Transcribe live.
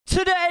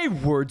Today,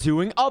 we're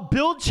doing a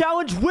build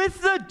challenge with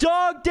the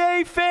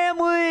Dogday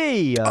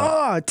family.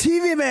 Oh,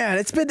 TV man,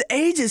 it's been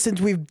ages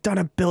since we've done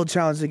a build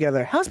challenge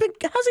together. How's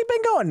it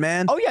been going,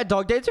 man? Oh yeah,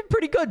 Dogday, it's been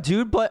pretty good,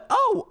 dude. But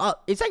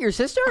is that your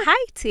sister?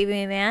 Hi,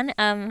 TV man.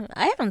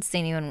 I haven't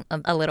seen you in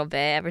a little bit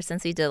ever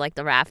since we did like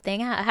the raft thing.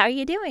 How are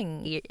you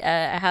doing?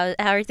 How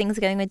are things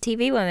going with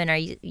TV women? Are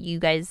you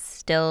guys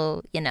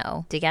still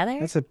together?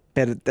 That's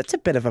a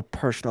bit of a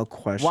personal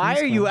question. Why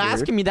are you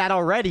asking me that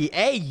already?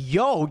 Hey,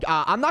 yo,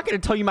 I'm not gonna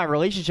tell you my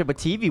relationship with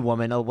TV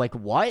woman. Like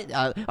what?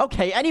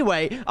 Okay.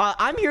 Anyway,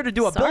 I'm here to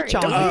do a build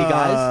challenge with you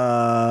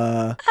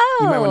guys.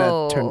 You might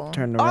want to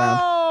turn around.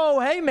 Oh,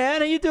 hey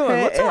man, how you doing?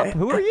 Hey, What's up?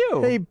 Who are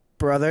you? Hey,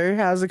 brother,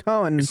 how's it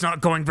going? It's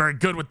not going very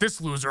good with this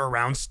loser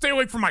around. Stay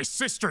away from my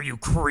sister, you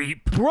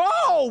creep. Bro,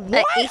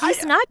 what?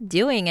 He's not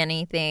doing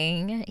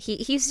anything.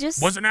 He's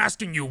just... Wasn't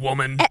asking you,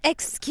 woman.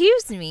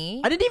 Excuse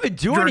me? I didn't even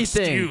do You're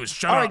anything. excused.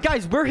 Shut All up. right,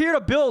 guys, we're here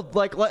to build.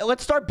 Like,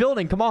 let's start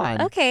building. Come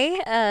on. Okay,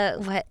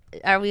 what?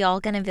 Are we all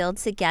gonna build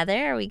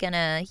together? Are we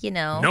gonna,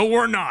 No,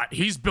 we're not.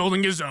 He's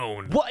building his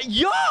own. What?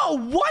 Yo,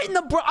 what in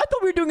the... Bro, I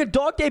thought we were doing a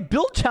Dogday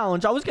build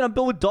challenge. I was gonna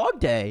build with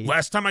Dogday.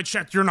 Last time I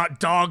checked, you're not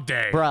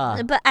Dogday.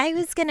 Bruh. But I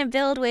was gonna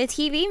build with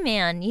TV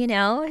man,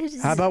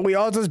 How about we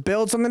all just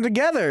build something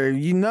together?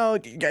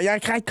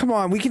 Come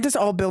on, we can just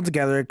all build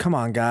together. Come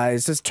on,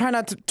 guys. Just try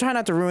not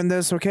to ruin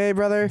this, okay,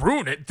 brother?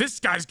 Ruin it? This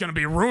guy's gonna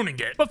be ruining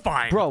it. But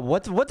fine. Bro,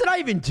 what did I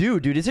even do,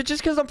 dude? Is it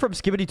just because I'm from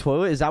Skibbity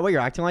Toilet? Is that why you're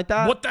acting like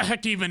that? What the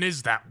heck even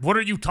is that? What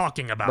are you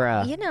talking about?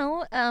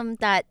 Bruh.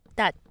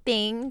 that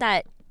thing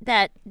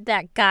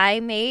that guy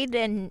made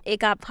and it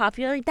got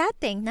popular. That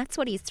thing, that's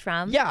what he's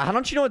from. Yeah, how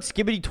don't you know what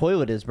Skibbity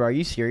Toilet is, bro? Are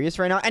you serious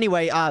right now?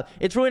 Anyway,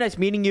 it's really nice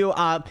meeting you,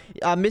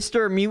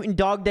 Mr. Mutant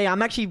Dogday.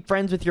 I'm actually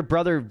friends with your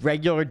brother,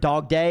 Regular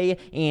Dogday,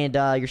 and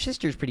your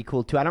sister's pretty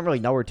cool too. I don't really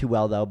know her too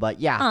well though, but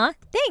yeah.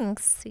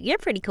 Thanks. You're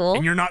pretty cool.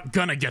 And you're not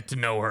gonna get to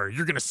know her.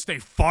 You're gonna stay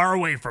far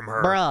away from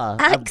her.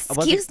 Bruh.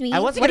 Excuse me. I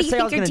wasn't What gonna do you say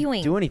I think was you're gonna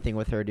doing? do anything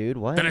with her, dude.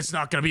 What? Then it's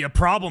not gonna be a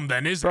problem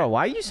then, is Bro, it?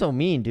 why are you so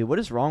mean, dude? What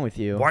is wrong with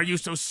you? Why are you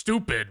so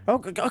stupid?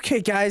 Oh,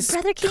 okay, guys.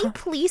 Brother, can you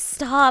please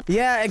stop?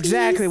 Yeah,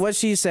 exactly. Please? What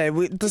she said.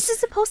 This is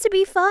supposed to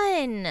be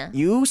fun.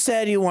 You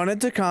said you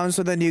wanted to come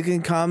so then you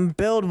can come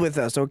build with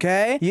us,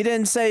 okay? You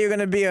didn't say you're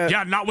gonna be a...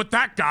 Yeah, not with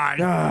that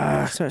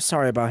guy.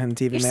 Sorry about him,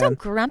 TV You're man. so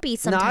grumpy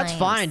sometimes. No, it's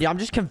fine, dude. I'm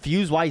just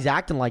confused why he's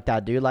acting like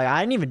that, dude. Like,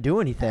 I didn't even do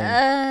anything.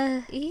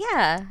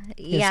 Yeah.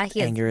 He has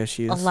anger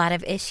issues. A lot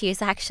of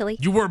issues, actually.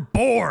 You were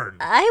born.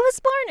 I was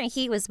born or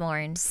he was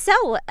born.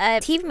 So,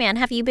 TV man,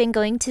 have you been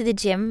going to the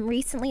gym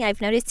recently?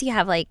 I've noticed you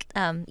have like,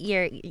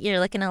 you're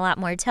looking a lot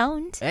more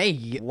toned.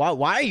 Hey,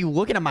 why are you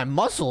looking at my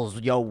muscles?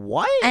 Yo,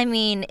 what? I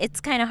mean,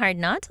 it's kind of hard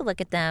not to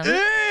look at them.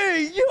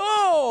 Hey,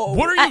 yo!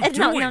 What are you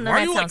doing? No,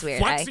 Why are that you sounds like weird.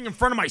 flexing in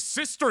front of my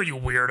sister, you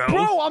weirdo?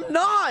 Bro, I'm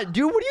not,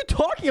 dude. What are you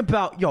talking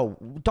about? Yo,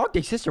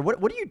 Dogday sister,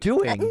 what are you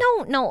doing?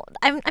 No,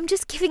 I'm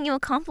just giving you a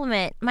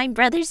compliment. My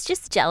brother's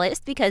just jealous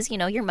because,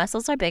 your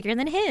muscles are bigger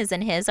than his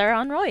and his are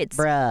on roids.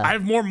 Bruh. I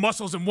have more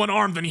muscles in one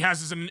arm than he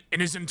has in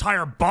his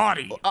entire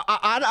body.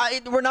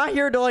 We're not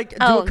here to like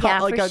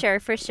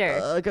For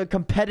sure. Like a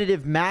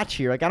competitive match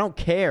here. Like I don't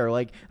care.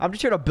 Like I'm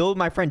just here to build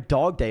my friend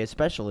Dogday,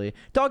 especially.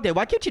 Dogday,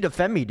 why can't you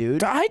defend me,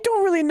 dude? I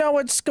don't really know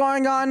what's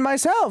going on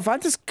myself. I'm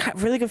just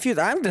really confused.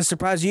 I'm just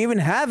surprised you even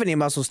have any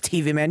muscles,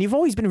 TV man. You've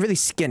always been really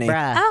skinny.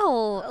 Bruh.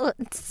 Oh,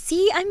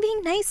 see, I'm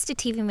being nice to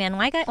TV man.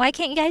 Why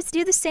can't you guys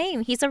do the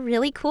same? He's a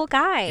really cool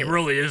guy. He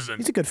really isn't.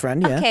 He's a good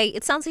friend, yeah. Okay,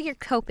 it sounds like you're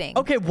coping.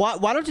 Okay,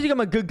 why don't you think I'm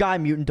a good guy,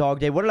 Mutant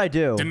Dogday? What did I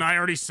do? Didn't I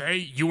already say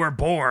you were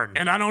born?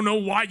 And I don't know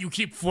why you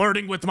keep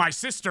flirting with my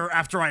sister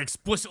after I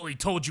explicitly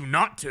told you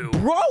not to.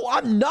 Bro,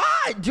 I'm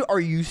not. Dude, are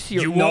you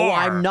serious? You No, are.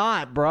 I'm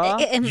not, bro.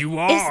 You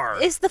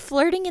are. Is the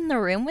flirting in the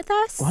room with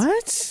us?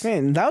 What?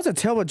 Man, that was a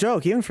terrible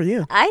joke, even for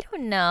you. I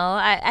don't know.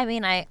 I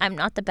mean, I'm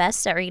not the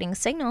best at reading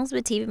signals,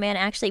 but TV man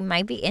actually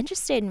might be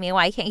interested in me.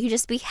 Why can't you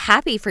just be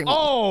happy for me?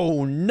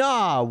 Oh,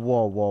 nah.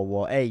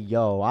 Whoa. Hey,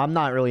 yo, I'm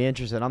not really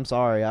interested. I'm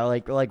sorry. I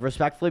like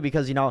respectfully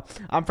because,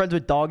 I'm friends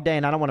with Dogday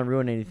and I don't want to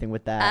ruin anything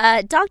with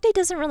that. Dogday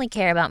doesn't really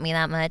care about me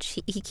that much.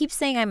 He keeps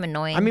saying I'm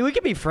annoying. I mean, we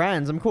could be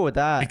friends. I'm cool with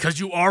that. Because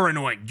you are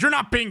annoying. You're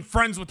not being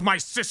friends with my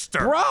sister.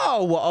 Bro,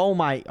 oh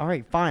my. All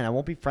right, fine. I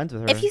won't be friends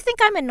with her. If you think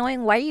I'm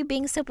annoying, why are you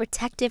being so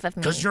protective of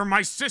me? Because you're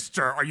my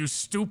sister. Are you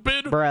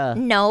stupid? Bruh.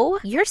 No,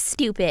 you're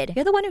stupid.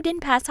 You're the one who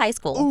didn't pass high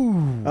school.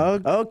 Ooh.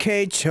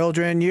 Okay,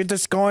 children. You're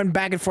just going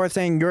back and forth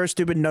saying you're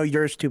stupid. No,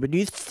 you're stupid. Do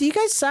you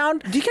guys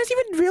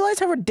even realize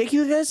how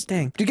ridiculous?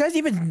 Dang. Do you guys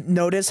even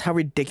notice how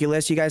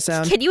ridiculous you guys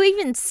sound? Can you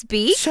even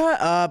speak? Shut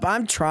up.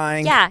 I'm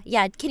trying.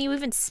 Yeah. Can you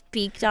even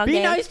speak, Dogday? Be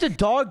nice to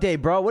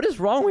Dogday, bro. What is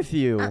wrong with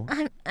you?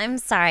 I'm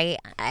sorry.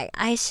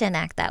 I shouldn't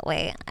act that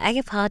way. I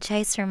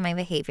apologize for my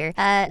behavior.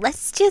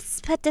 Let's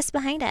just put this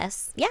behind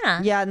us.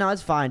 Yeah. Yeah, no,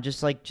 it's fine.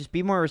 Just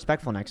be more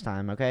respectful next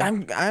time, okay?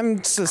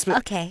 I'm suspicious.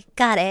 Okay,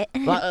 got it.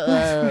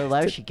 Why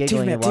was she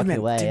giggling and walking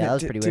away? That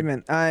was pretty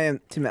weird. I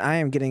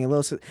am getting a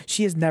little...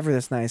 She is never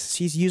this nice.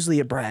 She's usually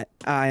a brat.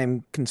 I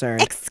am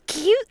concerned.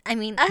 Excuse I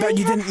mean, No,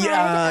 you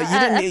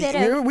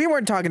didn't. We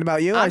weren't talking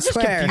about you. I I'm just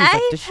swear. confused. Like,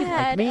 I've does she like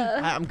had, me?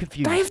 I'm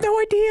confused. I have no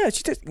idea.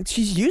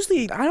 She's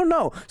usually, I don't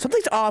know.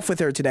 Something's off with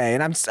her today,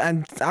 and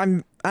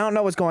I don't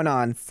know what's going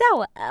on.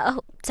 So,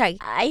 sorry,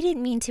 I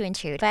didn't mean to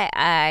intrude, but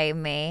I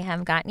may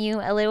have gotten you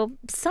a little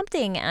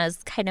something as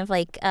kind of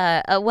like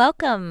a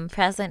welcome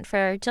present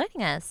for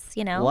joining us,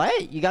 you know?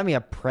 What? You got me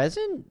a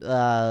present?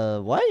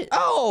 What?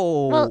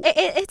 Oh! Well,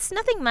 it's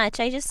nothing much.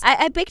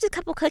 I baked a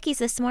couple cookies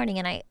this morning,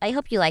 and I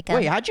hope you like them.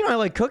 Wait, how'd you know I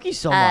like cookies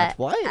so much?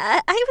 What?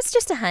 I was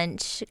just a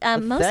hunch.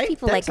 Most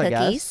people like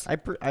thanks,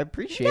 cookies. I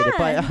appreciate it,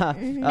 but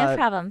No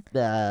problem.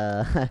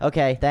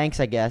 okay, thanks,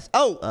 I guess.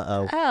 Oh.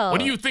 Oh. What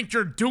do you think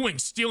you're doing,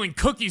 stealing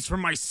cookies from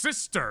my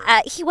sister?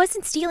 He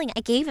wasn't stealing.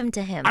 I gave him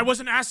to him. I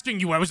wasn't asking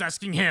you, I was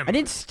asking him. I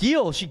didn't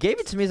steal. She gave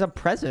it to me as a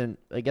present,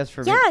 I guess,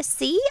 for me. Yeah,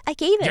 see? I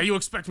gave it. Yeah, you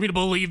expect me to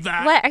believe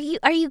that? What,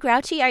 are you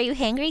grouchy? Are you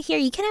hangry? Here,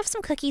 you can have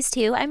some cookies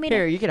too. I made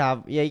Here, you can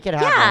have. Yeah, you can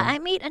have. Yeah, one. I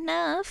made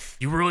enough.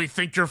 You really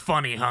think you're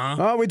funny, huh?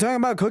 Oh, we talking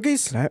about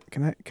cookies?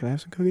 Can I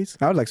have some cookies?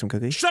 I would like some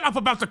cookies. Shut up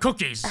about the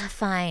cookies!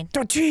 Fine.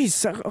 Oh, jeez.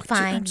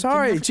 Fine, I'm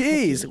sorry. you can have a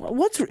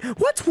Jeez.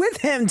 What's with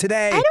him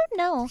today? I don't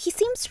know. He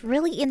seems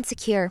really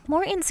insecure.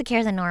 More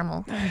insecure than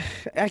normal.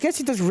 I guess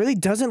he really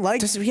doesn't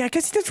like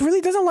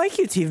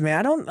you, Steve, man.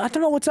 I don't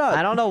know what's up.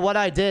 I don't know what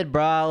I did,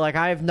 bro. Like,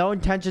 I have no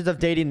intentions of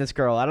dating this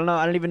girl. I don't know.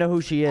 I don't even know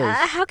who she is.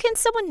 How can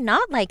someone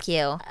not like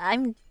you?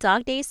 I'm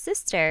Dogday's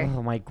sister.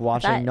 Oh my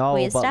gosh, I Thought know,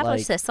 we but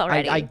established like, this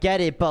already. I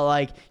get it, but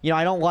like,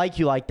 I don't like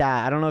you like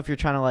that. I don't know if you're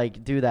trying to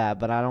like do that,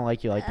 but I don't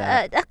like you like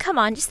that. Come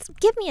on, just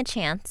give me a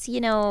chance.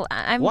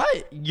 I'm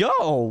What?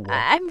 Yo.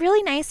 I'm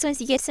really nice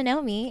once you get to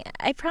know me.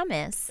 I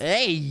promise.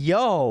 Hey,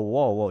 yo.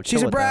 Whoa. She's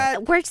chill a with that.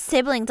 brat. We're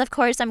siblings. Of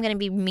course, I'm gonna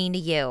be mean to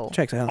you.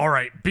 Checks out.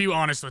 Alright, be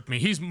honest with me.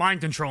 He's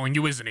mind controlling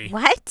you, isn't he?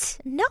 What?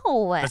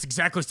 No. That's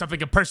exactly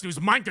something a person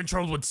who's mind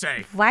controlled would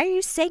say. Why are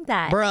you saying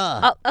that? Bruh.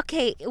 Oh,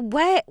 okay.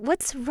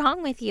 What's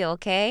wrong with you,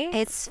 okay?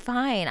 It's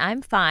fine.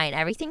 I'm fine.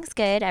 Everything's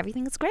good.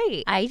 Everything's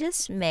great. I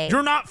just may.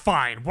 You're not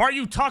fine. Why are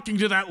you talking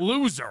to that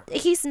loser?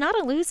 He's not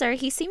a loser.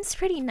 He seems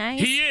pretty nice.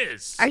 He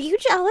is. Are you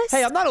jealous?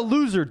 Hey, I'm not a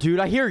loser, dude.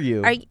 I hear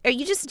you. Are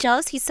you just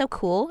jealous he's so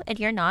cool and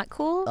you're not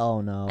cool?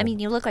 Oh no. I mean,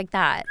 you look like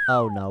that.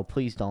 Oh no,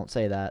 please don't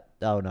say that.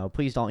 Oh no,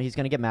 please don't. He's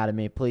gonna get mad at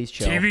me. Please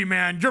chill. TV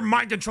man, you're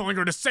mind controlling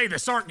her to say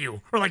this, aren't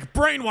you? Or like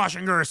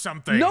brainwashing her or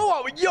something.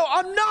 No, yo,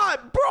 I'm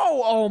not, bro.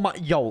 Oh my,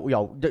 yo,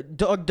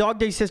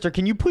 Dogday's sister,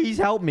 can you please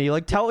help me?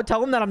 Like, tell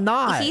him that I'm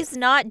not. He's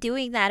not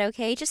doing that,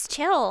 okay? Just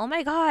chill. Oh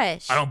my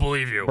gosh. I don't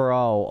believe you.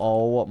 Bro,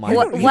 oh my. You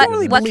don't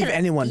really believe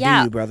anyone, do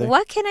you, brother?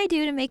 What can I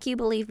do to make you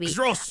believe me? 'Cause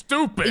you're all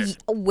stupid.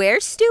 We're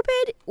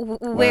stupid?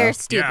 We're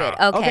stupid.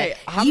 yeah. Okay.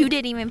 Okay, You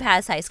didn't even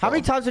pass high school. How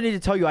many times do I need to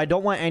tell you I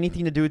don't want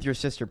anything to do with your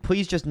sister?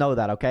 Please just know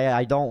that, okay?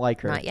 I don't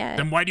like her. Not yet.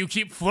 Then why do you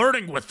keep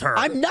flirting with her?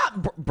 I'm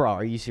not, bro.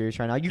 Are you serious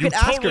right now? You You could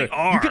ask totally her.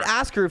 are. You could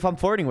ask her if I'm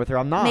flirting with her.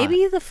 I'm not.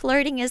 Maybe the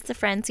flirting is the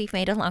friends we've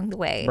made along the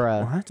way.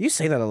 Bruh. What? You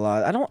say that a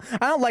lot. I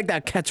don't like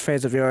that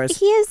catchphrase of yours.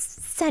 He is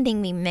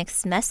sending me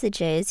mixed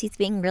messages. He's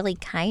being really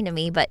kind to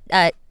me, but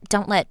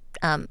don't let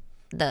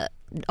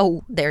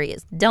there he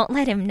is. Don't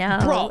let him know.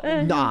 Bro,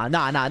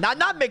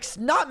 not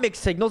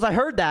mixed signals. I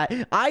heard that.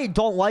 I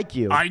don't like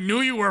you. I knew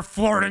you were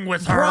flirting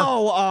with her.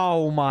 Bro,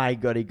 oh my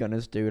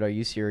goodness, dude. Are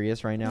you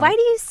serious right now? Why do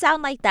you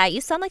sound like that?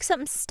 You sound like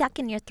something stuck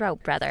in your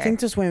throat, brother.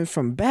 Things just went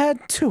from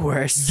bad to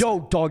worse. Yo,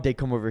 Dogday,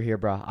 come over here,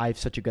 bro. I have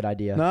such a good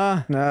idea.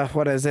 Nah,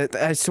 what is it?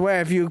 I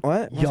swear if you...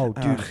 What? Yo,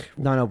 dude. Ugh.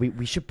 No,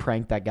 we should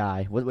prank that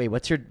guy. Wait,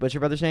 what's your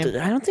brother's name?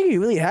 I don't think he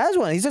really has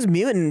one. He's just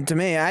mutant to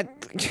me.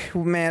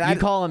 You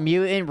call him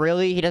mutant?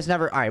 Really? He doesn't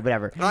ever... All right,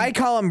 whatever. I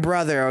call him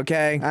brother,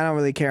 okay? I don't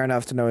really care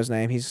enough to know his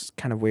name. He's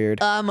kind of weird.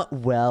 I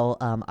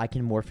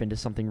can morph into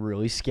something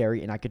really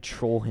scary and I could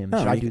troll him.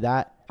 Should I you- do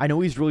that? I know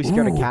he's really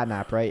scared of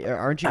Catnap, right?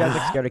 Aren't you guys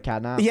like scared of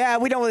Catnap? Yeah,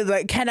 we don't really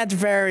like... Catnap's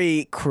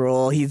very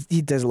cruel. He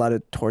does a lot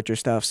of torture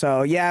stuff.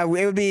 So, yeah,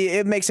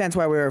 it makes sense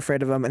why we were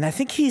afraid of him. And I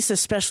think he's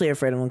especially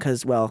afraid of him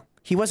because, well...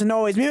 He wasn't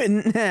always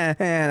mutant. And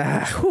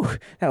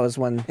that was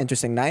one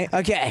interesting night.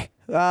 Okay.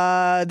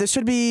 There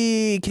should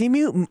be... Can he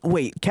mute?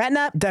 Wait,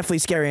 Catnap? Definitely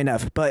scary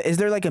enough. But is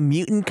there like a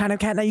mutant kind of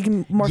Catnap you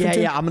can morph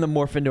into? Yeah, I'm gonna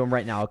morph into him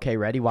right now. Okay,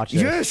 ready? Watch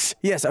this.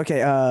 Yes,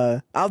 okay.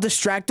 I'll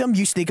distract him.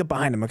 You sneak up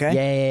behind him,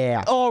 okay?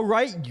 Yeah. All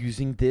right,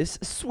 using this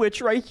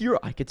switch right here,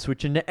 I could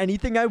switch into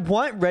anything I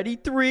want. Ready?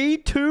 3,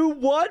 2,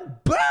 1,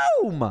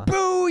 boom!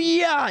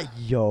 Booyah!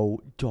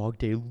 Yo,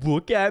 Dogday,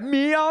 look at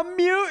me. I'm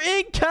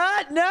mutant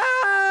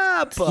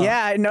Catnap!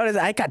 Yeah, I noticed.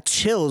 I got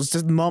chills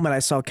just the moment I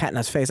saw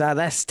Catnap's face.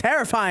 That's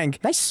terrifying.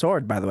 Nice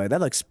sword, by the way.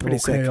 That looks pretty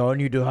sick. I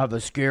need to have a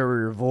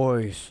scarier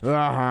voice.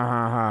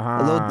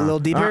 A little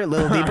deeper, a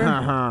little deeper.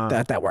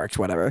 That works.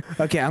 Whatever.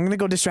 Okay, I'm gonna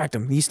go distract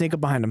him. You sneak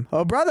up behind him.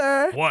 Oh,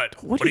 brother.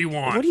 What? What do you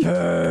want? What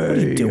are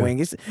you doing?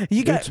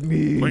 It's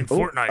me. Playing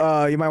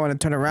Fortnite. You might want to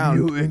turn around.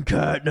 Mutant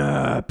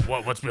Catnap.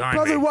 What's behind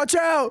Brother, me? watch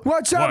out!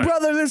 Watch out, What?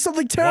 brother! There's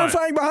something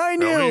terrifying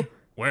behind Really? you.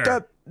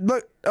 Where?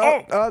 Look.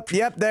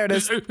 Yep, there it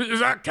is. Is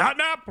that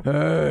catnap?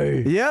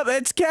 Hey. Yep,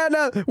 it's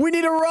Catnap. We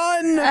need to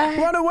run.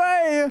 Run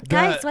away.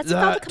 Guys, what's with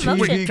all the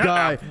commotion? TV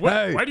guy.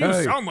 Why do you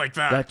sound like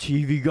that? That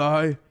TV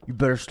guy, you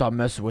better stop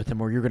messing with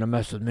him or you're gonna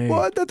mess with me.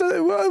 What?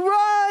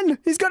 Run!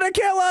 He's gonna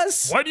kill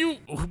us. Why do you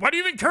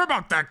even care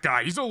about that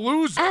guy? He's a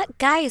loser.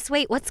 Guys,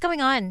 wait, what's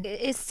going on?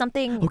 Is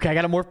something... Okay, I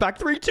gotta morph back.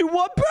 3, 2,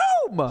 1,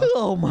 boom!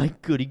 Oh my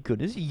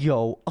goodness.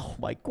 Yo. Oh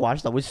my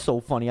gosh, that was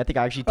so funny. I think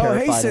I actually terrified Oh,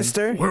 hey, him.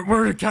 sister.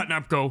 Where did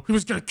Catnap go? He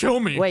was gonna kill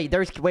me. Wait,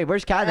 where's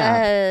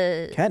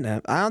Catnap?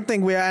 Catnap?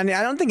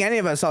 I don't think any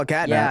of us saw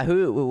Catnap. Yeah,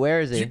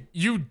 where is he?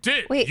 You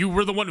did. Wait. You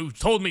were the one who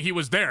told me he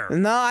was there.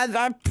 No,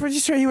 I'm pretty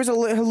sure he was a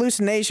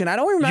hallucination. I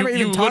don't remember You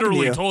even talking to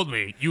literally you. told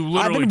me. You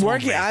literally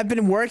told me. I've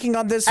been working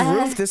on this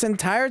roof this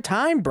entire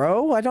time,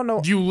 bro. I don't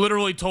know. You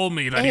literally told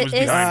me that he was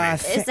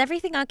behind me. Is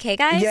everything okay,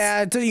 guys?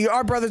 Yeah,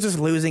 our brother's just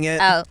losing it.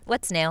 Oh,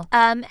 what's new?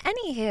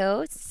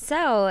 Anywho,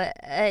 so,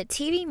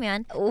 TV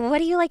man, what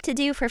do you like to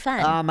do for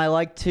fun? I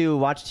like to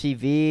watch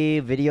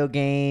TV, video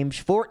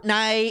games,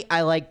 Fortnite.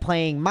 I like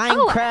playing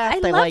Minecraft. I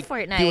love like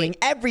Fortnite. doing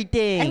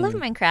everything. I love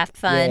Minecraft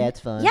fun. Yeah, it's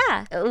fun.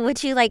 Yeah.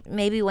 Would you like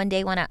maybe one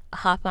day want to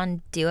hop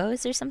on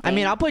duos or something? I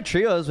mean, I'll play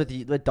trios with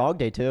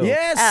Dogday too.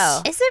 Yes.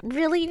 Oh, is it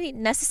really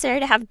necessary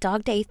to have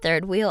Dogday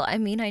third wheel? I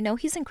mean, I know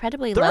he's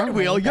incredibly lonely. Third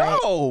wheel, but-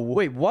 yo!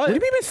 Wait, what? What do you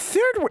mean with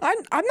third wheel?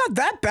 I'm not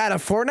that bad at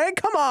Fortnite.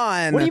 Come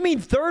on. What do you mean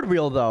third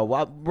wheel though?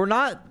 We're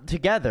not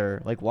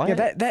together. Like what?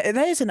 Yeah, that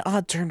is an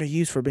odd term to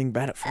use for being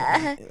bad at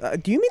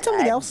Fortnite. Do you mean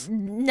something else?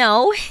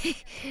 No,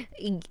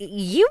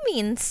 you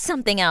mean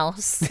something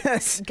else.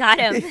 Got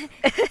him.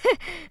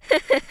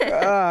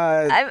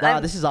 Wow,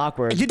 this is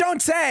awkward. You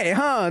don't say,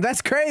 huh?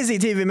 That's crazy,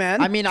 TV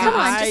man. I mean,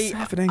 just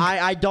happening.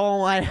 I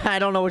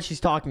don't know what she's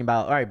talking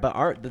about. All right,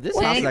 but this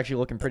house is actually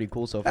looking pretty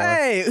cool so far.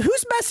 Hey,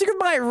 who's messing with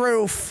my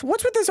roof?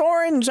 What's with this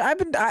orange?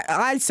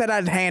 I said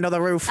I'd handle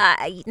the roof.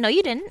 No,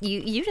 you didn't.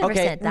 You never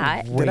Okay, said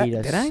that. wait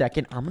Did a I?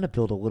 second. I'm gonna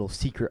build a little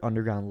secret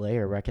underground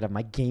layer where I could have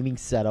my gaming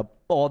setup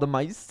all to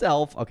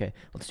myself. Okay,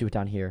 let's do it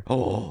down here.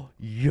 Oh,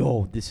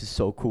 yo, this is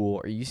so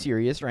cool. Are you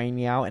serious right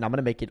now? And I'm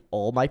gonna make it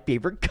all my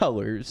favorite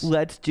colors.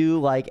 Let's do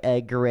like a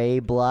gray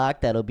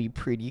block. That'll be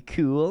pretty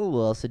cool.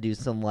 We'll also do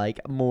some like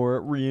more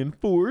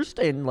reinforced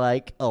and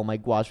like, oh my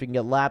gosh, we can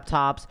get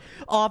laptops,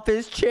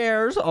 office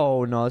chairs.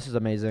 Oh no, this is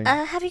amazing.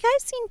 Have you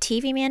guys seen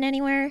TV Man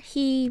anywhere?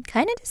 He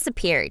kind of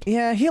disappeared.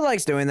 Yeah, he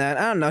likes doing that.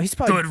 I don't know. He's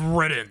probably Good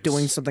riddance.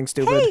 doing something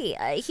stupid.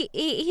 Hey,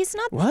 he's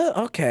not What?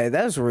 Okay,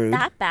 that was rude.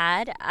 that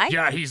bad.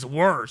 Yeah, he's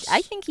worse.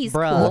 I think he's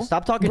Bruh, cool.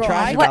 stop talking Bro,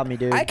 trash about me,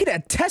 dude. I could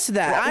attest to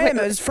that. I am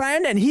his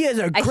friend, and he is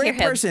a I great hear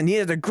him. person. He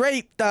has a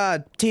great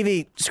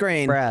TV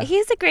screen. Bruh. He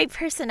has a great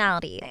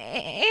personality,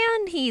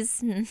 and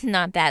he's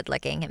not bad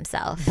looking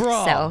himself.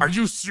 Bruh. So Are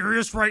you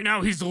serious right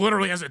now? He's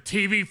literally has a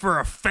TV for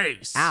a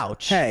face.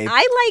 Ouch. Hey.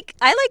 I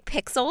like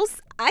pixels.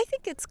 I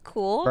think it's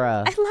cool.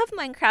 Bruh. I love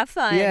Minecraft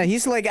fun. Yeah,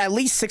 he's like at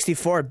least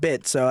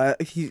 64-bit, so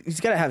he's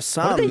got to have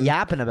some. What are they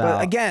yapping about?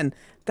 But again,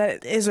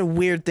 that is a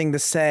weird thing to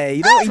say.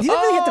 You don't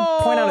really have to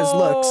point out his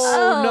looks.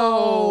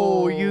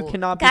 Oh, no, you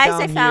cannot be Guys,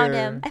 down I found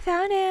here. him. I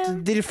found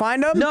him. Did you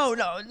find him? No.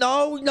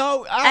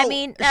 I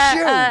mean,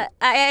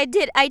 I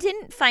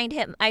didn't find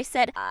him. I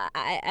said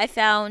I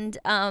found.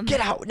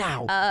 Get out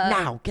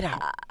now. Get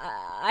out.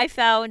 I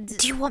found.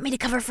 Do you want me to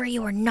cover for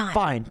you or not?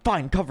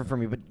 Fine, cover for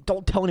me, but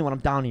don't tell anyone I'm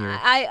down here.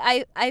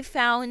 I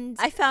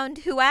found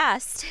who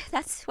asked.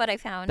 That's what I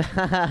found.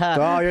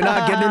 Oh, you're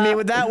not getting me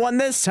with that one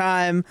this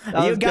time.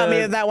 That You was got me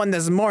good. with that one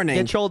this morning.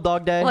 Get trolled,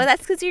 Dogday. Well,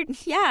 that's because you're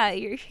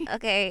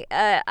okay.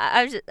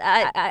 I'm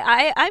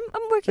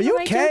working. Are you on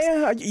my jokes.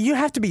 okay? You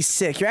have to be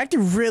sick. You're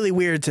acting really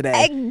weird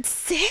today. I'm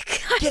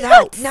sick. Get I'm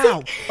out not now.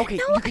 sick. Okay,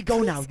 No, you could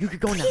go now. You could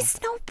go now. Please,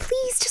 no,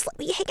 please, just let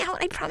me hang out.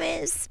 I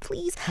promise.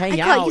 Please. Hang I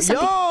caught out. you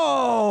something.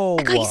 Yo.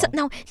 I caught you something.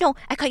 No,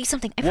 I caught you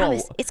something. I Whoa.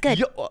 promise. It's good.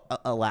 Yo,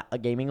 a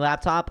gaming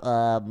laptop.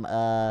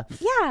 Yeah.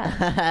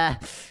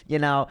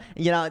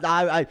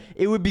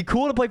 It would be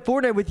cool to play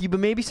Fortnite with you, but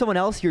maybe someone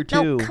else here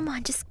No, too. come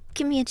on, just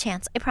give me a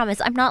chance. I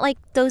promise. I'm not like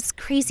those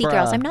crazy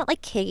girls. Bruh. I'm not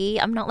like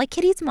Kitty. I'm not like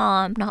Kitty's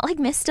mom. Not like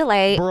Miss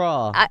Delay.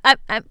 Bruh.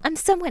 I'm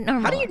somewhat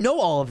normal. How do you know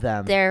all of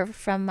them? They're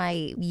from my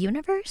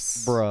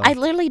universe. Bruh. I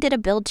literally did a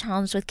build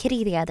challenge with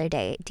Kitty the other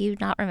day. Do you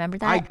not remember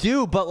that? I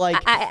do, but like,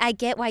 I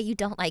get why you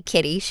don't like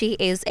Kitty. She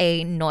is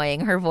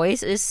annoying. Her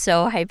voice is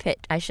so high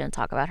pitched. I shouldn't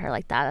talk about her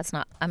like that.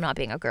 I'm not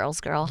being a girl's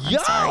girl. I'm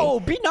sorry.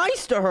 be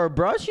nice to her,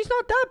 bro. She's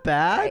not that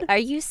bad. Are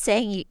you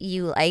saying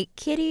you like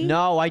Kitty?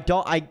 No, I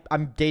don't.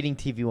 I'm dating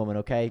TV Woman,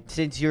 okay?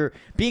 Since you're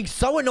being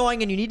so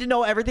annoying and you need to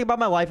know everything about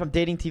my life, I'm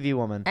dating TV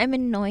Woman. I'm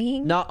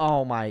annoying. No,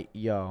 oh my,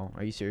 yo,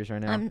 are you serious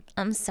right now?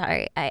 I'm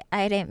sorry. I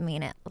didn't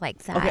mean it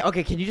like that.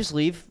 Okay, can you just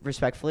leave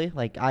respectfully?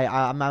 Like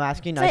I'm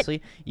asking you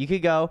nicely. You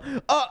could go.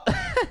 Oh,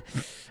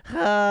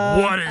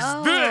 What is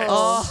this?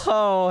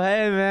 Oh,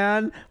 hey,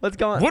 man. What's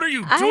going on? What are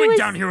you doing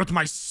down here with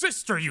my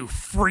sister, you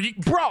freak?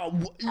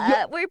 Bro,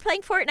 We're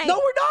playing Fortnite. no,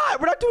 we're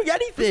not. We're not doing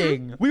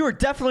anything. We were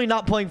definitely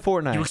not playing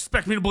Fortnite. You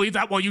expect me to believe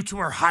that while you two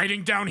are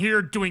hiding down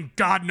here doing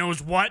God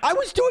knows what? I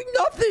was doing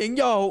nothing,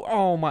 yo.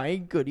 Oh my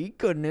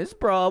goodness,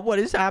 bro. What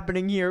is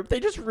happening here? They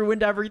just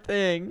ruined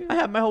everything. I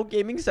have my whole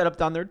gaming setup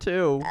down there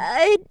too.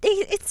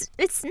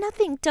 It's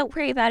nothing. Don't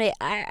worry about it.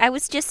 I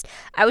was just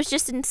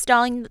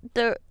installing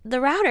the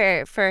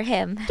router for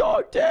him.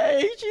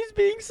 Dogday, she's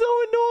being so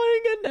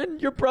annoying,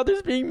 and your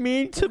brother's being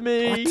mean to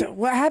me.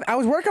 What happened? I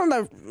was working on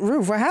the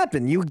roof. What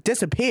happened? You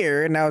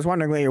disappeared, and I was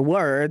wondering where you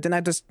were. Then I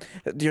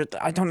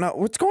don't know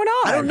what's going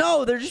on. I don't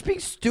know. They're just being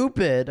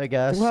stupid, I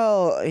guess.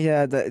 Well,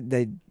 yeah,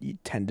 they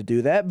tend to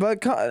do that, but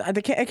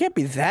it can't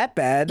be that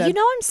bad. You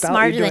know I'm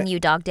smarter than you,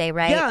 Dogday,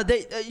 right? Yeah,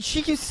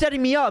 she keeps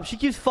setting me up. She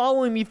keeps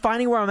following me,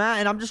 finding where I'm at,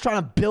 and I'm just trying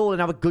to build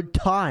and have a good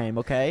time,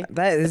 okay?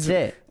 That's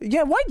it.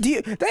 Yeah, why do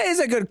you... That is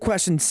a good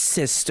question,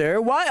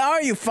 sister. Why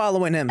are you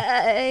following him?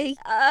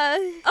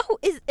 Oh,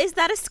 is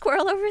that a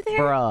squirrel over there?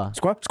 Bruh.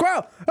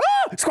 Squirrel!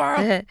 Ah!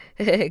 Squirrel!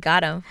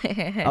 Got him.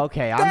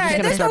 Okay, I'm just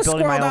gonna start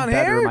building my own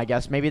bedroom, I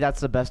guess. Maybe that's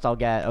the best I'll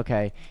get.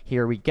 Okay,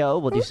 here we go.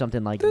 We'll do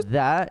something like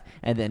that,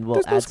 and then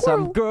we'll add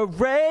some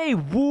gray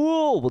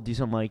wool. We'll do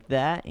something like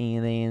that,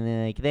 and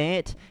then like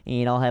that,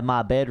 and I'll have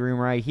my bedroom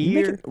right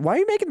here. Why are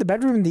you making the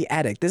bedroom in the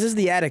attic? This is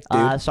the attic,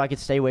 dude. So I could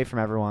stay away from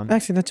everyone.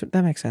 Actually,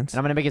 that makes sense. And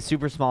I'm gonna make it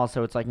super small,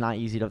 so it's like not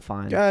easy to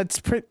find.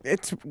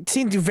 It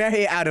seems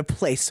very out of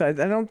place, so I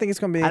don't think it's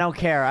gonna be... I don't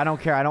care. I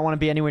don't want to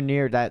be anywhere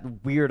near that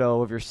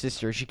weirdo of your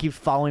sister. She keeps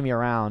following me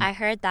around. I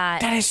heard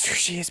that. That is true.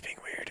 She is being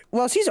weird.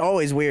 Well, she's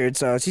always weird,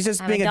 so she's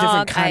just being a dog.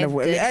 different kind of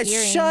weird.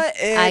 Shut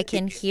it. I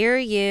can hear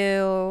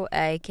you.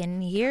 I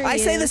can hear you. I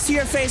say this to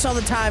your face all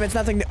the time. It's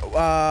nothing.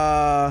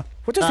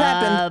 What just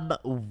happened?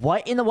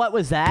 What in the what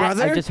was that?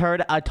 Brother? I just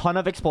heard a ton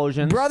of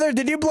explosions. Brother,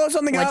 did you blow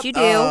something up? What'd you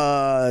do?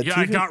 Yeah,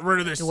 I got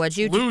rid of this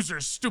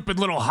loser's stupid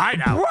little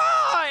hideout.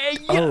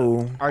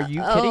 Oh. Are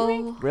you kidding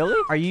me? Really?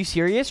 Are you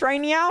serious right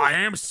now? I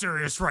am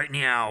serious right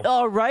now.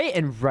 All right,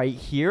 and right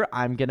here,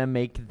 I'm gonna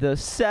make the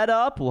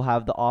setup. We'll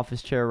have the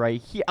office chair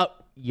right here. Oh,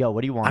 yo,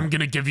 what do you want? I'm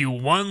gonna give you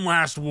one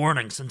last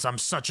warning since I'm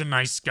such a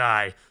nice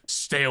guy.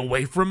 Stay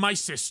away from my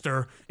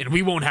sister, and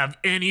we won't have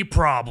any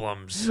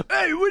problems.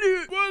 Hey, what are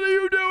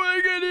you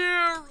doing in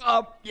here?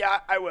 Yeah,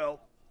 I will.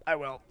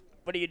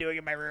 What are you doing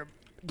in my room?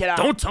 Get out.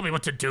 Don't tell me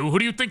what to do. Who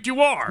do you think you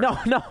are? No,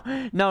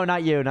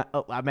 not you.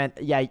 I meant,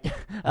 yeah.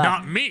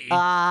 Not me.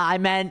 I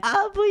meant,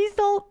 please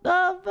don't.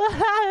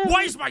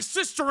 Why is my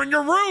sister in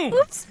your room?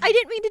 Oops, I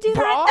didn't mean to do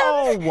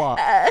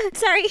that.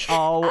 Sorry.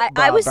 Oh,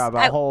 bro.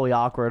 Holy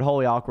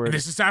awkward.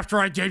 This is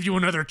after I gave you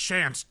another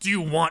chance. Do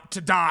you want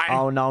to die?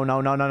 Oh, no.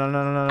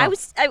 I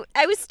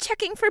was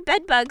checking for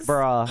bed bugs.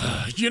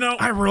 Bruh. You know,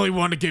 I really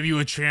want to give you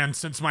a chance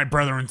since my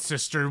brother and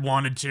sister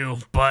wanted to,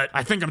 but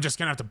I think I'm just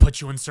gonna have to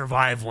put you in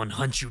survival and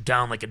hunt you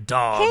down like a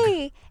dog.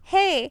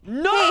 Hey,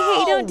 no!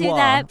 Hey, don't do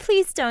that.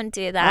 Please don't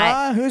do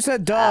that. Who's the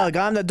dog?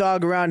 I'm the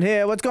dog around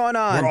here. What's going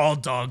on? We're all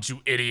dogs,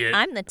 you idiot.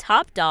 I'm the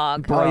top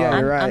dog. Oh, yeah,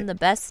 you're right. I'm the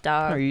best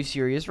dog. Are you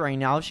serious right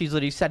now? She's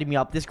literally setting me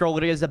up. This girl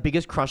literally has the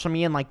biggest crush on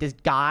me, and like this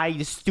guy,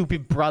 this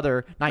stupid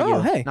brother. Not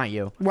you. Hey. Not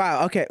you.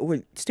 Wow, okay.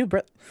 Wait,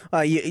 stupid.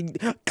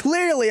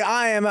 Clearly,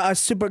 I am a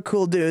super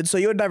cool dude, so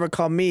you would never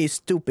call me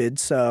stupid,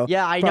 so...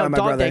 Yeah, I know.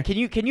 Dogday,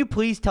 can you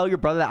please tell your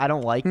brother that I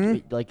don't like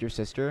your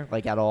sister,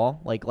 like, at all?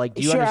 Like,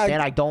 do you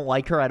understand? I don't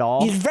like her at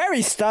all. He's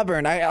very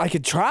stubborn. I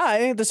could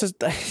try. This is...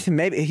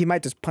 Maybe he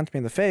might just punch me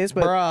in the face,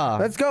 but... Bruh.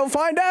 Let's go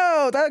find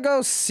out. Let's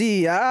go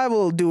see. I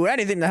will do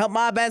anything to help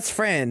my best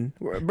friend.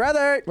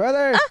 Brother.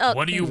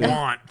 What do you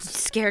want?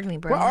 Scared me,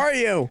 bro. Where are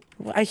you?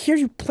 I hear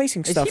you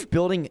placing stuff. Is he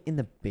building in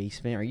the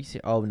basement? Are you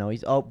serious? Oh, no.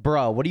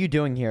 Bro, what are you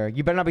doing here?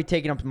 You better not be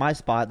taking up my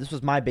spot. This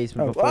was my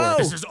basement before. Oh.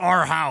 This is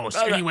our house.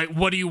 Anyway,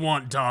 what do you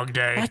want,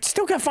 Dogday? I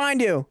still can't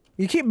find you.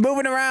 You keep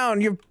moving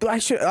around.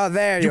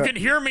 There you You can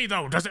hear me,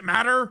 though. Does it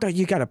matter?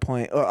 You got a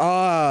point.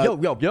 Yo!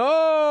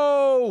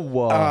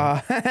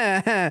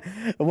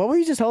 What were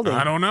you just holding?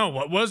 I don't know.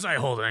 What was I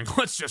holding?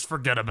 Let's just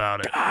forget about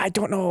it. I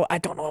don't know about. I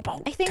don't know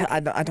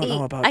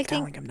about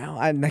telling him now.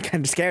 I'm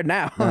kind of scared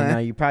now. No,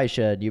 you probably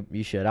should.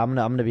 You should. I'm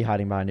gonna be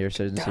hiding behind here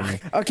so he doesn't see me.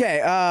 Okay.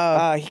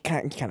 He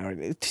kind of.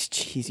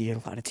 Jeez, he had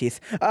a lot of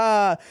teeth.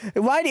 Why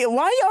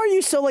are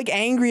you so like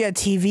angry at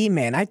TV,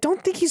 man? I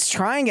don't think he's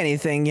trying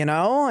anything, you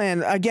know.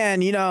 And again,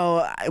 you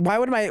know,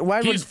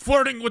 He's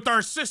flirting with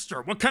our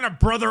sister. What kind of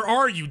brother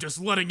are you just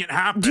letting it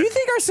happen? Do you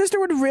think our sister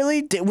would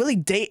really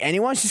date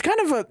anyone? She's kind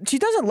of she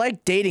doesn't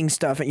like dating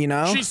stuff, you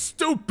know? She's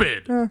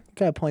stupid.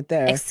 Got a point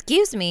there.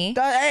 Excuse me.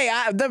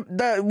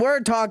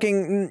 We're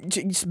talking.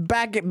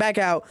 Back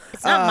out.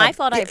 It's not my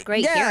fault I have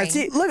great hearing.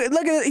 See, look at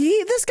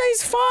this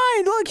guy's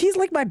fine. Look, he's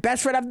like my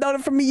best friend. I've known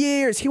him for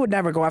years. He would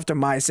never go after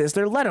my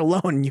sister, let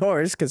alone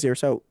yours, because you're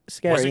so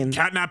scary. Was he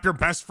kidnap your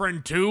best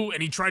friend too,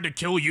 and he tried to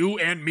kill you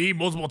and me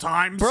multiple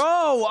times?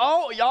 Bro,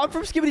 I'm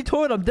from Skibbity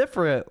Toilet. I'm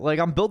different. Like,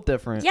 I'm built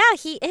different. Yeah,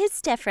 he is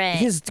different.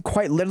 He's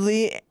quite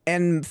literally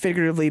and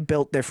figuratively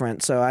built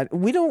different. So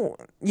we don't.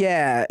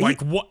 Yeah.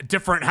 Like what?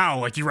 Different how?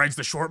 Like he rides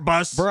the short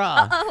bus?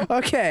 Bruh.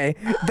 Okay,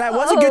 that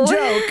was a good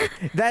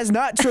joke. That is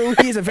not true.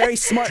 He is a very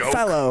smart Joke.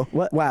 fellow.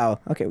 What? Wow.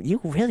 Okay, you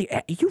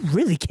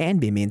really can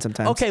be mean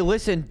sometimes. Okay,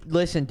 listen,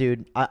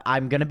 dude.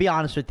 I'm gonna be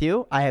honest with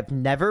you. I have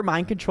never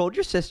mind controlled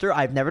your sister.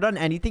 I've never done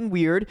anything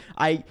weird.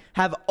 I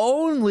have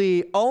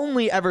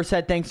only ever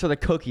said thanks for the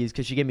cookies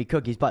because she gave me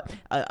cookies. But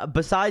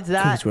besides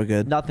that, Cookies were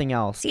good. nothing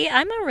else. See,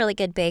 I'm a really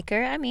good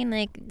baker. I mean,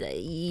 like,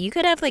 you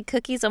could have like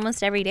cookies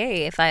almost every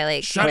day if I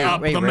like. Shut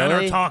up. The men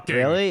are talking.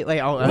 Really? Like,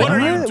 oh, What are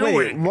you Wait,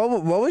 doing?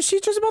 what was she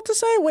just about to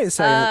say? Wait a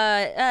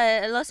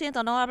second. Lo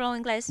siento, no hablo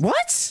inglés.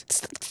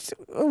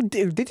 What? Oh,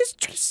 dude, they just.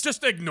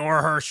 Just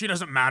ignore her. She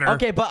doesn't matter.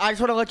 Okay, but I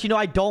just want to let you know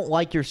I don't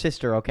like your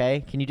sister.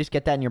 Okay, can you just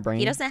get that in your brain?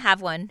 He doesn't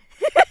have one.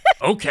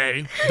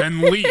 Okay, then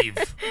leave.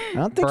 I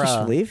don't think you Bruh.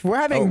 should leave. We're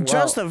having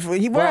Well,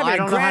 we're well, I having a don't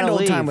know how grand to old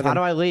leave. time with How him.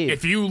 do I leave?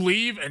 If you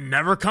leave and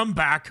never come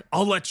back,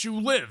 I'll let you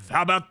live.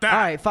 How about that? All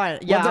right, fine.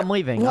 Yeah, I'm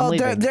leaving. Well, I'm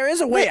leaving. there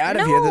is a way But out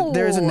of here. no.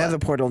 There is another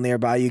portal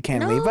nearby. You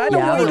can leave. But I don't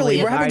Yeah, I'm want you to gonna leave.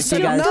 leave. We're having Alright, such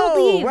see you guys. Don't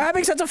leave. we're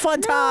having such a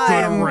fun Good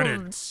time.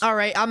 riddance. All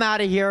right, I'm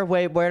out of here.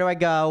 Wait, where do I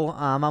go?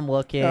 I'm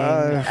looking.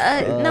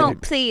 No,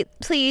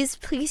 please,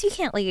 you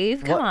can't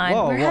leave. Come What? on,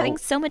 Whoa, we're whoa. having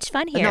so much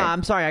fun here. No,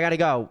 I'm sorry. I gotta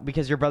go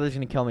because your brother's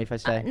gonna kill me if I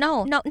stay.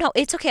 No,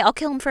 it's okay. I'll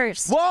kill him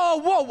first.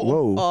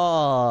 Whoa.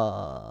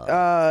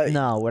 Uh,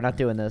 No, we're not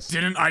doing this.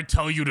 Didn't I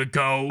tell you to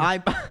go?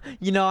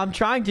 I'm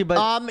trying to,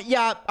 but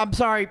yeah, I'm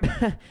sorry.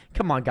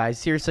 Come on, guys.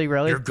 Seriously,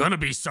 really? You're gonna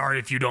be sorry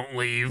if you don't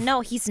leave.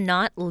 No, he's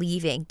not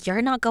leaving.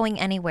 You're not going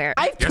anywhere.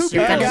 I have Yes, two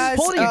you guys are.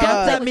 pointing Guys,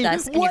 guns play at with me.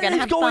 us and you're What gonna is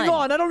have going fun.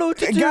 on? I don't know what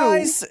to do.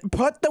 guys,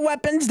 put the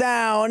weapons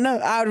down.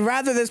 I'd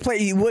rather this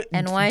play.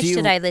 And why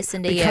should I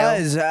listen to you?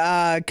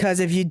 Because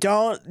if you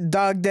don't,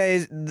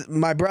 Dogday,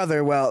 my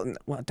brother. Well,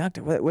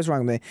 Dogday, what's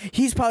wrong with me?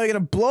 He's probably gonna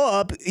blow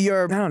up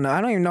your. I don't know. I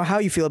don't even know how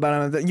you feel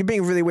about him. You're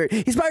being really weird.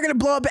 He's probably gonna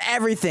blow up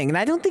everything, and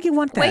I don't think you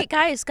want that. Wait,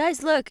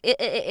 guys, look.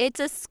 It's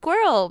a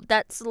squirrel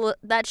that's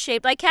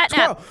shaped like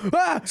catnap. Squirrel!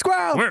 Ah,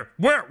 squirrel!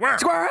 Where? Oh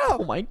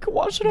Squirrel! my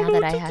gosh, I don't Now know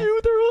that what I to have- do.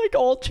 They're like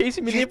all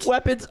chasing me. They have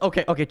weapons.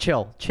 Okay,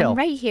 chill. I'm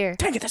right here.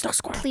 Dang it, that's not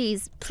squirrel.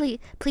 Please,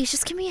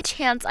 just give me a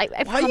chance. I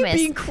Why promise. are you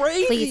being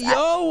crazy, Please, yo?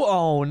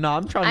 Oh no,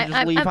 I'm trying to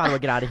just leave. How do I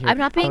get out of here? I'm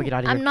not How do I being. get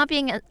out of here?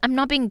 I'm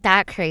not being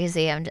that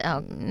crazy.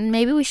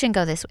 Maybe we shouldn't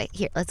go this way.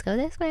 Here, let's go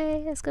this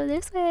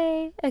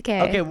way.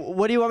 Okay. Okay,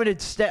 what do you want me to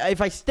stay? If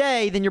I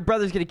stay, then your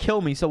brother's gonna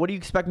kill me. So what do you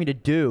expect me to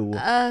do?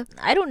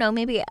 I don't know.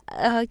 Maybe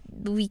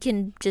we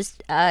can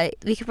just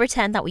we could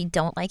pretend that we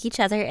don't like each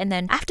other, and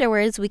then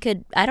afterwards we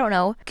could, I don't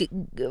know,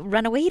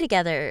 run away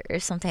together or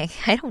something.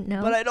 I don't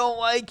know. But I don't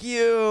like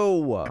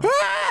you. But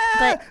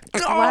why?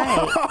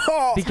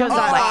 Because because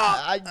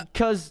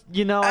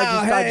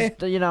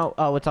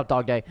oh, what's up,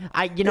 Dogday?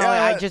 I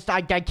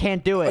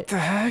can't do it. What the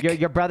heck?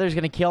 Your brother's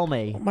gonna kill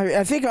me,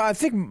 I think.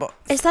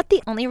 Is that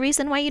the only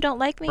reason why you don't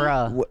like me?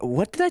 bruh.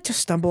 What did I just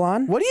stumble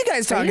on? What are you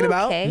guys Are talking you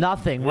about? okay?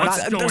 Nothing. We're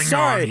What's not- going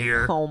sorry. on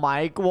here? Oh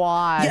my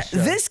gosh.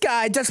 Yeah, this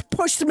guy just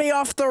pushed me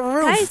off the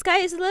roof.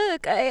 Guys,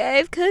 look! I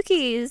have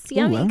cookies.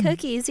 Yummy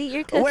cookies. Eat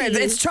your cookies. Wait,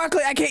 it's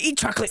chocolate. I can't eat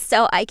chocolate.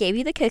 So I gave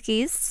you the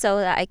cookies so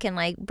that I can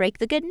like break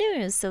the good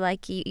news. So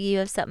like you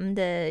have something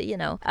to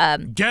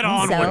Get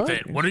on so? with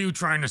it. What are you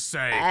trying to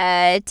say?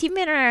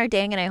 Teammate and I are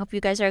dating, and I hope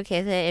you guys are okay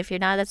with it. If you're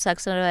not, that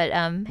sucks. But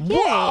yay.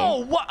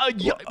 Whoa! What?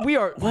 We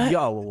are.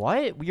 Yo,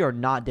 what? We are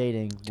not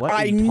dating. What? Are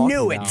I you talking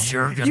knew it. about?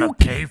 You're gonna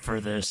pay for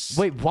this.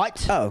 Wait,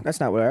 what? Oh, that's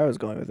not where I was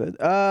going with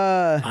it.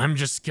 I'm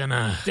just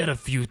gonna get a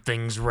few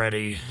things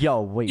ready.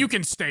 Yo, wait. You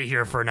can stay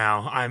here for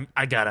now.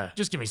 I gotta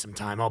just give me some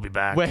time. I'll be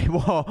back. Wait.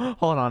 Whoa.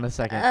 Hold on a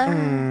second.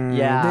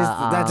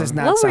 Yeah. that does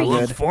not what sound were you-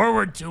 Look good.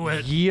 forward to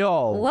it.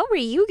 Yo. What were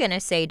you gonna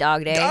say,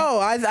 Dogday? Oh,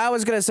 I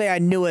was gonna say I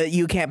knew it.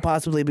 You can't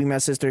possibly be my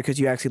sister because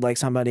you actually like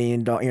somebody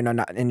and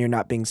you're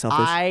not being selfish.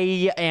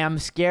 I am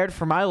scared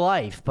for my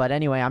life, but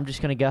anyway, I'm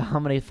just gonna go.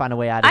 I'm gonna find a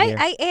way out of here.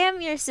 I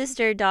am your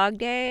sister,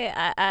 Dogday.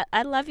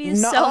 I love you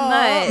No, so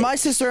much.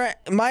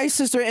 my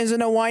sister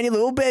isn't a whiny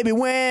little baby.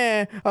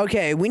 Where?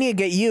 Okay, we need to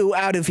get you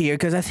out of here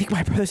because I think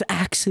my brother's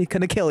actually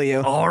gonna kill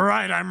you. All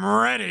right, I'm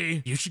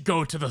ready. You should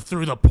go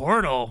through the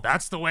portal.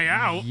 That's the way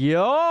out.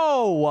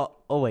 Yo.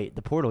 Oh wait,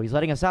 the portal. He's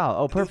letting us out.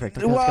 Oh, perfect.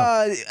 Okay, let's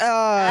go.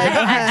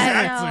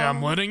 Exactly. know.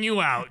 I'm letting you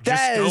out. Just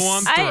That go is-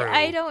 on through.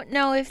 I don't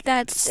know if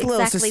that's Little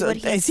exactly sister- what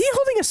Is he's. he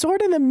holding a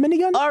sword and a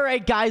minigun? All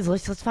right, guys,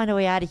 let's find a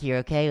way out of here.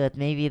 Okay,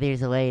 maybe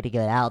there's a way to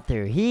get out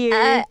through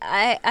here.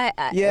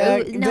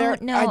 Yeah,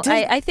 No.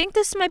 I think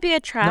this might be a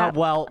trap. No,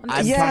 well,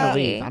 I'm Yeah. trying to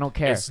leave. I don't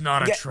care. It's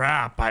not a Yeah.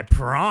 trap. I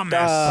promise.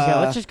 Okay,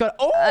 let's just go.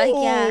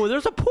 Oh, yeah.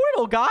 there's a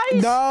portal, guys.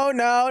 No,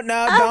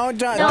 don't,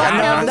 John.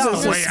 no, This no.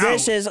 is Way out.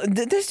 suspicious.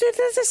 This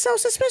is so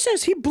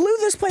suspicious. He blew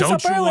this place Don't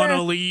up you want to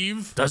earlier.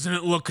 leave? Doesn't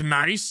it look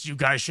nice? You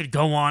guys should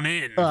go on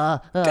in. I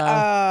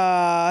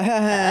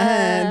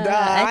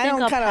think I'll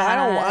don't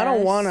pass.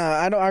 wanna.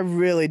 I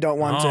really don't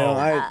want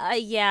to.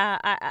 Yeah,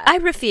 I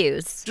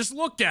refuse. Just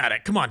look at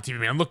it. Come on, TV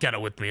man, look at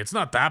it with me. It's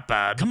not that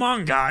bad. Come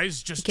on,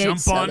 guys, just Okay, jump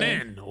so on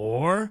then- in,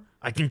 or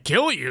I can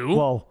kill you.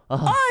 Whoa.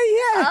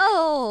 Oh yeah.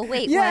 Oh,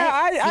 wait, Yeah,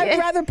 what? I'd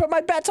rather put my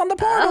bets on the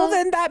portal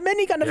than that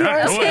minigun of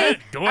Yeah, yours. go ahead.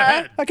 Go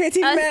ahead. Okay,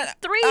 TV man.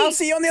 3, I'll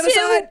see you on the other 2,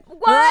 side.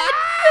 1.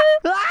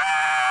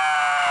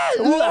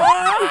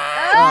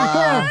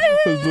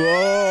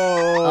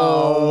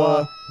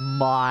 Oh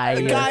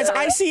my. Guys,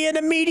 I see an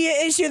immediate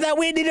issue that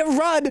we need to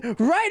run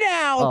right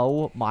now.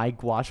 Oh my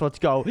gosh, let's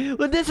go.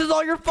 But this is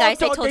all your fault,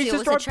 Guys, I Dog told Day. you it was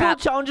Sister, a our pool trap.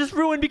 challenge is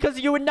ruined because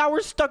of you, and now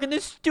we're stuck in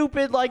this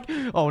stupid, like,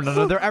 oh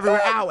no, they're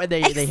everywhere. Ow, and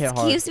they hit hard.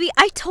 Excuse me,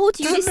 I told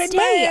you to This is Big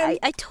stay. Man.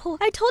 I told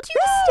you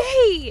to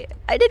stay.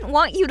 I didn't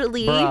want you to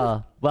leave.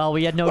 Bruh. Well,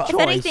 we had no If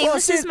choice. anything, Well,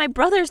 this see- is my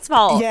brother's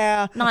fault.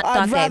 Yeah, Not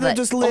I'd Dogday, rather but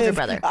just older live.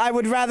 brother. I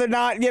would rather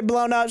not get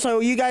blown up.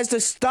 So you guys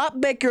just stop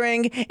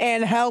bickering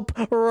and help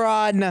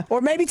run, or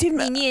maybe team.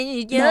 No,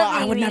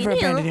 I would never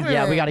abandon you.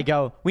 Yeah, we gotta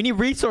go. We need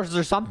resources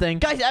or something.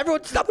 Guys,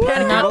 everyone stop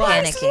panicking. not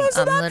Relax. panicking.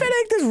 Listen, I'm not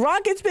panic. There's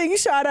rockets being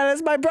shot at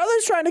us. My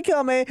brother's trying to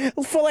kill me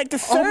for like the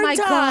third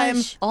time.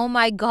 Gosh. Oh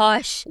my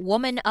gosh.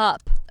 Woman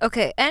up.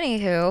 Okay,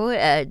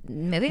 anywho,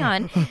 moving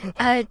on.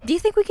 Do you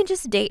think we can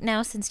just date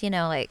now since, wait,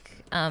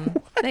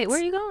 where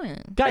are you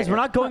going? Guys, we're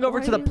not going over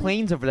Where to the are you-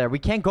 plains over there. We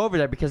can't go over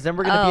there because then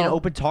we're gonna be an Oh.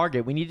 open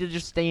target. We need to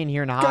just stay in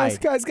here and Guys,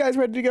 hide.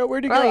 where'd you go?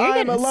 Where'd you Bro, go? you're I am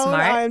getting alone. smart.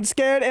 I am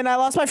scared, and I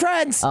lost my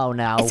friends. Oh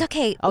no. It's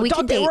okay. Oh, we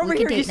can Dogday, date. we're over We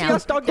here. can You date see now.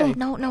 us, Dogday?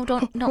 No,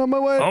 don't. No. On my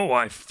way. Oh,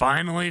 I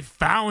finally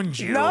found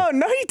you. No,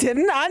 you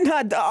didn't. I'm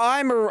not.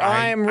 I'm a.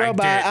 I'm I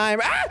robot. did. I'm.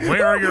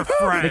 Where are your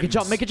friends?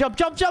 Make a jump,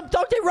 jump,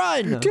 Dogday,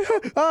 run!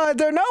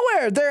 They're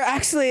nowhere. They're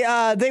actually.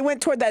 They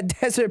went toward that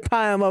desert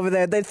biome over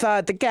there. They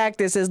thought the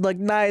cactuses looked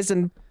nice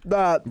and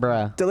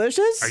Bruh.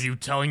 delicious. Are you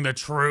telling the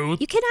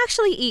truth? You can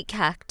actually eat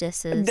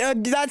cactuses.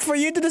 That's for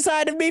you to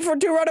decide if me for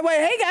to run away.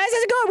 Hey guys,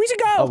 let's go. We should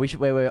go. Oh, we should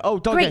wait. Oh,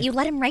 Dogday. Great, you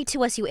let him write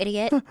to us, you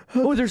idiot.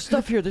 Oh, there's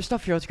stuff here.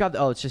 Let's grab.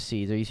 Oh, it's just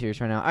seeds. Are you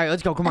serious right now? All right,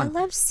 let's go. Come I on.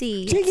 love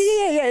seeds.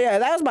 Yeah.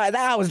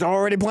 That was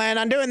already planned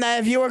on doing that.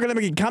 If you were gonna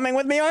be coming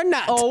with me or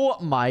not. Oh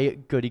my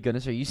goody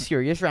goodness, are you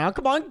serious right now?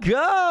 Come on,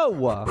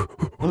 go!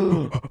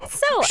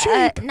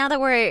 So, now that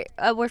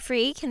we're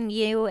free, can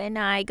you and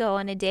I go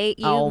on a date?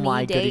 You Oh and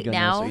my me goody date goodness,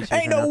 now? are you serious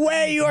Ain't right no now?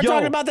 way you are Yo.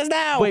 talking about this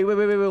now. Wait,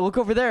 look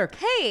over there.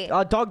 Hey,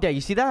 Dogday,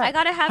 you see that? I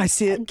gotta have. I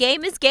see it.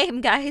 Game is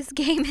game, guys.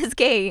 Game is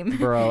game.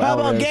 Bro, How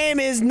about Elvis. game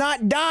is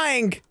not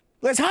dying?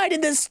 Let's hide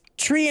in this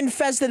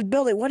tree-infested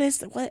building. What is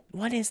this place?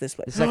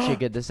 This is actually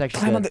good. This is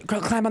actually Climb good.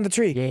 climb on the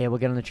tree. Yeah, we'll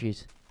get on the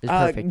trees. It's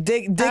perfect.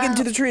 Dig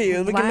into the tree.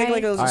 We can make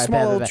like a All right,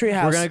 small little bet. tree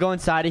house. We're gonna go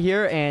inside of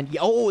here and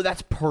oh,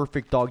 that's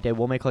perfect, Dogday.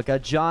 We'll make like a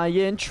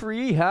giant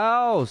tree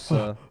house.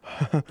 Oh,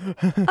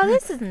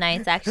 this is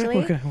nice, actually.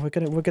 We're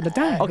gonna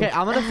die. Okay,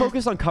 I'm gonna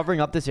focus on covering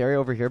up this area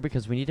over here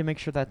because we need to make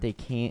sure that they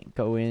can't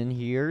go in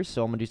here.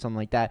 So I'm gonna do something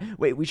like that.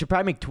 Wait, we should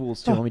probably make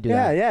tools too. Let me do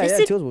that. Yeah. This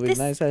is- Tools will be this-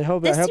 nice. I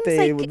hope this they'll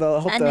seems like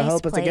they'll a nice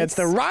help us against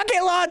the place.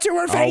 rocket launcher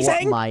we're Oh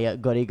facing. my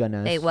goody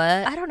goodness. Wait, what?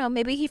 I don't know.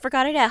 Maybe he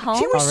forgot it at home.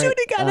 She was All right,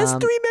 shooting at us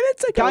 3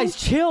 minutes ago. Guys,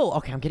 chill.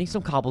 Okay, I'm getting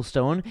some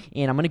cobblestone,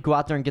 and I'm gonna go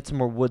out there and get some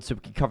more wood so we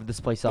can cover this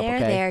place up. There,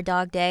 Okay. there,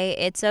 Dogday.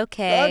 It's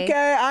okay.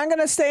 Okay, I'm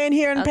gonna stay in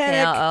here and Okay,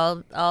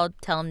 panic. I'll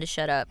tell him to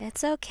shut up.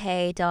 It's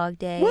okay,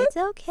 Dogday. What? It's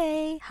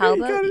okay. How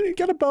about? you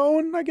got a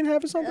bone? I can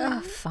have or something.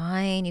 Ugh,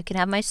 fine. You can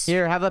have my.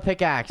 Here, have a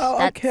pickaxe. Oh,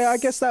 okay. I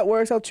that's- guess that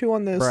works. I'll chew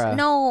on this. Bruh.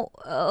 No,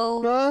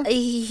 oh, Huh?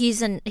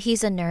 he's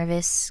a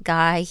nervous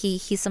guy. He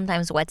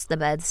sometimes wets the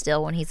bed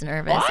still when he's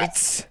nervous.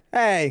 It's,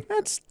 Hey,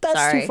 that's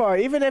Sorry. too far.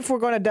 Even if we're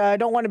gonna die, I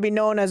don't want to be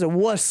known as a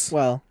wuss.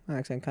 Well,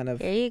 actually, I'm kind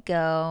of. here you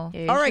go.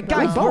 Here's All right, your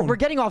guys, bone. we're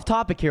getting off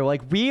topic here.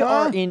 Like, we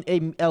are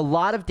in a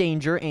lot of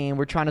danger, and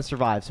we're trying to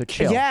survive, so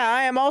chill. Yeah,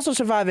 I am also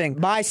surviving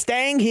by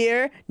staying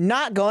here,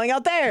 not going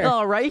out there.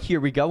 All right, here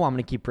we go. I'm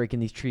going to keep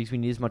breaking these trees. We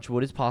need as much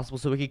wood as possible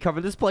so we can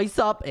cover this place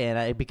up,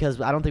 and because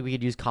I don't think we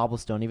could use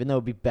cobblestone, even though it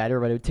would be better,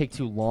 but it would take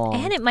too long.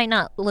 And it might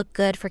not look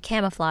good for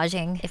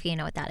camouflaging, if you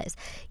know what that is.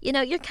 You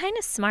know, you're kind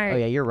of smart. Oh,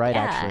 yeah, you're right,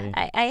 Yeah, actually.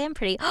 I am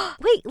pretty.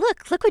 Wait,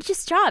 look what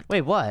just dropped.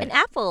 Wait, what? An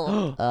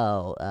apple.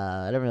 Oh,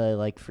 I don't really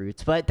like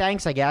fruits, but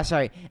thanks, I guess. All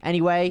right,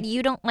 anyway.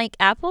 You don't like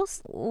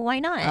apples? Why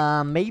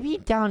not? Maybe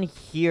down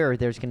here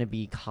there's going to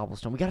be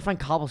cobblestone. We got to find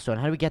cobblestone.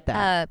 How do we get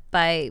that?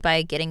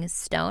 By getting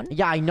stone.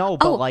 Yeah, I know,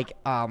 but Oh. like,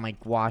 oh my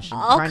gosh. I'm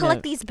I'll trying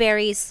collect to... these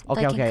berries.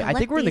 Okay, okay. I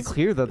think we're in the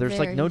clear, though. There's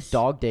like no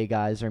Dogday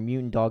guys or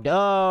mutant Dogday.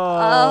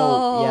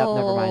 Oh, yeah,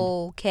 never mind.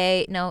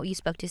 Okay, no, you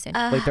spoke too soon.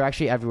 Like they're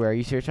actually everywhere. Are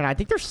you serious? I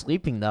think they're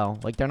sleeping though.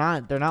 Like they're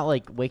not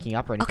like waking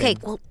up or anything. Okay,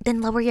 well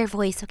then lower your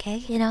voice, okay?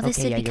 You know this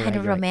Okay, would yeah, be you're kind right,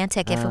 of you're right.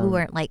 romantic if we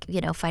weren't like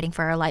fighting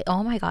for our life.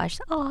 Oh my gosh,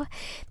 oh,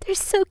 they're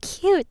so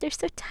cute. They're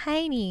so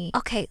tiny.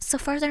 Okay, so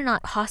far they're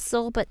not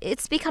hostile, but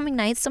it's becoming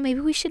night, so maybe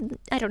we should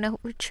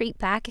retreat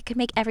back. It could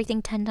make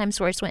everything 10 times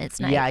worse when it's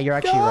night. Yeah, you're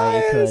actually right.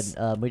 It Guys,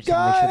 could. We just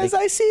have to make Guys, sure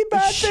they... I see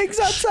bad things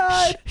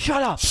outside.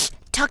 Shut up!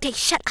 Dogday,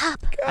 shut up.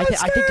 I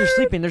think they're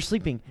sleeping. They're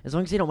sleeping. As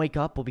long as they don't wake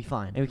up, we'll be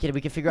fine. And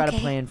we can figure out a Okay.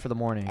 plan for the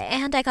morning.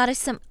 And I got us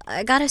some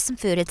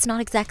food. It's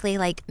not exactly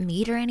like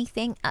meat or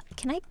anything.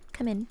 Can I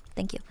come in.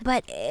 Thank you.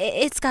 But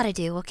it's gotta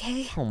do,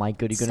 okay? Oh my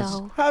goody goodness.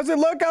 So, How's it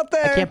look out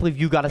there? I can't believe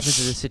you got us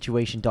into this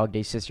situation,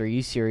 Dogday sister. Are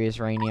you serious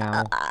right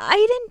now?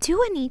 I didn't do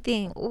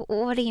anything.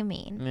 What do you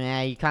mean?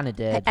 Yeah, you kind of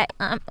did.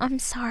 I'm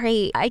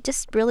sorry. I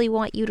just really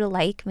want you to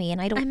like me, and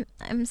I don't.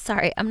 I'm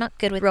sorry. I'm not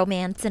good with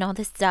romance and all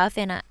this stuff.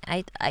 And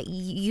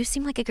you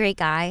seem like a great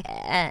guy,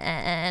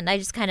 and I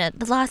just kind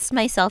of lost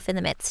myself in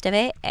the midst of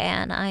it.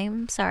 And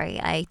I'm sorry.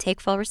 I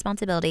take full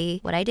responsibility.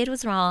 What I did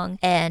was wrong,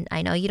 and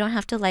I know you don't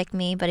have to like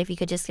me, but if you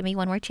could just give me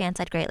one more chance,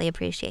 I'd greatly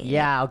appreciate it.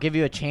 Yeah, I'll give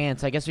you a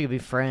chance. I guess we could be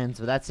friends,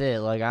 but that's it.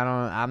 Like,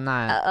 I'm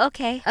not.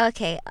 Okay.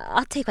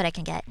 I'll take what I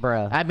can get.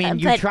 Bruh. I mean,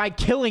 you but tried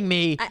killing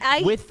me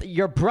with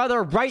your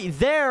brother right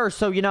there,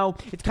 so, you know,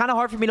 it's kind of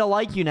hard for me to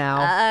like you now.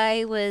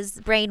 I was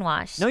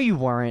brainwashed. No, you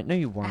weren't. No,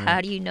 you weren't.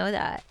 How do you know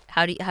that?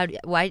 Why do you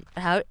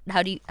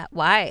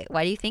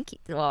think,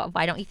 well,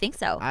 why don't you think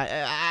so?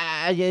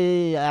 I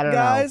don't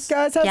Guys,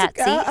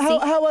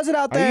 how was it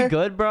out know. there? Are you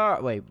good,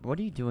 bro? Wait, what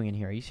are you doing in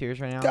here? Are you serious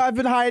right now? I've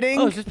been hiding.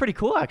 Oh, this is pretty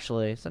cool,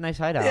 actually. It's a nice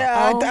hideout.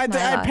 Yeah, Oh I my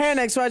gosh.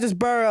 panicked, so I just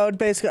burrowed.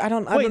 Basically, I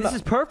don't Wait, know. this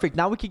is perfect.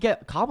 Now we could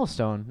get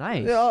cobblestone.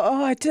 Nice.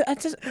 I did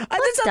something.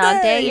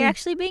 Dogday, you're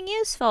actually being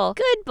useful.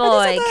 Good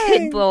boy,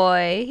 something. good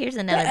boy. Here's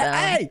another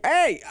bone.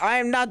 Hey! I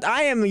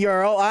am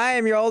your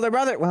older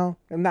brother. Well,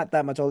 I'm not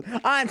that much older.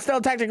 I'm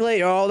still technically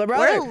your older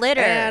brother. We're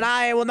litter. And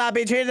I will not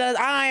be treated as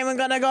I'm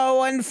gonna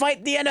go and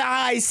fight the end.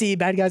 I see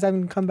bad guys.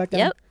 I'm gonna come back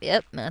down.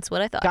 Yep, that's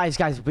what I thought. Guys,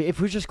 if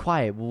we're just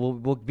quiet, we'll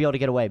be able to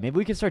get away. Maybe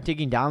we can start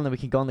digging down, and then we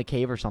can go in the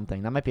cave or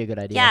something. That might be a good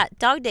idea. Yeah,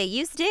 Dogday,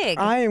 use dig.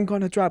 I am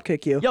gonna drop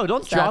kick you. Yo,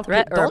 don't Is that a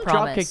threat or a drop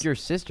promise? kick your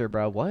sister,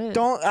 bro. What?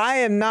 I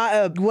am not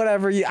a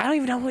whatever you. I don't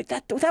even know what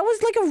that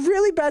was like a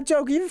really bad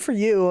joke even for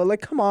you.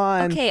 Like, come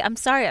on. Okay, I'm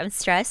sorry. I'm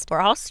stressed.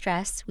 We're all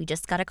stressed. We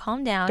just gotta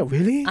calm down. Oh,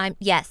 really? I'm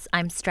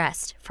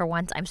stressed. For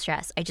once, I'm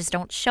stressed. I just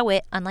don't show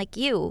it, unlike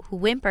you, who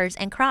whimpers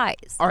and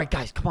cries. All right,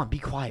 guys, come on, be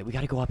quiet. We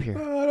gotta go up here.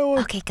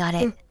 Okay, got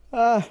it.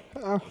 My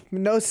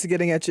nose is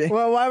getting at you.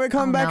 Well, why are we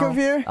coming back no. over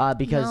here?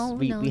 Because No,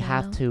 we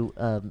have to,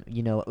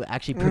 you know,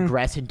 actually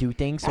progress and do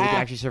things so we can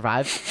actually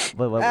survive.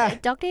 Wait.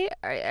 Dogday,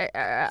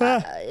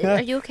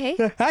 are you okay?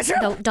 No,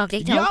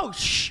 Dogday, no. Yo,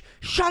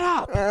 shut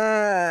up.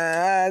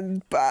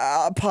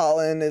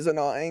 Pollen is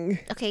annoying.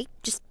 Okay,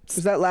 just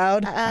Is that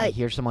loud? I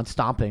hear someone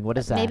stomping. What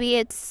is that? maybe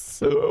it's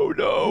Oh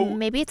no.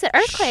 maybe it's an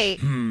earthquake.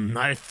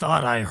 I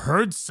thought I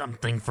heard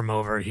something from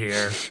over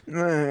here.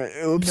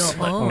 Oops.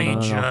 Let me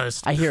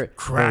just I hear it.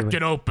 crack Wait.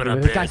 it open a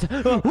Wait, bit. guys.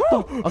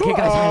 Okay,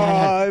 guys.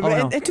 Hide. Oh,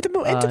 no. Into the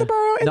burrow.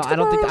 No,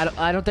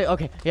 I don't think.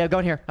 Okay, yeah, go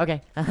in here.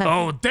 Okay.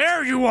 Oh,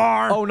 there you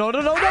are. Oh no! Wait,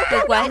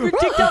 what?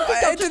 Dig down.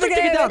 Into the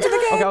cave, into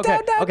the cave, Okay.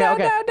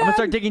 down, I'm gonna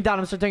start digging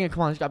down.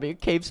 Come on, there's gotta be a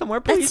cave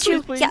somewhere. Please, That's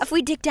true. please. Yeah, if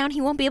we dig down, he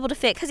won't be able to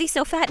fit because he's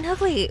so fat and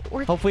ugly.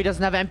 Hopefully, he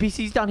doesn't have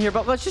NPCs down here.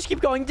 But let's just keep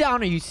going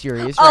down. Are you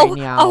serious right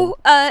now?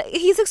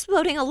 He's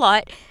exploding a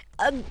lot.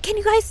 Can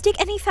you guys dig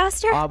any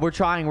faster? We're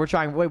trying.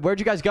 Wait, where'd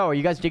you guys go? Are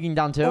you guys digging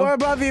down too? We're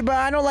above you, but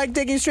I don't like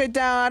digging straight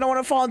down. I don't want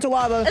to fall into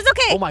lava. It's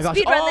okay. Oh my gosh!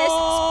 Speedrun this.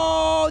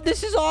 Oh,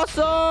 this is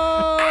awesome!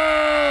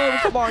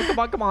 Come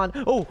on!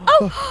 Oh,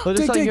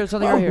 there's something here.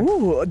 Something right here.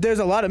 Ooh, there's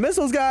a lot of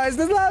missiles, guys.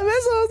 There's a lot of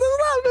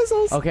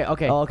missiles. Okay.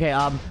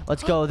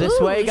 Let's go this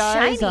Ooh, way,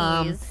 guys.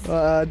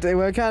 shinies. They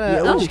were kind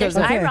of. Oh, there's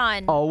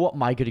iron. Oh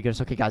my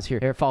goodness. Okay, guys,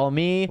 here, follow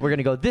me. We're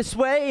gonna go this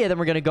way, and then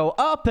we're gonna go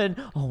up, and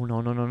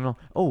no.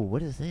 Oh,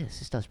 what is this?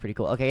 This stuff's pretty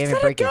cool. Okay, I'm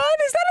gonna break it. Gun?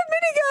 Is that a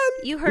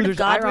minigun? You heard there's of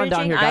God iron down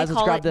ridging? here, I guys. Let's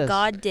call grab it this.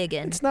 God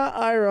digging. It's not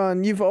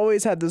iron. You've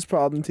always had this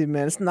problem, too,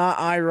 man. It's not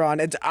iron.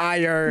 It's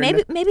iron.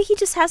 Maybe he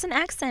just has an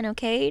accent.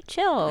 Okay,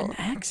 chill.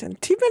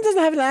 Accent. T-Man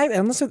doesn't have an accent.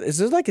 Unless is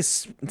there like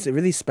it's a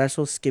really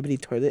special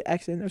skibbity toilet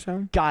accent or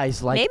something?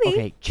 Guys, like, Maybe.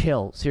 okay,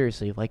 chill.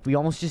 Seriously, like, we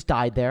almost just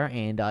died there,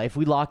 and if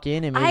we lock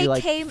in and maybe I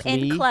like came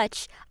flee, in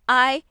clutch.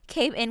 I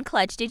came in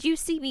clutch. Did you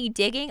see me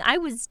digging? I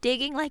was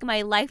digging like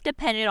my life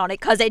depended on it,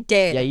 cause it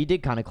did. yeah, you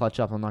did kind of clutch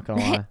up. I'm not gonna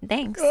lie,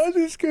 Thanks. I'm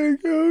just gonna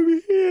go over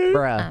here.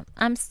 bruh.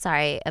 I'm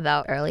sorry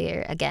about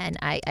earlier. Again,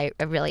 I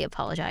really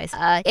apologize.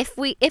 If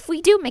we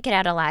do make it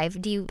out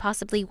alive, do you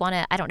possibly want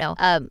to, I don't know,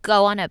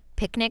 go on a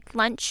picnic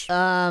lunch?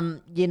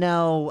 You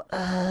know,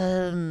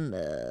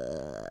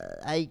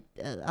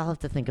 I'll have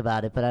to think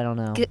about it, but I don't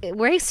know.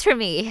 Works for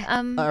me.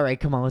 All right,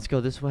 come on, let's go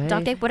this way.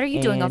 Dogday, what are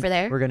you doing And over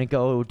there? We're gonna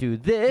go do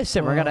this,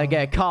 and we're gonna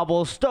get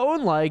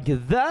cobblestone like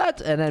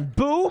that, and then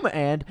boom,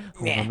 and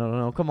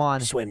no, come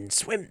on, Swim.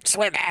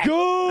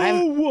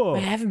 go! I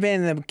haven't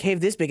been in a cave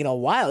this big in a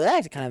while.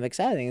 That's kind of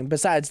exciting.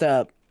 Besides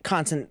the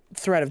constant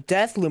threat of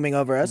death looming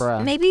over us.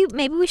 Bruh. Maybe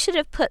we should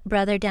have put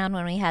brother down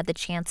when we had the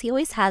chance. He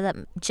always had that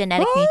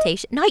genetic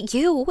mutation. Not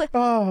you.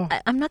 Oh.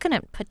 I'm not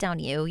gonna put down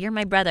you. You're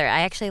my brother.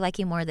 I actually like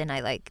you more than I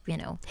like,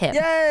 him.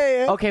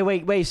 Yay! Okay,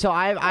 wait. So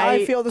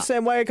I feel the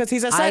same way because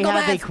he's a I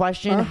psychopath. have a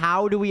question.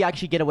 How do we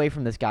actually get away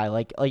from this guy?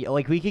 Like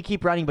we could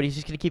keep running, but he's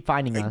just gonna keep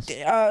finding us.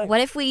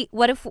 What if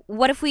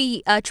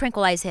we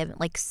tranquilize him,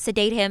 like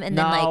sedate him, and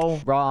then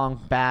like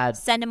wrong, bad.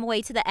 send him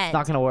away to the end?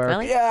 Not gonna work.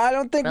 Really? Yeah, I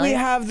don't think we Really?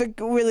 have the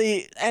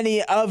really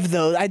any of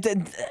those.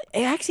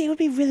 Actually, it would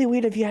be really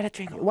weird if you had a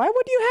drink. Why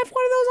would you have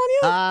one of those on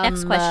you?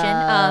 Next question.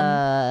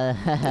 Yeah.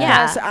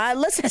 Yes,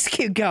 let's just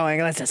keep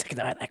going. Let's just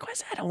ignore that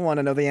question. I don't want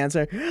to know the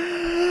answer.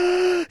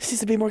 Seems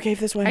to be more cave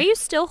this way. Are you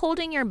still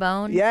holding your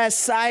bone?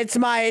 Yes, it's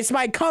my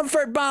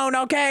comfort bone.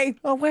 Okay.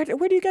 Oh, where do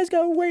you guys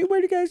go? Where do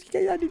you guys?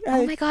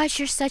 Oh my gosh,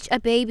 you're such a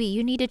baby.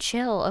 You need to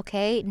chill,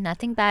 okay?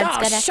 Nothing bad's Oh,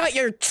 gonna. shut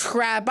your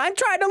trap! I'm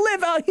trying to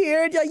live out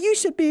here. You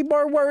should be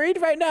more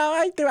worried right now.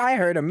 I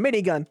heard a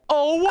minigun.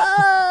 Oh,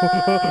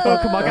 oh,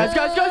 come on, guys.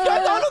 Oh, no,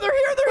 they're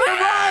here.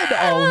 Run!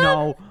 Oh,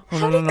 no.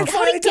 How did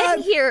we get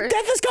here?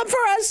 Death has come for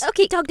us.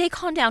 Okay, Dogday,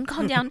 calm down.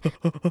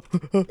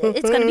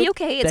 It's gonna be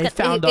okay. They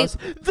found us.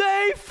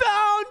 They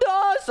found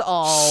us.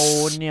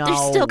 Oh, no. They're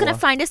still gonna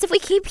find us if we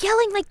keep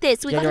yelling like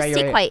this. We gotta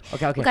stay quiet.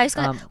 Okay. You guys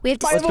we have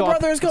to. My evil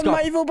brother is coming.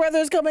 My evil brother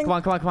is coming. Come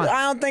on.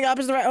 I don't think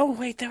opposite right. Oh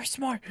wait, there's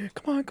more.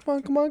 Come on. Come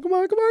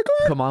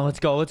on, let's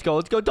go.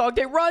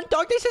 Dogday, run.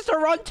 Dogday sister,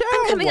 run too.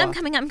 I'm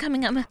coming.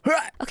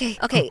 Okay.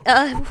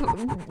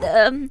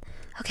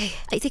 Okay,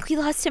 I think we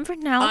lost him for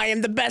now. I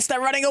am the best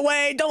at running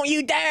away. Don't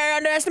you dare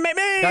underestimate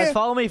me. Guys,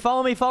 follow me.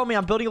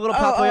 I'm building a little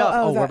pathway up.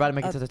 Oh, we're about to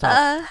make it to the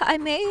top. I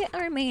may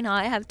or may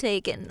not have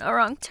taken a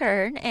wrong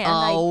turn, and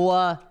no.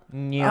 Oh,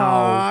 come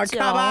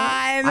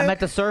on. I'm at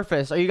the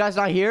surface. Are you guys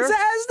not here?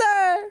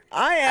 Disaster.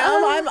 I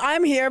am.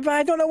 I'm here, but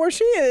I don't know where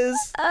she is.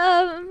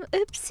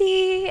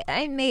 Oopsie.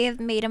 I may have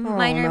made a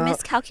minor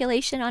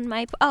miscalculation on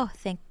my. Oh,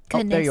 thank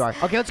goodness. Oh, there you are.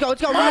 Okay, let's go.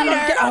 Run,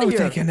 get out of here.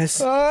 Thank goodness.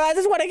 I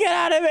just want to get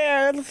out of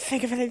here.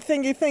 Think of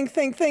anything.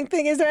 Think.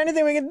 Is there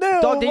anything we can do?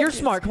 Dogday, you're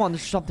smart. Come on,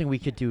 there's something we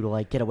could do to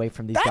like get away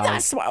from these guys. I'm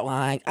not smart.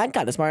 Well, I'm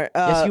kind of smart.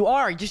 Yes, you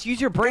are. Just use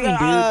your brain,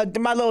 dude.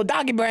 My little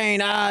doggy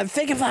brain.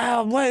 Think of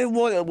what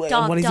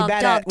is he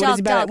bad at?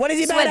 What is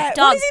he bad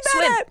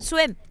at?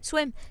 Swim.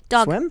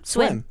 Dog.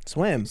 Swim.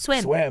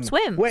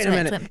 Wait a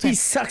minute. He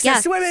sucks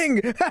at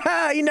swimming.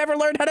 He never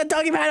learned how to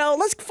doggy paddle.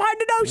 Let's find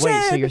an ocean.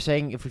 Wait, so you're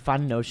saying if we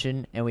find an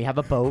ocean and we have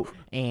a boat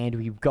and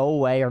we go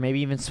away or maybe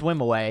even swim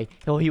away,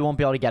 he won't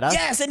be able to get us?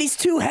 Yes, and he's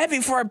too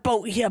heavy for a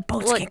boat. Yeah,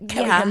 boats can't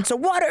carry him. So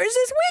water is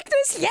his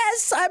weakness.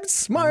 Yes, I'm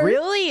smart.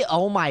 Really?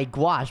 Oh my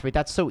gosh. Wait,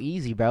 that's so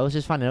easy, bro. Let's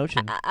just find an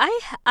ocean.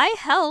 I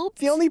helped.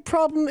 The only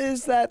problem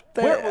is that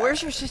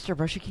where's your sister,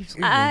 bro? She keeps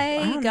leaving.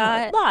 I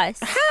got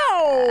lost.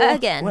 How?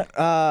 Again.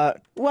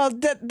 Well,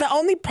 the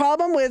only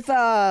problem with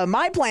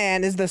my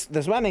plan is the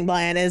swimming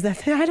plan is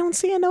that I don't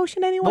see an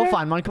ocean anywhere. Well,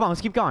 fine, Money. Come on,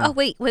 let's keep going. Oh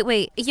wait.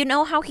 You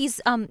know how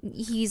he's a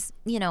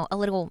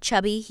little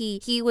chubby.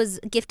 He was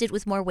gifted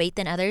with more weight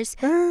than others.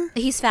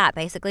 He's fat,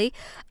 basically.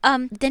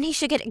 Then he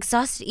should get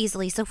exhausted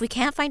easily. So if we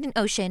can't find an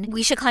ocean,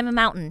 we should climb a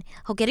mountain.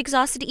 He'll get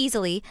exhausted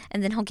easily,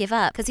 and then he'll give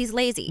up because he's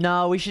lazy.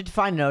 No, we should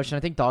find an ocean. I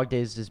think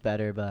Dogday's is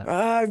better, but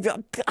I've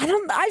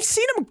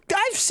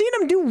seen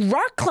him do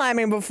rock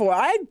climbing before.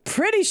 I'm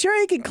pretty sure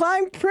he can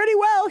climb pretty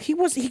well. He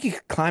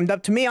climbed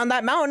up to me on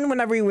that mountain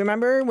whenever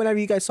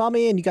you guys saw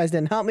me and you guys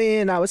didn't help me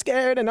and I was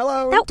scared and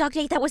hello.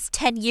 Dogday, that was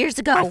 10 years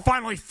ago. I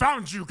finally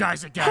found you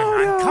guys again.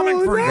 I'm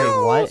coming for you.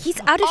 Wait, what? He's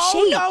out of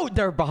shape. Oh no,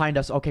 they're behind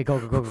us. Okay, go.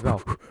 I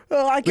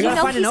We You gotta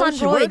know find an he's on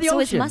ocean. Where are roids, the so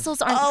his oceans?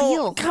 muscles aren't Oh,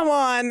 real. come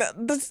on. I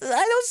don't see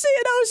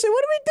an ocean.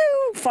 What do we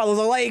do? Follow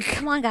the lake.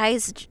 Come on,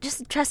 guys.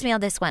 Just trust me on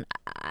this one.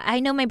 I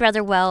know my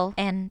brother well,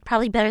 and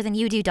probably better than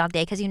you do,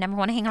 Dogday, because you never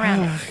want to hang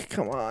around.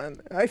 Come on.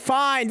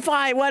 Fine,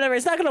 whatever.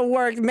 It's not gonna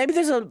work. Maybe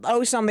there's an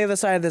ocean on the other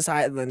side of this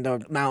island or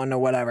mountain or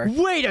whatever.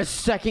 Wait a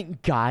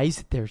second,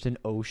 guys. There's an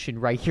ocean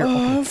right here.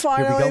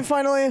 Okay,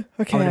 Finally.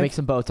 Okay. I'm gonna make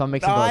some boats.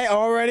 I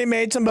already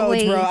made some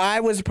boats, bro. I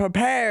was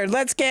prepared.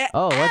 Let's get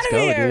let's out of go,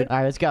 here. dude. All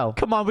right, let's go.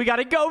 Come on, we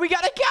gotta go.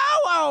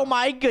 Oh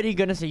my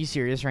goodness, are you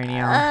serious right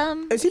now?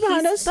 Is he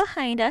behind us?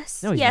 Behind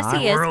us. No, he's yes, not.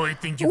 he is. You really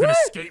think you can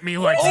escape me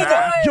like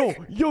that? He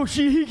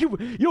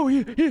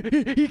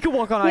can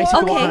walk on ice. He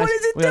can walk on What ice.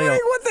 is it We gotta doing?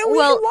 go. What the?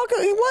 Well- Who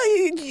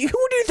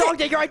do you think?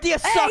 Dogday, your idea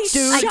Hey, sucks,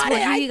 dude. I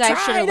told you guys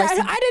should have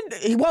listened. I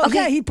didn't. Well,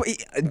 Okay.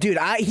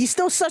 yeah, he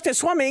still sucked at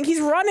swimming. He's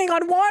running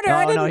on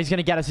water. No, he's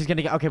gonna get us.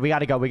 Okay, we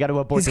gotta go. We gotta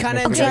abort He's this kind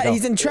of mission. We gotta go.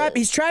 he's in trap.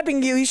 He's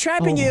trapping you. He's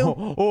trapping you.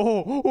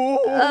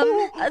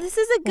 This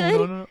is a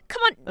good. no.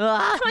 Come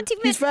on, team.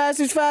 He's fast.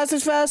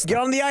 Get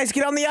on the ice.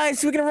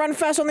 We're gonna run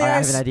fast on the I have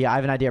ice. an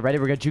idea. Ready?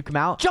 We're gonna juke him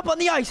out. Jump on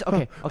the ice.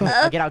 Okay.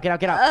 Get out.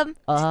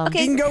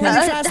 Okay. You can go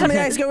really fast on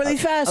the ice. Go really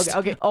fast.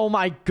 Okay. Oh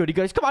my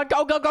goodness. Come on.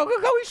 Go.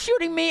 He's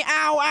shooting me.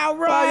 Ow,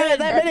 run. Oh, yeah,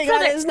 that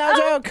minigun is no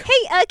joke.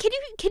 Hey, can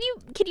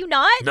you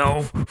not?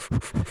 No.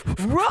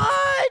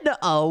 Run!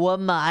 Oh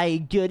my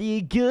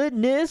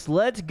goodness.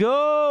 Let's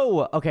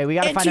go. Okay, we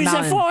gotta find a Into the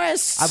mountain.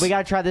 forest. We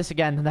gotta try this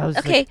again. That was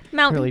Okay,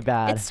 mountain. really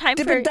bad. It's time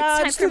Dip for and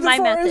dodge through the my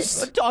forest.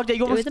 method. Dogday,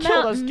 you almost the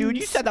killed us, dude. You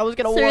mountains, said that was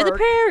gonna Through work. the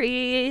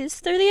prairies,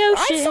 through the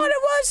ocean. I thought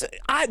it was.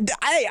 I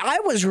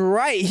was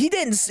right. He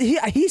didn't.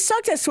 He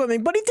sucked at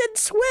swimming, but he didn't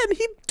swim.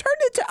 He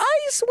turned into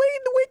ice.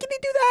 Wait, can he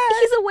do that?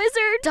 He's a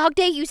wizard.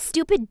 Dogday, you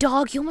stupid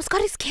dog. You almost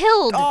got us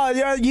killed. Oh,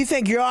 you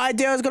think your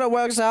idea is gonna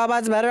work so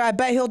much better? I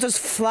bet he'll just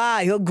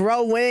fly. He'll grow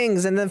grow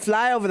wings and then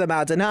fly over the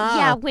mountain, huh?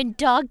 Yeah, when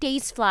dog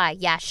days fly.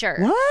 Yeah, sure.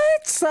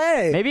 What?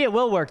 Say. Maybe it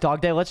will work,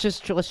 Dogday.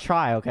 Let's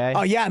try, okay?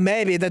 Oh, yeah,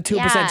 maybe. The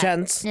 2%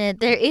 chance. There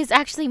is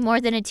actually more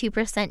than a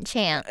 2%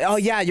 chance. Oh,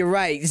 yeah, you're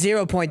right.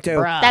 0.2.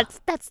 Bruh.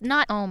 That's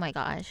not. Oh my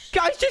gosh.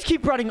 Guys, just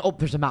keep running. Oh,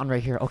 there's a mountain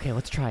right here. Okay,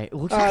 let's try it. It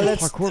looks like there's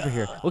parkour over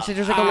here. Looks like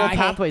there's like a little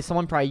pathway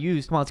someone probably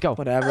used. Come on, let's go.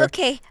 Whatever.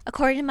 Okay,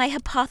 according to my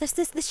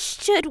hypothesis, this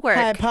should work.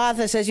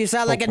 Hypothesis, you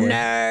sound like a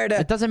nerd.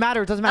 It doesn't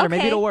matter. It doesn't matter.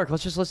 Maybe Okay. it'll work.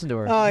 Let's just listen to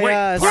her. Oh, Wait,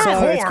 yeah, so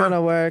parkour? it's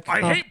gonna work.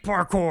 I hate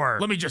parkour.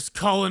 Let me just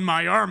call in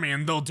my army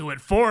and they'll do it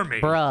for me.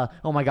 Bruh.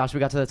 Oh my gosh, we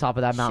got to the top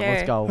of that mountain.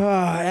 Let's Sure. go.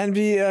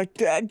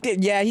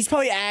 Yeah, he's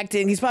probably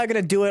acting. He's probably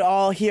gonna do it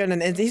all here,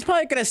 and then he's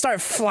probably gonna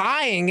start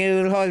flying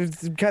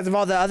because of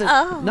all the other.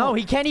 Oh. No,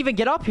 he can't even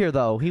get up here,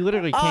 though. He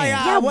literally can't. Oh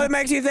yeah. What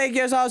makes you think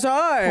you're so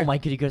sorry? Oh my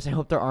goodness, I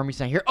hope their army's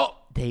not here. Oh,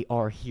 they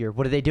are here.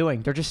 What are they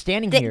doing? They're just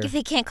standing They, here.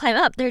 they can't climb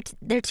up.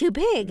 They're too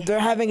big. They're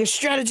having a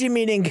strategy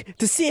meeting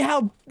to see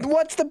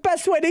what's the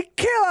best way to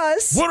kill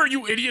us. What are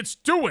you idiots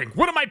doing?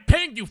 What am I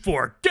paying you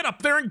for? Get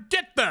up there and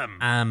get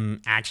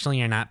them! Actually,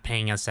 you're not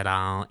paying us at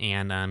all,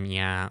 and,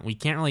 yeah, we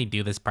can't really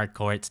do this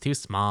parkour. It's too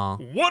small.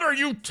 What are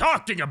you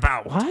talking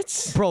about?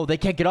 What? Bro, they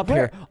can't get up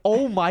here.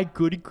 Oh my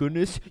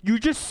goodness. You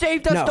just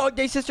saved us, No.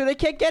 Dogday sister. They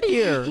can't get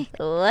here.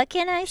 What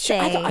can I say?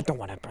 I don't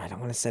want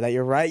to say that.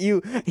 You're right.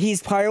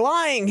 He's probably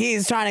lying.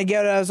 He's trying to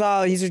get us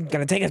all. He's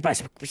gonna take us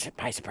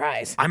by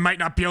surprise. I might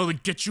not be able to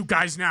get you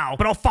guys now,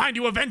 but I'll find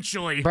you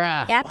eventually.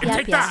 Bruh. Yep, And yep,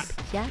 take yep,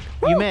 that. yep.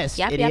 You missed,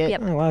 Yep, idiot. yep,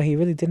 yep. Oh wow, he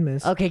really did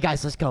miss. Okay,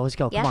 guys, let's go.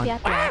 Come Yep, on.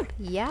 yep, yep,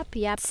 yep,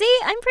 yep. See,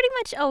 I'm pretty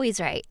much always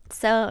right.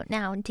 So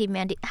now, Team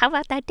Mandy, how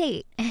about that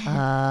date?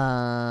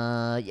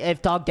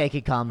 If Dogday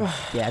could come,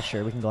 yeah,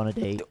 sure, we can go on a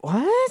date.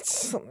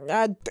 What?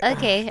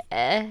 Okay,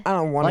 I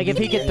don't want. Like if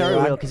he could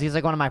third wheel, because he's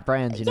like one of my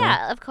friends, you know?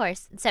 yeah, of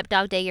course. Except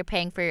Dog Day, you're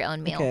paying for your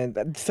own meal. Okay,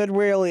 third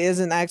wheel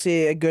isn't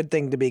actually a good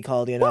thing to be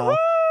called, you know. Woo,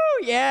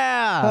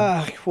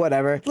 yeah.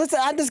 Whatever.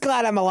 I'm just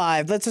glad I'm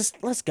alive.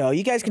 Let's go.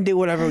 You guys can do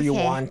whatever you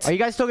Okay. want. Are you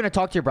guys still going to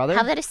talk to your brother?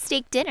 How about a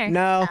steak dinner?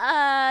 No.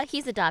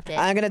 He's adopted.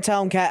 I'm gonna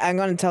tell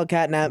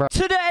Catnap.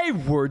 Today,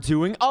 we're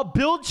doing a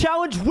build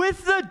challenge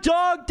with the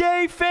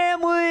Dogday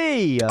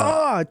family.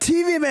 Oh,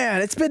 TV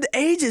man! It's been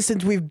ages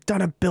since we've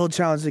done a build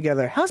challenge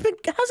together. How's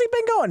it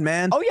been going,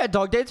 man? Oh, yeah,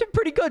 Dogday, it's been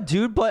pretty good,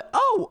 dude. But,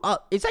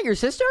 is that your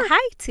sister?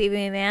 Hi,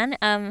 TV man.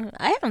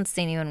 I haven't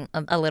seen you in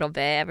a little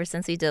bit ever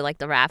since we did like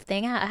the raft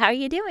thing. How are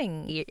you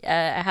doing?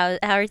 How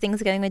are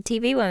things going with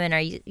TV women? Are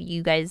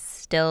you guys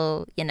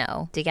still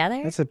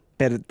together?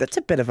 That's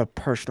a bit of a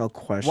personal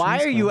question. Why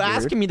It's are kinda you weird.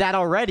 asking me that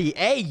already?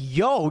 Hey,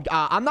 yo,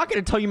 I'm not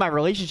going to tell you my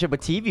relationship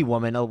with TV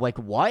woman. Like,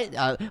 what?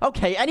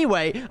 Okay,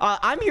 anyway,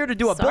 I'm here to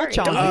do a build Sorry.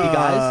 challenge with you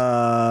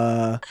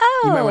guys.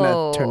 You might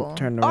want to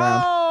turn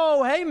around.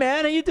 Oh, hey,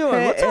 man, how you doing?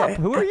 Hey, What's up? hey,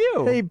 Who are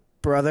you? Hey,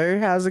 brother,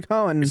 how's it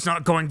going? It's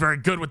not going very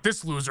good with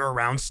this loser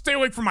around. Stay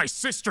away from my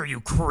sister, you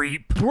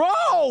creep. Bro,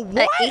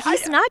 what?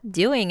 He's not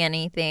doing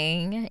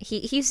anything.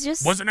 He's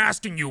just. Wasn't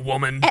asking you,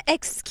 woman.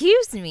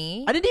 Excuse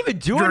me. I didn't even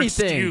do You're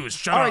anything. excused.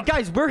 Shut All up. right,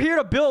 guys, we're here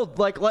to build.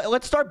 Like,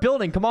 let's start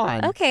building. Come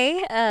on.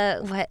 Okay.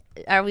 What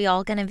are we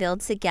all gonna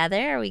build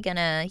together? Are we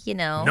gonna,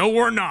 No,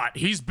 we're not.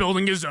 He's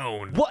building his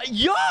own. What?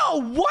 Yo,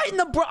 what in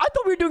the bro? I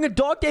thought we were doing a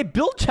Dogday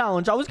build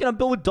challenge. I was gonna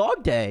build with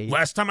Dogday.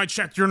 Last time I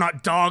checked, you're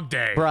not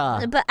Dogday.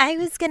 Bruh. But I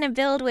was gonna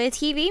build with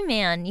TV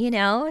Man.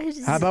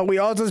 How about we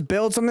all just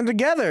build something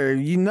together?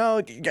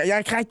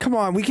 Come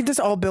on, we can just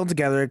all build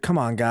together. Come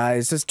on,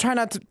 guys, just try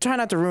not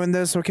to ruin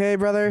this, okay,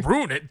 brother?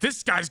 Ruin it?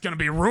 This guy's gonna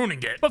be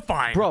ruining it. But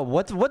fine. Bro,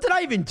 what did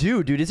I even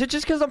do, dude? Is it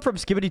just because I'm from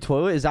Skibbity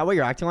Toilet? Is that why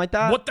you're acting like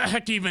that? What the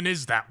heck even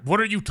is that? What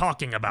are you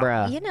talking about?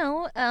 Bruh.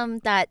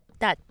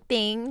 That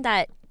thing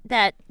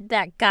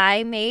that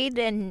guy made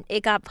and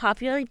it got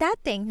popular. That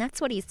thing. That's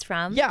what he's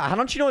from. Yeah, how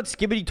don't you know what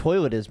Skibbity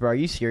Toilet is, bro? Are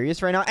you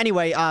serious right now?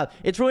 Anyway,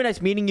 it's really nice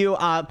meeting you,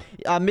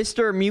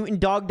 Mr. Mutant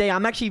Dogday.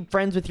 I'm actually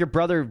friends with your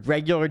brother,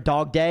 regular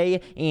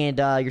Dogday, and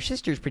your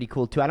sister's pretty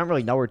cool too. I don't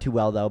really know her too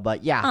well though,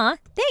 but yeah. Aw,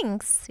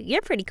 thanks.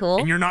 You're pretty cool.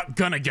 And you're not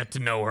gonna get to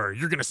know her.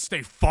 You're gonna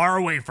stay far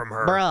away from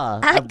her.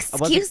 Bruh.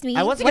 Excuse me.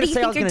 I wasn't What gonna do you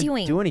say I think was you're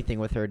gonna doing? do anything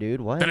with her,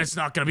 dude. What? Then it's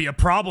not gonna be a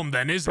problem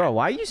then, is Bro, it?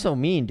 why are you so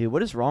mean, dude?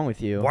 What is wrong with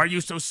you? Why are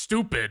you so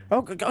stupid?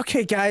 Oh,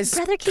 okay, guys.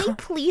 Brother, can you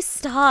please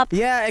stop?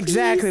 Yeah,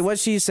 exactly. Please? What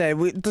she said.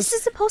 This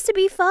is supposed to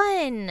be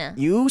fun.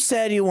 You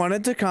said you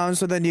wanted to come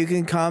so then you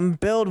can come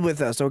build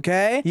with us,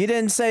 okay? You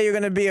didn't say you're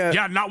gonna be a.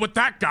 Yeah, not with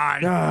that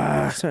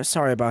guy.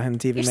 Sorry about him,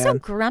 TV You're man. so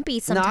grumpy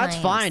sometimes. Nah, it's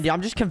fine, dude.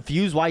 I'm just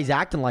confused why he's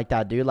acting like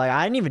that, dude. Like,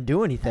 I didn't even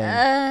do anything.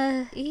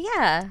 Yeah. He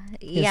has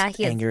He has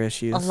anger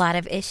issues. a lot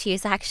of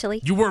issues,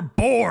 actually. You were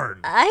born.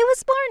 I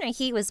was born or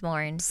he was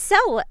born.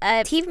 So,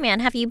 TV man,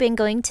 have you been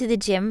going to the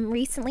gym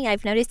recently?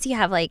 I've noticed you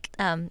have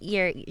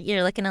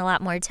you're looking a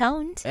lot more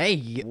toned.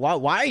 Hey,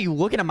 why are you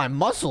looking at my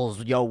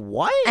muscles? Yo,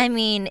 what? I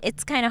mean,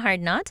 it's kind of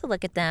hard not to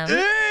look at them.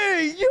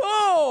 Hey,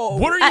 yo! Whoa!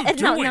 What are you no,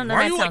 doing? no,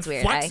 Why are that you like sounds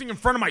weird. flexing in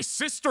front of my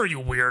sister, you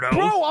weirdo?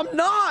 Bro, I'm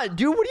not,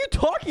 dude. What are you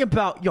talking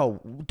about? Yo,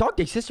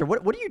 Dogday sister,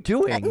 what are you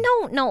doing?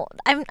 No,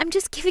 I'm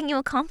just giving you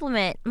a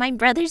compliment. My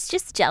brother's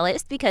just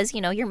jealous because,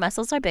 your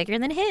muscles are bigger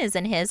than his,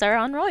 and his are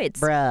on roids.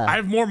 Bruh. I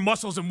have more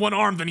muscles in one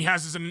arm than he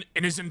has in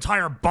his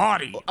entire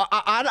body.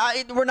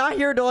 We're not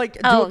here to like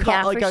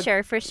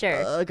do For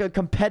sure. like a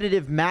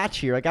competitive match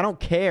here. Like I don't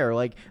care.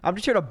 Like I'm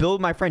just here to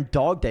build my friend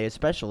Dogday,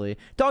 especially.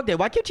 Dogday,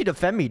 why can't you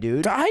defend me,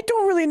 dude? I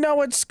don't really know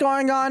what's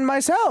going on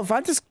myself.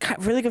 I'm just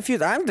really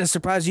confused. I'm just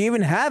surprised you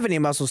even have any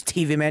muscles,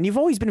 TV man. You've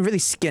always been really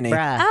skinny.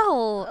 Bruh.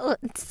 Oh,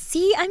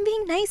 see, I'm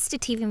being nice to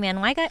TV Man.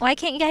 Why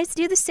can't you guys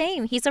do the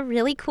same? He's a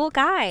really cool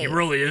guy. He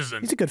really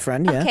isn't. He's a good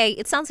friend, yeah. Okay,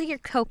 it sounds like you're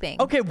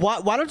coping. Okay, why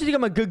don't you think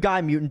I'm a good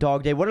guy, Mutant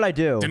Dogday? What did I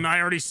do? Didn't I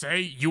already say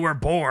you were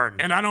born?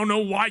 And I don't know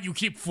why you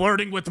keep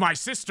flirting with my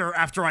sister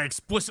after I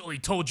explicitly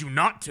told you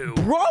not to.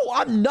 Bro,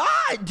 I'm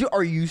not. Dude,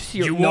 are you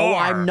serious? You no,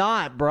 are. I'm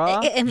not,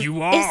 bro.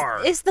 You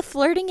are. Is the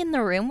flirting in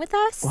the room with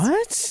us?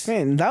 What?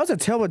 Man, that was a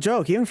terrible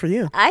joke, even for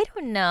you. I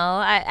don't know.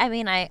 I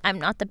mean, I'm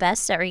not the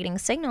best at reading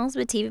signals,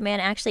 but TV Man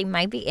actually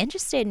might be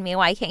interested in me.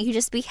 Why can't you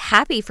just be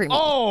happy for me?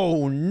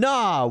 Oh,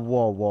 nah.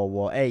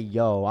 Whoa. Hey,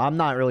 yo, I'm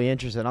not really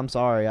interested. I'm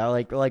sorry. I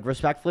like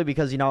respectfully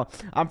because,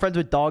 I'm friends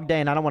with Dogday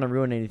and I don't want to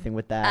ruin anything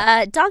with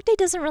that. Dogday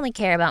doesn't really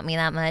care about me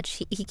that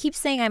much. He keeps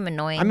saying I'm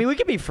annoying. I mean, we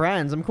could be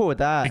friends. I'm cool with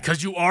that.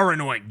 Because you are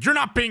annoying. You're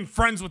not being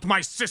friends with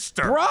my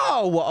sister. Bro,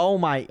 oh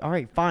my. All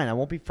right, fine. I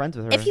won't be friends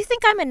with her. If you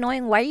think I'm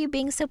annoying, why are you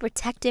being so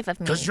protective of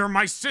me? Because you're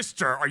my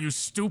sister. Are you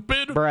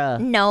stupid? Bruh.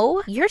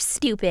 No, you're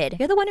stupid.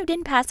 You're the one who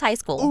didn't pass high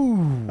school.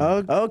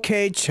 Oh,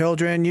 okay,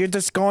 children. You're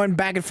just going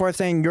back and forth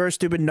saying you're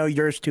stupid, no,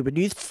 you're stupid.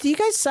 Do you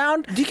guys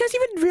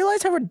even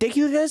realize how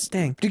ridiculous this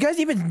thing? Do you guys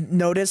even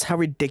notice how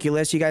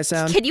ridiculous you guys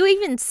sound? Can you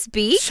even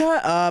speak?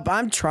 Shut up.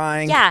 I'm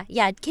trying.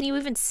 Yeah. Can you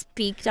even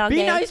speak, Dogday?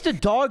 Be nice to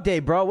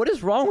Dogday, bro. What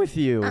is wrong with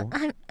you?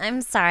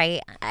 I'm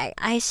sorry.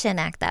 I shouldn't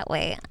act that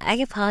way. I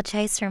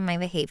apologize for my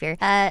behavior.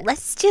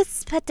 Let's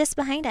just put this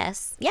behind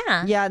us.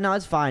 Yeah. Yeah, no,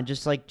 it's fine.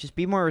 Just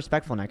be more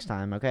respectful next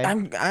time, okay?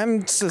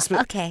 I'm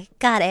suspicious. Okay,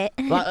 got it.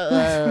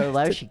 Why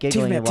was she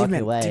giggling and walking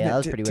away? That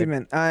was pretty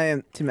weird.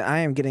 I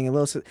am getting a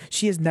little.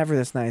 She is never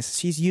this nice.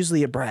 She's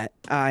usually a brat.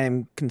 I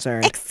am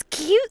concerned.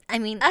 I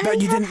mean, No,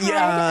 you didn't.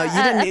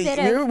 You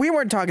didn't. We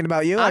weren't talking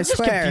about you. I I'm just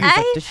swear. confused.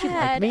 Like, does she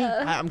like me?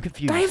 I'm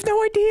confused. I have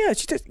no idea.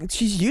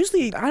 She's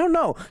usually. I don't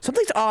know.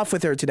 Something's off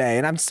with her today,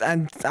 and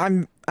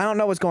I don't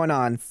know what's going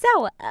on.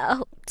 So,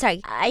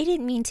 sorry, I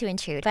didn't mean to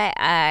intrude, but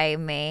I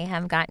may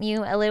have gotten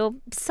you a little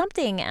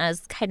something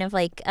as kind of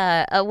like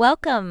a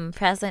welcome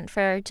present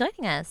for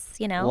joining us,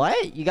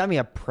 What? You got me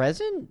a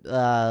present?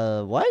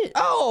 What?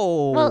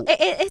 Oh! Well,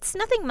 it's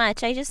nothing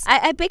much.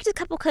 I baked a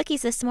couple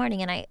cookies this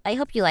morning, and I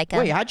hope you like them.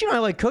 Wait, how'd you know I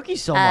like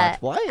cookies so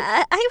much? What?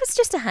 I was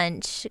just a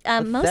hunch.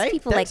 Most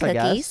people thanks, like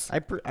cookies.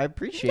 I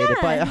appreciate it,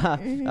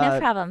 but... no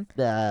problem.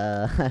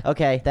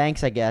 Okay,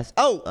 thanks, I guess.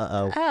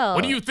 Oh.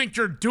 What do you think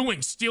you're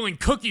doing, stealing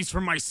cookies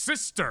from my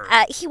sister?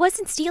 He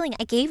wasn't stealing.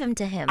 I gave him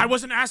to him. I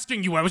wasn't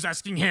asking you. I was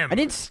asking him. I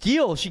didn't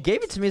steal. She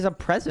gave it to me as a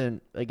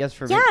present, I guess,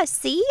 for me. Yeah,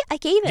 see? I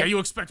gave it. Yeah, you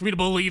expect me to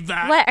believe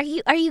that? What,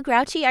 are you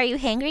grouchy? Are you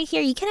hangry?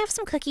 Here, you can have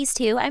some cookies,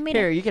 too. I made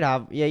Here, you could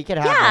have... Yeah, you could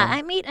have Yeah, one.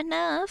 I made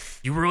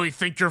enough. You really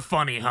think you're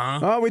funny, huh?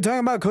 Oh, are we talking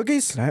about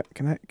cookies?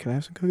 Can I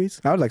have some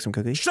cookies? I would like some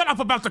cookies. Shut up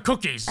about the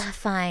cookies.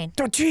 Fine.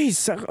 Oh,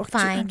 jeez.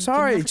 Fine. I'm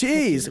sorry. You can have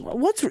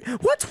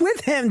Jeez. What's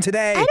with him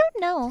today? I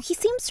don't know. He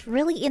seems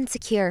really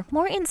insecure.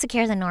 More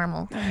insecure than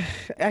normal.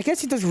 I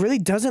guess he just really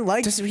doesn't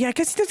like. I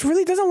guess he just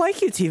really doesn't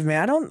like you, Steve,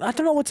 man. I don't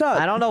know what's up.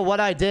 I don't know what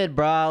I did,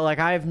 bro. Like,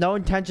 I have no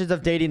intentions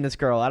of dating this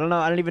girl. I don't know.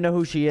 I don't even know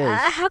who she is.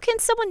 How can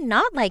someone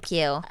not like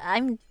you?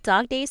 I'm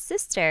Dogday's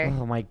sister.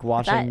 Oh my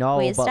gosh, I know,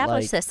 we but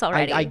established like, this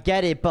already. I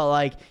get it, but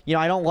like,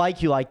 I don't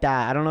like you like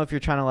that. I don't know if you're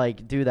trying to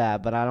like do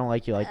that, but I don't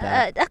like you like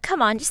that.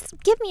 Come on, just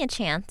give me a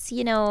chance.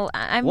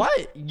 I'm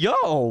What?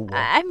 Yo.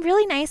 I'm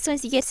really nice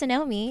once you get to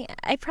know me.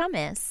 I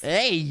promise.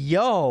 Hey,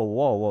 yo.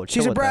 Whoa.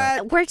 She's chill a with that.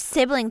 brat. We're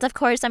siblings. Of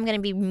course, I'm gonna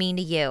be mean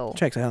to you.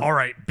 Checks out. All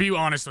right, be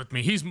honest with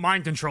me. He's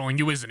mind controlling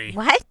you, isn't he?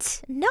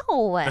 What?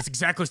 No. That's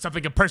exactly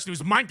something a person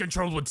who's mind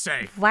controlled would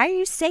say. Why are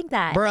you saying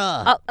that?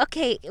 Bruh. Oh,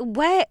 okay.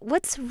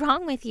 What's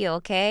wrong with you,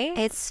 okay?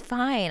 It's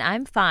fine.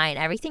 I'm fine.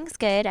 Everything's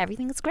good.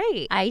 Everything's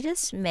great. I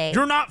just may.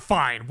 You're not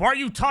fine. Why are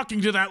you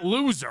talking to that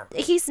loser?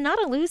 He's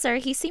not a loser.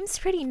 He seems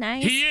pretty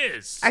nice. He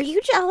is. Are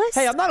you jealous?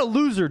 Hey, I'm not a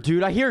loser,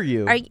 dude. I hear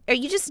you. Are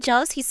you just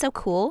jealous he's so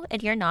cool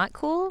and you're not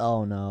cool?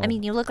 Oh, no. I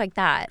mean, you look like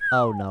that.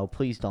 Oh, no.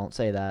 Please don't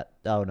say that.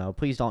 Oh, no.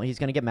 Please don't. He's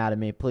going to get mad at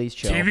me. Please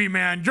chill. TV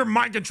man, you're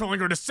mind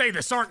controlling her to say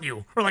this, aren't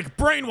you? Or like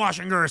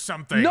brainwashing her or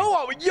something.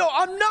 No, yo,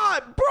 I'm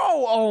not, bro.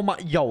 Oh my,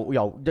 yo,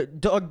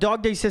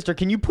 Dogday sister,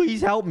 can you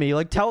please help me?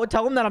 Like, tell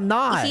him that I'm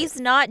not. He's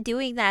not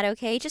doing that,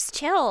 okay? Just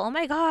chill. Oh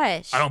my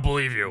gosh. I don't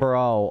believe you.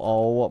 Bro,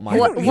 oh my. You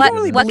don't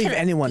really believe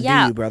anyone, do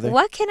you, brother?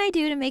 What can I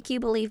do to make you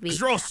believe me? 'Cause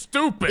you're all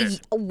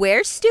stupid.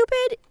 We're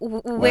stupid?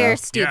 We're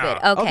stupid.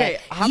 yeah. Okay.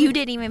 Okay, You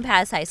didn't even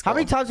pass high school. How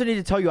many times do I need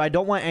to tell you I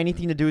don't want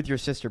anything to do with your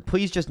sister?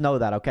 Please just know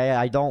that, okay? okay?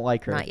 I don't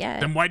like her. Not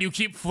yet. Then why do you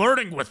keep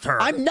flirting with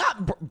her? I'm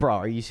not, bro.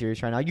 Are you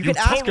serious right now? You You could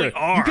ask totally her.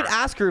 are. You could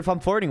ask her if I'm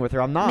flirting with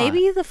her. I'm not.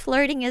 Maybe the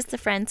flirting is the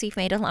friends we've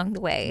made along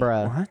the way.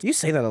 Bruh. What? You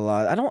say that a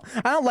lot. I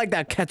don't like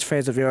that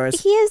catchphrase of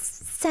yours. He is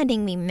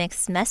sending me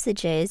mixed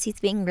messages. He's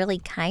being really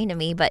kind to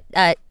me, but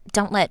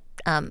don't let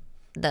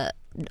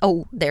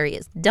there he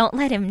is. Don't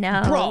let him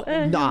know. Bro,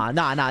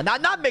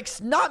 not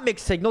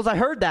mixed signals. I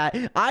heard that.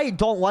 I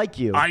don't like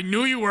you. I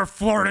knew you were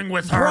flirting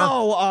with her.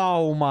 Bro,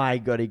 oh my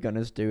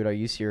goodness, dude. Are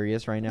you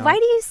serious right now? Why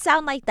do you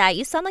sound like that?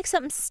 You sound like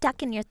something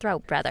stuck in your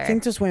throat, brother. I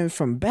think this went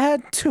from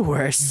bad to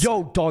worse.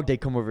 Yo, Dogday,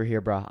 come over here,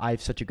 bro. I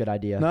have such a good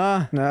idea.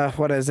 Nah,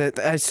 what is it?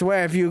 I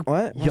swear if you...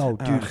 What? Yo,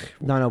 dude. Ugh.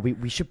 No,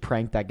 we should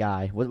prank that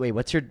guy. Wait,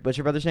 what's your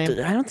brother's name?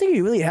 I don't think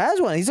he really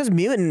has one. He's just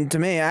mutant to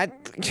me.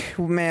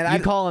 You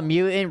call him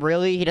mutant?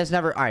 Really? He doesn't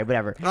ever... All right,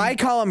 whatever. I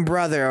call him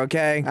brother,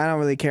 okay? I don't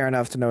really care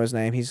enough to know his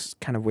name. He's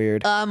kind of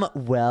weird. I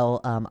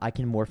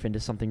can morph into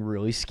something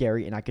really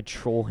scary and I could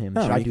troll him.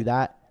 Should I you- do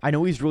that? I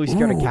know he's really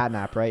scared of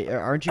Catnap, right?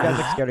 Aren't you guys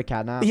like scared of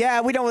Catnap?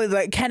 Yeah, we don't really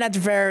like... Catnap's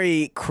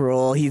very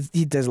cruel. He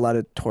does a lot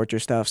of torture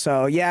stuff.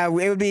 So, yeah,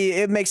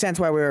 it makes sense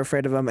why we were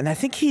afraid of him. And I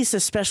think he's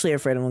especially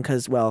afraid of him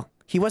because, well,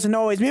 he wasn't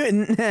always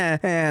mutant.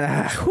 And,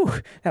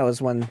 that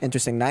was one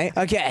interesting night.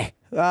 Okay.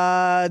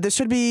 This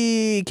should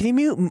be... Can you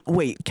mute?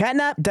 Wait,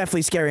 Catnap?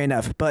 Definitely scary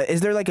enough. But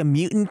is there like a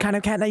mutant kind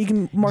of Catnap you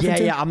can morph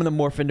into? Yeah, I'm gonna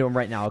morph into him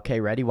right now. Okay,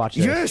 ready? Watch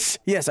this.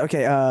 Yes,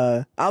 okay.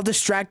 I'll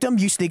distract him.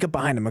 You sneak up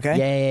behind him, okay?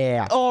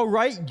 Yeah. All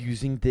right,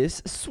 using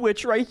this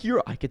switch right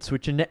here, I could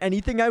switch into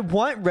anything I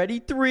want. Ready?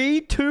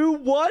 3, 2,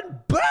 1,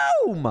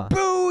 boom!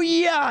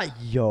 Booyah!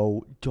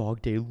 Yo,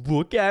 Dogday,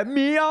 look at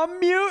me. I'm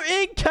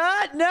mutant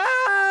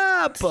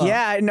Catnap!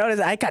 Yeah, I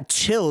noticed. I got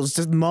chills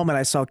just the moment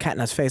I saw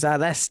Catnap's face.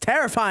 That's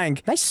terrifying.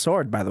 Nice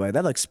sword, by the way.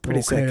 That looks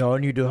pretty sick. I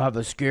need to have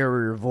a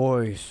scarier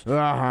voice.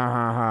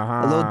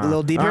 A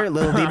little deeper,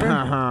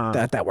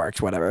 that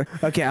works. Whatever.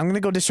 Okay, I'm gonna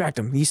go distract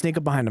him. You sneak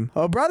up behind him.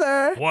 Oh,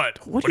 brother.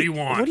 What? What do you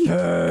want? What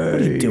are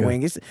you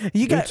doing?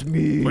 You got It's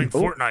me, Playing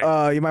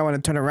Fortnite. you might want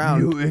to turn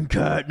around. mutant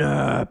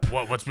Catnap.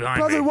 What's behind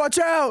Brother, me? watch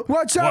out!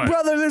 Watch out, What?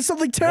 brother! There's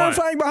something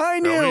terrifying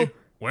behind Really? you.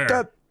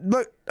 Where?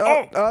 Look.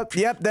 Oh.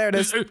 Yep, there it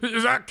is.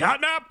 Is that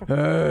Catnap?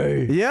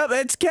 Hey. Yep,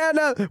 it's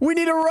Catnap. We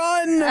need to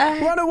run.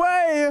 Run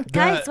away.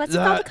 Guys, what's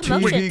with all the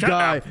commotion? TV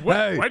guy.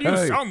 Catnap, why do you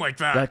sound like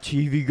that? That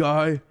TV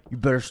guy, you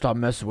better stop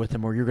messing with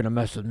him or you're gonna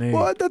mess with me.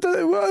 What?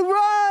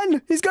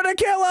 Run! He's gonna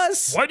kill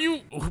us. Why do you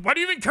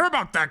even care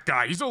about that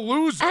guy? He's a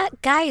loser.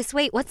 Guys,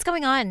 wait, what's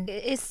going on?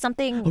 Is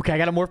something... Okay, I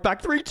gotta morph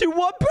back. 3, 2,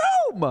 1,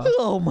 boom!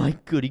 Oh my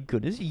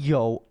goodness.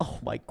 Yo, oh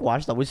my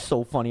gosh, that was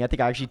so funny. I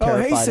think I actually terrified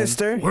Oh, hey, him.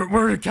 sister.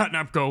 Where did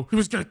Catnap go? He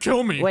was gonna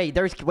kill me. Wait,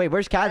 where's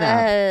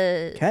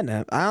Catnap?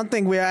 Catnap? I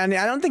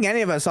don't think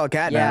any of us saw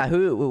Catnap. Yeah,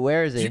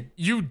 where is he?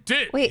 You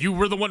did. Wait. You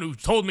were the one who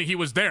told me he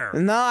was there.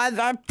 No,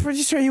 I'm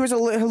pretty sure he was a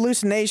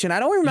hallucination. I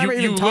don't remember You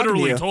even talking to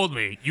literally you. told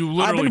me. You I've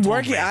literally been told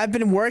working. me. I've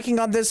been working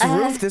on this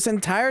roof this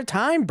entire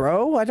time,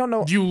 bro. I don't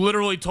know. You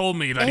literally told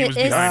me that he was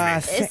Is,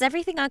 behind me. is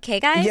everything okay,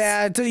 guys?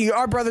 Yeah,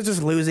 our brother's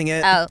just losing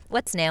it. Oh,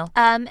 what's new?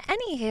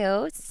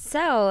 Anywho,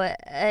 so,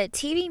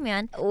 TV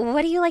man,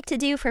 what do you like to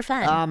do for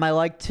fun? I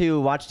like to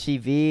watch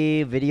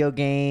TV, video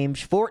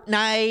games,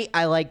 Fortnite.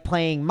 I like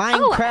playing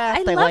Minecraft.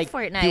 I love like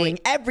Fortnite. doing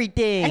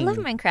everything. I love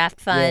Minecraft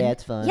fun. Yeah,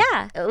 it's fun.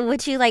 Yeah.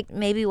 Would you like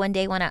maybe one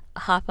day want to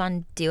hop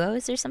on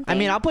duos or something? I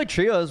mean, I'll play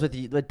trios with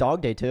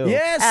Dogday too.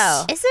 Yes.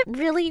 Oh, is it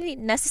really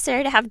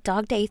necessary to have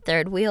Dogday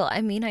third wheel?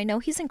 I mean, I know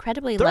he's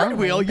incredibly Third lonely.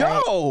 wheel, but-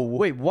 yo.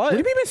 Wait, what? What do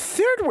you mean by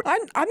third?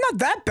 I'm not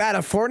that bad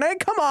at Fortnite.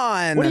 Come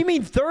on. What do you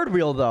mean third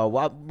wheel though?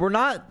 We're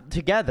not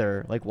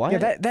together. Like what?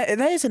 Yeah, that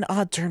is an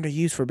odd term to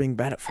use for being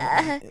bad at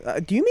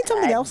Fortnite. Do you mean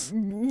something else?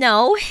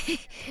 No,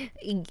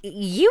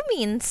 you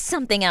mean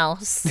something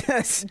else.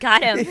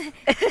 Got him.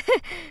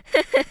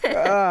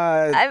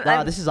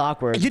 Wow, this is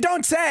awkward. You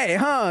don't say,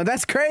 huh?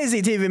 That's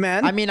crazy, TV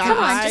man. I mean,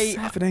 What's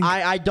happening?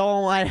 I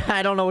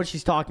don't know what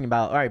she's talking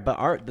about. All right,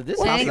 but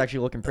this house is actually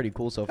looking pretty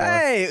cool so far.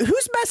 Hey,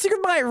 who's messing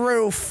with my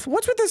roof?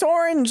 What's with this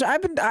orange?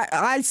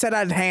 I said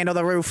I'd handle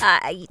the roof.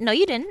 No,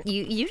 you didn't.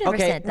 You never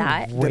Okay, said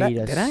that. wait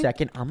Did a I?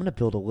 second. I'm gonna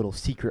build a little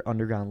secret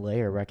underground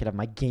layer where I could have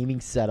my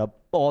gaming setup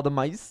all to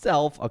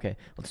myself. Okay,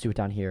 let's do it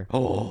down here.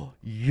 Oh,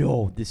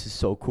 yo, this is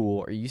so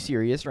cool. Are you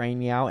serious right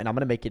now? And I'm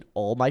gonna make it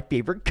all my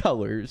favorite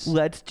colors.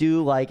 Let's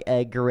do like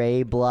a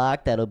gray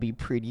block. That'll be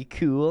pretty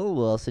cool.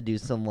 We'll also do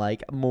some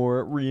like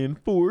more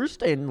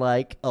reinforced and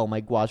like, oh my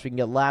gosh, we can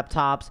get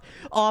laptops,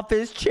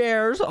 office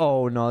chairs.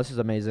 Oh no, this is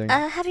amazing.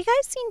 Have you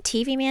guys seen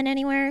TV Man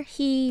anywhere?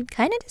 He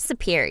kind of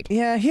disappeared.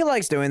 Yeah, he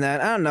likes doing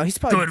that. I don't know. He's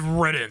probably Good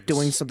riddance.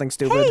 doing something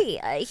stupid.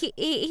 Hey,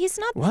 he's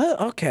not What?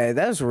 Okay,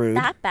 that was rude.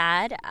 that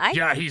bad.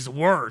 Yeah, he's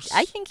worse.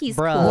 I think he's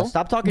Bruh, cool.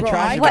 stop talking Bro,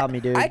 trash about me,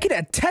 dude. I can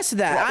attest to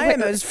that. I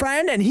am his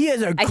friend, and he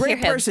is a I hear great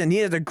him. person. He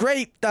has a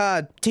great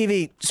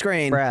TV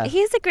screen. Bruh. He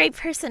has a great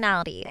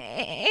personality,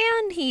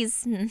 and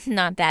he's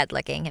not bad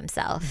looking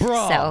himself.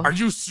 Bruh. So Are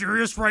you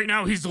serious right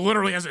now? He's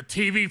literally has a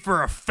TV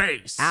for a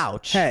face.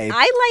 Ouch. Hey,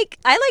 I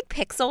like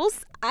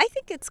pixels. I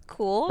think it's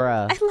cool.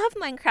 Bruh. I love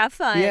Minecraft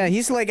fun. Yeah,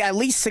 he's like at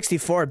least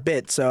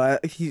 64-bit, so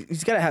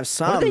he's got to have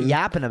some. What are they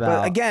yapping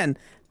about? But again,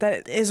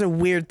 that is a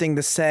weird thing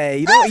to say.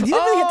 You don't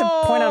really have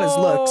to point out his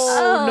looks.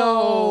 Oh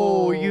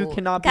no, you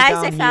cannot be Guys,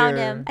 down I found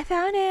here. him. I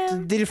found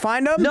him. Did you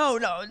find him? No.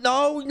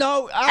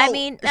 Ow, I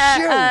mean,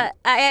 shoot.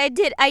 I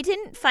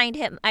didn't find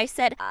him. I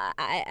said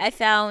I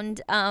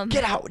found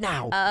Get out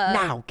now.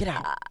 Now, get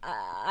out.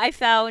 I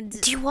found.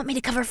 Do you want me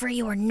to cover for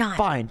you or not?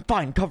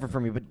 Fine, cover for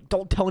me, but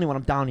don't tell anyone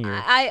I'm down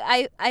here.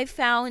 I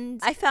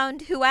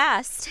found who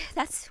asked.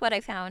 That's what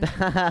I found.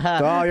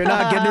 Oh, you're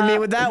not getting me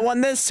with that one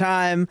this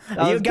time. You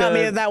was got me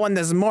good. with that one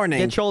this morning.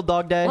 Get trolled,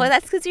 Dogday. Well,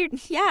 that's because you're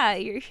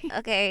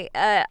okay.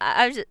 I'm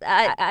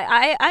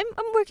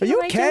working. Are you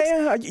on my jokes.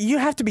 okay? You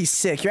have to be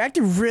sick. You're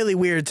acting really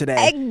weird today.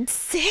 I'm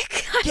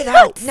sick. Get I'm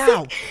out not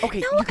now. sick. Okay,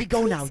 No, you could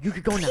go now. You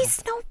could go now.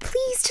 Please, no,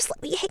 please, just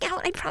let me hang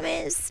out. I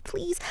promise.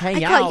 Please. Hang I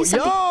got you out.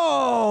 something.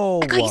 Yo.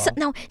 I got you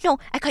something. No,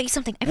 I got you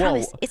something. I Whoa.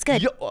 promise. It's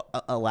good. Yo,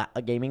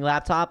 a gaming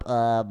laptop.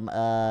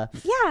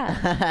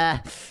 Yeah.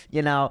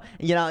 you know,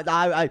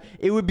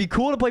 it would be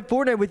cool to play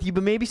Fortnite with you,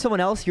 but maybe someone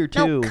else here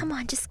too. No, come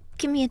on, just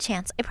give me a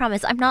chance. I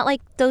promise. I'm not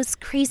like those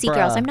crazy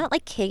girls. Bruh. I'm not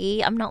like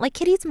Kitty. I'm not like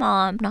Kitty's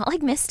mom. Not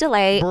like Miss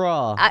Delay.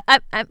 Bruh.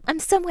 I'm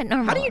somewhat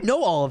normal. How do you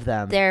know all of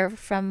them? They're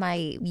from my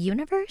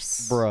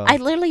universe. Bruh. I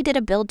literally did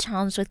a build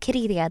challenge with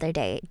Kitty the other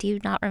day. Do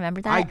you not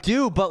remember that? I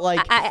do, but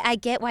like, I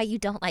get why you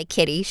don't like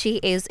Kitty. She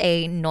is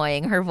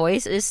annoying. Her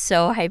voice is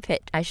so high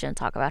pitched. I shouldn't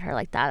talk about her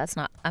like that.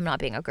 I'm not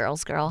being a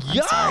girl's girl. I'm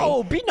sorry.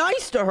 yo, be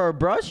nice to her,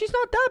 bruh. She's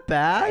not that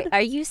bad.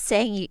 Are you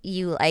saying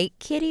you like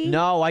Kitty?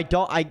 No, I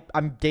don't.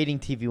 I'm dating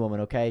TV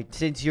Woman, okay?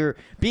 Since you're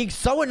being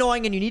so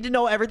annoying and you need to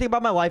know everything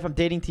about my life, I'm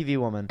dating TV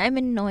Woman. I'm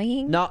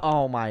annoying. No,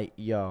 oh my,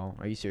 yo,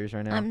 are you serious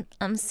right now?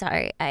 I'm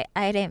sorry. I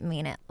didn't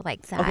mean it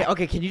like that.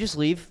 Okay, can you just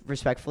leave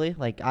respectfully?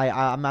 Like,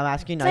 I'm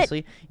asking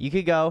nicely. You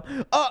could go.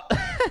 Oh,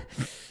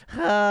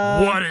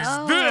 What is this?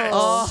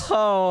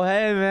 oh,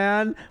 hey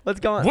man, what's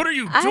going? What are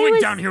you I doing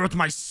was- down here with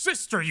my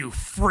sister, you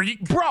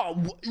freak?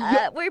 bro?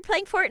 We're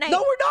playing Fortnite. No,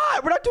 we're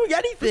not. We're not doing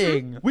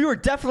anything. We were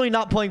definitely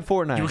not playing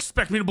Fortnite. You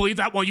expect me to believe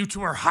that while you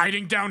two are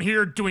hiding down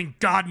here doing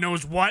God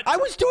knows what? I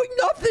was doing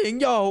nothing,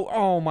 yo.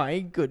 Oh my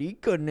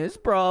goodness,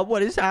 bro.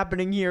 What is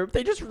happening here?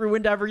 They just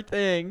ruined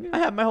everything. I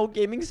have my whole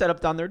gaming setup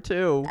down there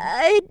too.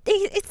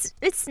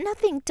 It's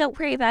nothing. Don't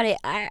worry about it.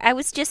 I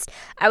was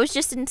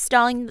just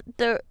installing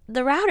the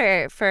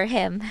router for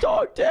him.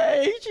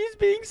 Dogday, she's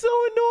being so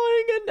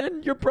annoying,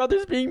 and your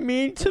brother's being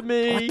mean to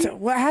me.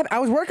 What happened? I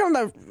was working on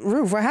the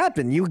roof. What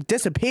happened? You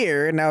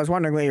disappeared, and I was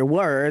wondering where you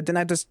were. Then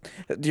I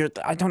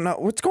don't know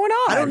what's going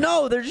on. I don't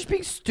know. They're just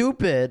being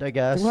stupid, I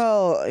guess.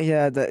 Well,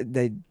 yeah,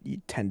 they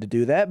tend to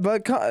do that,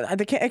 but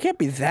it can't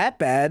be that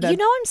bad. You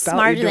know I'm That's not what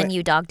smarter you're than doing.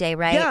 you, Dogday,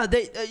 right? Yeah,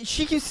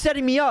 she keeps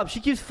setting me up. She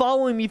keeps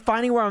following me,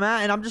 finding where I'm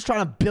at, and I'm just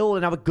trying to build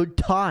and have a good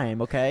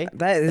time. Okay,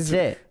 That's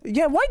it.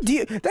 Yeah, why do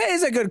you? That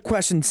is a good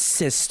question,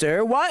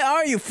 sister. Why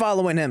are you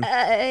following him?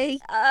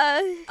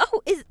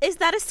 Oh, is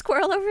that a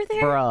squirrel over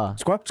there? Bruh.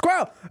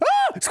 Squirrel!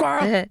 Ah,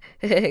 squirrel!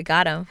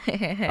 Got him.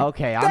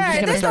 Okay, I'm Hey, just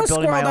gonna there's start no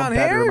building my squirrel own down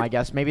bedroom, here. I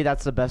guess. Maybe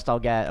that's the best I'll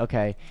get.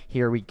 Okay,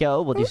 here we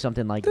go. We'll do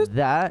something like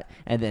that,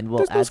 and then we'll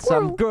there's no add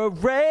some squirrel.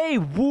 gray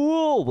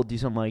wool. We'll do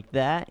something like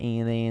that,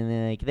 and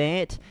then like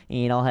that,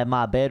 and I'll have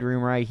my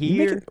bedroom right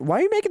here, Why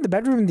are you making the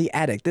bedroom in the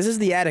attic? This is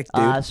the attic,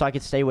 dude. so I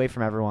could stay away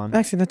from everyone.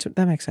 Actually,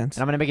 that makes sense.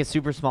 And I'm gonna make it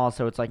super small,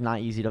 so it's like not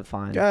easy to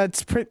find.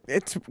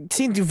 It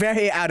seems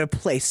very out of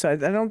place, so I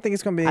don't think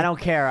it's gonna be. I don't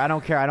care. I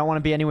don't want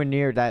to be anywhere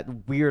near that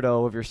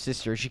weirdo of your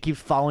sister. She keeps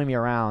following me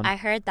around. I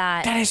heard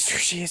that. That is true.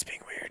 She is being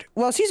weird.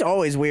 Well, she's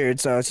always weird,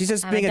 so she's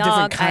just I'm being a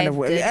dog. different kind of I've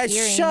weird. good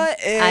hearing. Shut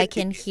it. I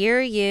can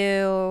hear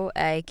you.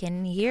 I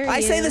can hear you.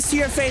 I say this to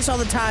your face all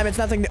the time. It's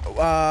nothing.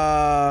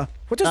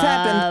 What just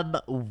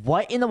happened?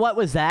 What in the what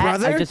was that?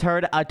 Brother? I just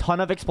heard a ton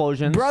of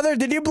explosions. Brother,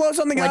 did you blow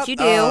something up? What'd you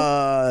do?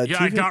 Yeah,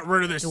 I TV? got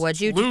rid of this What'd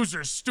you do?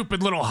 loser's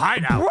stupid little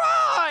hideout.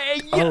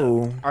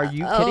 Oh. Are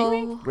you kidding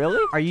me? Oh. Really?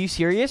 Are you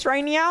serious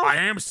right now? I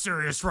am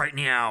serious right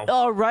now.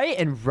 All right,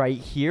 and right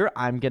here,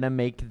 I'm gonna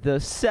make the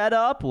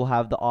setup. We'll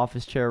have the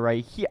office chair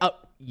right here. Oh,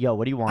 yo,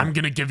 what do you want? I'm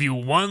gonna give you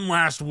one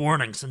last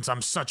warning since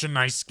I'm such a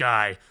nice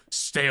guy.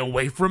 Stay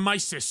away from my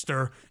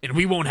sister, and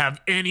we won't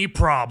have any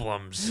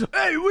problems.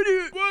 Hey, what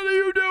are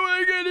you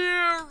doing in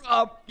here?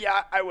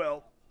 Yeah, I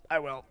will.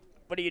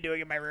 What are you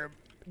doing in my room?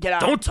 Get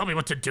out. Don't tell me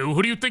what to do.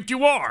 Who do you think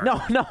you are?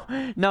 No,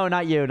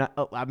 not you. No,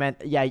 oh, I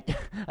meant, yeah.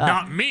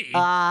 Not me.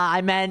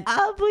 I meant,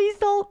 please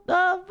don't.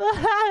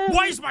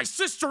 Why is my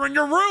sister in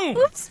your room?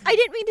 Oops, I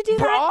didn't mean to do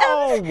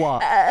that.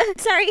 Bro.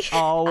 Sorry.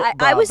 Oh,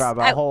 I was. bro.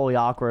 Holy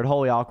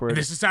awkward.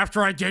 This is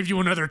after I gave you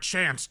another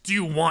chance. Do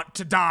you want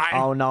to die?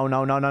 Oh, no.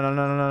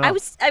 I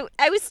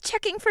was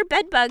checking for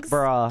bed bugs.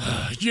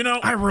 Bruh. You know,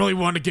 I really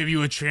want to give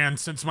you a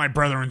chance since my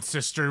brother and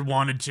sister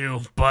wanted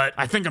to, but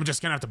I think I'm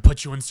just gonna have to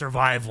put you in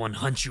survival and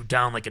hunt you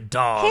down down like a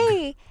dog.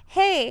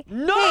 Hey,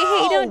 No!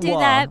 hey, don't do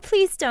that.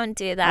 Please don't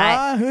do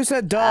that. Who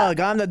said dog?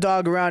 I'm the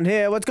dog around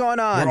here. What's going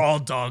on? We're all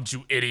dogs,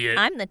 you idiot.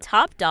 I'm the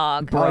top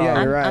dog. Oh,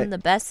 yeah, you're right. I'm the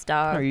best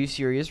dog. Are you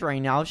serious right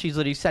now? She's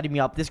literally setting me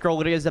up. This girl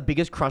literally has the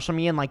biggest crush on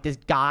me, and like this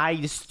guy,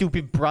 this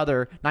stupid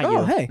brother. Not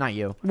you. Hey. Not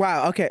you.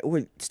 Wow. Okay.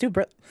 Wait,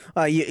 stupid.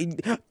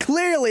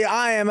 Clearly,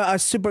 I am a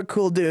super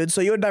cool dude,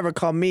 so you would never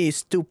call me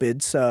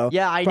stupid. So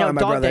Yeah, I know. probably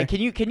my brother.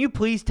 Dogday, can you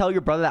please tell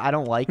your brother that I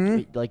don't like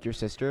your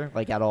sister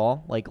like at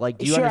all? Like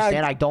do you Sure,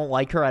 understand? I don't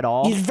like her at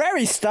all. He's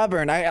very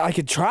stubborn. I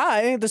could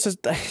try. This is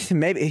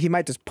maybe he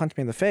might just punch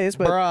me in the face,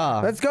 but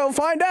Bruh. let's go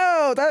find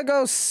out. Let's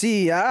go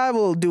see. I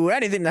will do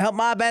anything to help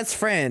my best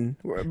friend,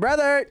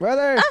 brother.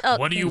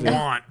 What do you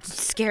want?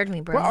 Scared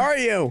me, bro. Where are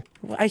you?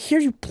 I hear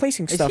you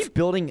placing Is stuff. he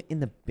building in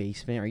the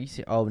basement? Are you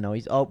serious? Oh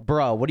no,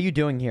 bro, what are you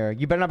doing here?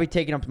 You better not be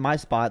taking up my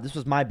spot. This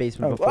was my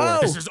basement before. oh.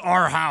 This is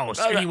our house.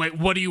 Anyway,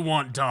 what do you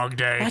want,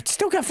 Dogday? I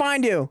still can't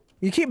find you.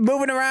 You keep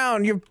moving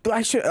around.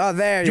 I should. Oh,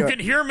 there You you can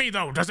hear me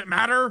though. Does it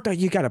matter?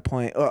 You got a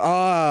point. Yo.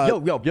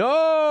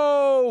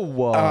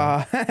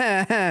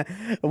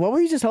 What were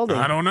you just holding?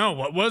 I don't know.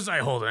 What was I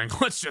holding?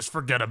 Let's just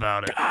forget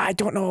about it. I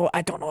don't know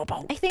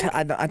about. I think-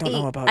 I don't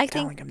know about I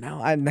telling think- him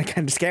now. I'm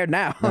kind of scared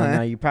now.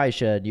 No, you probably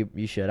should.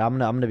 You should. I'm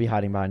gonna be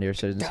hiding behind here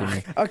so he doesn't see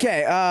me. Okay.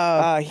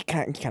 He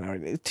kind of.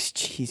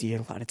 Jeez, he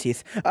had a lot of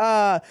teeth.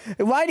 Why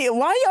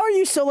are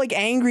you so like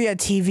angry at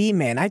TV,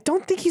 man? I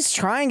don't think he's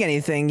trying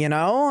anything, you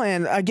know.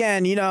 And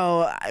again, you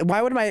know,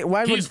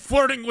 He's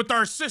flirting with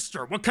our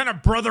sister. What kind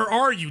of brother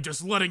are you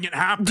just letting it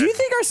happen? Do you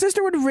think our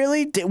sister would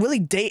really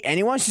date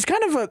anyone? She's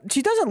kind of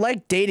she doesn't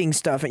like dating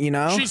stuff, you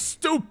know. She's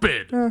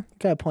stupid.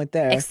 Got a point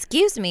there.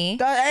 Excuse me.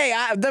 Hey,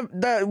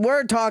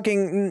 we're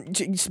talking.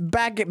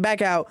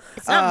 Back out.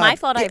 It's not my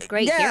fault I have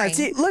great hearing.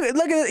 See, look at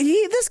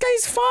this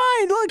guy's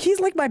fine. Look, he's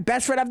like my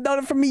best friend. I've known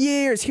him for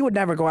years. He would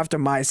never go after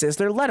my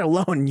sister, let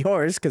alone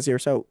yours, because you're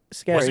so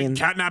scary. Was he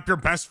catnap your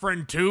best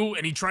friend too,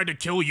 and he tried to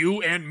kill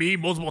you and me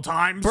multiple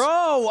times?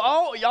 Bro,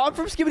 I'm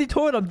from Skibbity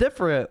Toilet. I'm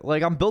different.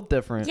 Like I'm built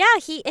different. Yeah,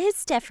 he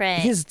is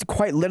different. He's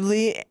quite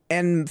literally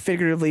and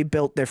figuratively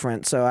built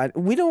different. So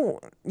we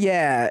don't.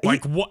 Yeah.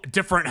 Like what?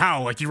 Different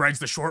how? Like he rides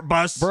the short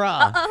bus?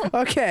 Bruh.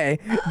 Okay,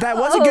 that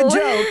was a good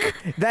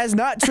joke. That is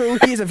not true.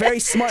 He's a very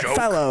smart Joke.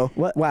 fellow.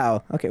 What?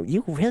 Wow. Okay,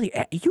 you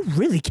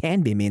really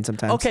can be mean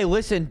sometimes. Okay,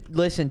 listen,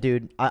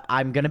 dude.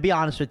 I'm gonna be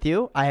honest with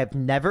you. I have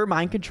never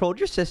mind controlled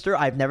your sister.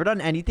 I've never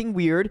done anything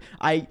weird.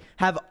 I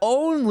have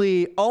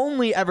only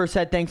ever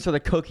said thanks for the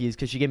cookies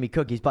because she gave me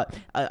cookies. But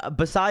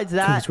besides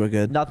that, Cookies were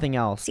good. nothing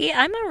else. See,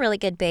 I'm a really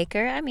good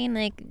baker. I mean,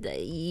 like,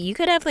 you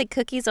could have like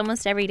cookies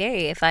almost every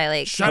day if I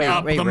like. Shut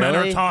up. Wait, the men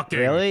really? are talking.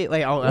 Really?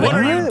 Like, What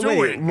are you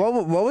Wait, doing?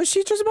 what was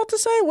she just about to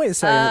say? Wait a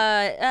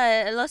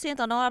second. Lo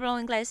siento, no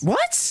hablo inglés.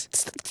 What?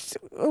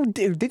 Oh,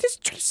 dude, they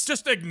just.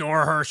 Just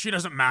ignore her. She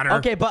doesn't matter.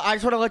 Okay, but I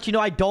just want to let you know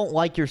I don't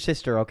like your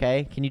sister.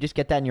 Okay? Can you just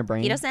get that in your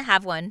brain? He doesn't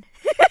have one.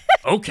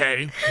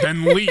 Okay,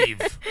 then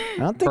leave. I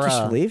don't think you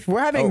Bruh. should leave.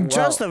 We're having we're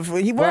I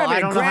having a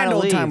don't know how grand to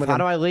old leave. time with How him.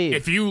 do I leave?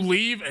 If you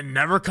leave and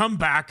never come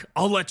back,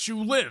 I'll let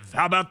you live.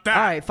 How about that?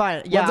 All right,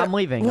 fine. Yeah, Well, I'm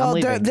leaving. Well, I'm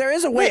leaving. there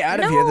is a way Wait, out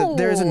of here. no.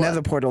 There is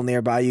another portal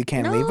nearby. You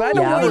can't leave. But I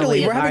don't Yeah, want I'm you to leave.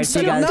 leaving. We're having Alright,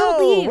 such see you guys.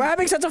 Don't leave. we're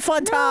having such a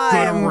fun Good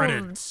time.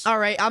 riddance. All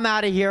right, I'm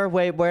out of here.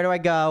 Wait, where do I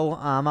go?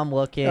 I'm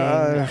looking.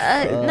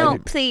 No,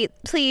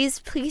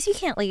 please, you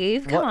can't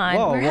leave. Come Whoa, on,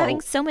 whoa, we're whoa.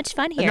 having so much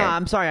fun here. No,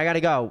 I'm sorry. I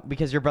gotta go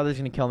because your brother's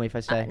gonna kill me if I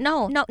stay.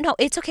 No,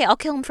 it's okay. I'll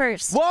kill him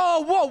first.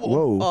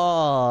 Whoa.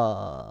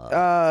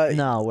 Uh,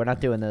 No, we're not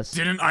doing this.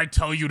 Didn't I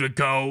tell you to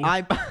go?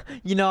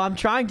 I'm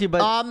trying to,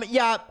 but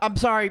yeah, I'm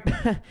sorry.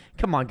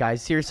 Come on,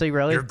 guys. Seriously,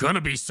 really? You're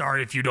gonna be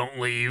sorry if you don't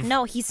leave.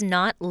 No, he's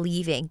not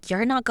leaving.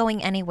 You're not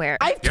going anywhere.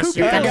 I have two Yes,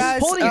 you guns are.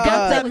 holding Guys,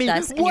 guns play at with me.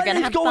 us, and you're What gonna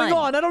is have going fun.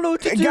 on? I don't know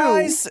what to do.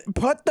 Guys,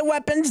 put the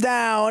weapons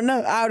down.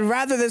 I would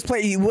rather this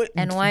play.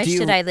 And why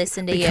should I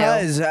listen to you?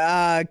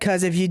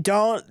 Because if you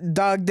don't,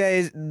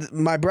 Dogday,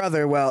 my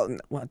brother. Well,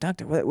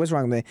 Dogday, what's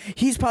wrong with me?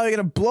 He's probably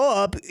gonna blow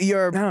up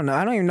your. I don't know.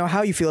 I don't even know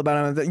how you feel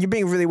about him. You're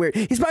being really weird.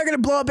 He's probably gonna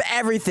blow up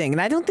everything,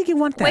 and I don't think you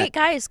want that. Wait,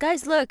 guys,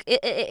 look.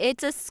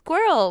 It's a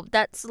squirrel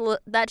that's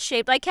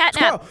shaped like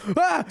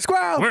catnap.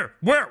 Squirrel!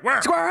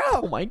 Where? Squirrel!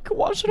 Oh my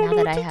gosh, I don't Now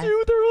know that what I to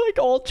do. They're like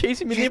all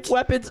chasing me. They have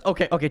weapons.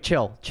 Okay,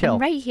 chill. I'm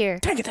right here.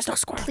 Dang it, there's no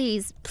squirrel.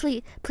 Please,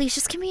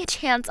 just give me a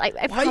chance. I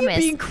Why promise. are you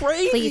being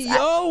crazy, Please, yo?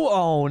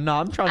 Oh no,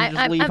 I'm trying to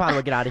just leave. How do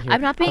I get out of here?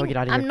 I'm not How do I get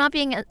out of here?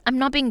 I'm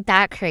not being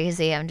that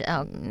crazy.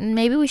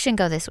 Maybe we shouldn't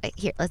go this way.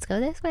 Here, let's go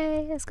this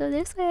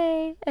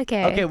way.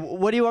 Okay. Okay,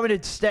 what do you want me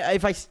to stay?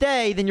 If I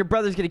stay, then your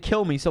brother's gonna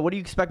kill me. So what do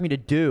you expect me to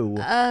do?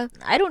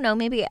 I don't know.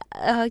 Maybe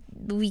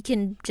we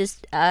can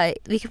just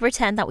we could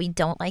pretend that we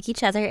don't like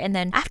each other, and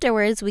then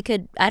afterwards we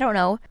could, I don't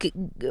know,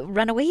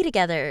 run away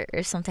together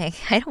or something.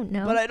 I don't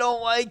know. But I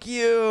don't like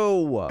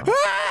you. But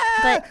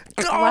why?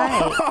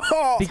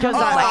 Because because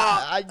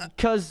I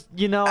just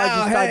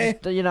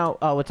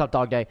oh, what's up,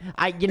 Dogday?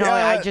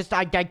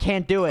 I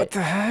can't do it.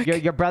 the heck?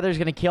 Your brother's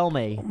gonna kill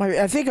me.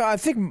 I think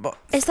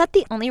Is that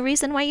the only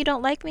reason why you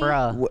don't like me?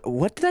 Bruh.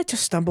 What did I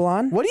just stumble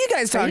on? What are you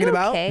guys talking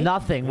about? Okay.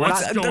 Nothing. We're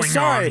What's not- going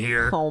sorry. on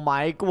here? Oh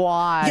my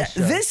gosh.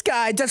 Yeah, this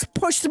guy just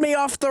pushed me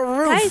off the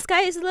roof.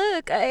 Guys,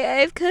 look. I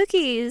have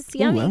cookies.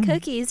 Yummy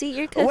cookies. Eat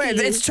your cookies. Wait,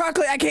 it's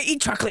chocolate. I can't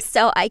eat chocolate.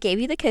 So I gave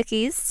you the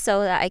cookies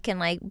so that I can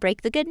like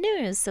break the good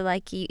news. So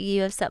like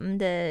you have something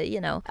to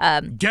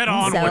Get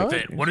on so? with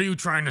it. What are you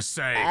trying to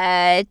say?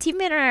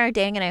 Teammate and I are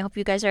dating, and I hope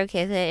you guys are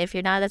okay with it. If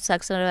you're not, that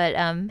sucks. But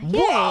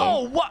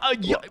Whoa! What?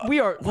 We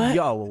are.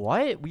 Yo,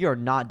 what? We are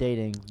not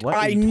dating. What?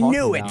 I are you talking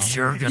knew it. about?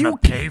 You're gonna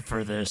pay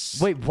for this.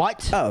 Wait,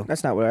 what? Oh,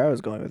 that's not where I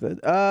was going with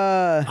it.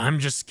 I'm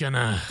just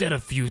gonna get a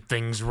few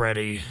things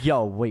ready.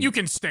 Yo, wait. You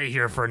can stay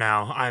here for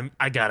now.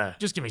 I gotta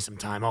just give me some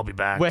time. I'll be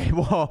back. Wait,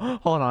 whoa.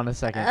 Hold on a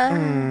second.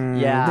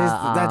 Yeah.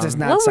 That does what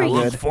not were sound you-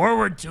 Look good.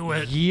 forward to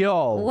it.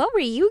 Yo. what were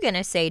you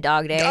gonna say,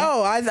 Dogday?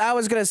 Oh, I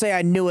was gonna say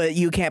I knew it.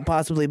 You can't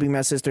possibly be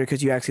my sister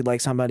because you actually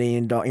like somebody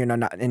and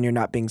you're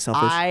not being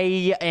selfish.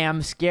 I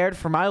am scared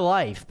for my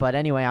life, but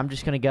anyway, I'm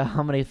just gonna go.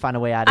 I'm gonna find a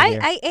way out of here.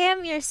 I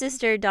am your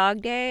sister,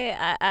 Dogday.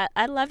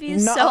 I love you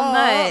No, so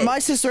much. my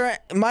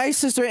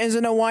sister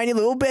isn't a whiny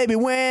little baby.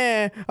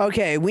 Where?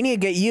 Okay, we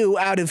need to get you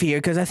out of here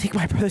because I think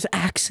my brother's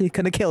actually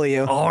gonna kill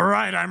you. All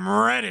right, I'm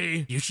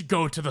ready. You should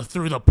go to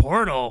through the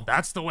portal.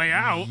 That's the way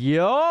out.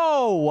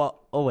 Yo.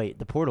 Oh wait,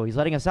 the portal. He's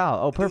letting us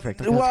out. Oh,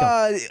 perfect. Okay, let's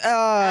go.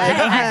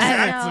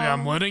 Exactly. know.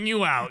 I'm letting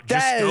you out.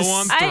 That Just is- go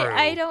on through.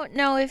 I don't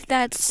know if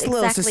that's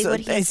Little exactly sister, what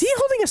is he's. he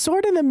holding a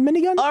sword and a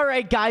minigun? All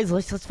right, guys,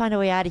 let's find a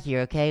way out of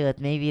here. Okay,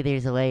 maybe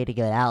there's a way to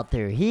get out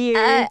through here.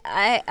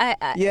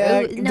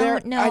 Yeah, no.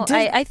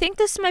 I think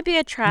this might be a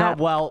no, trap.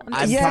 well,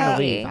 I'm Yeah. trying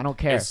to leave. I don't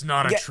care. It's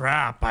not a Yeah.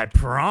 trap. I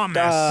promise.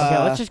 Okay,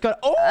 let's just go.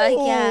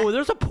 Oh, yeah.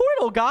 there's a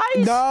portal, guys.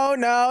 No,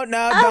 don't.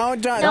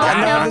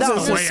 no, This no.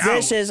 is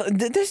suspicious.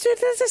 This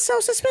is so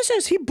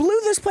suspicious. He blew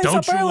this place Don't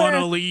up you want to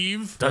earlier.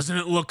 leave? Doesn't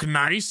it look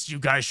nice? You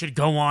guys should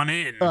go on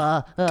in.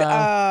 I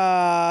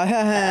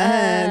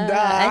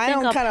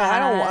think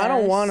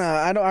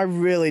I'll I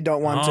really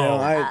don't want to. Oh.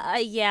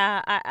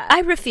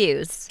 I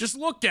refuse. Just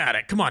look at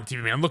it. Come on,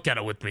 TV man. Look at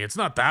it with me. It's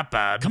not that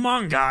bad. Come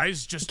on,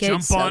 guys. Just Get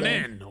jump on southern.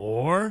 in.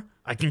 Or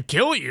I can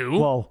kill you.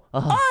 Whoa.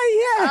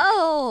 Oh yeah.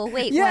 Oh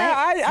wait,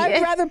 Yeah, what?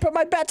 I'd rather put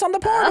my bets on the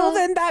portal Oh.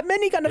 than that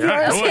minigun of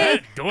Yeah, yours. go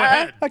ahead. Go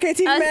ahead. Okay,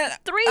 TV man.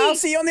 3, I'll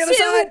see you on the other 2,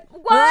 side.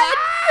 1.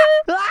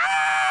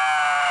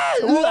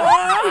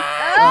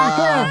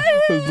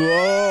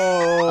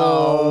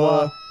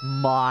 Oh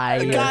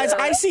my. Guys,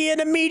 I see an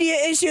immediate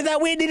issue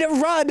that we need to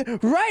run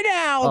right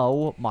now.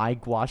 Oh my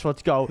gosh,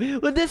 let's go.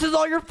 This is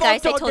all your fault.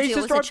 Guys, I told Dogday. you it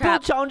was Sister, a our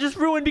trap. build challenge is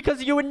ruined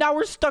because of you, and now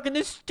we're stuck in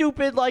this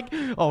stupid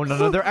oh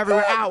no, they're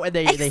everywhere out, and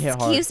they hit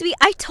hard. Excuse me,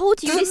 I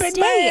told you There's to a big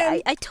stay.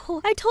 man. I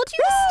told you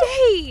to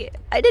stay.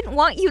 I didn't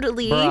want you to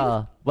leave.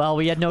 Bruh. Well,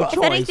 we had no If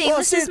choice. anything, Well,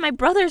 this see- is my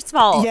brother's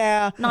fault.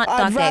 Yeah, Not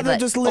I'd Dogday, rather but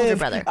just older live.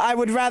 brother. I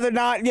would rather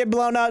not get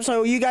blown up.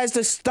 So you guys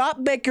just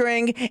stop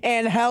bickering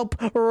and help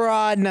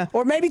run,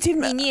 or maybe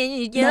team. No,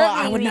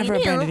 I would never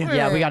abandon you.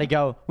 Yeah, we gotta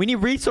go. We need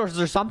resources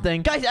or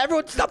something. Guys,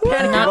 everyone stop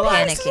panicking. not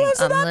Relax. panicking.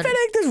 Listen, I'm I'm lit-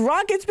 panicked. There's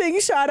rockets being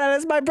shot at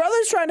us. My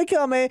brother's trying to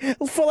kill me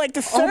for like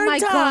the Oh third my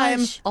time.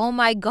 gosh. Oh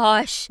my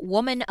gosh.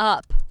 Woman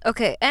up.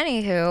 Okay,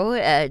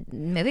 anywho,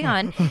 moving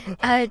on.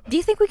 Do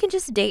you think we can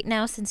just date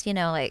now since,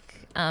 wait,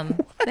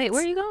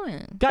 where are you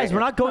going? Guys, we're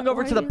not going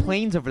over Why to the are you-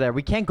 plains over there.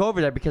 We can't go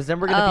over there because then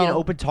we're gonna be an Oh.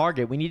 open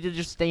target. We need to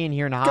just stay in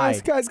here and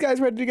Guys, hide.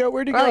 where did you go?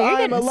 Where'd you Oh, go? you're I'm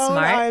getting alone.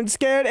 smart. I'm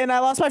scared, and I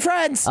lost my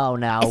friends. Oh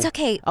no. It's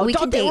okay. Oh, we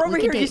can Dogday, date. we're over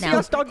We here. can You date see now.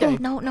 us, Dogday?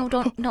 No,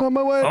 don't. No. On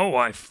my way. Oh,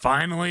 I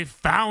finally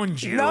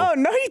found you. No,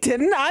 you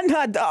didn't. I'm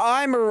not.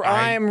 I'm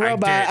I robot.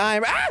 did.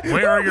 I'm.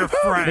 Where are your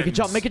friends?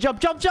 Make a jump,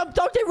 jump,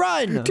 Dogday,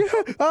 run!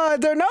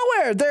 They're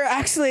nowhere. They're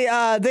actually.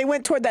 They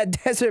went toward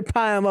that desert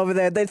biome over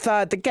there. They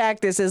thought the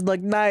cactuses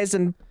looked nice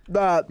and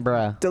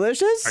Bruh.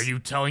 delicious. Are you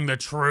telling the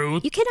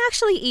truth? You can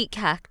actually eat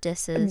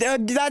cactuses.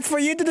 That's for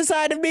you to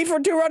decide if me for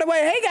to run away.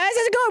 Hey guys,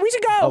 let's go. We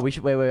should go. Oh, we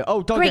should wait.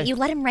 Oh, Dogday. Great, you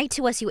let him write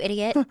to us, you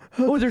idiot.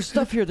 Oh, there's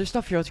stuff here. Let's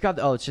grab.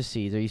 Oh, it's just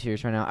seeds. Are you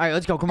serious right now? All right,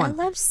 let's go. Come I on.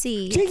 love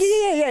seeds.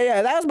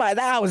 Yeah.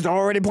 That was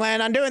already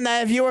planned on doing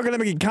that. If you were gonna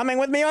be coming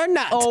with me or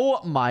not.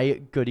 Oh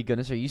my goody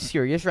goodness, are you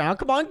serious right now?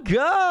 Come on,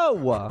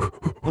 go!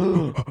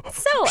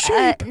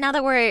 So, now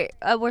that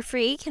we're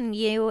free, can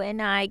you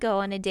and I go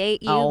on a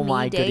date? Oh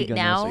my goody date goodness,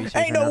 now. are you serious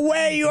Ain't right no now?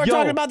 way you are Yo,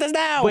 talking about this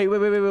now. Wait,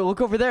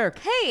 look over there.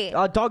 Hey,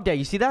 Dogday,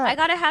 you see that? I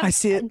gotta have. I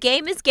see it.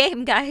 Game is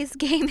game, guys.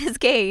 Game is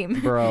game.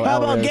 Bro, How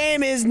about Elvis.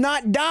 game is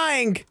not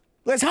dying?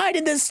 Let's hide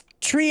in this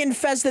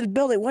tree-infested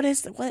building. What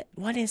is this place?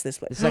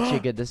 This is actually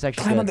good. This is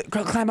actually good.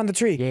 Climb on the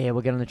tree. Yeah,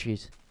 we'll get on the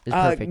trees. It's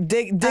perfect.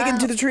 Dig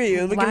into the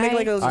tree. We can make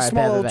like a All right,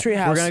 small little bet. tree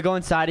house. We're gonna go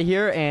inside of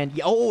here and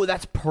oh,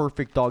 that's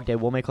perfect, Dogday.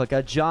 We'll make like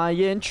a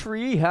giant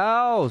tree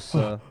house.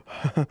 Oh,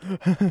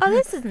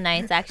 this is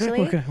nice, actually.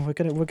 We're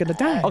gonna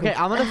die. Okay,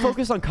 I'm gonna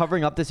focus on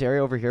covering up this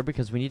area over here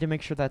because we need to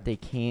make sure that they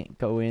can't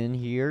go in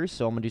here.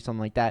 So I'm gonna do something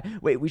like that.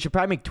 Wait, we should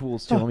probably make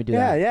tools too. Let me do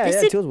that. Yeah.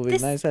 This is- Tools will be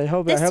this- nice. I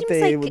hope this they'll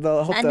seems like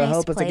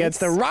help a us nice against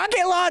the place.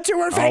 rocket launchers. you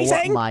were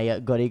facing? Oh my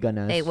goody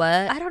goodness. Wait, what?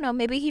 I don't know.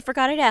 Maybe he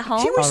forgot it at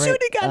home. She was All right,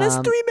 shooting at us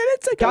 3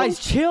 minutes ago. Guys,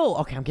 chill.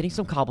 Okay, I'm getting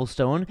some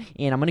cobblestone,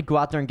 and I'm gonna go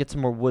out there and get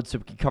some more wood so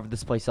we can cover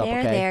this place up. There,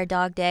 Okay. there,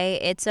 Dogday.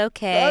 It's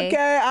okay.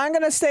 Okay, I'm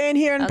gonna stay in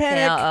here and Okay,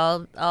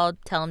 panic. I'll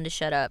tell him to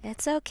shut up.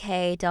 It's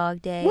okay,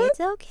 Dogday. What? It's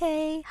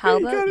okay. How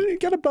about you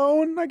got a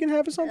bone? I can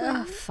have or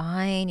something.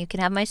 fine? You can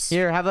have my.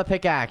 Here, have a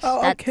pickaxe. Oh,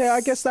 okay. I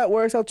that's- guess that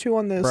works. I'll chew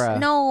on this. Bruh.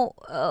 No,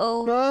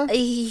 oh, Huh?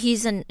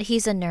 he's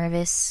a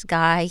nervous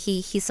guy.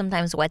 He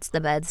sometimes wets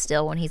the bed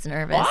still when he's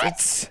nervous.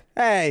 It's What?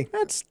 Hey,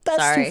 that's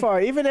Sorry. too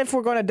far. Even if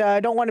we're gonna die, I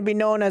don't want to be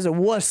known as a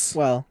wuss.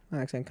 Well,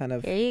 actually, I'm kind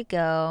of. here you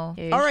go.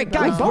 Here's All your right,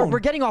 guys, bone. we're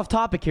getting off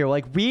topic here.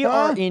 Like, we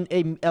are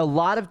in a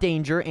lot of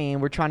danger, and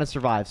we're trying to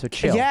survive, so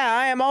chill. Yeah,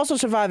 I am also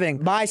surviving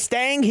by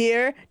staying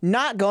here,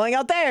 not going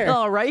out there.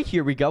 All right,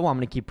 here we go. I'm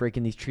going to keep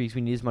breaking these trees.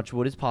 We need as much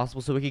wood as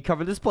possible so we can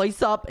cover this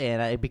place up,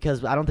 and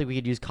because I don't think we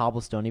could use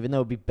cobblestone, even though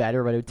it would be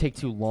better, but it would take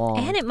too long.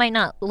 And it might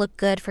not look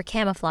good for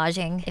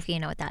camouflaging, if you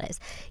know what that is.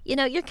 You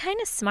know, you're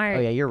kind of smart. Oh,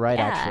 yeah, you're right,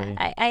 Yeah, actually.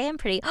 I am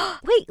pretty.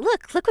 Wait,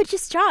 look what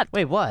just dropped.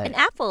 Wait, what? An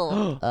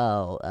apple.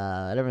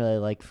 I don't really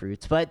like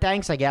fruits, but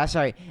thanks, I guess.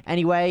 All right,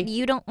 anyway.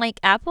 You don't like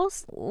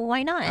apples?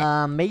 Why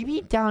not?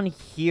 Maybe down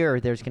here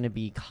there's going to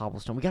be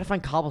cobblestone. We got to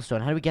find cobblestone.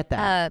 How do we get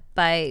that?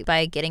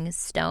 By getting a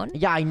stone.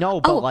 Yeah, I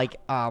know, but Oh. like,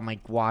 oh my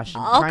gosh.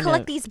 I'm I'll trying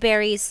collect to... these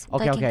berries.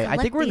 Okay, okay. I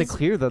think we're in the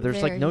clear, though.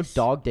 There's like no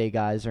dog day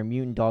guys or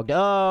mutant dog day.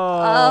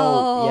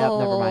 Oh,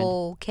 yeah, never mind.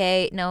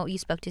 Okay, no, you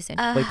spoke too soon.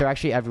 Wait, they're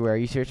actually everywhere. Are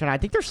you serious? I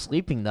think they're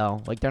sleeping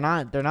though. Like they're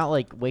not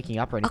like waking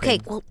up or anything. Okay,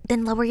 well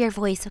then lower your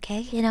voice, okay?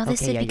 You know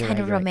this Okay, would yeah, be you're kind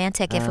right, of you're right.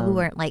 romantic if we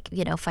weren't like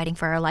fighting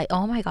for our life.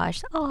 Oh my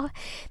gosh, oh,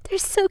 they're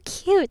so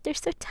cute. They're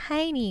so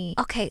tiny.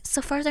 Okay,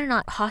 so far they're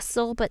not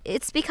hostile, but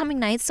it's becoming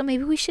night, so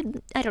maybe we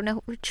should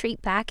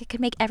retreat back. It could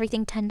make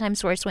everything 10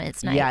 times worse when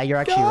it's night. Yeah, you're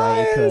actually right.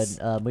 It Guys,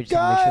 could. We just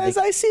have to make Guys,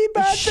 sure they... I see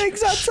bad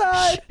things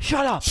outside.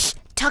 Shut up!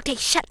 Dogday,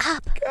 shut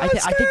up. I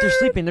think they're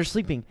sleeping. They're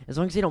sleeping. As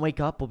long as they don't wake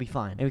up, we'll be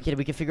fine. And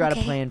we can figure out a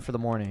Okay. plan for the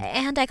morning.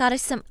 And I got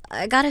us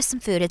some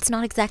food. It's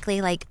not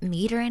exactly like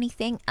meat or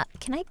anything.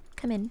 Can I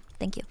come in?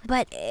 Thank you.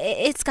 But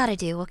it's gotta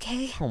do,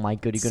 okay? Oh my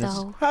goody goodness.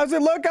 So How's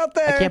it look out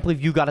there? I can't believe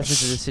you got us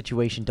into this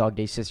situation, Dog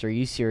Day sister. Are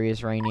you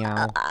serious right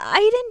now?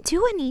 I didn't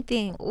do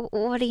anything.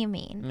 What do you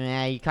mean?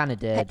 Yeah, you kind of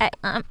did.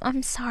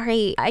 I'm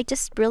sorry. I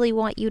just really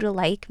want you to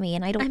like me,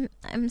 and I don't.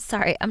 I'm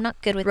sorry. I'm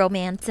not good with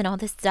romance and all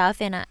this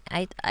stuff. And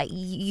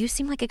you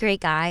seem like a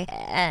great guy,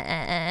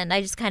 and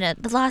I just kind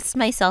of lost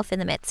myself in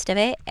the midst of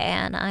it.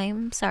 And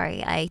I'm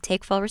sorry. I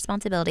take full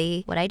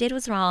responsibility. What I did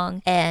was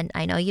wrong, and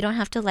I know you don't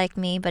have to like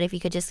me, but if you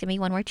could just give me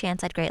one more chance,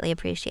 I'd greatly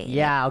appreciate it.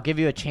 Yeah, I'll give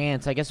you a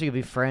chance. I guess we could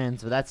be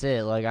friends, but that's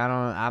it. Like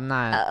I'm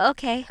not.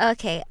 Okay.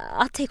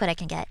 I'll take what I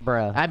can get.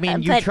 Bruh. I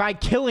mean, you but tried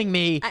killing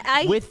me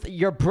I- with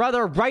your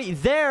brother right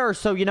there,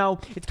 so,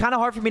 it's kind of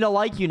hard for me to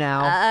like you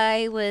now.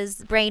 I was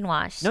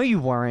brainwashed. No, you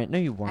weren't. No,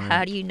 you weren't.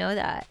 How do you know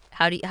that?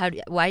 Why do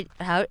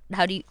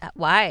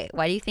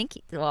you think,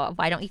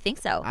 why don't you think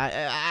so?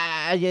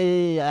 I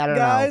don't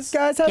Guys,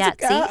 how's Yeah,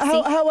 it, see?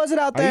 how was it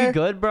out know. Are there? you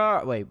good,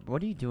 bro? Wait,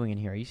 what are you doing in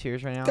here? Are you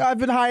serious right now? I've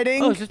been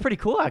hiding. Oh, this is pretty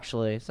cool,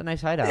 actually. It's a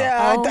nice hideout.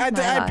 Yeah, Oh I my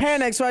gosh.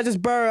 panicked, so I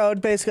just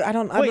burrowed. Basically, I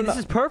don't Wait, know. this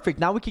is perfect.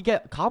 Now we could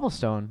get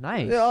cobblestone.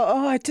 Nice.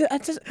 I did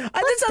something.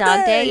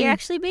 Dogday, you're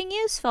actually being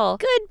useful.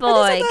 Good boy,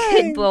 I did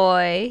something. good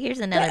boy. Here's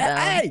another bone.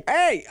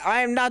 Hey!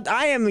 I am not.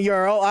 I am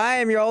your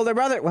older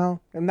brother.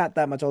 Well, I'm not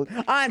that much older.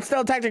 I'm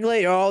still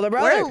technically your older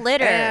brother. We're a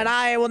litter. and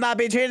I will not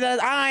be treated as.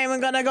 I am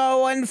gonna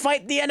go and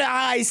fight the end.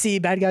 I see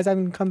bad guys.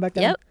 I'm come back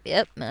down.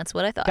 Yep, that's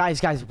what I thought.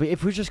 Guys,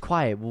 if we're just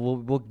quiet, we'll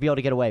be able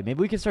to get away. Maybe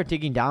we can start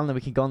digging down, and then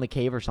we can go in the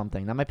cave or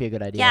something. That might be a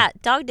good idea. Yeah,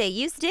 Dogday,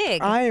 use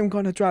dig. I am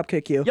gonna drop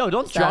kick you. Yo,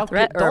 don't Is that a drop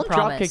threat or a don't drop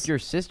promise? kick your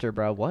sister,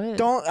 bro. What?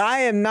 Don't.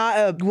 I am not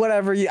a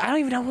whatever you. I don't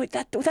even know what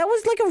that. That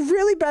was like a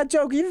really bad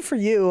joke, even for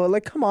you.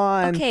 Like, come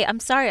on. Okay, I'm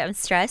sorry. I'm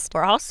stressed.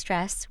 We're all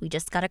stressed. We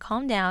just gotta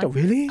calm down. Oh,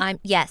 really?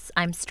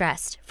 I'm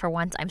stressed. For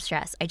once, I'm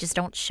stressed. I just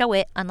don't show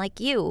it, unlike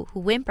you,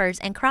 who whimpers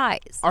and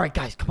cries. All right,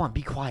 guys, come on,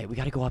 be quiet. We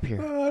gotta go up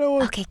here. I don't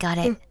want. Okay, got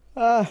it.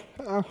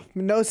 My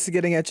nose is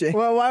getting itchy.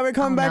 Well, why are we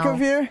coming back no.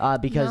 over here?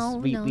 Because No,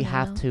 we no,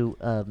 have no.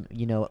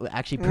 to,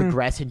 actually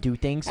progress and do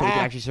things so we can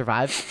actually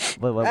survive.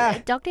 Wait.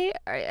 Dogday,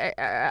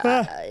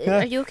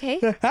 are you okay?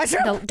 No,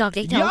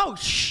 Dogday, no. Yo,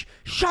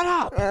 shut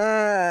up.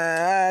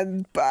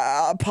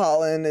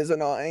 Pollen is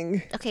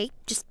annoying. Okay,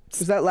 just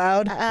Is that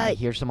loud? I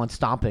hear someone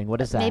stomping. What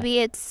is that? maybe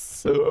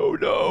it's Oh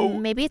no.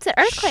 maybe it's an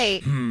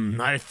earthquake.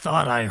 I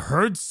thought I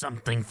heard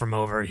something from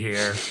over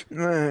here.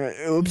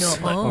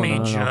 Oops. Let me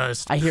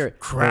just I hear it.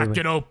 crack Wait.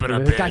 it open a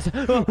Wait, bit. guys.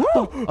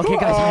 Okay,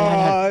 guys,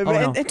 hide. Oh,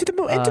 no. Into the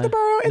burrow.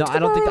 No,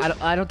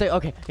 I don't think.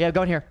 Okay, yeah,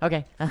 go in here.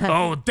 Okay.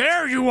 Oh,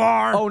 there you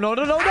are! Oh no! What?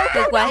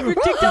 Dig down,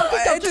 Into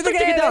just the start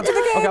digging down. cave, into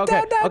the cave,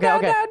 Okay.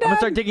 down, I'm gonna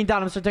start digging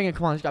down.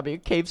 Come on, there's gotta be a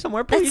cave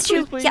somewhere. Please, That's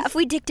true. please. Yeah, if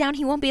we dig down,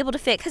 he won't be able to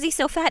fit because he's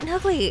so fat and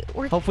ugly.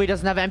 Hopefully, he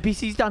doesn't have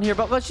NPCs down here.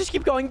 But let's just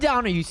keep going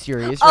down. Are you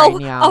serious right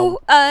now?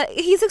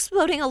 He's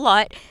exploding a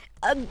lot.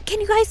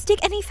 Can you guys dig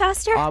any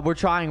faster? We're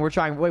trying.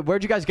 Wait,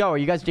 where'd you guys go? Are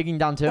you guys digging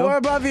down too? We're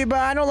above you, but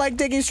I don't like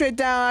digging straight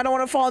down. I don't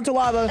want to fall into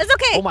lava. It's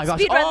okay. Oh my gosh.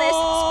 Speedrun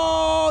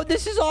Oh,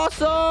 this is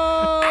awesome.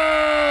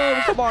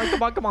 Come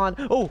on.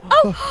 Oh,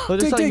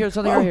 there's something here.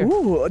 Something right here.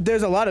 Ooh,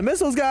 there's a lot of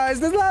missiles, guys.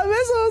 There's a lot of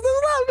missiles.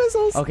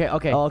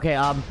 Okay.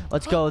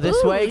 Let's go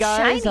this way,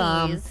 guys.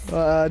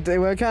 Shinies. They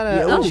were kind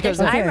of. Oh, there's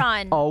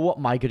iron. Oh,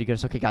 my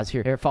goodness. Okay, guys,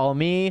 here, follow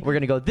me. We're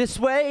gonna go this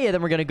way, and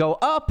then we're gonna go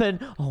up, and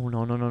oh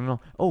no.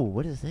 Oh,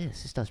 what is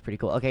this? This stuff's pretty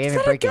cool. Okay, Is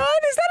that a gun?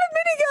 Is that a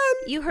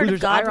minigun? You heard Ooh, of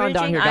there's God iron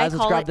down ridging? here, guys. I Let's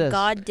call grab it this.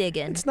 God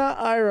digging. It's not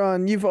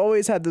iron. You've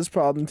always had this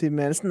problem,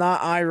 T-Man. It's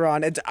not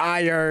iron. It's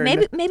iron.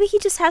 Maybe he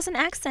just has an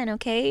accent.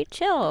 Okay,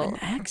 chill. An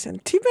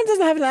accent. T-Man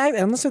doesn't have an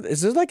accent. Unless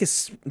is there like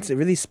it's a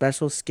really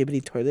special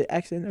skibbity toilet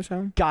accent or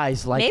something?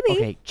 Guys, like, Maybe.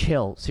 okay,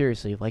 chill.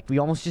 Seriously, like, we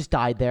almost just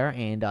died there,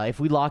 and if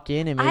we lock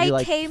in and maybe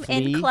I came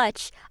in flee-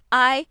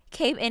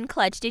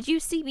 clutch. Did you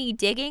see me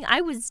digging?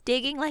 I was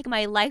digging like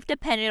my life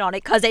depended on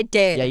it, cause it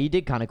did. Yeah, you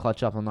did kind of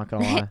clutch up. I'm not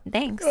gonna lie.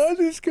 Thanks. I'm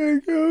just gonna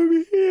go over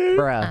here.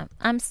 Bruh.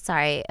 I'm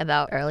sorry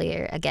about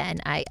earlier. Again,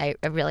 I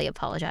really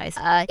apologize.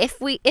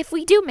 If we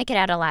do make it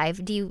out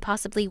alive, do you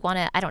possibly want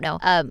to, I don't know,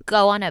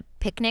 go on a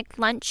picnic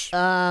lunch?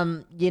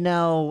 I'll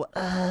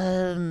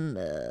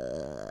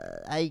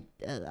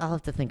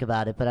have to think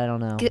about it, but I don't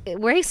know.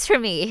 Works for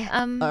me.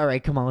 All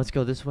right, come on, let's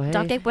go this way.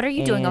 Dogday, what are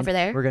you doing And over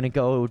there? We're gonna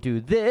go do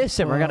this,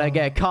 and we're gonna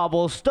get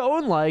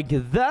cobblestone like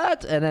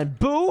that, and then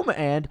boom,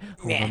 and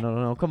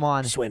no, come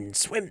on, Swim.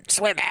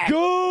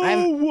 go!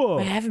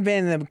 I haven't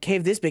been in a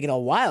cave this big in a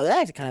while.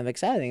 That's kind of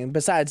exciting.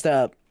 Besides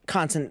the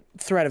constant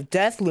threat of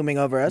death looming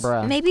over us.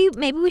 Bruh. Maybe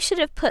we should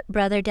have put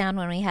brother down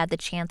when we had the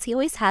chance. He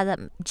always had that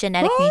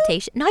genetic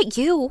mutation. Not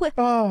you.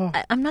 Oh.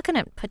 I'm not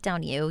gonna put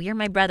down you. You're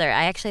my brother.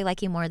 I actually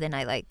like you more than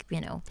I like,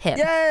 him.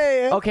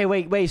 Yay! Okay,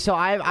 wait. So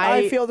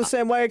I feel the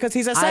same way because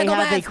he's a I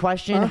psychopath. have a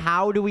question.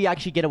 How do we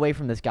actually get away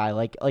from this guy?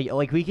 Like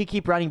we could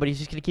keep running, but he's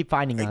just gonna keep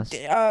finding us.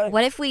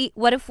 What if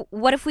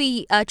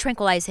we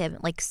tranquilize him,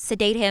 like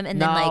sedate him, and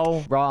then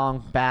like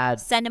wrong, bad.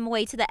 send him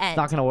away to the end?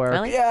 Not gonna work.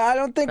 Really? Yeah, I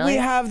don't think Really? we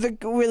have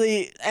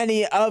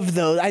any of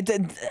those.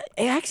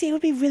 Actually, it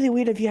would be really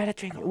weird if you had a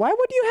drink. Why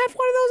would you have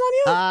one of those on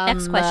you?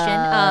 Next question.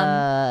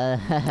 Yeah.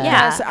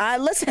 Yeah.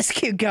 Let's just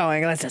keep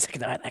going. Let's just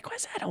ignore that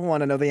question. I don't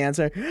want to know the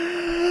answer.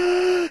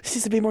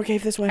 Seems to be more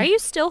cave this way. Are you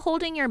still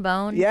holding your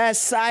bone?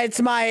 Yes,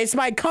 it's my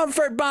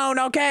comfort bone.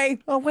 Okay.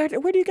 Oh, where do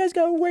you guys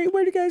go? Where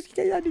do you guys?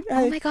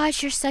 Oh my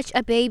gosh, you're such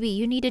a baby.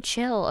 You need to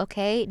chill,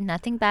 okay?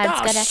 Nothing bad's Oh,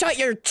 gonna. shut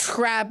your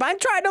trap! I'm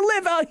trying to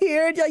live out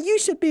here. You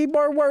should be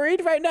more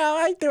worried right now.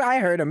 I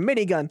heard a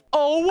minigun.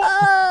 Oh,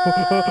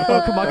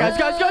 come on, guys!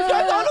 Oh no,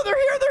 they're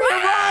here!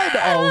 Run!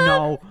 Oh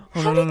no!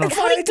 How did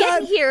they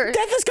get here?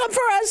 Death has come for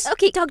us.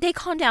 Okay, Dogday,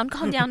 calm down.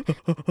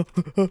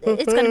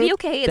 It's gonna be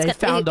okay. They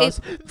found us.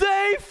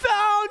 They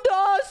found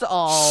us!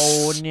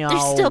 Oh no! They're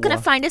still gonna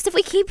find us if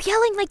we keep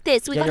yelling like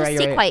this. We gotta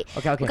stay quiet.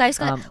 Okay. Guys,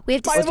 we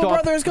have to. My Let's evil go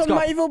up. brother is coming.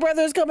 My evil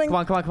brother is coming. Come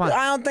on.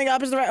 I don't think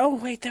up is the right. Oh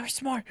wait,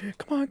 there's more.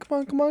 Come on.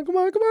 Come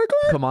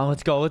on,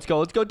 let's go.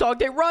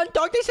 Dogday, run!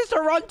 Dogday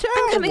sister, run too!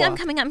 I'm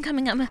coming.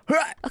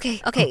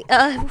 Okay.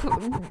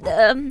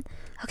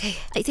 Okay,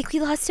 I think we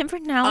lost him for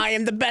now. I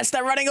am the best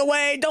at running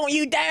away. Don't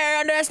you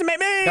dare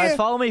underestimate me. Guys,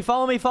 follow me.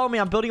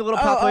 I'm building a little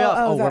pathway up.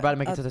 Oh, we're about to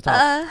make it to the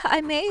top.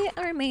 I may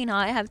or may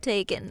not have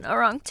taken a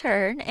wrong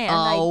turn, and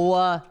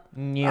no.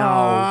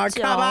 Oh,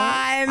 come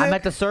on. I'm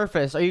at the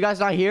surface. Are you guys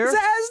not here?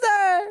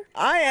 Disaster.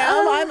 I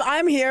am.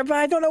 I'm here, but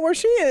I don't know where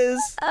she is.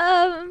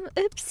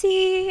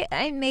 Oopsie.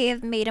 I may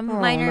have made a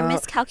minor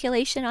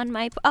miscalculation on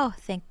my. Oh,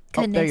 thank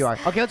Oh, goodness. there you are.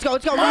 Okay, let's go.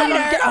 Run,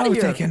 get out of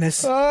here. Thank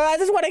goodness. I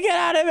just want to get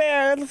out of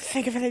here.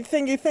 Think of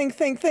anything. You think.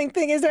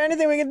 Is there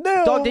anything we can do?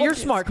 Dogday, you're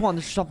smart. Come on,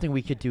 there's something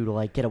we could do to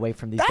like get away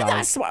from these That's guys.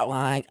 not smart.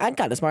 Well, I'm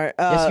kind of smart.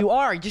 Yes, you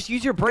are. Just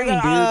use your brain,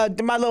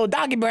 dude. My little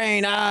doggy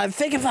brain.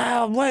 Think of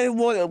what is he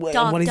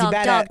Dog,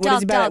 bad dog, at? What is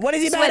he bad at? dog, What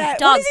is he swim, bad at?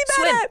 dog, What is he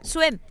bad at?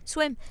 Swim.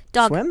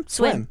 Dog,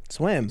 swim.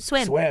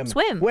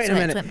 Wait a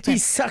minute. He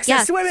sucks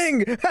at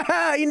swimming.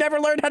 He never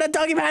learned how to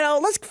doggy paddle.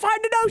 Let's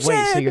find an ocean.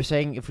 Wait, so you're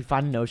saying if we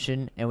find an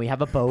ocean and we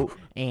have a boat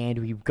and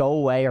we go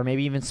away or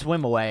maybe even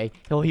swim away,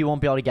 he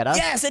won't be able to get us?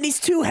 Yes, and he's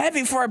too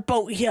heavy for a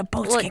boat. Yeah,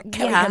 boats can't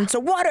carry him, so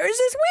water is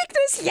his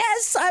weakness.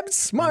 Yes, I'm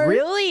smart.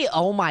 Really?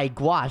 Oh my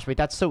gosh. Wait,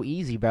 that's so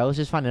easy, bro. Let's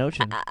just find an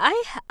ocean.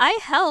 I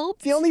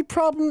helped. The only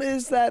problem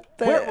is that...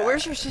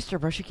 Where's your sister,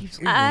 bro? She keeps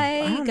leaving.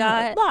 I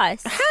got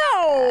lost.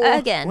 How?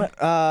 Again.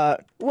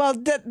 Well,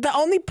 the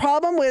only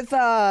problem with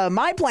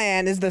my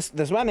plan is the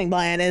swimming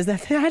plan is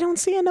that I don't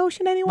see an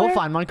ocean anywhere. We'll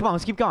find one. Come on,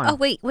 let's keep going. Oh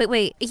wait.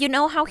 You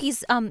know how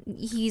he's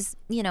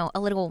a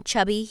little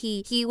chubby.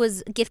 He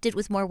was gifted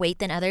with more weight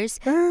than others.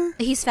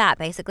 He's fat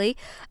basically.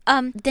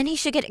 Then he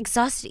should get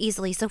exhausted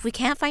easily. So if we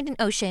can't find an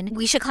ocean,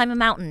 we should climb a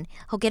mountain.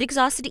 He'll get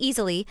exhausted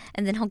easily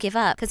and then he'll give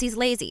up because he's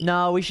lazy.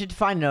 No, we should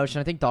find an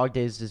ocean. I think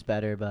Dogday's is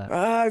better, but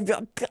I've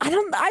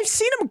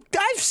seen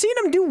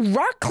him do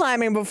rock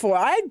climbing before.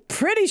 I'm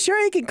pretty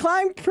sure he can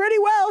climb pretty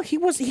well. He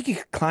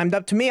climbed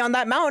up to me on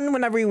that mountain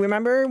whenever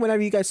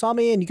you guys saw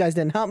me and you guys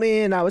didn't help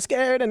me and I was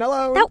scared and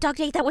hello.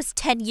 Dogday, that was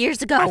 10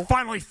 years ago. I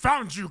finally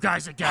found you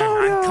guys. again.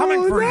 I'm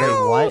coming for you.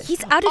 Wait, what?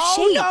 He's out of Oh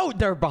shape. no,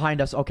 they're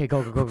behind us. Okay, go.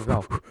 I We You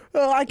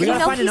gotta can't.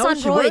 know find an he's on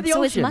ocean. Where are the roids,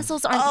 so his oceans?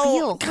 muscles aren't Oh,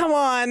 real. come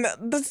on. I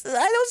don't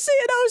see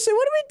an ocean.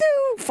 What do we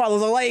do? Follow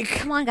the lake.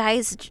 Come on,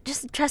 guys.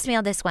 Just trust me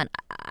on this one.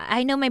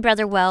 I know my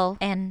brother well,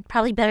 and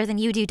probably better than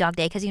you do,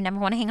 Dogday, because you never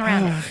want to hang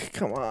around him.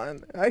 Come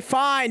on.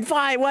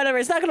 Fine, whatever.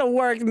 It's not gonna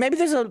work. Maybe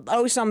there's an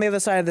ocean on the other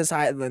side of this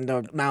island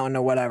or mountain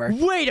or whatever.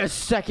 Wait a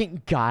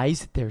second,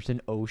 guys. There's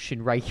an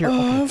ocean right here.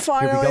 Okay,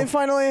 here we go.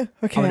 Finally.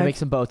 Okay. I'm gonna make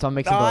some boats.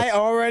 I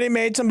already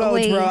made some boats,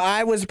 Wait. bro.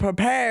 I was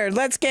prepared.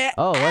 Let's get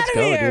Oh, let's out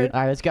go, of here. dude.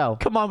 All right, let's go.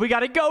 Come on, we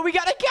gotta go.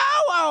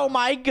 Oh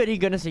my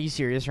goodness, are you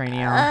serious right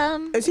now?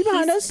 Is he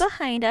behind us?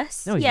 Behind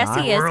us. No, he's yes,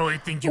 not. he You is. really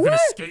think you can What?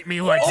 escape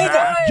me like Oh,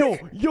 that?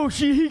 Yo,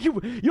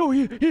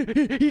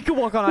 he can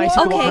walk on ice.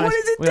 What? He can walk Okay. on What ice.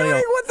 is it We gotta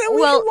doing? go. What the?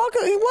 Well- What?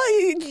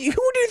 Who do you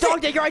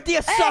think? Dogday, your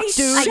idea Hey, sucks,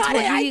 dude. I shut told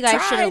it. you you guys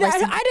should've tried.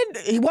 listened. I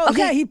didn't. Well,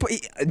 Okay.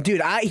 yeah,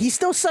 dude, he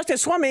still sucked at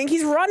swimming.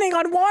 He's running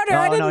on water.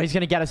 I No, didn't. he's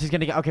gonna get us.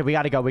 Okay, we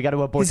gotta go. We gotta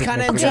abort He's this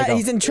kind of mission. We gotta go.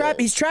 he's in trap.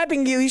 He's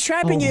trapping you. He's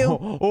trapping you.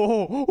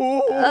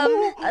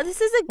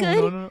 This isn't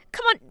good. no.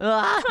 Come on.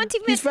 Come on,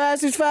 teammate. He's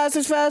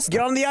fast.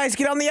 Get on the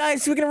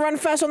ice. We're gonna run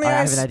fast on the All right,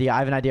 I ice.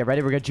 have an idea.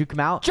 Ready? We're gonna juke him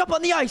out. Jump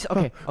on the ice.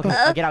 Okay.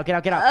 Get out.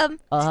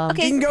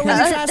 Okay. You can go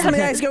really fast on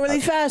the ice. Go really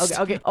fast.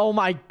 Okay. Oh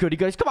my goody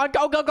goodness. Come on,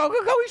 go.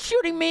 He's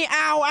shooting me.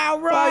 Ow,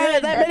 run. Oh, yeah,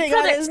 that mini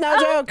gun is no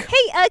joke.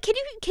 Hey,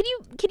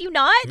 can you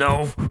not?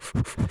 No.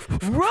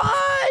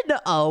 Run!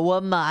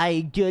 Oh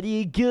my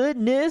goody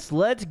goodness.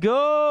 Let's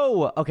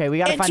go. Okay, we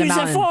gotta find a Into the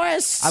mountain.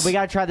 forest. We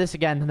gotta try this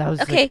again. That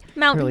was Okay, like,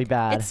 mountain. really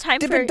bad. It's time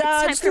Dip for and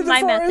dodge through the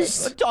my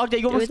forest. method.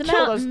 Dogday, you almost the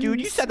killed us, dude. You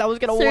mountains, said that was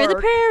gonna Through work. the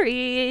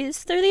prairies,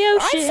 through the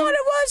ocean. I thought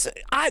it was.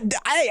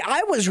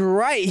 I was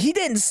right. He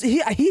didn't.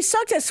 He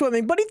sucked at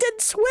swimming, but he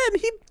didn't swim.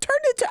 He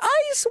turned into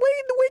ice.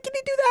 Wait, can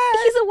he do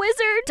that? He's a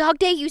wizard.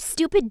 Dogday, you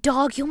stupid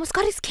dog. You almost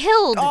got us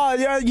killed. Oh,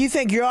 yeah, you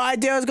think your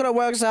idea is gonna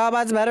work? So how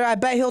about it's better? I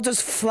bet he'll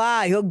just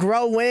fly. He'll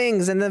grow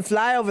wings and then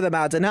fly over the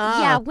mountain. Huh?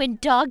 Yeah, when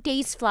dog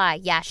days fly.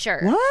 Yeah, sure.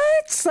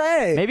 What?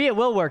 Say. Maybe it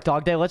will work,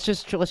 Dogday.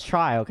 Let's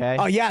try, okay?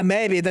 Oh yeah,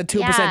 maybe the 2%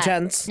 Yeah.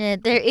 chance.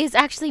 There is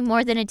actually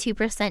more than a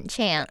 2%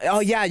 chance. Oh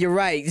yeah, you're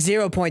right.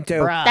 0.2.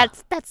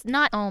 Bruh. That's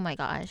not. Oh my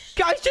gosh.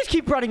 Guys, just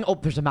keep running. Oh,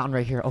 there's a mountain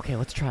right here. Okay,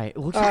 let's try it. It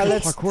looks like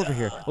there's let's- parkour over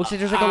here. Looks like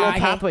there's like a little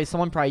pathway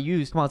someone probably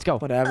used. Come on, let's go.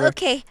 Whatever.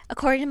 Okay,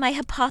 according to my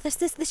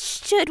hypothesis, this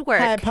should work.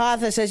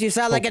 Hypothesis. You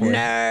sound like a Hopefully.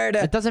 nerd.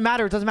 It doesn't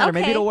matter. Maybe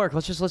Okay. it'll work.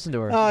 Let's just listen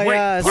to her. Oh Wait,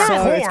 yeah, so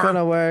parkour? it's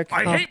gonna work.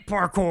 I hate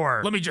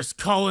parkour. Let me just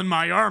call in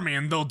my army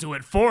and they'll do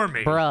it for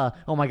me. Bruh.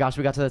 Oh my gosh,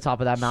 we got to the top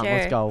of that mountain.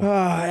 Let's Sure.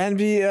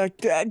 go.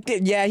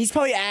 Yeah, he's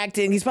probably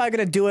acting. He's probably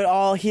gonna do it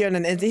all here, and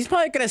then he's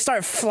probably gonna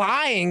start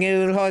flying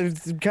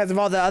because of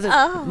all the other.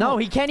 Oh. No,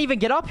 he can't even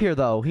get up here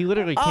though. He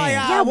literally can't. Oh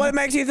yeah, what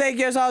makes you think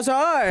you're so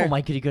smart? Oh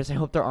my goodness, I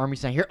hope their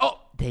army's not here. Oh,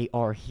 they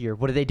are here.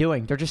 What are they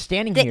doing? They're just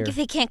standing They, here. if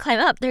they can't climb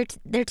up,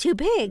 they're too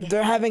big.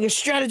 They're having a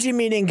strategy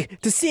meeting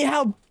to see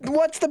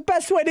what's the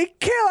best way to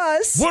kill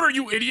us. What are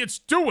you idiots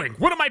doing?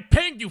 What am I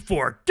paying you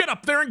for? Get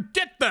up there and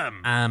get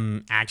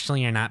them.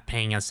 Actually, you're not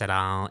paying us at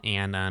all,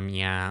 and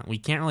yeah, we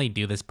can't really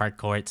do this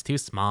parkour. It's too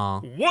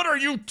small. What are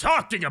you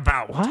talking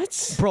about?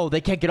 What? Bro,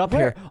 they can't get up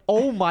here.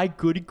 Oh my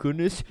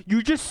goodness.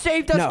 You just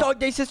saved us, No.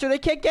 Dogday sister. They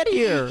can't get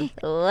here.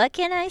 What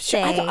can I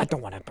say? I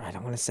don't want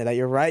to say that.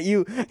 You're right.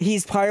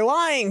 He's probably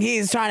lying.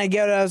 He's trying to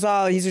get us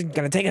all. He's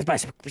gonna take us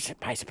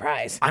by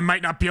surprise. I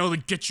might not be able to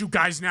get you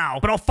guys now,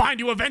 but I'll find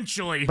you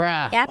eventually.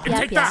 Bruh. Yep, And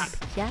take that.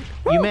 Yep.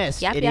 You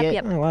missed, Yep, idiot.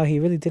 yep. Oh wow, he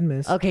really did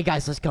miss. Okay,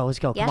 guys, let's go.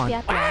 Come Yep, on.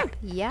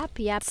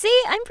 yep.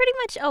 See, I'm pretty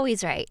much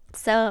always right.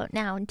 So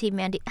now, Team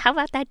Mandy, how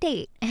about that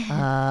date?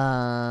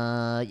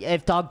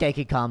 If Dogday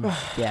could come,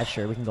 yeah,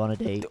 sure, we can go on a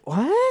date.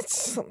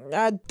 What?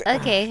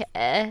 Okay.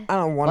 I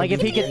don't want. Like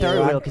if he could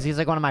third wheel, because he's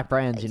like one of my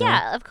friends, you know.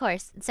 Yeah, of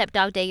course. Except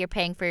Dog Day, you're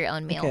paying for your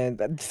own meal. Okay,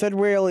 third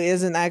wheel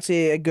isn't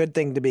actually a good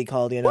thing to be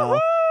called, you know. Woo,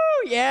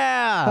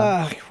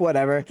 yeah.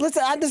 Whatever.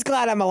 I'm just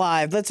glad I'm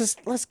alive.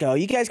 Let's go.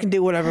 You guys can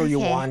do whatever you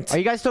Okay. want. Are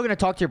you guys still gonna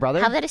talk to your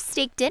brother? How about a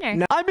steak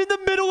dinner? I'm in the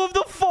middle of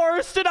the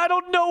forest and I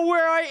don't know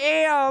where I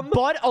am.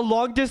 But a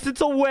long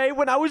distance away,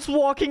 when I was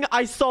walking,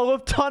 I saw a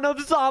ton of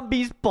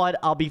zombies. But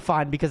I'll be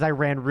fine because I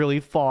ran really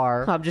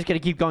far. I'm just gonna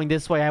keep going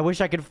this way. I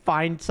wish I could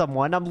find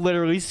someone. I'm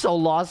literally so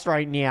lost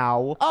right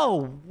now.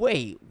 Oh,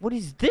 wait. What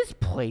is this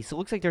place? It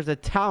looks like there's a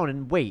town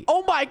and wait.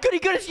 Oh my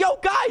goodness. Yo,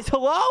 guys.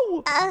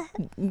 Hello?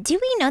 Do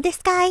we know this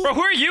guy? Bro,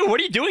 who are you? What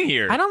are you doing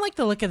here? I don't like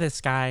the look of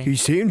this guy. He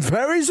seemed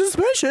very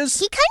suspicious.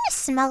 He kind of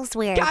smells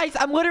weird. Guys,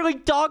 I'm literally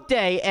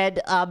Dogday, and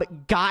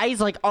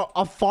guys, like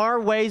a far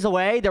ways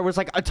away, there was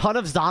like a ton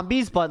of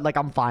zombies, but like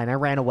I'm fine. I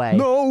ran away.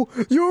 No,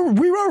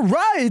 we were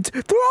right.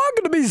 There are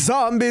gonna be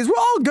zombies. We're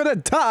all gonna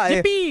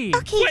die. Yippee!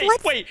 Okay,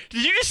 Wait,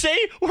 did you just say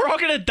we're all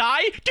gonna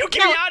die? Dude,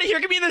 get me out of here.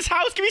 Get me in this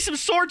house. Give me some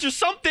swords or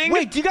something.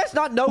 Wait, do you guys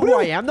not know who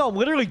I am? No, I'm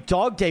literally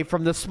Dogday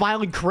from the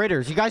Smiling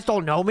Critters. You guys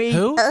don't know me?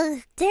 Who?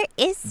 There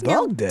is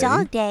no Dog Day?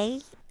 Dog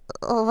Day.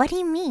 What do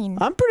you mean?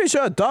 I'm pretty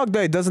sure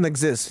Dogday doesn't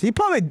exist.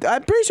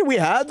 I'm pretty sure we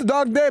had the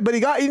Dogday, but he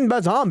got eaten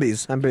by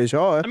zombies. I'm pretty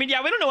sure. I mean,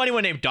 yeah, we don't know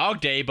anyone named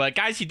Dogday, but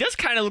guys, he does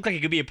kind of look like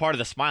he could be a part of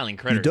the Smiling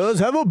Critters. He does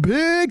have a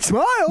big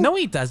smile. No,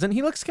 he doesn't.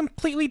 He looks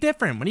completely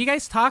different. What are you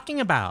guys talking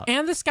about?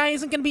 And this guy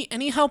isn't going to be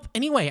any help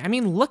anyway. I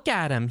mean, look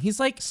at him. He's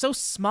like so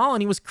small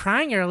and he was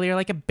crying earlier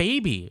like a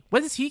baby.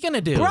 What is he going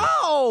to do?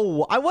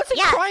 Bro, I wasn't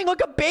crying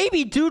like a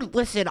baby, dude.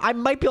 Listen, I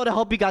might be able to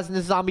help you guys in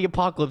the zombie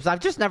apocalypse. I've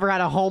just never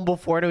had a home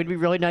before, and it would be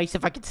really nice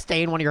if I could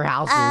stay in one of your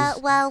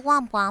houses. Well,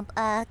 womp womp.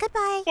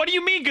 Goodbye. What do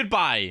you mean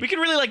goodbye? We could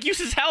really like use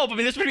his help. I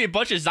mean, there's going to be a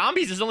bunch of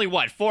zombies. There's only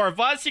what, 4 of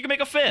us? You can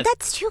make a 5th.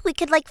 That's true. We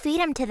could like feed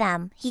him to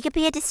them. He could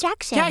be a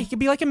distraction. Yeah, he could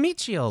be like a meat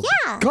shield.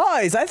 Yeah.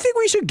 Guys, I think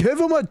we should give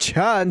him a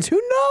chance.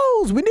 Who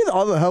knows? We need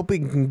all the help we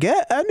can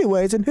get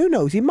anyways, and who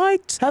knows? He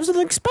might have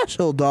something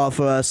special to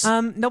offer us.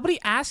 Nobody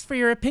asked for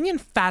your opinion,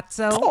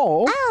 fatso.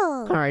 Oh.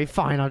 All right,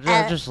 fine. I'll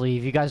just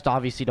leave. You guys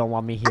obviously don't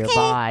want me here. Okay.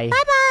 Bye.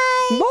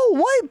 Bye-bye.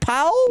 No way,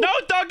 pal. No,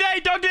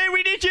 Dogday,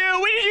 we need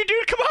you. We need you,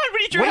 dude. Come on, we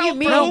need your What do you help,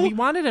 mean? bro. No, we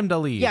wanted him to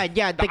leave. Yeah. I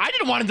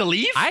didn't want him to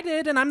leave. I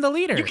did, and I'm the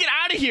leader. You get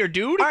out of here,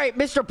 dude. All right,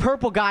 Mr.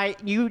 Purple Guy,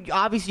 you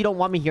obviously don't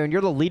want me here, and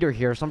you're the leader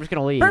here, so I'm just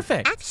gonna leave.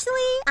 Perfect. Actually,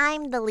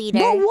 I'm the leader.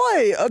 No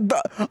way.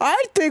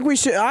 I think we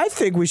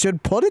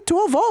should put it to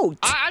a vote.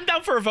 I'm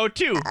down for a vote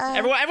too.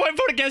 Everyone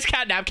vote against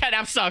Catnap.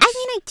 Catnap sucks. I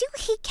mean, I do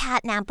hate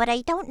Catnap, but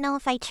I don't know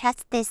if I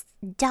trust this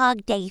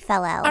Dogday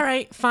fellow. All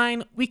right,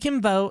 fine. We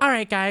can vote. All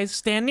right, guys,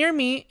 stand near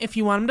me if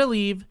you want him to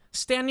leave.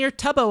 Stand near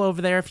Tubbo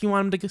over there if you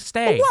want him to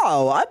stay.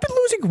 Wow, I've been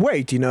losing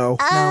weight, you know.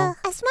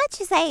 As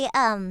much as I,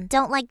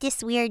 don't like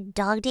this weird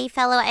Dogday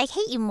fellow, I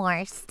hate you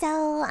more.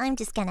 So I'm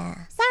just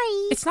gonna...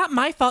 Sorry. It's not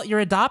my fault you're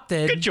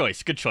adopted. Good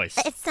choice.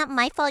 It's not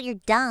my fault you're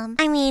dumb.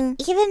 I mean,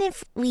 even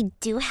if we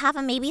do have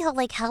him, maybe he'll,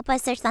 like, help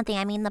us or something.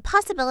 I mean, the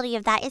possibility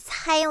of that is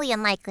highly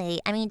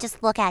unlikely. I mean,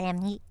 just look at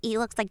him. He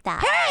looks like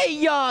that.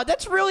 Hey,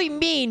 that's really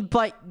mean,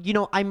 but, you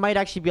know, I might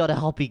actually be able to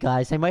help you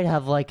guys. I might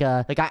have, I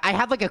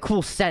have, like, a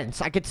cool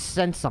sense. I could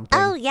sense something.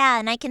 Oh, yeah,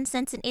 and I can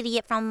sense an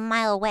idiot from a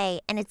mile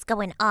away, and it's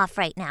going off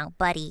right now,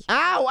 buddy.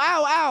 Ow,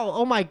 ow, ow.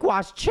 Oh, my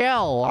gosh,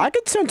 chill. I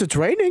could send to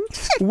training.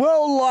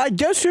 Well, I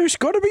guess you're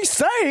going to be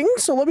staying,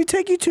 so let me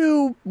take you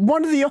to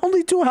one of the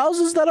only 2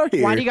 houses that are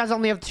here. Why do you guys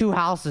only have 2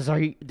 houses?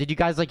 Did you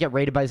guys, like, get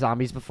raided by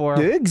zombies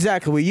before?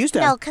 Exactly, we used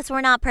to No, because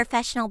we're not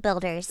professional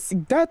builders.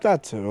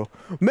 That too.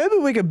 Maybe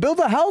we could build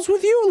a house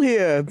with you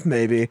here,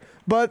 maybe.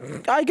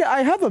 But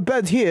I have a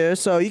bed here,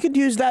 so you could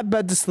use that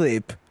bed to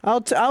sleep.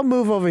 I'll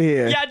move over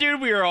here. Yeah, dude,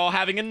 we are all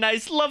having a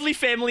nice, lovely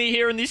family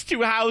here in these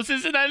 2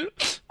 houses, and then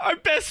our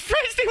best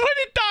friends, they went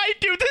and died,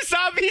 dude. The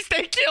zombies,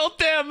 they killed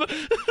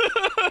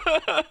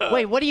them.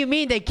 Wait, what do you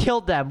mean they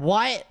killed them?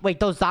 What?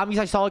 Wait, those zombies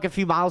I saw like a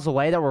few miles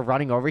away that were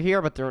running over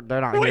here, but they're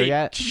not here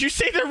yet? Did you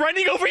say they're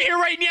running over here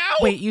right now?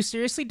 Wait, you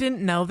seriously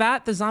didn't know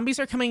that? The zombies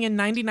are coming in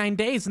 99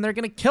 days, and they're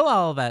going to kill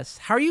all of us.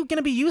 How are you going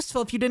to be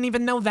useful if you didn't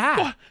even know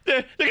that?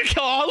 They're going to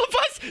kill all of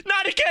us?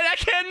 Not again. I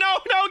can't. No,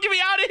 get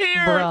me out of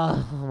here.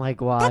 Bruh, oh my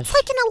gosh. That's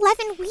like in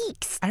 11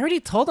 weeks. I already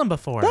told him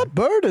before. That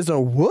bird is a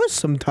wuss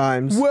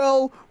sometimes.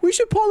 Well, we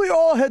should probably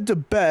all head to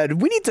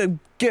bed. We need to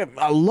get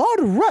a lot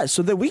of rest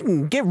so that we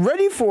can get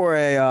ready for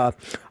a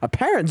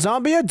apparent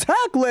zombie attack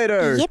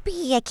later.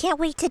 Yippee, I can't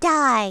wait to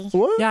die.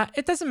 What? Yeah,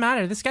 it doesn't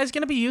matter. This guy's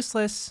going to be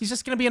useless. He's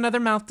just going to be another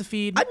mouth to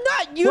feed. I'm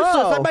not useless.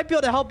 Whoa. I might be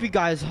able to help you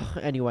guys.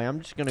 Anyway, I'm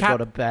just gonna go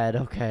to bed.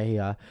 Okay,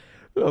 I'm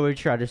gonna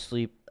try to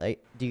sleep.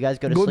 Do you guys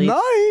go to Good sleep?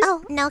 night.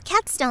 Oh, no,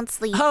 cats don't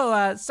sleep.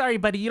 Oh, sorry,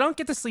 buddy. You don't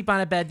get to sleep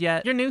on a bed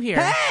yet. You're new here.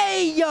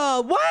 Hey,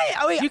 what?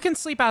 Oh, wait, You can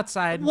sleep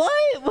outside. what?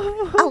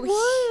 Oh,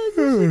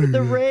 What?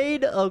 The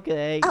raid?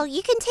 Okay. Oh,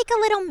 you can take a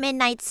little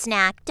midnight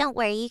snack. Don't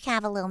worry, you can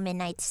have a little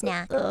midnight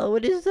snack.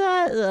 What is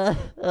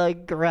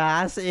that?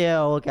 Grass? Ew.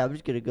 Okay, I'm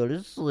just gonna go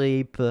to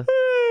sleep.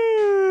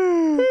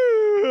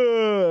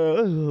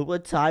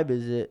 What time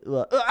is it?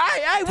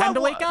 Hey, Time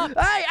to wake up.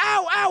 Hey,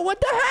 ow, what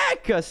the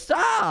heck?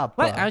 Stop.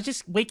 What? I was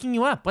just waking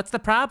you up. What's the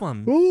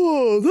problem?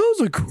 Oh, that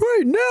was a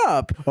great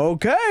nap.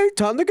 Okay,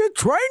 time to get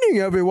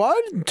training,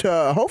 everyone,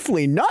 to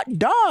hopefully not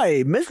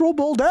die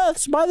miserable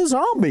deaths by the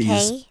zombies.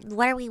 Okay,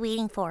 what are we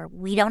waiting for?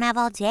 We don't have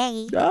all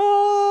day.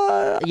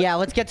 Yeah,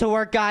 let's get to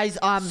work, guys.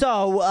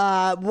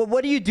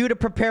 What do you do to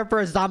prepare for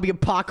a zombie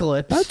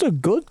apocalypse? That's a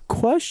good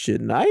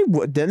question. I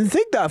didn't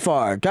think that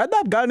far. Got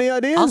any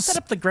ideas? I'll set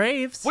up the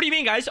graves. What do you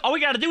mean, guys? All we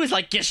gotta do is,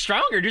 like, get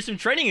stronger, do some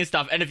training and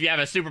stuff. And if you have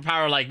a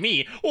superpower like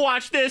me,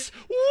 watch this.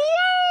 Woo!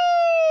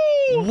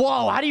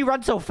 Whoa, how do you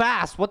run so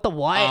fast? What the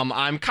what?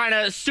 I'm kind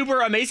of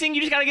super amazing.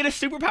 You just gotta get a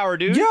superpower,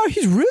 dude. Yeah,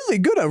 he's really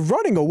good at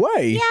running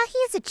away. Yeah,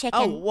 he's a chicken.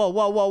 Oh,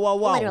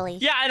 whoa. Literally.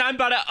 Yeah, and I'm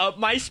about to up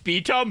my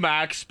speed to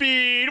max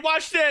speed.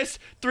 Watch this.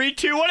 3,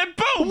 2, 1, and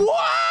boom! Whoa!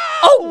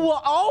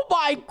 Oh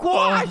my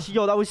gosh!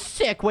 Yo, that was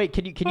sick. Wait,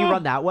 can you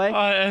run that way?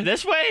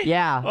 This way?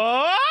 Yeah.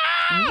 Ah!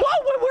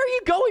 Whoa, where are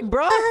you going? going,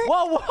 bro?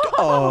 Whoa,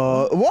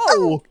 whoa.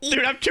 Whoa.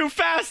 Dude, I'm too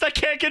fast. I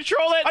can't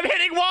control it. I'm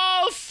hitting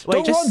walls. Wait,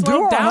 Don't just run slow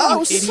through our down,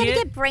 house. you He's gonna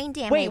idiot. get brain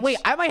damage. Wait,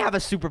 I might have a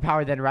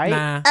superpower then, right?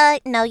 Nah.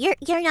 No, you're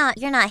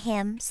not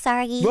him.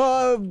 Sorry.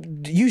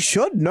 You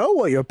should know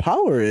what your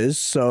power is,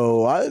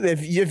 so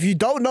if you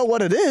don't know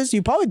what it is,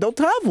 you probably don't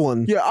have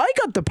one. Yeah, I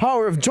got the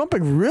power of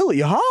jumping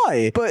really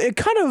high, but it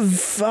kind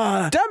of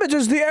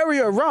damages the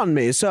area around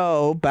me,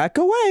 so back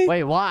away.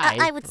 Wait, why?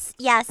 I would,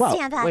 yeah,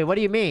 stand back. Wait, what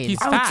do you mean? He's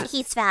fat.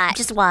 He's fat.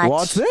 Just watch.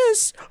 Watch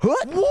this. Huh?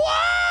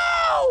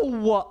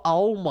 Whoa!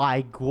 Oh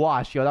my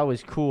gosh, yo, that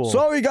was cool.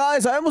 Sorry,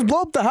 guys, I almost blew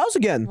up the house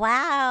again.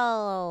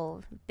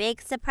 Wow.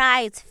 Big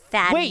surprise,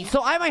 fatty. Wait,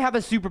 so I might have a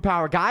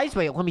superpower, guys.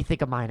 Wait, let me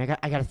think of mine.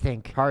 I gotta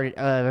think hard.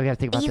 I gotta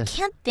think about You this.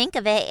 can't think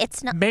of it.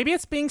 It's not. Maybe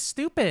it's being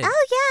stupid.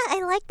 Oh, yeah,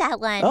 I like that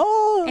one.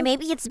 Oh. Or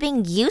maybe it's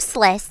being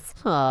useless.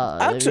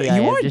 Actually, maybe I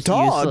you am are a just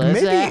dog.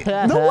 useless.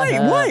 Maybe. No,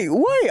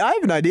 wait. I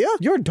have an idea.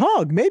 You're a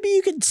dog. Maybe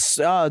you can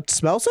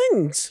smell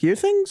things, hear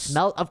things.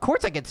 Smell? Of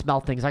course I can smell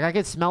things. Like I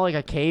could smell like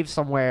a cave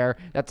somewhere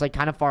that's like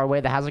kind of far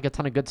away that has like a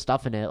ton of good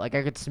stuff in it. Like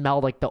I could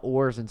smell like the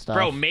ores and stuff.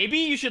 Bro, maybe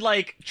you should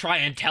like try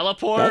and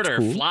teleport That's or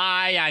cool.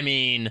 fly. I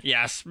mean,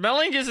 yeah,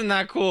 smelling isn't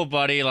that cool,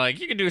 buddy. Like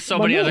you can do so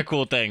Well, many no. other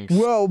cool things.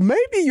 Well,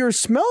 maybe your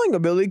smelling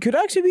ability could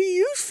actually be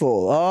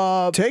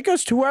useful. Take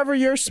us to wherever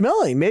you're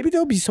smelling. Maybe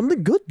there'll be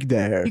something good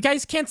there. You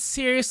guys can't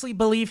seriously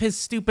believe his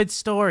stupid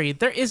story.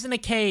 There isn't a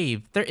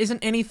cave. There isn't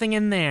anything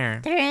in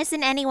there. There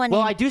isn't anyone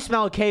Well, in. I do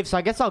smell a cave, so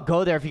I guess I'll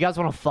go there. If you guys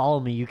want to follow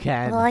me, you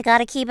can. Well, I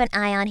gotta keep an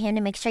eye on him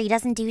to make sure he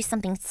doesn't do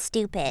something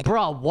stupid.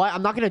 Bro, what?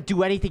 I'm not gonna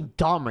do anything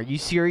dumb. Are you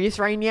serious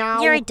right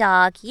now? You're a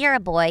dog. You're a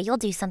boy. You'll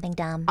do something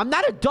dumb. I'm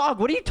not a dog.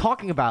 What are you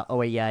talking about? Oh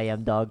wait, yeah, I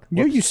am dog.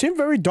 You seem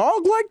very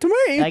dog-like to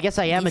me. I guess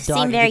I am You a dog.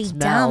 seem I very can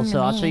smell, dumb so to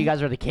I'll show me. you guys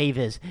where the cave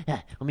is.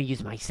 Let me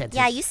use my senses.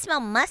 Yeah, you smell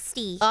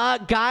musty.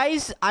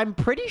 Guys, I'm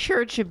pretty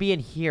sure it should be in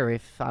here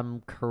if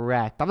I'm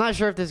correct. I'm not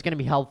sure if this is gonna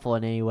be helpful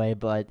in any way,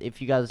 but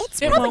if you guys...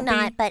 It's It probably won't be.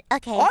 not, but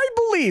okay. I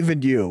believe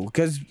in you,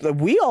 because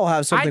we all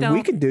have something we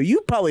don't. can do.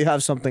 You probably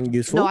have something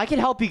useful. No, I can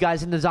help you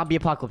guys in the zombie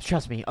apocalypse.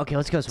 Trust me. Okay,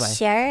 let's go this way.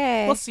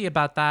 Sure. We'll see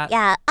about that.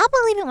 Yeah, I'll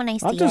believe it when I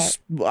see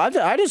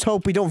it. I just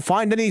hope we don't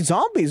find any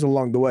zombies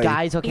along the way.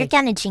 Guys, okay. You're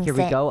gonna jinx Here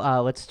we it. go.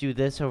 Let's do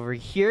this over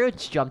here.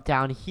 Let's jump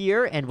down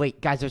here. And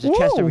wait, guys, there's a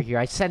chest Whoa. over here.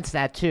 I sense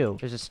that too.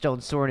 There's a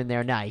stone sword in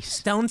there. Nice.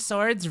 Stone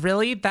swords?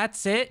 Really?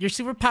 That's it? Your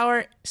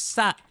superpower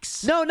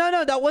sucks. No.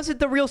 That wasn't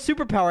the real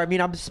superpower. I mean,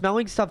 I'm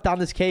smelling stuff down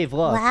this cave.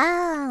 Look.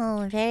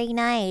 Wow, very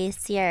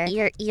nice.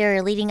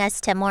 You're leading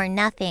us to more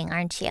nothing,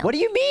 aren't you? What do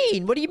you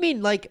mean? What do you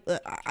mean? Like,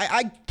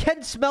 I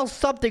can smell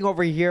something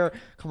over here.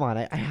 Come on,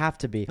 I have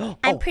to be.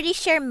 I'm pretty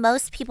sure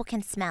most people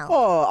can smell.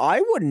 Oh,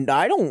 I wouldn't.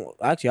 I don't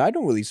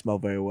really smell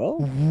very well.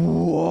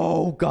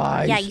 Whoa,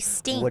 guys. Yeah, you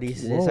stink. What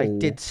is this? I Whoa.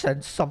 did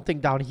sense something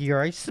down here.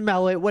 I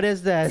smell it. What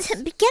is this?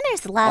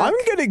 Beginner's luck.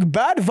 I'm getting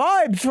bad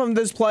vibes from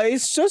this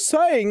place. Just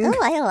saying. Oh,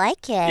 I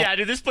like it. Yeah,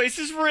 dude, this place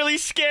is really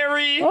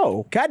scary.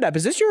 Oh, Catnap,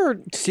 is this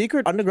your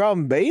secret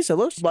underground base? It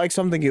looks like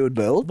something you would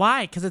build.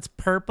 Why? Because it's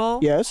purple?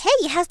 Yes. Hey,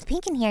 it has the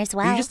pink in here as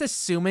well. You're just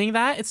assuming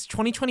that? It's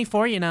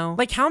 2024, you know.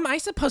 Like, how am I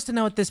supposed to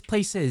know what this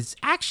place is?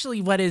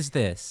 Actually, what is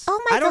this?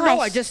 Oh my I don't know.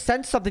 I gosh. just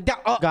sensed something down.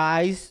 Oh,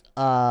 guys.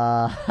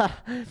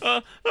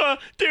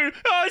 Dude,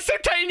 it's so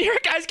tight in here,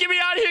 guys. Get me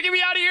out of here. Get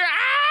me out of here.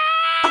 Ah!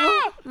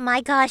 Oh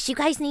my gosh, you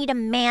guys need to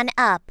man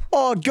up.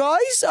 Oh,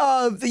 guys,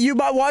 you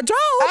might watch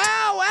out.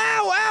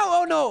 Ow!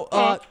 Oh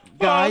no.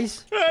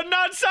 Guys.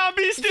 Not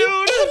zombies, dude.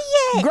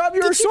 Idiot! Grab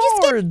your Did you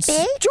just swords.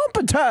 get bit? Jump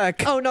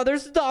attack. Oh no,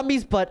 there's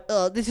zombies, but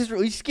this is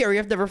really scary.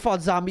 I've never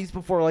fought zombies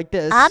before like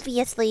this.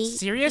 Obviously.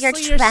 Seriously?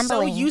 You're You're so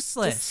trembling.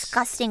 useless.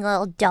 Disgusting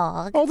little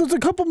dog. Oh, there's a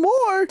couple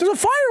more. There's a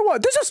fire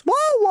one. There's a small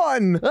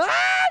one.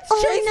 It's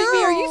Oh, chasing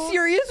me. Are you no.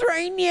 serious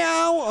right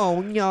now?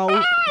 Oh no. I'm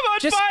on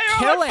Just fire.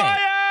 kill I'm on it.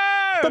 fire.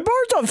 The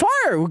bird's on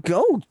fire.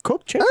 Go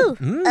cook chicken.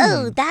 Ooh,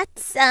 oh,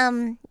 that's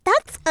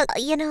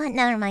you know what?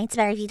 Never mind. It's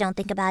better if you don't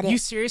think about it. You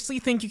seriously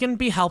think you can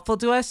be helpful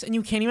to us and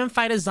you can't even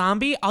fight a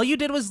zombie? All you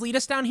did was lead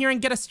us down here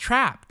and get us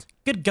trapped.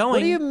 Good going. What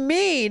do you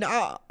mean?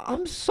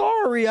 I'm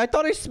sorry. I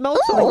thought I smelled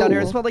something down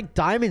here. It smelled like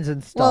diamonds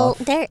and well,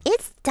 stuff. there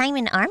is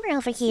diamond armor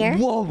over here.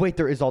 Whoa, wait,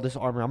 there is all this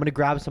armor. I'm gonna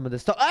grab some of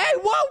this stuff. Hey,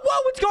 whoa,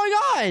 what's going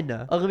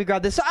on? Let me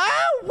grab this.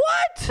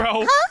 What?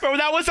 Bro,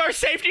 that was our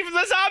safety from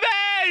the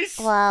zombies.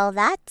 Well,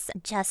 that's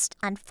just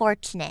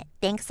unfortunate.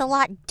 Thanks a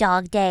lot,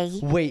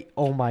 Dogday. Wait,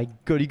 oh my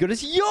goody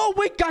goodness. Yo,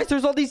 wait, guys,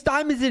 there's all these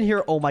diamonds in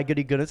here. Oh my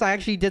goody goodness. I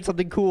actually did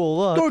something cool.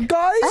 Look. Oh,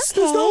 guys,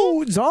 there's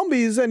no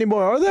zombies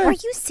anymore, are there? Are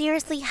you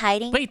seriously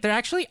hiding? Wait, there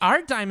actually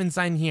are diamonds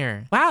on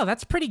here. Wow,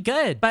 that's pretty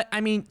good. But, I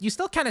mean, you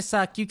still kind of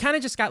suck. You kind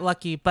of just got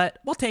lucky, but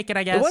we'll take it,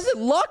 I guess. It wasn't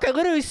luck. I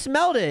literally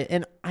smelled it,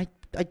 and I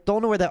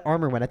don't know where that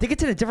armor went. I think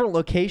it's in a different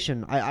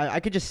location. I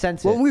could just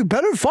sense it. Well, we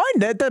better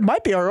find it. That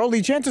might be our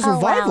only chance of Oh,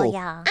 survival. wow,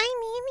 yeah. I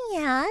mean,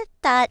 Yeah,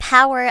 that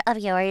power of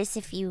yours,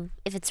 if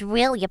it's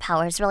really a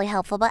power, is really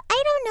helpful, but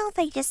I don't know if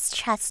I just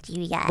trust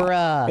you yet.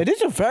 Bruh. It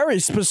is a very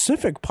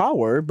specific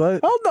power,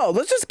 but oh no,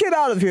 let's just get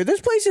out of here.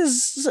 This place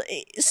is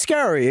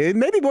scary.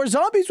 Maybe more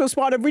zombies will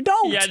spawn if we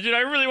don't. Yeah, dude, I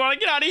really want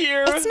to get out of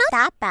here. It's not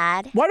that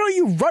bad. Why don't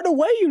you run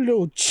away, you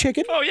little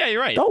chicken? Oh, yeah,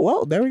 you're right. Oh,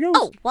 well, there we go.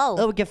 Oh, whoa.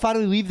 Oh, we can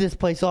finally leave this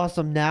place.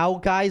 Awesome. Now,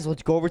 guys,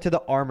 let's go over to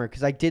the armor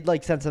because I did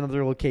like sense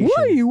another location.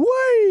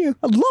 Way!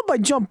 I love my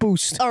jump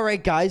boost. All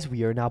right, guys,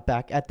 we are now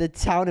back at the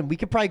town, and we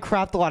can probably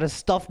craft a lot of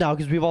stuff now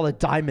because we have all the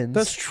diamonds.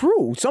 That's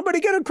true. Somebody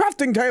get a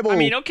crafting table. I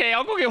mean, okay,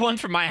 I'll go get one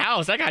from my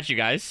house. I got you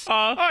guys.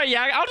 All right,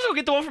 yeah, I'll just go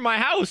get the one from my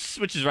house,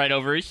 which is right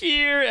over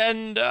here.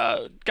 And,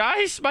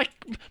 guys, my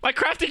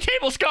crafting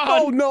table's gone.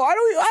 Oh no, I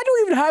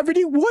don't even have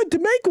any wood to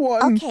make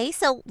one. Okay,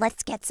 so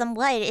let's get some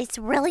wood. It's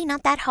really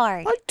not that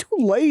hard. I'm too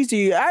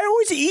lazy. I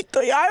always eat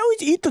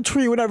the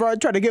tree whenever I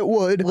try to get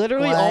wood.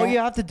 Literally, What? all you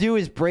have to do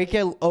is break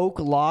an oak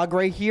log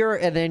right here,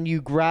 and then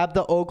you grab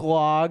the oak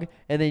log,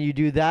 and then you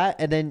do that,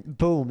 and then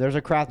boom, there's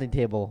a crafting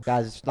table.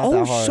 Guys, it's not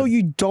that hard. So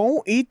you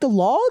don't eat the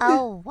log?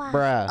 Oh, wow.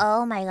 Bruh.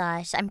 Oh, my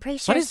gosh. I'm pretty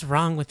sure... What is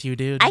wrong with you,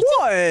 dude? I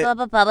think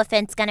What? Bubba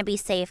Finn's gonna be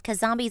safe because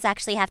zombies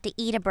actually have to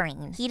eat a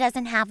brain. He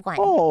doesn't have one.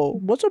 Oh,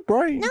 what's a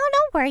brain? No,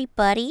 don't worry,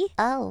 buddy.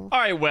 Oh. All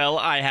right, well,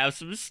 I have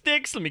some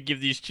sticks. Let me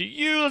give these to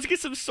you. Let's get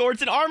some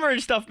swords and armor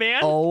and stuff, man.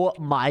 Oh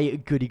my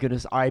goody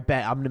goodness. I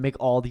bet I'm gonna make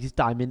all these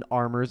diamond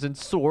armors and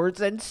swords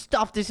and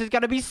stuff. This is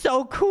gonna be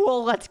so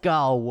cool. Let's go.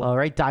 All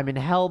right, diamond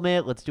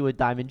helmet. Let's do a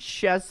diamond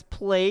chest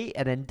plate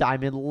and then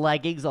diamond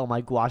leggings. Oh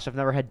my gosh, I've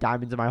never had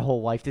diamonds in my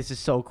whole life. This is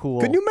so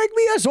cool. Can you make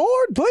me a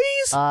sword,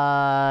 please?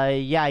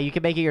 Yeah, you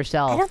can make it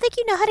yourself. I don't think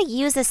you know how to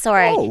use a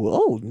sword.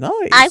 Oh,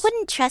 nice. I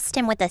wouldn't trust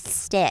him with a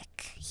stick.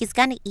 He's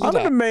gonna eat I'm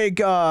gonna it. make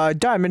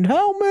diamond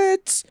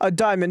helmets, a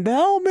diamond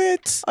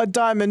helmet, a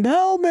diamond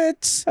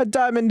helmet, a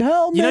diamond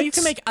helmet. You know, you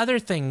can make other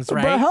things, But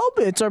right?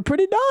 helmets are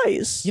pretty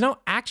nice. You know,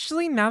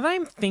 actually, now that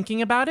I'm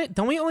thinking about it,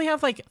 don't we only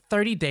have like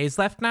 30 days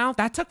left now?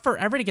 That took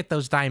forever to get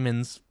those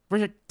diamonds.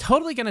 We're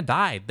totally gonna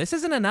die. This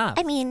isn't enough.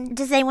 I mean,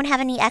 does anyone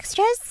have any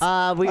extras?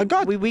 We could I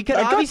got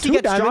obviously 2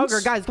 get diamonds.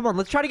 stronger. Guys, come on,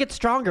 let's try to get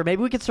stronger.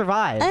 Maybe we could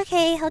survive.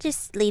 Okay, I'll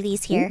just leave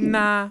these here.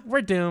 Nah,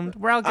 we're doomed.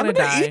 We're all gonna I'm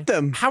gonna die. eat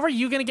them. How are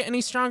you gonna get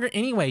any stronger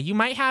anyway? You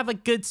might have a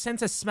good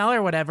sense of smell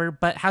or whatever,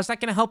 but how's that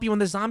gonna help you when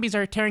the zombies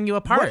are tearing you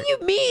apart? What do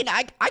you mean?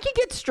 I can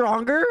get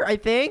stronger, I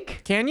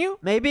think. Can you?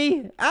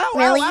 Maybe. Ow,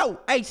 Really? ow, ow.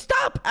 Hey,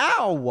 stop.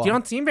 Ow. You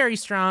don't seem very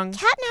strong.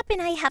 Catnap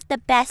and I have the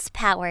best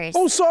powers.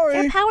 Oh, sorry.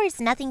 Their power is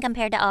nothing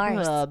compared to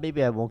ours.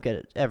 Maybe I won't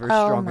get ever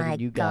Oh stronger my than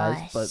you guys,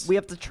 gosh. but we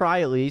have to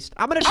try at least.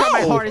 I'm gonna try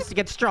my Ow. hardest to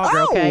get stronger,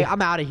 Ow. okay?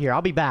 I'm out of here.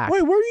 I'll be back.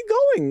 Wait, where are you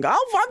going?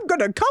 I'm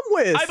gonna come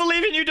with. I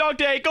believe in you,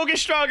 Dogday. Go get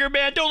stronger,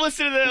 man. Don't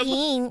listen to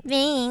them.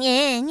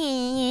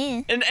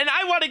 And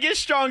I want to get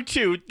strong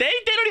too. They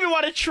don't even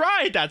want to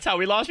try. That's how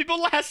we lost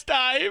people last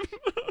time.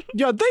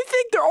 Yeah, they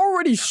think they're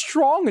already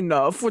strong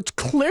enough, which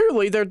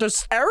clearly they're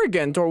just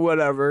arrogant or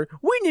whatever.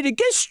 We need to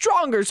get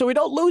stronger so we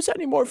don't lose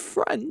any more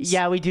friends.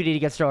 Yeah, we do need to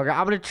get stronger.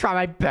 I'm gonna try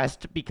my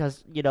best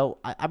because, you know,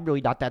 I'm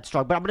really not that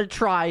strong, but I'm gonna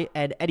try.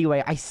 And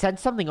anyway, I sent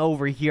something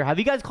over here. Have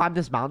you guys climbed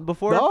this mountain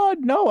before?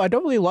 No, I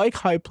don't really like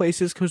high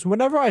places because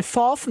whenever I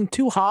fall from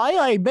too high,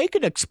 I make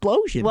an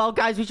explosion. Well,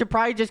 guys, we should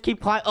probably just keep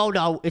climbing. Oh,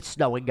 no, it's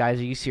snowing, guys.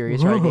 Are you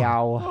serious right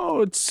now?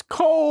 Oh, it's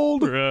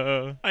cold.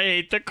 Bruh. I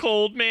hate the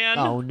cold, man.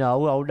 Oh,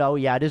 no.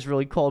 Yeah, it is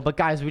really cold. But,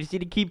 guys, we just need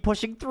to keep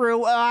pushing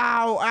through.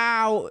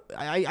 Ow.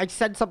 I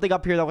sent something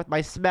up here, though, with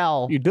my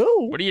smell. You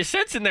do? What are you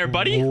sensing there,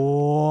 buddy?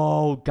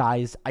 Whoa,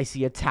 guys, I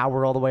see a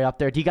tower all the way up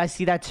there. Do you guys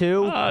see that,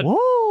 too?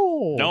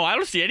 Whoa. No, I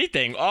don't see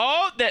anything.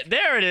 Oh,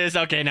 there it is.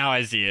 Okay, now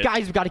I see it.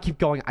 Guys, we gotta keep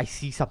going. I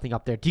see something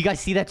up there. Do you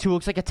guys see that too? It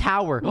looks like a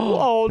tower.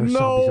 Oh, There's zombies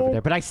over no.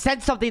 there. But I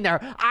sent something there.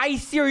 I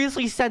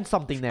seriously sent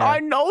something there. I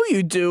know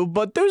you do,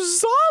 but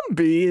there's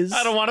zombies.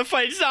 I don't want to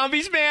fight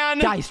zombies, man.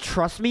 Guys,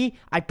 trust me.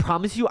 I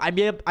promise you, I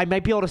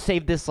might be able to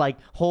save this like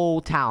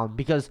whole town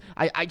because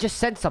I just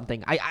sent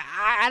something.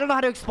 I don't know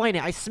how to explain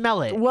it. I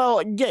smell it.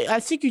 Well, yeah, I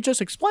think you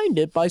just explained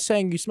it by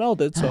saying you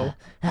smelled it, so.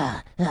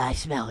 I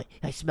smell it.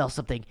 I smell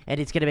something, and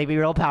it's gonna make me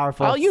real powerful.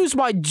 I'll use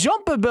my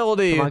jump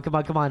ability.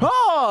 Come on.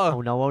 Ah!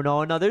 Oh no.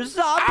 There's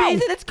zombies Ow.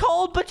 and it's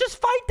cold, but just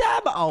fight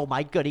them. Oh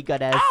my goodness.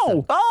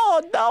 Ow!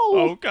 Oh, no.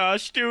 Oh,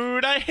 gosh,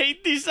 dude. I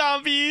hate these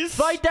zombies.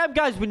 Fight them,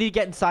 guys. We need to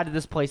get inside of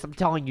this place. I'm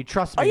telling you.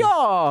 Trust me. Yeah.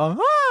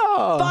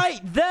 Ah.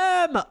 Fight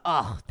them!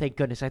 Oh, thank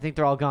goodness. I think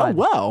they're all Oh, gone.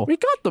 wow. We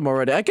got them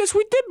already. I guess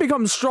we did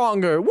become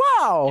stronger.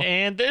 Wow.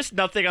 And there's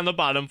nothing on the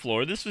bottom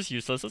floor. This was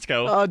useless. Let's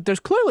go. There's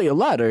clearly a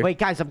ladder. Wait,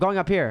 guys, I'm going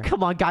up here.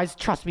 Come on, guys.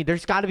 Trust me.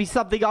 There's got to be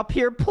something up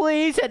here,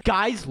 please. And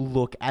guys,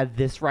 look at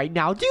this right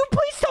now. Do you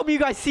please tell me you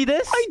guys see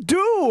this? I do.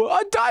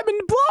 A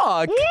diamond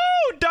block.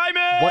 Woo!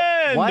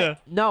 Diamond! What?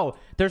 No.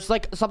 There's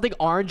like something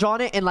orange on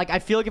it, and like I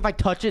feel like if I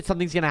touch it,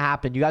 something's gonna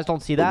happen. You guys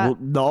don't see that? Well,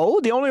 no,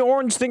 the only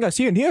orange thing I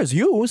see in here is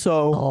you,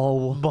 so.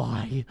 Oh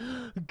my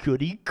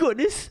goody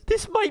goodness.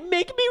 This might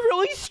make me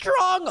really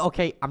strong.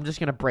 Okay, I'm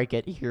just gonna break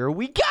it. Here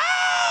we go.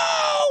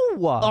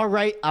 All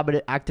right, I'm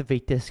gonna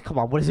activate this. Come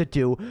on, what does it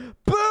do?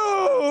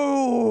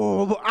 Boom!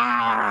 boom.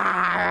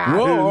 Ah.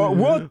 Whoa,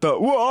 what the?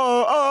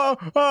 Whoa,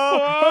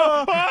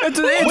 it's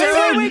Wait,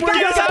 guys, Leave.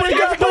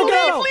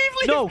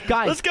 No,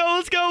 guys. Let's go.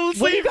 Let's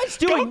What are leave. you guys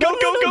doing? Go.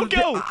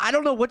 No. I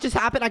don't know what just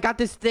happened. I got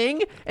this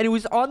thing, and it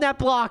was on that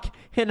block,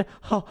 and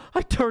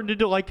I turned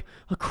into like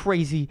a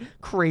crazy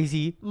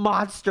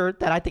monster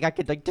that I think I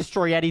could like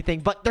destroy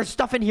anything. But there's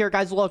stuff in here,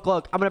 guys. Look.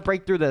 I'm gonna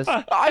break through this.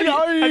 Have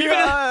you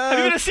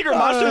been a secret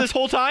monster this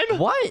whole time?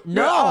 What?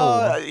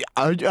 No.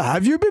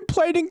 Have you been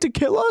planning to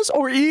kill us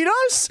or eat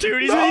us?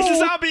 Dude, he's a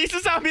zombie. He's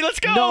a zombie. Let's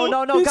go.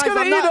 No, He's guys,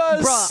 gonna I'm not,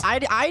 eat us. bruh.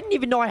 I didn't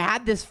even know I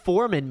had this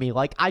form in me.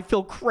 Like, I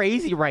feel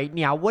crazy right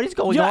now. What is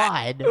going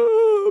on?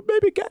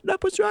 Maybe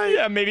Catnap was right.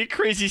 Yeah, maybe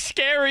crazy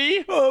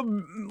scary. Well,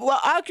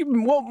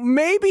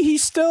 maybe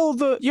he's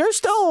still you're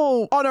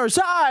still on our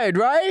side,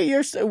 right?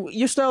 You're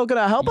still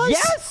gonna help us?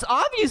 Yes,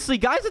 obviously,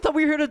 guys. I thought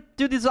we were here to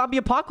do the zombie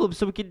apocalypse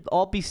so we could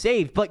all be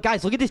saved. But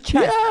guys, look at this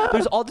chest. Yeah.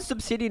 There's all this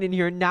obsidian in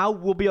here, and now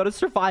we'll be able to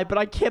survive. But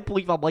I can't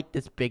believe I'm like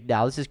this big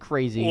now. This is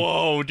crazy.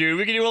 Whoa, dude,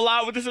 we can do a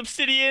lot with this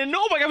obsidian.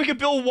 Oh my god, we can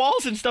build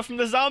walls and stuff from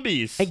the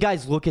zombies. Hey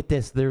guys, look at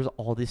this. There's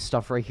all this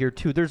stuff right here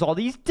too. There's all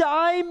these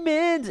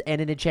diamonds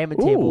and an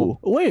enchantment table.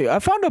 Wait, I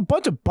found a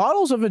bunch of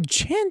bottles of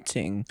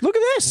enchanting. Look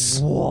at this.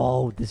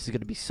 Whoa, this is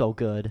gonna be so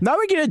good. Now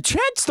we can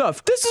enchant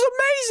stuff. This is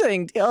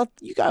amazing.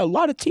 You got a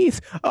lot of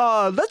teeth.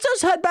 Let's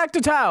just head back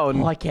to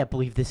town. Oh, I can't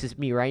believe this is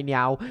me right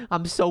now.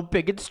 I'm so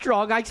big and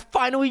strong. I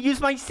finally use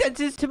my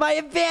senses to my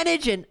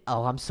advantage, and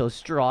oh, I'm so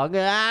strong. Boom!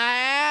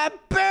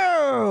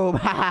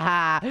 Did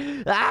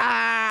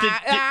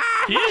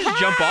he just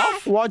jump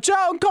off? Watch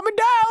out, I'm coming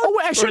down. Oh,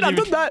 wait, I should have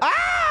done that.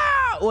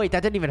 Wait,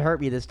 that didn't even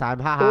hurt me this time.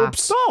 Haha.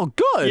 Oops. Oh,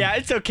 good. Yeah,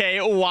 it's okay.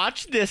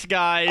 Watch this,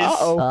 guys.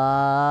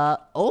 Uh-oh.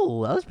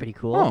 Oh, that was pretty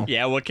cool. Oh.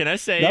 Yeah, what can I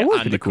say? That was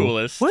I'm pretty the cool.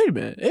 coolest. Wait a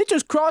minute. It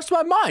just crossed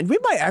my mind. We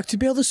might actually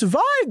be able to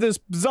survive this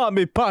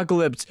zombie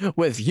apocalypse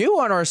with you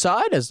on our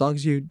side as long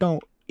as you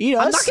don't eat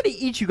us. I'm not gonna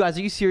eat you guys.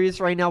 Are you serious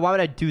right now? Why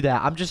would I do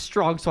that? I'm just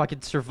strong so I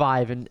can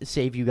survive and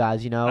save you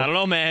guys, you know? I don't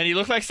know, man. You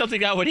look like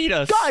something that would eat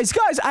us. Guys,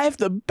 I have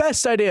the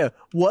best idea.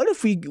 What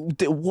if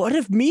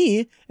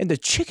me and the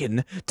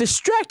chicken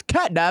distract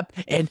Catnap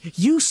and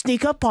you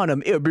sneak up on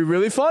him? It would be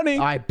really funny.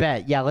 I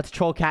bet. Yeah, let's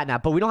troll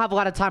Catnap. But we don't have a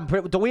lot of time.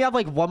 Don't we have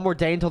like one more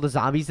day until the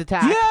zombies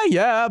attack?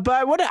 Yeah, but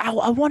I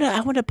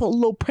wanna put a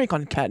little prank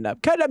on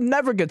Catnap. Catnap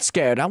never gets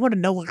scared. I wanna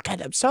know what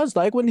Catnap sounds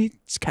like when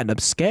he's kind of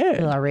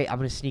scared. All right, I'm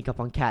gonna sneak up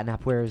on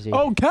Catnap. Where is he?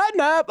 Oh,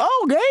 Catnap!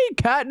 Oh, hey,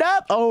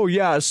 Catnap! Oh,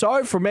 yeah,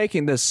 sorry for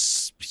making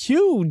this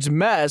huge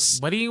mess.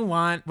 What do you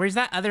want? Where's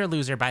that other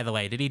loser, by the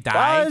way? Did he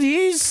die?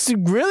 He's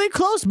really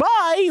close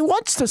by. He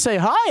wants to say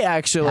hi,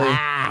 actually.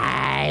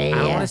 I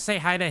want to say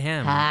hi to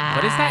him.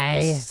 What is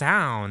that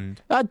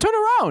sound? Turn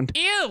around.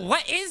 Ew,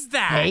 what is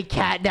that? Hey,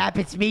 Catnap,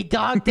 it's me,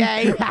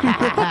 Dogday. Ew.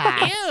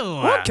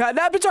 What,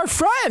 Catnap? It's our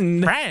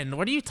friend. Friend,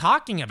 what are you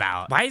talking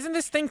about? Why isn't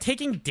this thing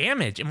taking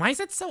damage? And why is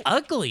it so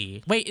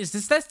ugly? Wait, is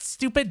this that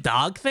stupid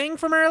dog thing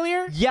from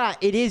earlier? Yeah,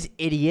 it is,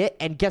 idiot.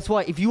 And guess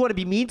what? If you want to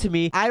be mean to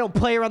me, I don't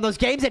play around those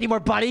games anymore,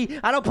 buddy.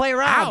 I don't play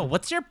around. Ow,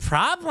 what's your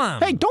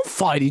problem? Hey, don't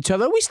fight each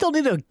other. We still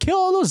need to kill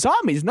all those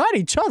zombies, not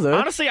each other.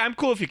 Honestly, I'm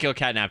cool if you kill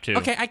Catnap too.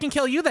 Okay, I can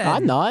kill you then.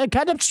 I'm not.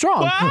 Catnap's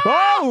strong.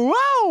 Wow.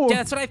 Whoa! Yeah,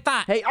 that's what I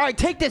thought. Hey, all right,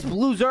 take this,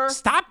 loser.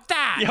 Stop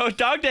that! Yo,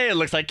 Dogday, it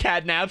looks like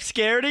Catnap's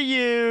scared of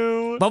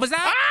you. What was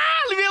that?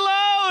 Leave me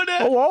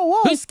alone.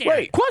 Whoa. Who's scared?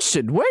 Wait,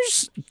 question.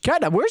 Where's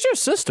Catnap? Where's your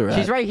sister at?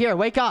 She's right here.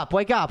 Wake up.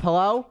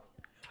 Hello?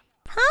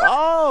 Huh?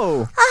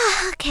 Oh.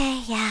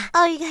 Okay, yeah.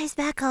 Oh, you guys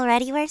back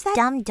already? Where's that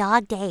dumb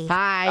Dogday?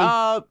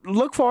 Hi.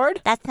 Look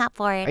forward. That's not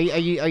for it. Are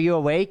you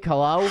awake?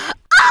 Hello?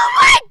 Oh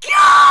my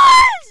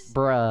gosh!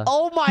 Bruh.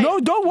 Oh my. No,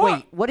 don't worry.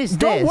 Wait, what is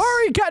Don't this?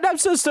 worry,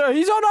 Catnap's sister.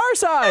 He's on our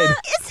side.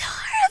 It's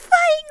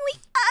horrifyingly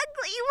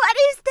ugly. What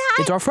is that?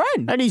 It's our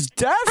friend. And he's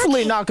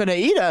definitely not going to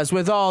eat us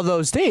with all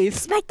those teeth.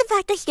 Despite the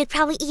fact that he could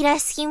probably eat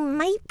us, he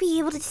might be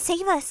able to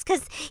save us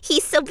because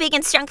he's so big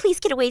and strong. Please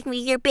get away from me,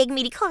 your big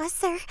meaty claws,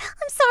 sir.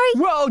 I'm sorry.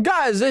 Well,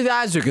 guys,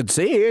 as you can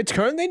see, it's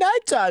currently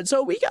nighttime,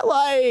 so we got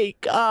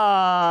like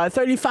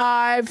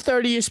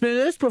 30-ish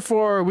minutes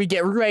before we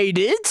get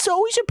raided,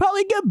 so we should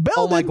probably get building.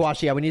 Oh my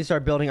gosh, yeah, we need to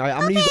start building. All right,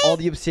 I'm gonna use all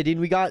the obsidian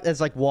we got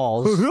as like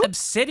walls.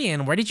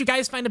 Obsidian? Where did you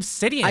guys find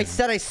obsidian? I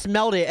said I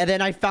smelled it, and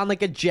then I found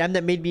like a gem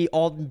that made me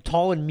all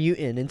tall and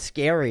mutant and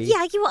scary.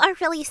 Yeah, you are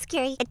really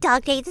scary.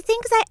 Dogday, the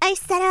things I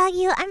said about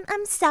you,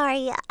 I'm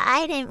sorry.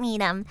 I didn't mean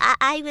them.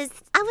 I was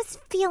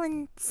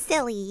feeling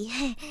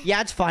silly.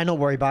 Yeah, it's fine. Don't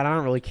worry about it. I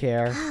don't really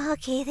care.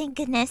 Okay, thank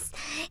goodness.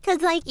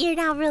 Because, like, you're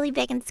now really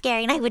big and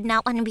scary, and I would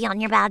not want to be on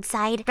your bad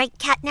side. Right,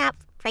 Catnap?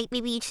 Right,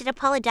 maybe you should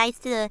apologize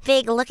to the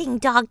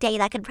big-looking Dogday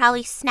that could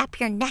probably snap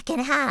your neck in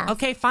half.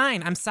 Okay,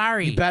 fine. I'm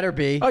sorry. You better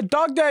be.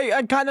 Dogday,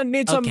 I kind of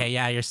need some... Okay,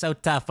 yeah, you're so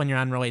tough when you're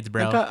on roids,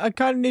 bro. I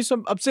kind of need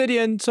some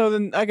obsidian so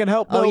then I can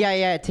help Oh, build.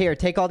 yeah. Here,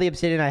 take all the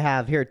obsidian I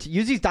have. Here,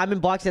 use these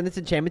diamond blocks and this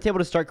enchantment table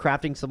to start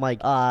crafting some,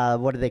 like,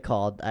 what are they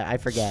called? I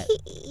forget.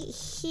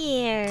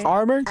 Here.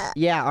 Armor?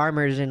 Yeah,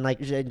 armors and,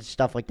 like, and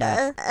stuff like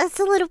that. It's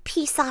a little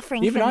peace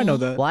offering Even for I me. know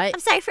that. What? I'm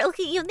sorry for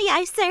looking you in the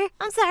eye, sir.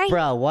 I'm sorry.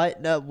 Bro,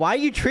 what? Why are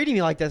you treating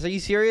me like this? Are you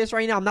serious? serious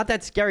right now? I'm not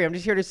that scary. I'm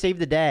just here to save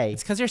the day.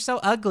 It's because you're so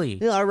ugly.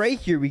 All right,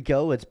 here we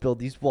go. Let's build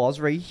these walls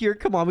right here.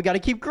 Come on, we got to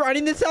keep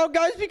grinding this out,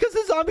 guys, because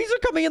the zombies are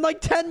coming in like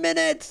 10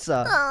 minutes.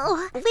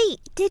 Oh, wait.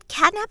 Did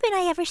Catnap and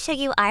I ever show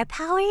you our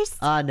powers?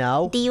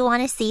 No. Do you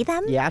want to see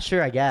them? Yeah,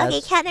 sure, I guess.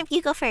 Okay, Catnap,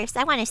 you go first.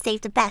 I want to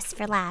save the best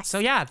for last. So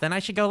yeah, then I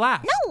should go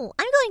last. No,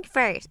 I'm going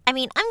first. I'm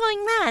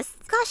going last.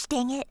 Gosh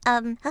dang it.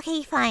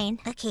 Okay, fine.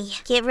 Okay,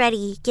 get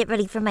ready. Get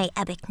ready for my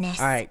epicness.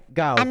 All right,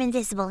 go. I'm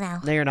invisible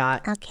now. No, you're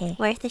not. Okay,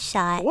 worth a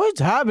shot.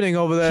 What's happening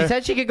over there? She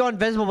said she could go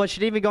invisible, but she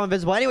didn't even go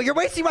invisible. Anyway, you're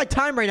wasting my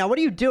time right now. What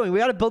are you doing? We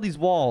got to build these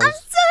walls. I'm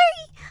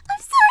sorry.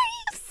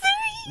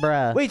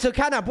 Bruh. Wait, so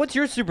Catnap, what's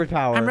your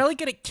superpower? I'm really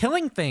good at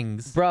killing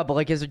things. Bruh, but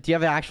like, do you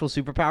have an actual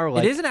superpower?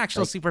 Like, It is an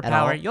actual at all?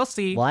 superpower. You'll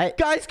see. What?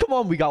 Guys, come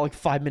on. We got like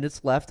 5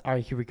 minutes left. All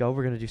right, here we go.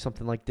 We're going to do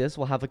something like this.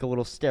 We'll have like a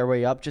little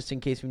stairway up just in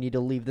case we need to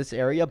leave this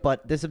area.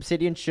 But this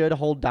obsidian should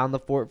hold down the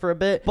fort for a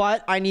bit.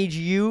 But I need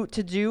you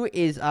to do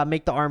is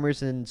make the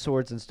armors and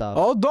swords and stuff.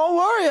 Oh, don't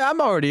worry.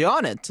 I'm already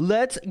on it.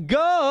 Let's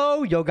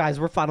go. Yo, guys,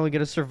 we're finally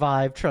going to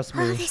survive. Trust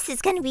me. Oh, this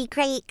is gonna be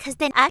great, because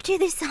then after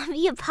the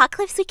zombie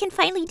apocalypse, we can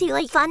finally do,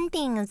 like, fun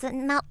things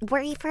and not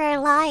worry for our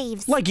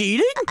lives. Like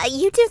eating?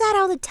 You do that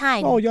all the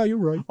time. Oh, yeah, you're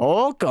right.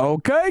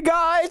 Okay,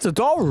 guys. It's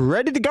all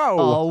ready to go.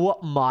 Oh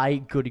my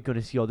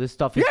goodness, yo, this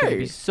stuff is gonna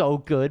be Yay. so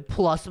good.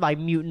 Plus my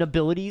mutant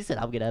abilities, and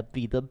I'm gonna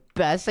be the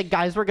best. And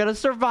guys, we're gonna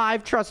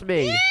survive. Trust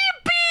me.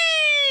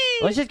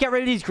 Yippee! Let's just get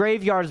rid of these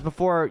graveyards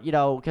before,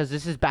 because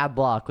this is bad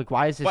luck. Like,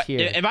 why is this What,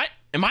 here?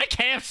 am I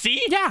KFC?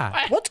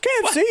 Yeah. What's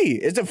KFC?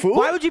 Is it food?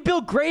 Why would you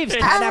build graves,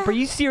 Catnap? Are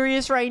you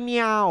serious right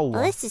now?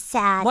 Well, this is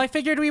sad. Well, I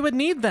figured we would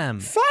need them.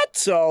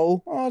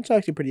 Fatso. Oh, it's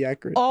actually pretty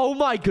accurate. Oh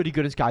my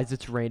goodness, guys,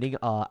 it's raining.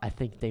 I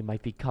think they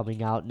might be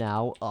coming out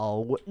now.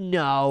 Oh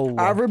no.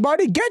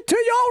 Everybody get to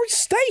your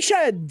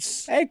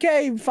stations. AK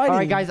fighting. All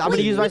right, guys, I'm going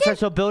to use my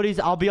special abilities.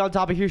 I'll be on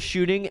top of here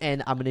shooting,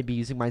 and I'm going to be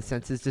using my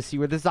senses to see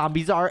where the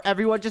zombies are.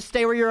 Everyone, just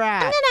stay where you're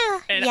at.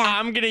 And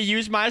I'm gonna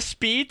use my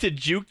speed to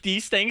juke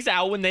these things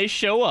out when they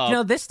show up. You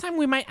know, this time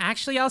we might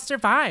actually all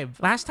survive.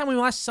 Last time we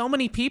lost so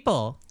many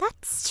people.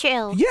 That's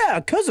true. Yeah,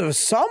 because of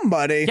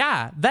somebody.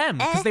 Yeah, them,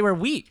 because they were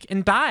weak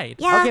and died.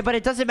 Yeah. Okay, but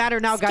it doesn't matter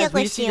now, guys. Skill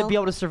We just need to issue. be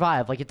able to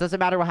survive. Like, it doesn't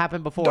matter what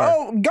happened before.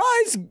 Oh,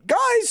 guys,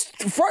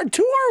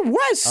 to our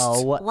west.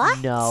 Oh,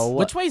 What? no.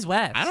 Which way's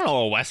west? I don't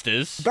know what West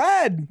is.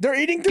 Bad. They're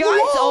eating through Guys, the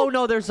wall. oh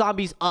no, there's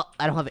zombies. I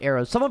don't have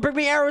arrows. Someone bring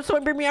me arrows.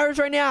 Someone bring me arrows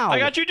right now. I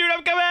got you, dude.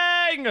 I'm coming.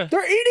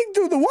 They're eating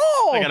through the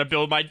wall. I gotta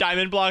build my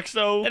diamond blocks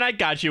though, and I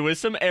got you with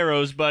some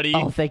arrows, buddy.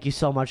 Oh, thank you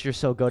so much. You're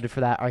so goated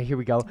for that. All right, here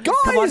we go. Guys,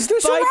 Come on, they're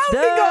fight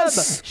surrounding them.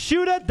 us.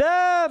 Shoot at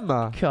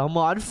them. Come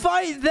on,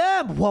 fight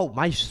them. Whoa,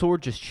 my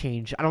sword just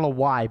changed. I don't know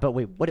why, but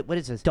wait, what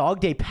is this?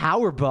 Dogday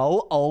power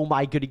bow. Oh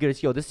my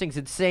goodness. Yo, this thing's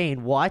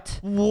insane. What?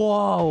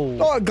 Whoa.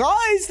 Oh,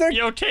 guys, they're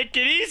Yo, take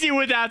it easy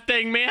with that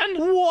thing, man.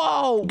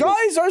 Whoa.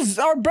 guys,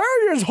 our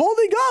barrier's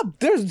holding up.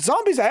 There's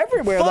zombies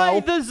everywhere,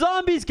 Fight though. the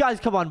zombies, guys.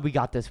 Come on, we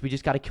got this. We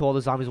just gotta kill all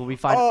the zombies. We'll be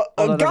fine. Oh,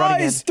 no, they're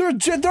running in. Guys,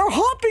 they're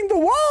hopping the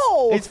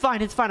wall. It's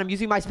fine. I'm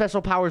using my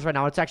special powers right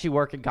now. It's actually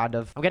working, kind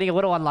of. I'm getting a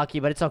little unlucky,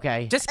 but it's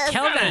okay. Just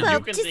kill them. well, You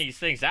can just- these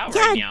things out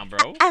Yeah, right now,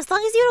 bro. as long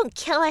as you don't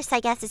kill us, I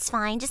guess it's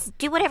fine. Just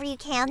do whatever you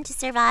can to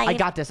survive. I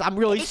got this. I'm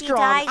really If you strong.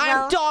 die,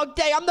 I'm well-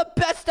 Dogday. I'm the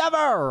best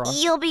ever.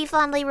 You'll be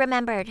fondly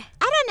remembered.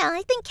 I don't know.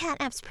 I think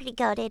Catnap's pretty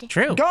goated.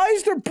 True.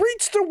 Guys, they're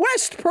breached the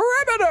west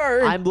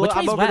perimeter. I'm Which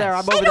over way's there.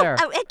 west? I'm over there.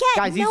 Again,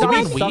 Guys, these no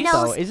zombies one suck, knows.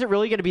 though. Is it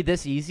really going to be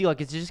this easy?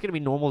 Like, it's just going to be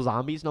normal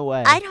zombies? No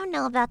way. I don't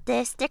know about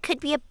this. There could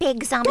be a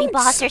big zombie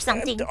boss or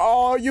something.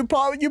 Oh, you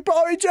probably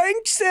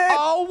jinxed it.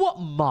 Oh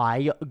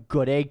my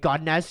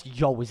goodness.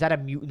 Yo, is that a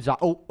mutant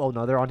zombie? Oh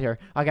no, they're on here.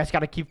 I guess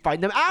gotta keep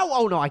fighting them. Ow!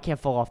 Oh no, I can't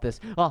fall off this.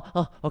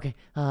 Okay.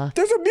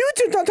 There's a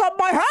mutant on top of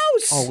my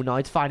house. Oh no,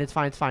 it's fine.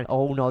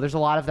 Oh no, there's a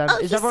lot of them. Oh,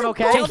 Is he's everyone so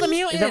okay? Kill the bulky.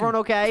 mutant. Is everyone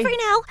okay? For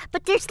now,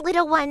 but there's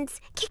little ones.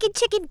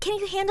 Chicken, can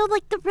you handle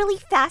like the really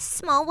fast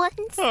small ones?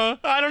 I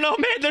don't know,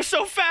 man. They're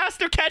so fast.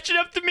 They're catching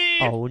up to me.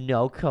 Oh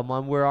no, come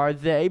on, where are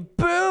they?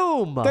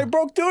 Boom! They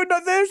broke through.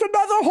 There's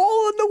another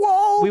hole in the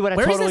wall. We would have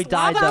Where is totally this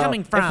died lava though.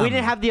 coming If from? we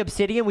didn't have the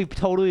obsidian, we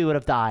totally would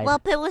have died. Well,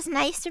 it was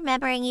nice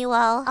remembering you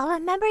all. I'll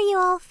remember you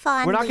all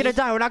fondly. We're not gonna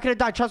die. We're not gonna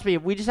die. Trust me.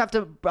 We just have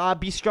to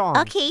be strong.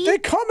 Okay. They're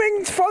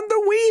coming from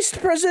the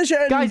west position.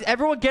 Guys,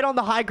 everyone get on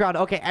the high ground.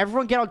 Okay,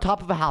 everyone get on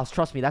top of a house.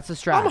 Trust me, that's the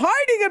strat. I'm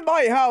hiding in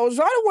my house.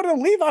 I don't want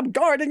to leave on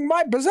guarding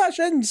my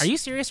possessions. Are you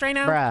serious right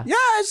now? Bruh.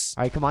 Yes.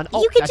 All right, come on.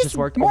 Oh, You could that just- just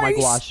worked. Oh my My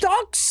gosh.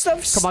 stocks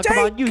of steak. Come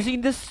on.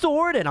 Using this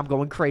sword, and I'm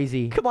going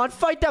crazy. Come on,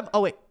 fight them.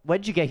 Oh, wait. When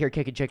did you get here,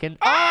 Kickin' Chicken?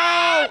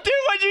 Oh, dude,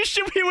 why'd you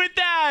shoot me with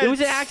that? It was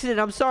an accident.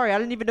 I'm sorry. I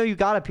didn't even know you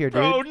got up here,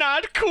 dude. Bro,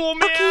 not cool,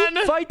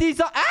 man. Fight these.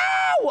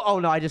 Ow! Oh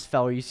no, I just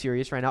fell. Are you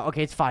serious right now?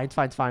 Okay, it's fine. It's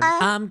fine. It's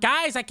fine.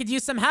 Guys, I could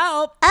use some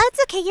help. Oh,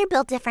 it's okay. You're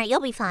built different.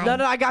 You'll be fine.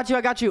 No, I got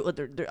you.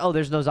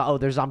 There's no.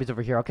 There's zombies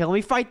over here. Okay, let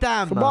me fight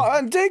them. Come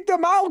on, take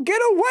them out.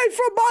 Get away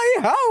from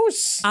my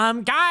house.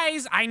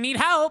 Guys, I need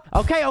help.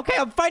 Okay,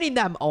 I'm fighting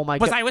them. Oh my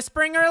god. Was I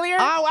whispering earlier?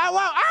 Ow,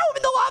 I'm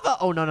in the lava.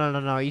 Oh no.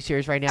 Are you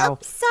serious right now? Oh,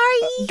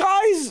 sorry.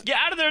 Guys, Get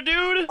out of there,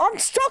 dude. I'm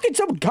stuck in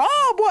some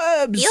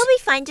cobwebs. You'll be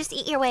fine. Just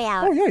eat your way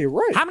out. Oh, yeah, you're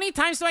right. How many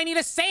times do I need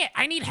to say it?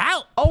 I need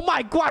help. Oh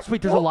my gosh,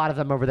 wait, there's a lot of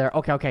them over there.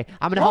 Okay.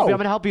 I'm gonna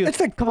help you. It's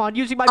the- Come on,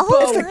 using my Oh, bow.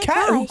 It's the my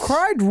cat who gosh.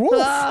 cried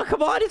wolf.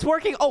 Come on, it's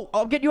working. Oh,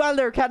 I'll get you out of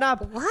there,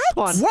 Catnap. What?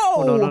 Come on.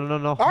 Whoa. Oh,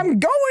 no. I'm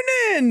going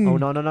in. Oh,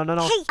 no.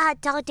 Hey,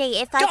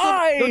 Dogday, if I can...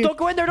 Die. No, don't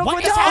go in there. Don't What go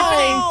in is there.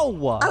 happening?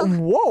 Oh.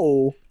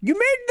 Whoa. You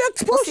made an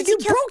explosion. since You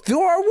you killed- broke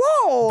through our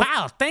wall.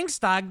 Wow, thanks,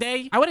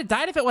 Dogday. I would have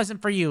died if it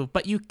wasn't for you,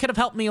 but you could have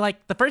helped me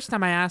like the first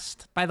time I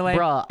asked, by the way.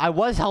 Bruh, I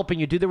was helping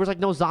you, dude. There was like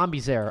no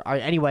zombies there. All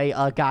right, anyway,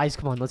 guys,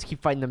 come on. Let's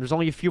keep fighting them. There's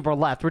only a few more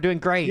left. We're doing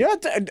great. Yeah,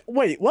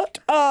 wait, what?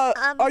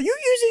 Are you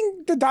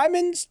using the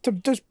diamonds to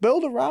just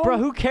build around? Bro,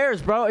 who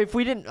cares, bro? If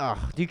we didn't...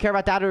 do you care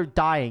about that or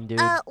dying, dude?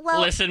 well...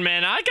 Listen,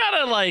 man, I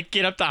gotta, like,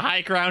 get up the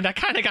high ground. I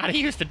kind of gotta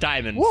use the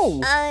diamonds. Whoa.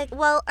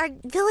 well, our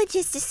village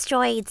is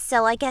destroyed,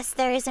 so I guess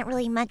there isn't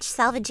really much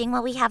salvaging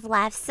what we have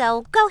left,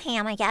 so go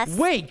ham, I guess.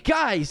 Wait,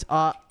 guys,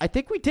 I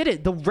think we did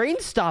it. The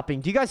rain's stopping.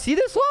 Do you guys see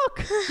this?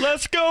 Look.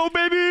 Let's go,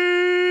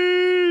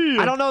 baby!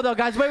 I don't know, though,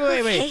 guys. Wait.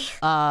 Okay.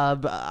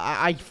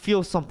 I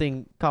feel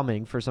something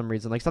coming for some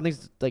reason. Like,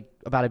 something's, like,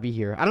 about to be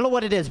here. I don't know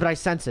what it is, but I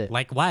sense it.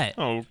 Like what?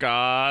 Oh,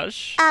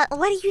 gosh.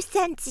 What do you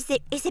sense?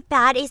 Is it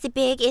bad? Is it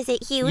big? Is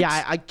it huge?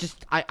 Yeah,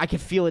 I can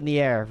feel it in the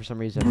air for some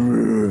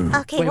reason.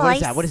 Okay, Wait, well, what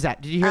is that? What is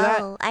that? Did you hear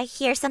that? Oh, I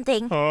hear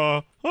something.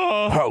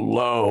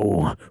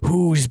 Hello.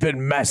 Who's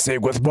been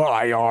messing with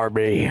my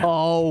army?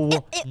 Oh,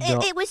 no.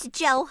 It was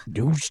Joe.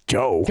 Who's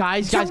Joe?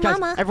 Guys, Your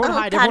mama. everyone Oh,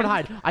 hide, God. everyone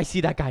hide. I see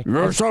that guy.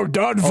 You're so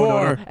done Oh,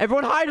 for. no.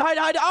 Everyone hide.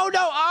 Oh,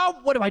 no. Oh,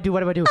 what do I do?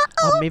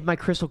 Maybe my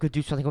crystal could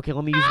do something. Okay,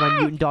 let me use my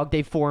mutant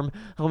Dogday form.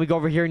 Let me go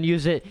over here and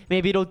use it.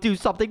 Maybe it'll do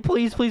something.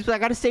 Please, I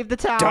gotta save the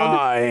town.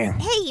 Die.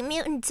 Hey,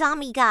 mutant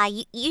zombie guy,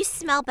 you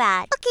smell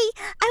bad. Okay,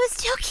 I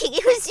was joking.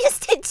 It was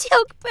just a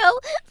joke, bro.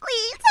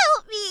 Please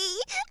help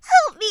me.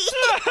 Help me.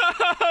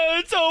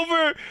 It's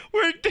over.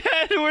 We're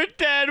dead.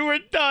 We're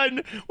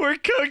done. We're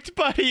cooked,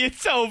 buddy.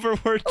 It's over.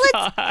 We're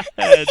done.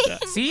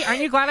 See,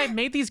 aren't you glad I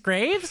made these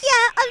graves?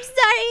 Yeah, I'm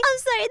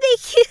sorry.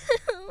 Thank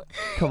you.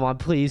 Come on,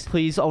 please.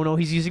 Oh, no,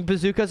 he's using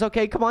bazookas.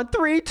 Okay, come on.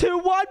 3, 2,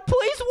 1.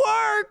 Please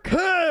work.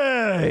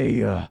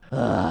 Hey.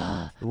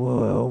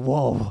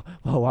 Whoa,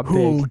 I'm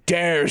Who big.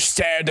 dares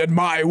stand in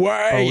my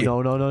way?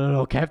 Oh,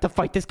 no. Okay, I have to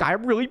fight this guy.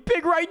 I'm really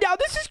big right now.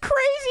 This is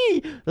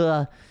crazy.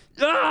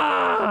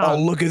 Oh,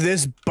 look at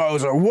this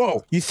bozo.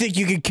 Whoa. You think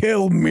you can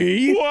kill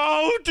me?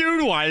 Whoa,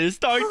 dude. Why is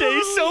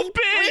Dogday so What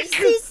is big?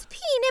 this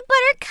peanut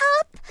butter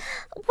cup?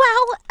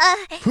 Wow,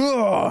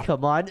 Ugh.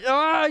 Come on.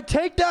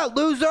 Take that,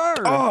 loser.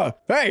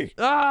 Hey.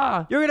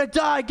 You're gonna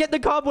die. Get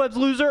in the cobwebs,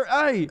 loser.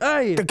 Hey.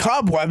 The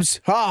cobwebs?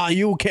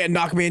 You can't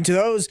knock me into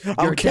those.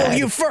 I'll You're kill dead.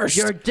 you first.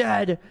 You're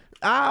dead.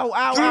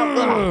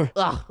 Ow.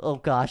 Oh,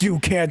 gosh. You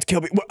can't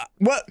kill me.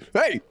 What?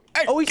 Hey.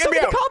 Oh, he's get still me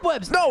in the out.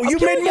 cobwebs. No, I'm you made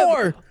killing him.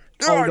 more.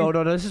 Oh,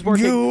 no. This is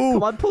working. You-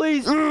 Come on,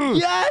 please.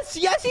 Yes,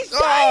 he's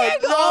dying.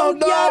 no,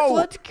 no. Yes,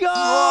 let's go.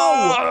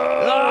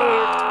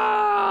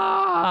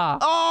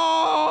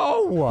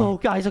 Oh,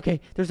 guys, okay.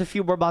 There's a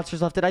few more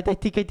monsters left, and I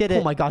think I did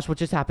it. Oh, my gosh, what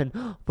just happened?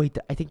 Wait,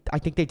 I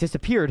think they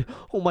disappeared.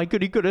 Oh, my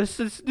goodness.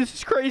 This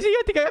is crazy.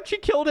 I think I actually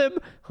killed him.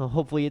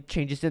 Hopefully, it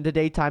changes into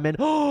daytime, and...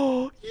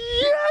 Oh,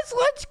 yes,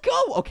 let's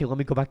go. Okay, let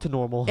me go back to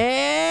normal.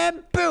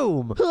 And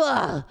boom.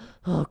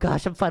 Oh,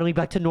 gosh, I'm finally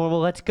back to normal.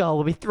 Let's go.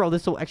 Let me throw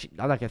this away. Actually,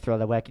 I'm not going to throw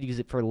that away. I can use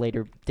it for a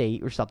later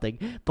date or something.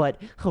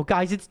 But, oh,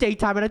 guys, it's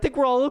daytime, and I think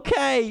we're all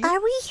okay. are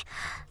we?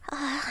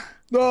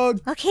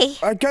 Okay.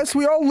 I guess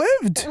we all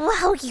lived.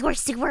 Wow, you were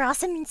super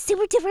awesome and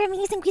super duper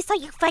amazing. We saw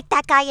you fight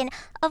that guy and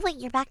oh wait,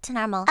 you're back to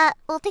normal.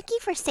 Well, thank you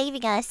for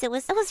saving us. It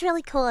was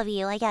really cool of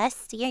you, I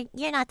guess.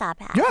 You're not that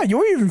bad. Yeah, you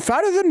were even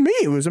fatter than me.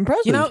 It was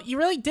impressive. You know, you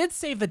really did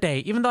save the day,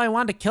 even though I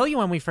wanted to kill you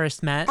when we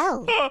first met.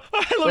 Oh. I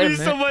love Wait a you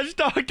so minute. much,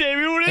 Dogday.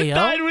 We would have Hey, yo.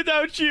 died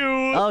without you.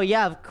 Oh,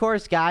 yeah, of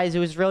course, guys. It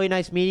was really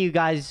nice meeting you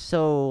guys.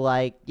 So,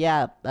 like,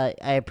 yeah,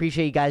 I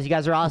appreciate you guys. You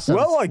guys are awesome.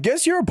 Well, I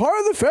guess you're a part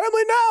of the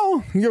family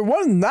now. You're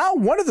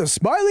one of the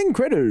smiling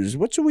critters.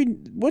 What should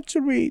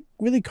we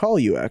really call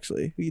you,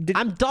 actually?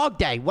 I'm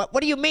Dogday. What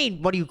do you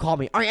mean? What do you call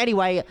me? All right,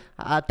 anyway,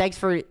 thanks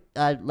for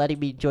letting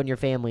me join your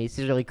family. This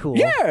is really cool.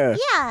 Yeah.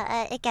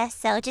 Yeah, I guess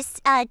so.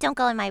 Just don't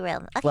go in my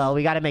room. Okay. Well,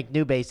 we got to make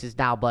new bases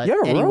now, but You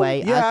have a room?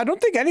 anyway. Yeah, I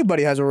don't think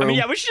anybody has a room. I mean,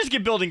 yeah, we should just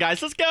get building,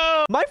 guys. Let's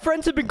go. My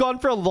friends have been gone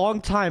for a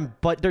long time,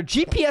 but their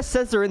GPS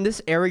says they're in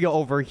this area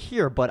over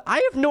here, but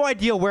I have no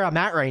idea where I'm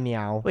at right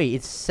now. Wait,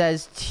 it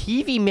says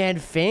TV Man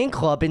Fan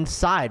Club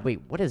inside.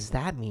 Wait, what does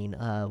that mean?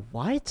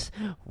 What?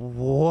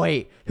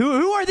 Wait,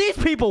 who are these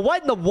people?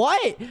 What in the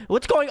what?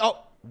 What's going on?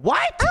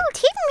 What? Oh,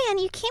 TV Man,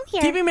 you came here.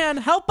 TV Man,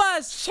 help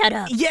us! Shut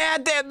up. Yeah,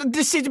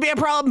 this seems to be a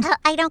problem.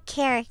 I don't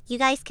care. You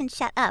guys can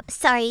shut up.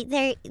 Sorry,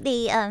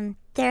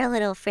 they're a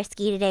little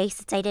frisky today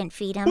since I didn't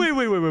feed them. Wait.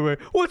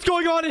 What's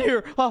going on in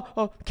here?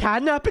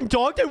 Catnap and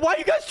Dogday? Why are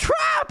you guys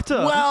trapped?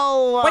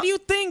 Well, What do you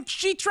think?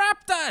 She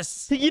trapped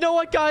us. You know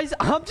what, guys?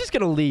 I'm just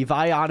gonna leave.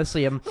 I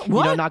honestly am,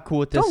 not cool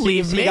with this. Don't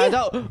leave See me. you guys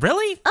out.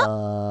 Really?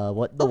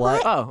 What the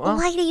what? Oh, well.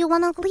 Why do you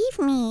want to leave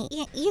me?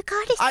 You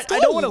gotta stay. I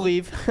don't want to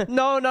leave.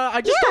 No,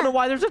 I just don't know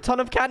why there's a ton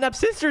of Catnap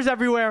sisters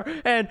everywhere,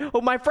 and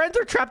my friends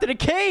are trapped in a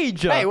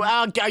cage. Hey,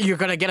 well, you're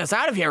gonna get us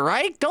out of here,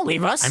 right? Don't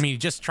leave us. I mean, you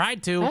just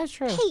tried to. That's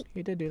true. Hey,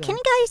 You did do that. can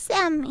you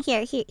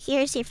guys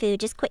here's your food.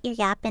 Just quit your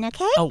yapping,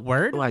 okay? A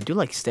word? Oh, I do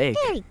like steak.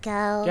 There you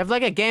go. Do you have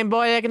like a Game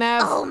Boy I can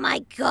have? Oh my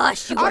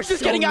gosh, you I'm are just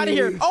so getting out of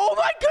here. mean. Oh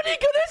my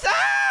goodness!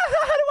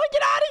 How do I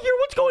get out of here?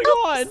 What's going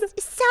on?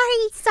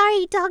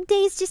 Sorry,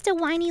 Dogday is just a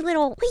whiny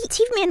little... Wait,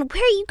 TV Man,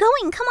 where are you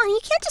going? Come on, you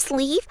can't just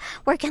leave.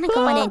 We're gonna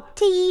go on a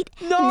date.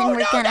 No, and then we're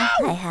no, gonna...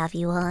 no. I have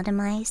you all to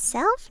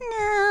myself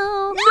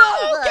now.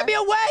 No, get me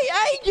away!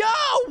 Hey, yo!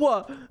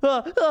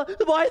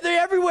 Why are they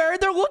everywhere?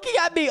 They're looking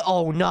at me.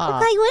 Oh, nah.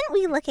 Why wouldn't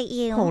we look at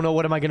you? Oh no,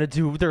 what am I gonna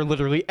do? They're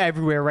literally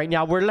everywhere right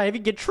now. We're not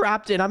even get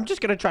trapped in. I'm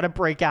just gonna try to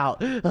break out.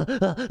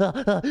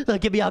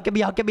 Get me out.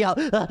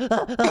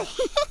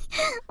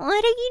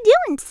 What are you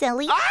doing,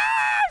 silly?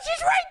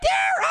 She's right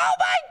there! Oh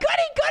my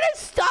goodness,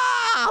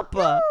 stop!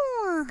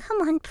 Oh,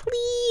 come on,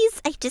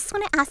 please. I just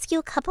want to ask you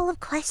a couple of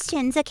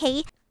questions,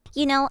 okay?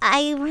 You know,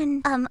 I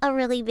run a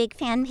really big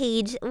fan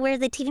page. We're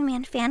the TV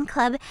Man fan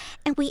club,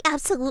 and we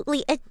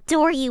absolutely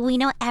adore you. We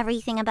know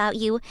everything about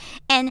you,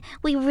 and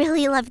we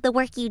really love the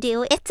work you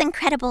do. It's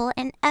incredible,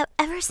 and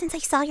ever since I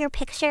saw your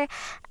picture,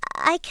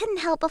 I couldn't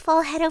help but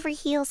fall head over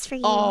heels for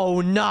you. Oh,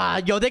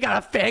 nah. Yo, they got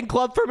a fan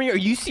club for me? Are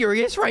you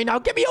serious right now?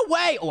 Get me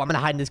away! Oh, I'm gonna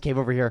hide in this cave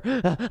over here.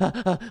 I'm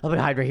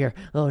gonna hide right here.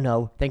 Oh,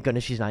 no. Thank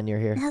goodness she's not near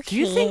here. Okay. Do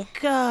you think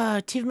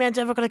TV Man's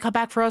ever gonna come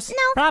back for us? No.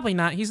 Probably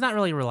not. He's not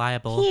really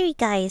reliable. Here you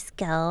guys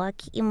go. I'll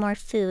get you more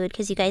food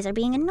because you guys are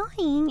being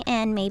annoying,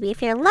 and maybe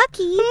if you're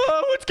lucky...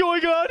 What's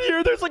going on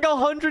here? There's like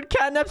 100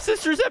 Catnap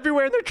sisters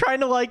everywhere, and they're trying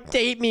to like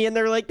date me, and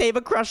they're like, they have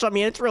a crush on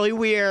me, and it's really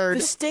weird.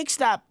 The steak's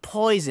not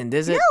poisoned,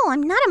 is it? No,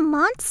 I'm not a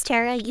monster.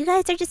 You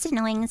guys are just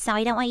annoying, so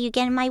I don't want you to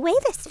get in my way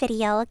this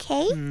video,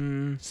 okay?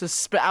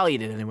 I'll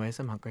eat it anyways.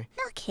 I'm hungry.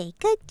 Okay,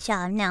 good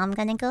job. Now I'm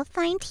gonna go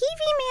find TV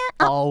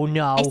Man. Oh,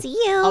 no. I see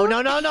you. Oh,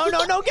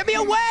 no. Get me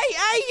away!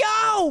 Hey,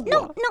 yo!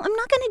 No, I'm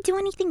not gonna do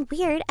anything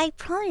weird. I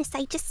promise.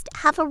 I just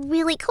have a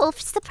really cool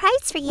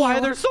surprise for you. Why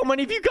are there so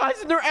many of you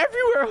guys, and they're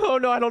everywhere? Oh,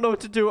 no, I don't know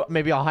what to do.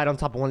 Maybe I'll hide on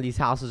top of one of these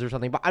houses or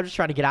something, but I'm just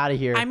trying to get out of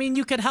here. I mean,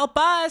 you could help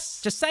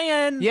us. Just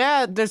saying.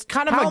 Yeah, there's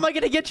kind of How am I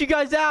gonna get you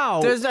guys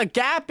out? There's a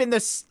gap in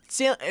the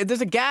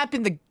there's a gap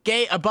in the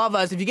gate above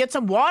us. If you get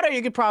some water,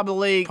 you could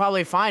probably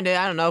find it.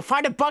 I don't know.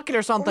 Find a bucket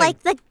or something.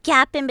 Like the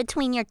gap in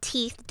between your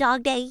teeth,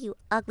 Dogday, you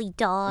ugly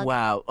dog.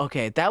 Wow.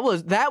 Okay, that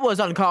was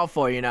uncalled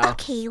for, you know.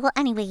 Okay, well,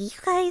 anyway, you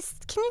guys,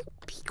 can you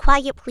be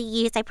quiet,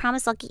 please? I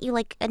promise I'll get you,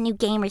 like, a new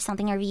game or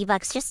something, or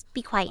V-Bucks. Just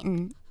be quiet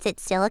and sit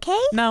still, okay?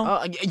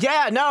 No.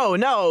 Yeah,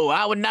 no.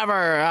 I would never.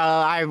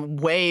 I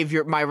waive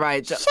my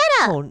rights. Shut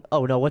up!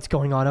 Oh, no, what's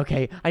going on?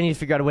 Okay, I need to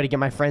figure out a way to get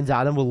my friends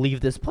out, and we'll leave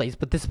this place.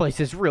 But this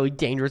place is really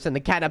dangerous, and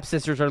the Catnap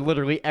sisters are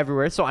literally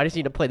everywhere, so I just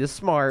need to play this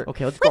smart.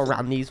 Okay, let's go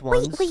around these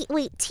ones.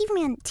 Wait,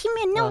 TV-Man,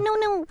 no,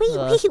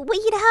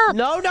 wait up.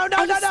 No,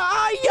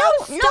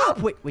 stop!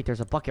 Wait,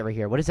 there's a bucket right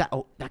here. What is that?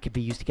 Oh, that could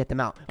be used to get them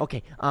out.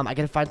 Okay, I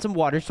gotta find some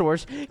water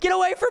source. Get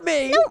away from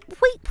me! No,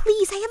 wait,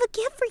 please, I have a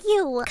gift for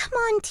you. Come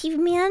on,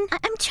 TV-Man.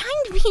 I'm trying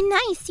to be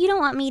nice. You don't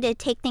want me to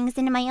take things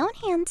into my own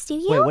hands, do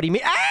you? Wait, what do you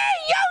mean? Hey,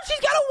 yo, she's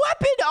got a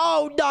weapon!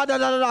 Oh,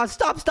 no,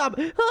 stop.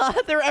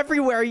 They're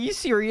everywhere. Are you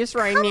serious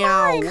right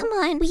now? Come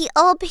on. We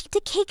all baked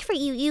a cake for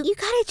you. You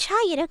gotta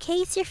try it, okay?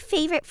 It's your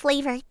favorite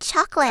flavor,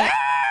 chocolate. Ow!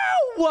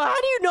 How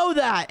do you know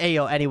that? Hey,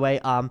 yo, anyway,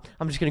 I'm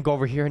just gonna go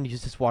over here and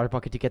use this water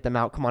bucket to get them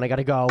out. Come on, I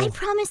gotta go. I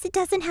promise it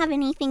doesn't have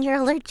anything you're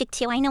allergic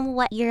to. I know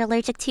what you're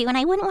allergic to, and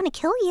I wouldn't want to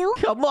kill you.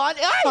 Come on.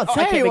 I'll tell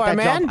I can't you make what, that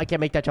man. jump. I can't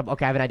make that jump.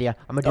 Okay, I have an idea.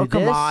 I'm gonna do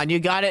this. Come on, you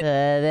got it.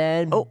 And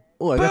then I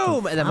got some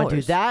boom, and then I'm gonna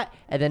do flowers. that,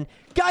 and then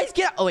guys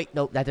get. Oh wait,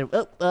 no, that didn't.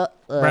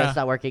 It's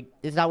not working.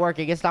 It's not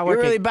working. You're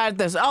really bad at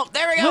this. Oh,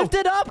 there we go. Lift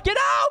it up. Get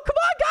out. Come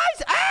on,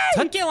 guys.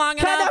 Hey. Took you long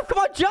Catnap, enough. come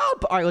on,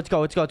 jump. All right, let's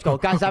go.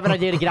 Guys, I have an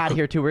idea to get out of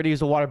here too. We're gonna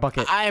use a water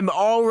bucket. I'm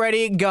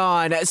already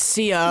gone.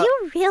 See ya.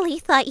 You really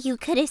thought you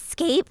could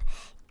escape?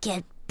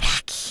 Get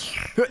back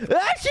here.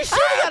 She's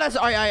shooting at us.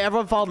 All right,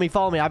 everyone follow me.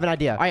 I have an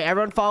idea. All right,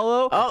 everyone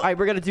follow. All right,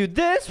 we're going to do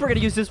this. We're going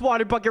to use this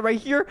water bucket right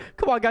here.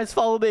 Come on, guys,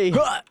 follow me.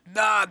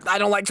 I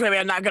don't like swimming.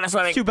 I'm not good at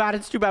swimming.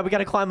 It's too bad. We got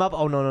to climb up.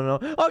 Oh, no.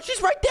 Oh,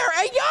 she's right there.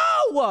 Hey,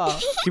 yo.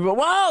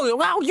 Whoa,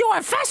 wow, you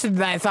are faster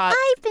than I thought.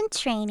 I've been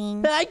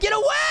training. Hey, get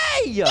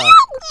away.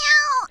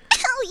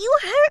 Ow, you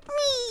hurt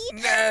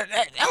me.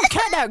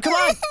 Catnap, come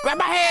on, grab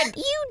my hand.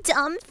 You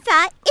dumb,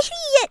 fat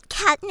idiot,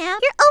 Catnap.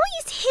 You're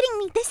always hitting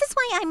me. This is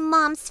why I'm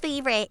Mom's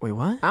favorite. Wait,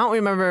 what? I don't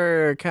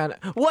remember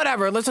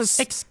whatever, let's just...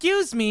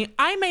 Excuse me,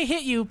 I may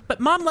hit you, but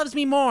Mom loves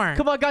me more.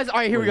 Come on, guys. All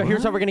right, here we go.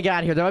 Here's how we're going to get out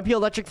of here. There might be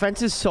electric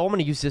fences, so I'm going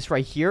to use this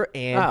right here,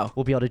 and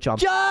we'll be able to jump.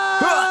 Jump!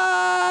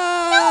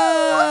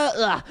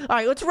 All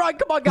right, let's run.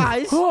 Come on,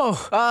 guys.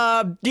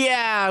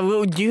 Yeah.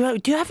 Well, do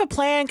you have a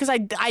plan? Because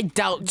I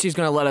doubt she's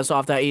gonna let us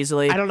off that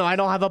easily. I don't know. I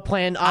don't have a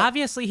plan.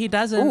 Obviously, he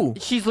doesn't. Ooh.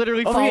 She's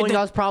literally Over here, following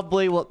us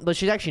probably. Well,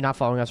 she's actually not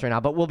following us right now,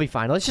 but we'll be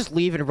fine. Let's just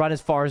leave and run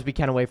as far as we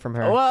can away from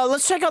her. Well,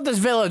 let's check out this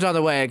village on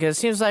the way, because it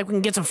seems like we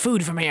can get some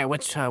food from here.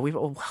 Which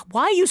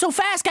why are you so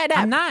fast, guy?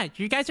 I'm not.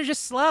 You guys are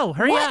just slow.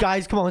 Hurry up.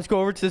 Guys, come on. Let's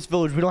go over to this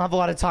village. We don't have a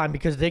lot of time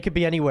because they could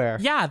be anywhere.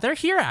 Yeah, they're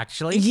here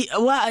actually.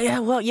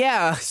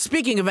 Yeah.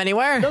 Speaking of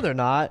anywhere. No, they're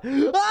not.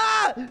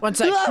 Ah! One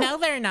sec. No,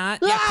 they're not.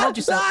 Yeah, told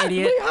you so,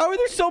 idiot. Wait, how are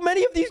there so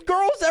many of these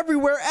girls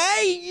everywhere?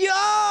 Hey,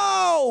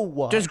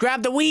 yo! Just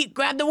grab the wheat.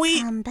 Grab the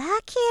wheat. Come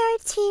back here,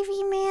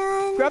 TV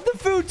man. Grab the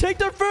food. Take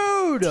their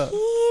food.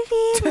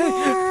 TV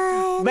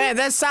man. Man,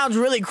 that sounds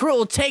really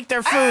cruel. Take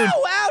their food.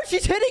 Ow! Ow!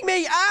 She's hitting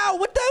me. Ow!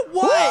 What the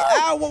what?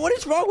 Ow! What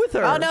is wrong with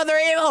her? Oh no, they're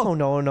evil. Oh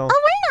no! No!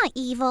 Oh, we're not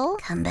evil.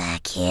 Come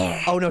back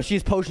here. Oh no! She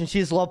has potions. She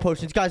has love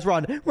potions. Guys,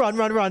 run! Run!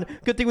 Run! Run!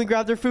 Good thing we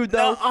grabbed their food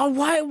though.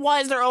 Why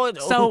is there all?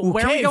 So,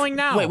 where are we cave. going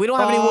now? Wait, we don't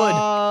have any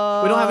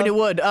wood. We don't have any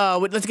wood.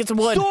 Let's get some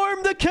wood.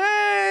 Storm the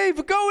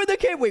cave! Go in the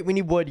cave! Wait, we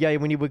need wood. Yeah,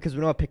 we need wood because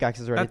we don't have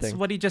pickaxes or That's anything.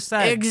 what he just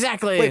said.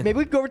 Exactly. Wait, maybe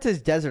we can go over to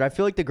this desert. I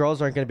feel like the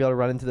girls aren't going to be able to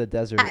run into the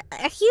desert.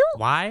 Are you?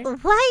 Why?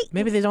 What?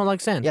 Maybe they don't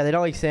like sand. Yeah, they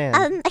don't like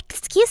sand.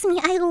 Excuse me.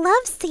 I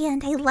love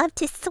sand. I love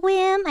to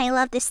swim. I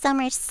love the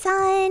summer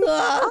sun.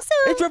 Also,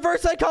 It's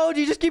reverse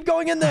psychology. Just keep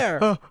going in there.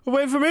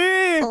 Wait for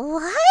me.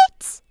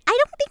 what? I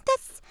don't think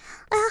that's.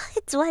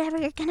 It's whatever.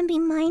 You're gonna be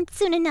mine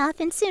soon enough,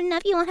 and soon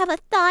enough you won't have a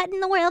thought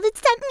in the world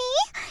except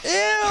me.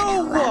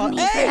 Ew! Love me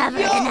Hey, forever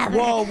yo! and ever.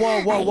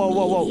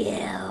 Whoa!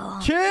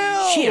 You.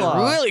 Chill! She's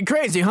really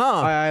crazy, huh?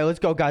 All right, let's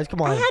go, guys.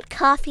 Come I on. had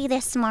coffee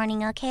this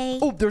morning, okay?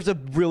 Oh, there's a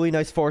really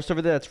nice forest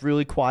over there that's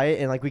really quiet,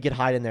 and like we could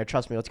hide in there.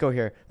 Trust me. Let's go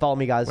here. Follow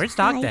me, guys. Where's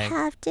I Dogday?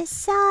 have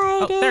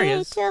decided there he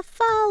is. to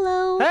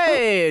follow.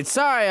 Hey,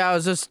 sorry, I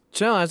was just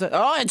chilling. I said,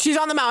 and she's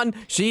on the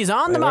mountain. She's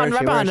on the mountain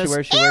right behind us. Where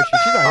is she? She's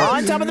right On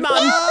here. top of the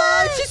mountain.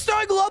 She's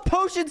throwing love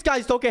potions,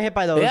 guys. Don't get hit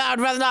by those. Yeah, I'd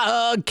rather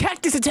not.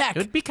 Cactus attack. It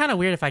would be kind of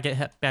weird if I get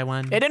hit by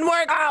one. It didn't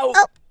work. Ow.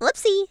 Oh,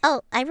 whoopsie.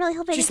 Oh, I really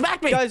hope I She didn't.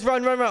 smacked me. Guys,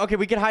 run. Okay,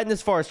 we can hide in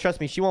this forest. Trust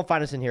me, she won't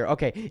find us in here.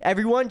 Okay,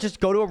 everyone, just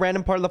go to a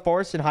random part of the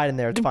forest and hide in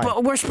there. It's fine.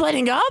 But we're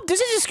splitting up. This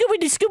is a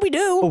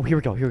Scooby-Doo. Oh, here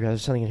we go.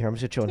 There's something in here. I'm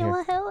just gonna chill in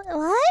here.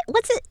 What?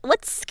 What's it?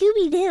 What's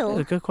Scooby That's a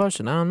Doo? good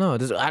question. I don't know.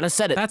 I just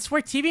said it. That's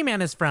where TV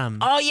Man is from.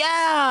 Oh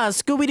yeah,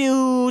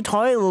 Scooby-Doo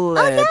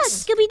toilets. Oh yeah,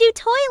 Scooby Doo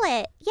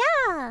toilet.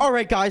 Yeah. All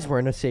right, guys, we're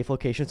in a safe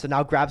location. So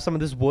now grab some of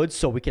this wood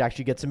so we can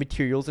actually get some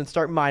materials and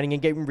start mining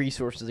and getting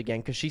resources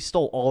again because she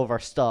stole all of our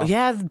stuff.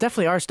 Yeah,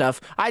 definitely our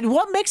stuff.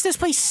 What makes this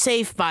place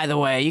safe, by the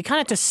way? You kind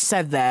of just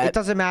said that. It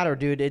doesn't matter,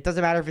 dude. It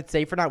doesn't matter if it's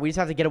safe or not. We just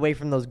have to get away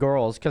from those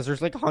girls because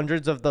there's like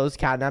hundreds of those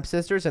catnap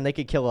sisters and they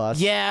could kill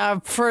us. Yeah,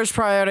 first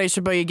priority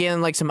should be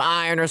getting like some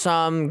iron or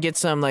something. Get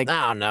some like,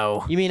 I don't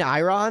know. You mean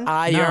iron?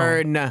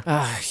 Iron.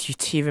 You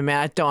TV man,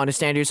 I don't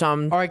understand you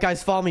something. All right,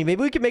 guys, follow me.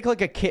 Maybe we can make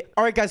like a kit.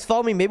 All right, guys,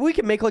 follow me. Maybe we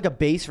can make like a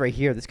base right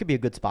here. This could be a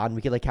good spot, and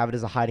we could like have it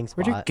as a hiding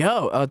spot. Where'd you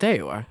go? Oh, there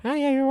you are. Oh,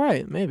 yeah, you're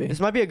right. Maybe. This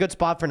might be a good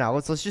spot for now.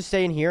 Let's just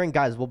stay in here, and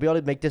guys, we'll be able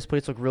to make this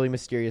place look really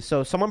mysterious.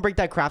 So someone break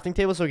that crafting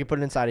table so we can put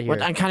it inside of here.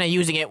 I'm kind of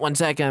using it. 1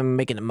 second. I'm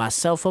making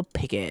myself a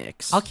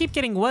pickaxe. I'll keep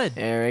getting wood.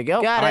 There we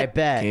go. Got All it. right,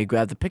 bet. Okay,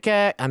 grab the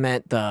pickaxe. I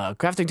meant the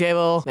crafting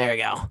table. There we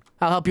go.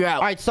 I'll help you out.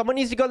 All right, someone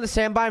needs to go to the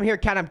sand biome here.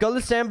 Catnap, go to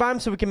the sand biome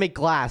so we can make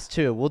glass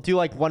too. We'll do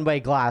like one-way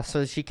glass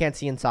so she can't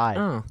see inside.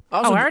 Oh. Oh,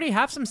 Also, I already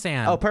have some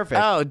sand. Oh, perfect.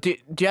 Oh, do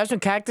you have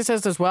some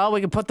cactuses as well? We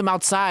can put them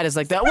outside as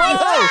like that.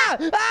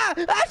 Whoa!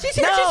 She's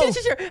here, No.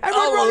 she's here.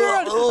 Everyone,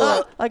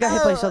 run. I got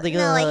hit by something.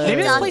 no, I hate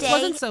Maybe this Dog place Day.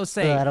 wasn't so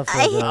safe. I don't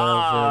feel I- good.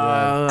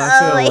 I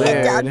feel I hit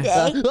weird.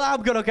 Dogday.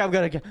 I'm good. Okay, I'm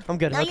good. I'm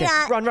good. No, Okay,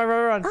 you're not.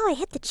 run. Oh, I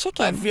hit the I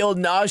chicken. feel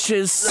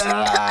nauseous.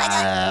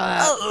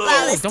 Oh,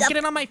 wow, this Don't stuff. get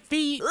it on my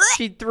feet.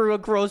 She threw a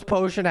gross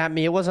potion at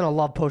me. It wasn't a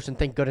love potion.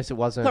 Thank goodness it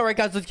wasn't. All right,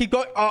 guys, let's keep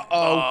going.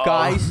 Uh-oh,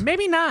 guys.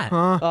 Maybe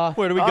not.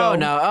 Where do we go? Oh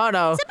no! Oh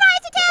no! Surprise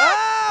attack!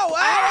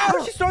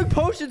 Ow! She's throwing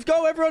potions.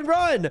 Go, everyone,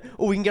 run.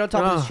 Oh, we can get on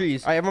top of these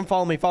trees. All right, everyone,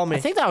 follow me. I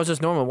think that was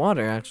just normal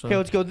water, actually. Okay,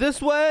 let's go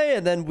this way,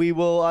 and then we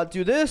will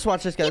do this.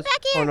 Watch this, guys. Get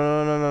back here.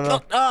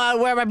 Oh, no.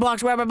 Where are my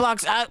blocks? Where are my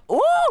blocks?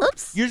 Ooh!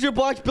 Oops. Use your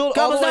blocks, build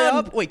all the way Cobblestone.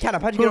 up. Wait,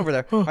 Catnap, how'd you get over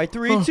there? All right,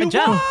 3, 2, 1. Good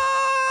job.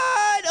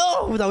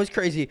 Oh, that was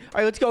crazy. All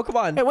right, let's go. Come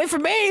on. Hey, wait for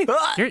me!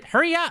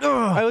 Hurry up. All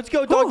right, let's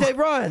go. Dogday,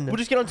 run. We'll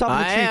just get on top of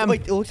the I trees. am.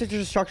 Wait, it looks like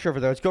there's a structure over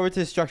there. Let's go over to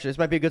this structure. This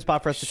might be a good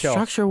spot for us to chill.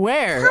 Structure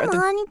where? Come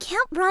on, you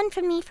can't run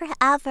from me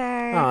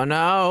forever. Oh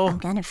no! I'm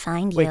gonna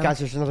find you. Wait, guys,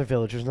 there's another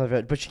village.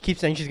 But she keeps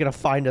saying she's going to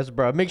find us,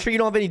 bro. Make sure you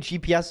don't have any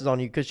GPSs on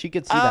you because she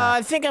could see I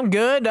that. think I'm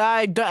good.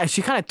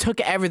 She kind of took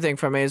everything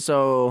from me,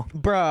 so.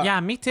 Bro. Yeah,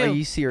 me too. Are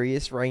you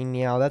serious right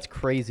now? That's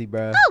crazy,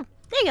 bro. Oh,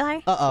 there you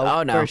are. Uh-oh.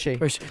 Oh no! Where is she?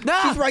 No!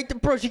 She's right there,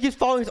 bro. She keeps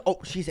following us. Oh,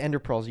 she's Ender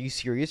Pearls. Are you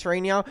serious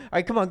right now? All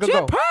right, come on, go.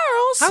 Pearls!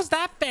 pearls? How's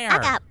that fair? I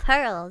got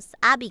pearls.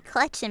 I'll be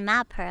clutching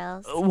my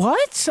pearls.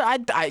 What?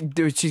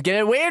 Dude, she's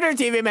getting weirder,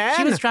 TV man.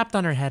 She was dropped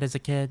on her head as a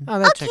kid. Oh,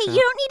 that Okay, checks you out.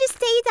 don't need to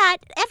say that.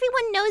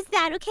 Everyone knows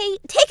that, okay?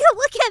 Take a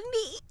look at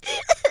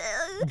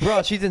me.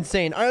 Bro, she's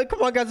insane. All right,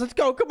 come on, guys, let's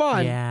go. Come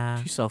on.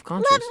 Yeah. She's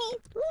self-conscious. Love me.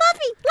 Love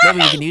me. Love Maybe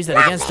me. we can use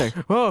that against her.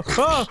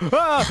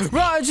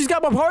 Right, she's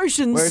got my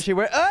potions. Where is she?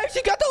 Where?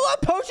 She got the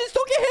love potions.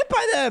 Don't get hit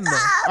by them.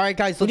 All right,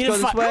 guys, let's need go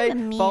to this fi- way.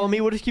 I'm Follow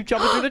me. We'll just keep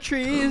jumping through the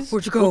trees.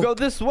 Where'd you go? We'll go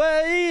this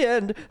way,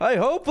 and I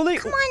hopefully.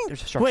 Come on.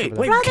 There's a structure Wait,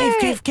 over wait, there.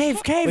 Brother. cave.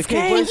 Wait,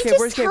 Can where's you cave? just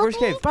Where's cave? help Where's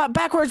cave? me?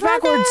 Backwards.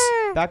 Brother.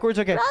 Backwards.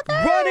 Okay.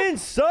 Brother. Run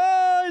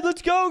inside.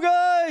 Let's go,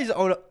 guys.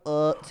 Oh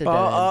no. Sit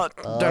down.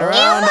 Turn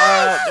around.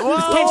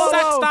 This cave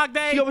sucks,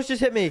 Dogday. She almost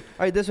just hit me. All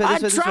right, this way. I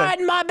This way. This way.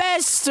 tried my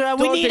best. We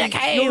Don't need a think-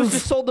 You almost cave.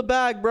 just sold the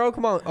bag, bro.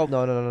 Come on. Oh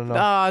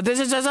no. This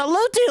is just a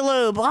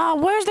loop-de-loop. Oh,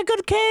 where's the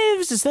good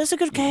caves? Is this a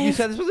good cave? You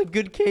said this was a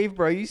good cave,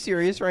 bro. Are you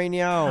serious right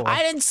now?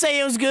 I didn't say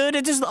it was good.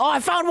 It just. Oh, I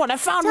found one.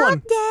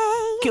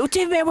 Dogday.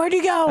 TV man, where'd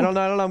you go? I don't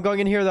know. I'm going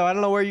in here though. I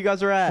don't know where you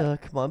guys are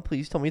at. Come on,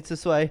 please tell me it's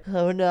this way.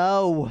 Oh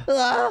no.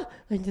 No.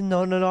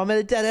 I'm at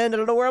a dead end. I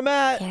don't know where I'm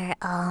at. You're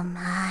all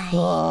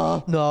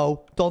mine.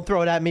 No. Don't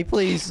throw it at me,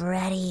 please.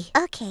 Ready?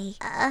 Okay.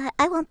 I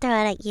won't throw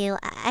it at you.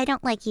 I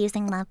don't like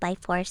using love by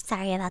force.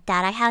 Sorry about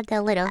that. I have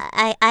the little.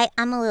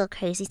 I'm a little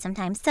crazy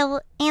sometimes. So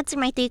answer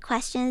my 3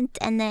 questions,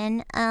 and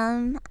then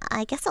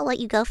I guess I'll let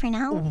you go for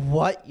now.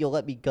 What? You'll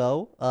let me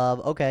go?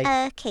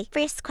 Okay. Okay.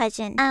 First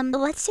question.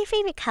 What's your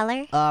favorite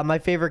color? My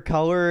favorite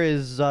color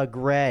is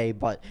gray,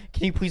 but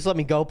can you please let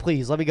me go?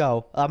 Please let me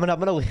go. I'm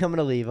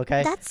gonna leave.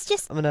 Okay. That's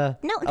just. I'm gonna.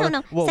 No.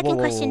 Whoa, Second whoa,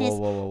 question is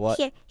what?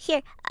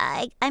 here.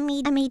 I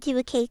made you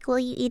a cake. Will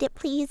you eat it,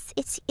 please?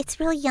 It's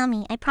really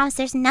yummy. I promise.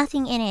 There's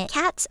nothing in it.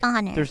 Cat's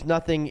honor. There's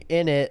nothing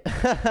in it.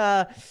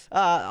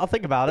 I'll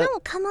think about it. No,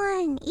 come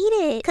on, eat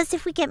it. Cause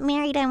if we get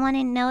married, I want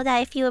to know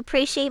that if you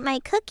appreciate my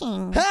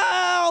cooking.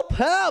 Help!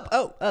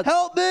 Oh,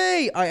 help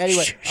me! All right.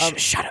 Anyway.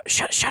 Shut up,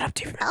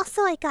 TV man.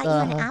 Also, I got you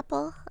an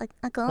apple,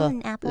 a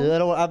golden apple. I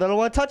don't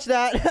want to touch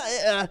that.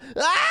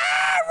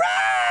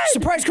 Run!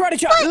 Surprise karate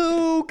chop.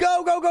 Ooh,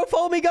 go!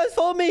 Follow me, guys!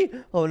 Follow me!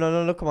 Oh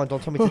no! Come on!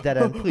 Don't tell me it's a dead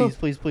end,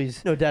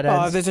 please! No dead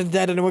ends. Oh, this is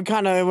dead and we're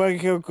not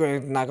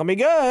gonna be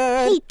good.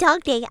 Hey,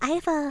 Dogday, I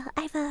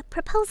have a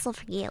proposal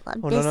for you. A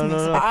business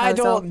proposal. I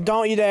don't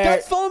you dare.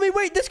 Guys, follow me!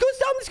 Wait, this goes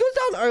down!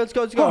 All right, let's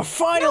go! Oh,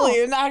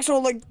 finally, an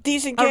actual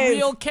decent A cave.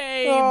 real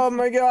cave. Oh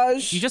my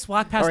gosh. You just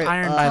walked past All right,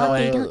 iron, by the Dogday,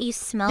 way. don't you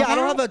smell Yeah, that? I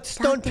don't have a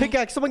stone Dogday.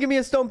 pickaxe. Someone give me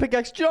a stone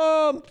pickaxe.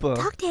 Jump!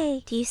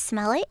 Dogday, do you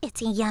smell it?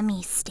 It's a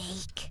yummy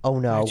steak. Oh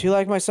no! I do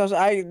like myself.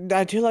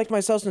 I do like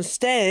myself some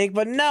steak,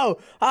 but no,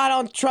 I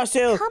don't trust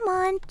you. Come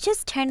on,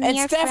 just turn to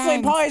your It's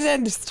definitely friends.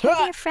 poisoned. Just turn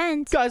to your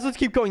friends. Guys, let's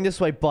keep going this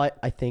way, but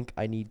I think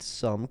I need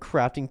some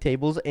crafting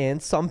tables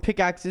and some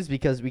pickaxes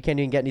because we can't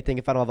even get anything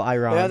if I don't have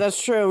iron. Yeah,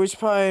 that's true. We should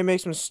probably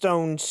make some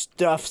stone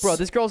stuffs. Bro,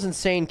 this girl's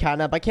insane,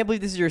 Catnap. I can't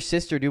believe this is your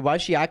sister, dude. Why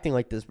is she acting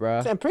like this,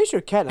 bro? I'm pretty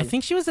sure Cat. I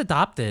think she was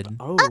adopted.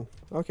 Oh,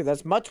 okay,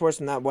 that's much worse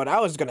than what I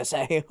was gonna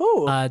say.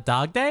 Ooh.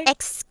 Dogday?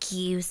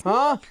 Excuse me.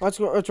 Huh? What's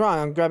wrong?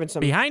 I'm grabbing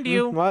some. Behind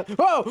you. What?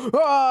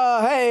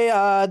 Hey,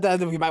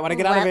 we might want to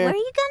get out What of here. were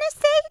you gonna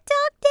say,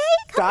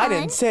 Dogday? Come I on.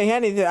 didn't say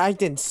anything. I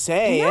didn't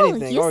say No,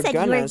 anything. you or said you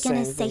were gonna gonna say say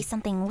anything.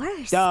 something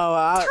worse.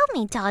 No,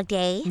 Tell me,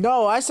 Dogday.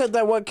 no, I said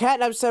that what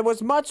Catnap said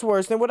was much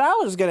worse than what I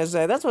was gonna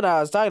say. That's what I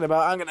was talking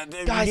about. I'm gonna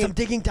dig. Guys, I'm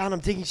digging down. I'm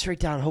digging straight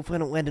down. Hopefully I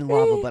don't land in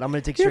lava, but I'm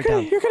gonna dig You're straight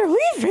gonna, down. you're gonna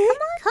leave me.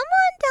 Come on,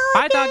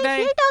 Bye, Dogday. Dogday.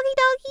 Here,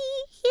 doggy.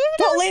 Here,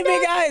 Don't doggy, leave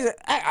me, doggy. guys.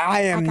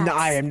 I am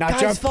not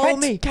your Guys, follow pet.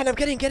 me. Catnap,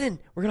 get in.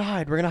 We're gonna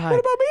hide. We're gonna hide. What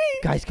about me?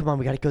 Guys, come on.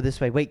 We gotta go this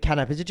way. Wait,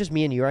 Catnap, is it just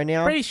me and you right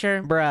now? Pretty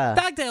sure. Bruh.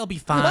 Dogday'll be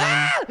fine.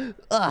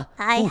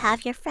 I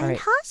have your friend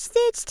Alright.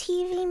 hostage,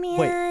 TV man.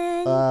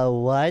 Wait,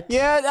 what?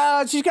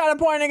 Yeah, she's kind of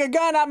pointing a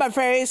gun at my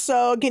face.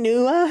 So can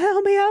you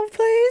help me out,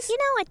 please? You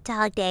know what,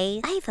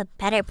 Dogday? I have a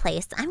better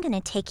place. I'm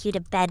gonna take you to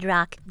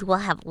Bedrock. We'll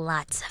have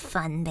lots of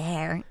fun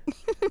there.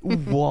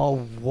 Whoa,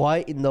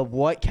 what in the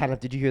what? Catnap,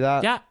 did you hear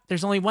that? Yeah,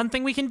 there's only one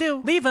thing we can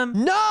do. Leave him.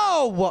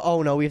 No! Wha-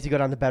 Oh no, we have to go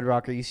down to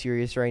Bedrock. Are you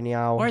serious right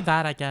now? Or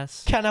that, I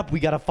guess. Catnap, we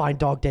gotta find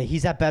Dogday.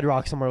 He's at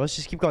Bedrock somewhere. Let's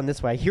just keep going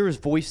this way. I hear his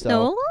voice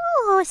though.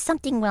 Oh, is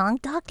something wrong,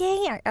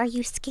 Dogday? Are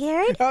you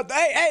scared?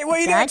 Hey, what are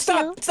you doing? Got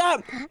Stop, you.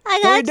 stop. I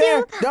Don't got you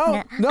you.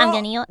 dare.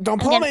 No,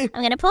 don't pull me.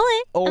 I'm gonna pull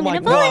it. Oh I'm my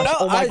gonna pull gosh! it.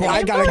 Oh my I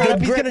gosh! got a Catnap, good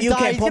he's grip. gonna You die.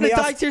 can't He's pull gonna me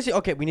die. off. Seriously.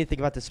 Okay, we need to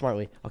think about this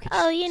smartly. Okay.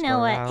 Oh, you just know go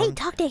what? around. Hey,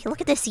 Dogday,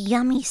 look at this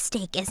yummy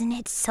steak. Isn't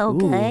it so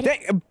good?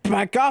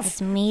 Back off.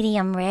 It's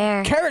medium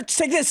rare. Carrots,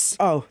 take this.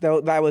 Oh,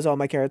 that was all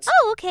my carrots.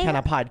 Oh, okay.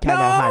 Catnap, hide. Catnap,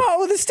 hide.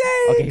 No, the steak.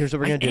 Okay, here's what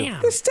we're gonna do.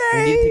 am. The We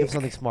need to think steak. of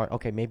something smart.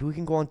 Okay, maybe we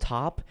can go on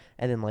top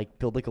and then like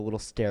build like a little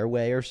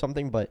stairway or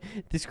something. But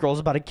This girl's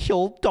about to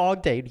kill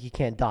Dogday. He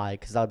can't die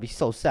because that would be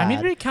so sad. I mean,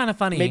 it'd be kind of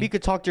funny. Maybe you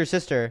could talk to your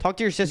sister. Talk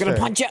to your sister. I'm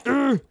gonna punch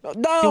you.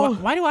 No.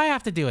 Why do I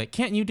have to do it?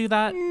 Can't you do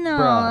that? No,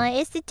 Bruh.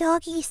 is the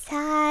doggy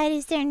sad?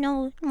 Is there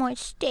no more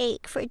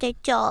steak for the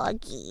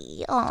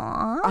doggy?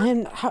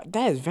 Aw.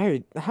 That is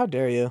very. How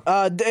dare you?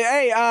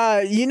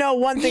 Hey, you know,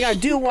 one thing I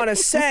do want to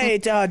say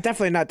to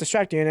definitely not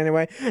distract you in any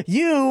way.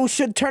 You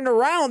should turn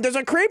around. There's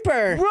a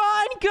creeper.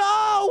 Run,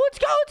 go! Let's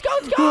go,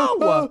 let's go,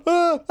 let's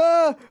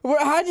go!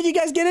 How did you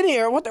guys get in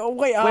here? What?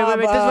 Wait, Wait,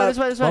 this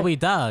way. Well, we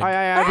dug. All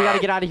right, we gotta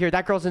get out of here.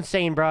 That girl's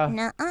insane, bro.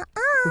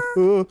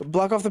 Nuh-uh.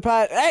 Block off the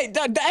path. Hey,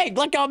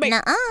 let go of me.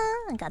 Nuh-uh.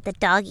 I got the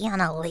doggy on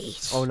a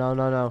leash. Oh,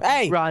 no.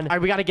 Hey. Run. All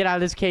right, we gotta get out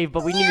of this cave,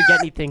 but we need to get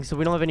anything, so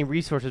we don't have any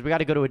resources. We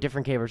gotta go to a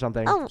different cave or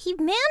something. Oh, he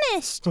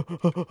vanished.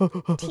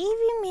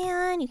 TV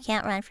man, you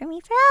can't run from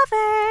me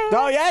forever.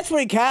 Oh, yes,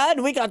 we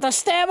can. We got the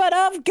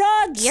stamina of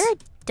gods. You're a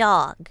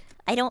dog.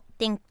 I don't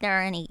think there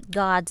are any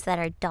gods that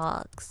are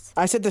dogs.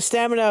 I said the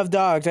stamina of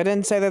dogs. I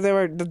didn't say that they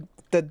were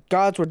the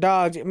gods were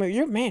dogs. I mean,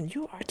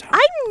 you are a dog.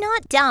 I'm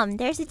not dumb.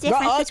 There's a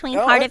difference between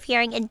hard of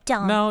hearing and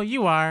dumb. No,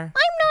 you are.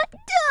 I'm not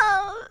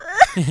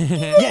dumb.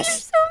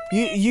 Yes.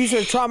 You use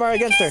your trauma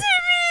against her.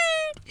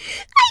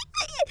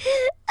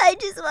 I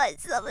just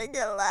want someone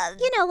to love.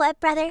 You know what,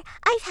 brother?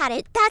 I've had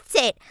it. That's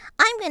it.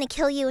 I'm gonna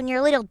kill you and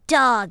your little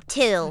dog,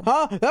 too.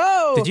 Huh?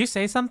 Oh. Did you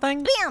say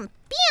something? Bam!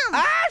 Bam!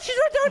 Ah, she's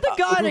right there with the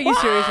gun. Are you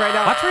serious right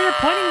now? Watch where you're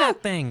pointing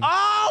that thing.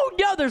 Oh,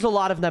 no, there's a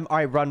lot of them. All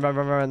right,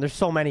 run. There's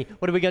so many.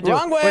 What are we gonna do?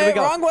 Wrong way, Where do we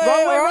go? wrong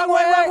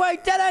way.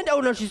 Dead end.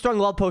 Oh, no, she's throwing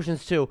love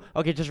potions, too.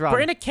 Okay, just run.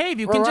 We're in a cave.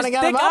 You We're can just running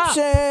out dig of up.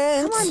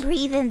 options. Come on,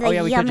 breathe in the Oh,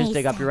 yeah, we could yummy just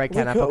dig up. You're right,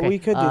 Kenneth. Okay. We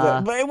could do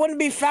that, but it wouldn't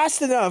be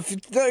fast enough. She's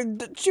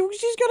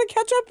gonna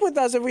catch up with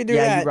us if we do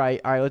yeah, that. you're right.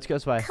 All right, let's go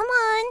this way. Come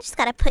on, just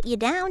gotta put you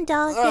down,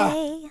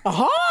 doggy.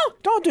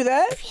 Don't do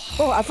that.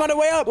 Oh, I found a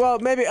way up. Well,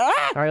 maybe. All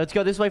right, let's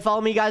go this way. Follow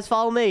me, guys.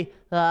 Follow me.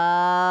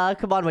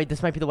 Come on, wait.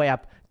 This might be the way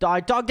up.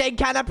 Dogday,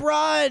 Kenneth,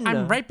 run!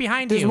 I'm right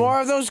behind There's you.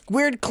 more of those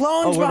weird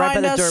clones we're right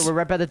by behind the us. dirt. We're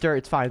right by the dirt.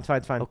 It's fine.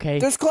 Okay.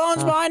 There's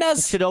clones behind It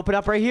us. should open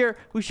up right here.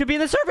 We should be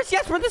in the surface.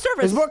 Yes, we're in the surface.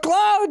 There's more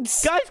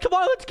clones. Guys, come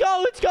on. Let's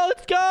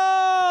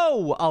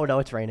go. Oh, no,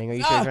 it's raining. Are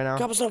you serious right now?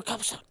 Cobblestone.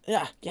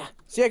 Yeah.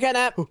 See you again,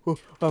 App.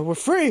 We're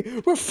free.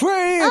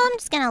 Oh, I'm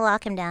just gonna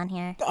lock him down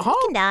here. He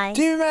can die.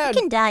 Teammate. He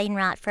can die and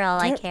rot for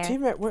all I care.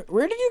 Teammate,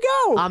 where did you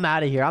go? I'm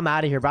out of here,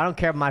 but I don't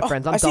care about my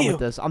friends. I'm I see done you. with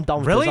this. I'm done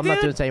with Really, this. I'm not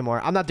dude? doing this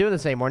anymore. I'm not doing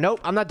this anymore. Nope,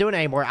 I'm not doing it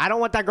anymore. I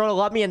don't want that girl to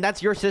love me, and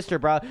that's your sister,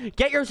 bro.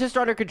 Get your sister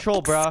under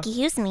control, bro.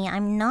 Excuse me,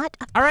 I'm not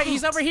a All right, pet.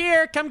 he's over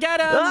here. Come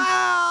get him.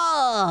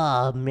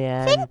 Oh,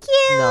 man. Thank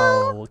you.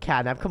 No,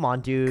 Catnap, come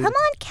on, dude. Come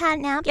on,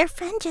 Catnap. Your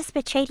friend just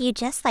betrayed you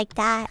just like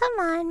that. Come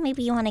on,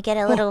 maybe you want to get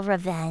a little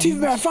revenge.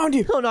 Teammate, I found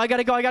you. Oh, no, I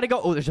gotta go.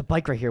 Oh, there's a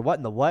bike right here. What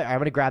in the what? I'm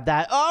gonna grab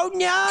that. Oh,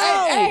 no!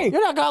 Hey,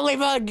 you're not gonna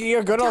leave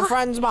your good old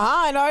friends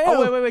behind, are you?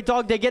 Oh, wait.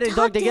 Dogday, get in.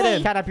 Dogday, get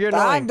in. Catnap, you're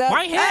annoying.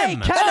 Why Hey,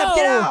 him? Catnap,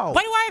 get out!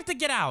 Why do I have to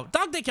get out?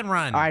 Dogday can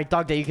run. All right,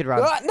 Dogday, you can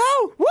run.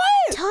 No, what?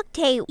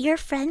 Dogday, your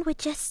friend would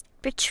just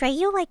betray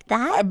you like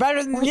that?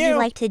 Better than Would you. you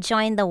like to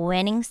join the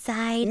winning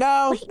side?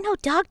 No. Wait, no,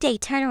 Dogday,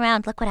 turn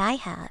around. Look what I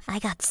have. I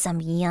got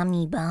some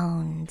yummy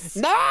bones.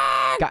 No!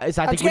 Guys,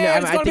 I I'm think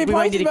scared. It's we gonna be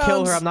might need to poison kill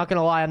bones. her. I'm not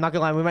gonna lie.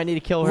 We might need to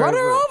kill her. Run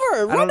her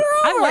over. Run her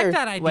I over. like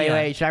that idea.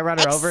 Wait. Should I run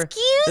her over?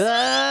 Excuse me?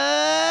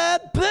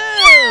 Boom!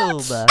 Ow,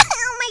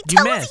 my You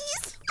toesies.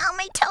 missed. Ow,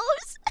 my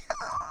toes.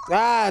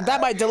 That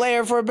might delay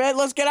her for a bit.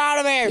 Let's get out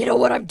of here. You know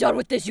what? I'm done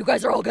with this. You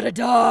guys are all gonna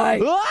die.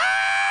 Ah!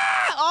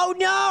 Oh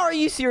no! Are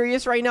you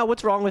serious right now?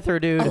 What's wrong with her,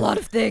 dude? A lot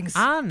of things.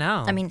 Ah,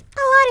 no. I mean, a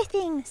lot of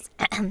things.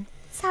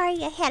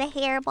 Sorry, I had a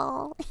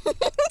hairball.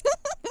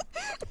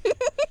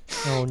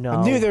 Oh no!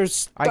 I knew there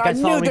was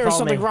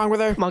something wrong with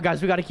her. Come on,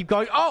 guys, we gotta keep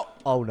going.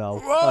 Oh no!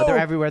 Whoa. They're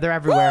everywhere.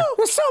 Whoa,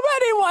 there's so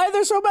many. Why are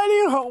there so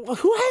many?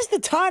 Who has the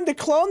time to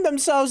clone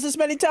themselves this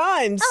many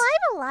times? Oh, I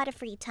have a lot of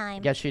free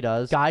time. Yes, she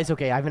does. Guys,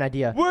 okay, I have an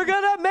idea. We're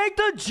gonna make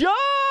the jump!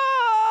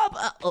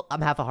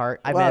 I'm half a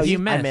heart. I Wow, missed. you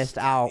I missed. missed.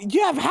 Out.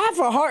 You have half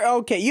a heart.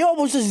 Okay, you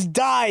almost just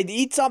died.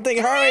 Eat something.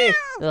 Hurry.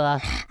 I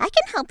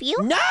can help you.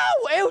 No!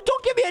 Ew,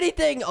 don't give me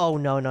anything! Oh,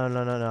 no.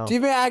 Do you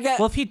mean I got?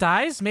 Well, if he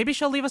dies, maybe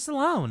she'll leave us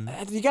alone.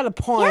 You got a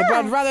point,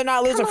 but I'd rather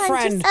not lose Come a on,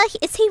 friend.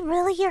 is he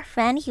really your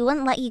friend? He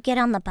wouldn't let you get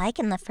on the bike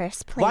in the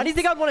first place. Why do you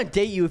think I'd want to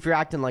date you if you're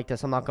acting like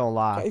this? I'm not gonna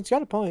lie. He's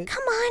got a point.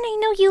 Come on, I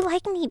know you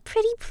like me.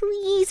 Pretty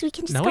please, we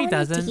can just No, go he on a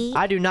doesn't. date.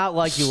 I do not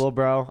like you, little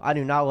bro. I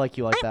do not like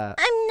you like that.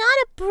 I'm not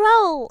a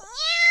bro.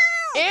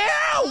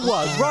 Ew!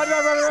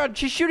 Run!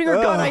 She's shooting her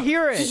gun. I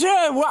hear it.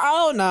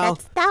 Oh no.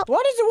 That-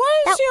 Why does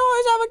she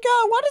always have a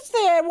gun? What is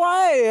that?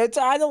 Why?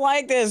 I don't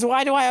like this.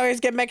 Why do I always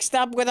get mixed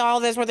up with all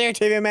this with your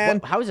TV, man?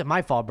 How is it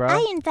my fault, bro?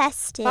 I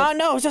invested. Oh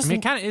no, it's I just mean,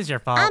 it kind of is your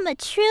fault. I'm a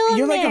true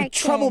you're American. like a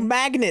trouble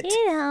magnet.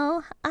 You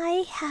know,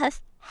 I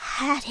have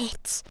had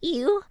it.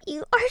 You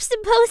are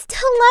supposed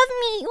to love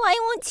me. Why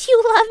won't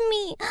you love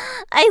me?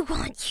 I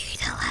want you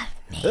to love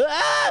me. me.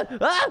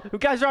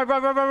 Guys,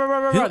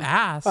 run. Who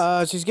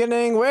asked? She's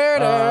getting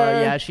weirder.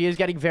 Yeah, she is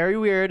getting very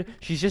weird.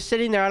 She's just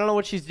sitting there. I don't know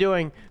what she's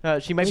doing.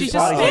 She might be She's just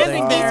plotting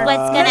standing something. there. Here's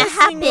what's gonna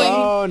happen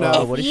Oh,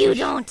 no. What if is you she-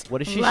 don't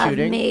What is she love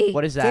shooting? me.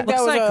 What is I think that?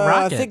 that Looks was like I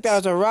rockets. think that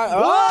was a rocket.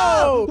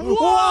 Whoa!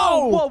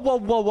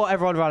 Whoa!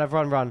 Everyone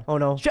run. Oh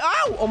no.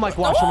 Ow! Oh my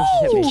gosh, someone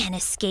just hit You me. can't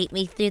escape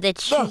me through the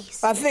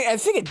trees. I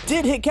think it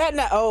did hit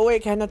Catnap. Oh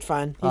wait, Catnap's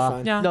fine. He's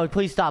fine. Yeah. No,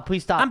 please stop.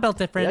 I'm built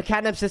different.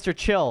 Catnap sister,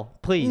 chill,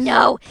 please.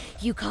 No,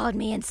 you called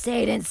me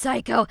insane and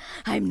psycho.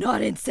 I'm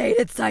not insane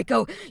and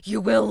psycho.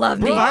 You will love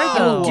me.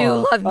 Bro. You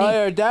do love me.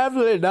 Oh, you're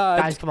definitely not.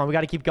 Guys, come on, we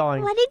gotta keep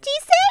going. What did you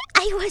say?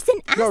 I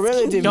wasn't asking. No,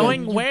 really, dude.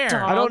 Going you where?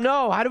 dog. I don't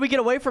know. How do we get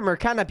away from her?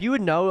 Catnap, you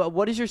would know.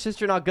 What is your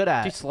sister not good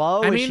at? Is she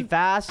slow? I Is she mean-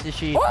 fast? Is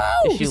she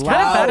She's loud?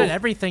 kind of bad at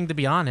everything, to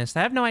be honest.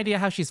 I have no idea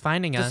how she's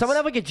finding us. Does someone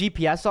have like a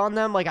GPS on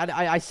them? Like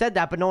I said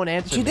that, but no one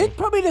answered. She me. did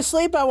put me to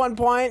sleep at one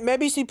point.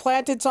 Maybe she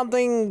planted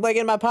something like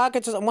in my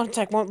pockets. One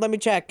sec. Let me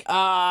check.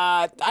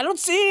 I don't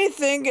see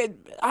anything.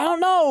 I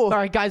don't know. All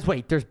right, guys,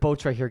 wait. There's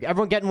boats right here.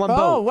 Everyone get in one Oh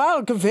boat.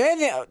 wow,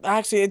 convenient.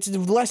 Actually, it's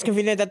less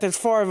convenient that there's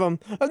 4 of them.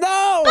 No.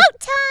 Boat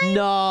time.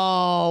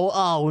 No.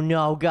 Oh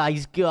no,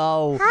 guys,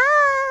 go.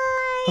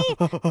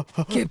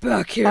 Hi. Get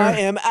back here. I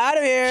am out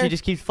of here. She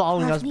just keeps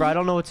following Love us, bro. me. I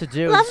don't know what to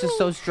do. Love This is me.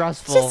 so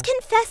stressful. Just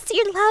confess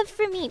your love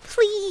for me,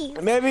 please.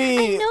 I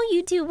Maybe. know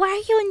you do. Why are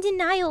you in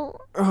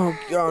denial? Oh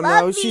no,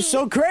 Love she's me.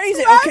 so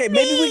crazy. Love Okay,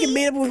 maybe we me. can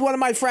meet up with one of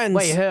my friends.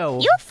 Wait, who?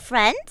 You have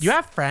friends? You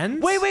have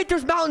friends? Wait.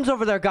 There's mountains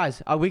over there,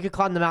 guys. We could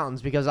climb the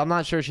mountains because I'm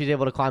not sure she's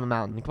able to climb a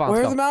mountain. Come on, Where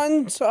are let's the go.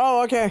 mountains?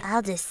 Oh, okay.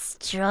 I'll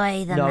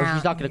destroy the No, mountain.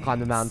 she's not gonna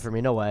climb the mountain for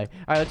me. No way.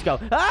 All right, let's go.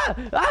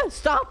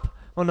 Stop.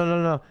 Oh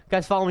no.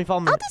 Guys, follow me. I'll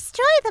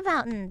destroy the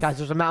mountains. Guys,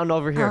 there's a mountain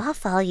over here. I'll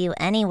follow you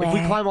anywhere. If we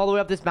climb all the way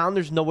up this mountain,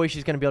 there's no way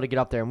she's gonna be able to get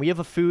up there. And we have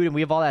a food and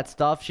we have all that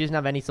stuff. She doesn't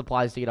have any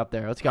supplies to get up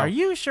there. Let's go. Are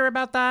you sure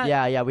about that?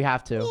 Yeah, we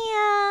have to.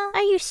 Yeah.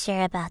 Are you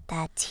sure about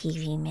that,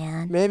 TV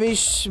man? Maybe.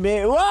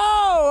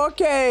 Whoa.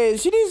 Okay.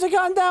 She needs to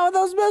calm down with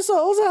those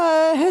missiles.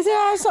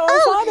 Yeah, so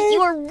funny. You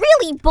were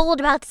really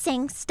bold about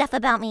saying stuff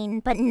about me,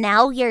 but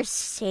now you're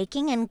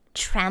shaking and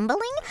trembling?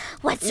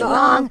 What's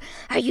wrong?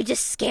 Are you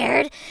just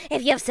scared?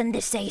 If you have something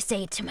to say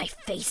it to my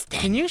face then.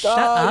 Can you shut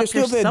you're up?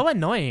 You're stupid. so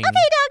annoying. Okay,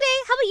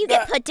 Dogday, how about you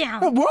get put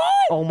down? What?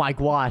 Oh my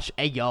gosh.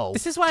 Hey, yo.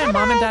 This is why I'm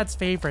mom and dad's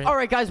favorite. All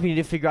right, guys, we need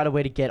to figure out a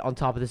way to get on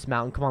top of this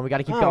mountain. Come on, we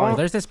gotta keep Oh, going.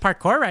 there's this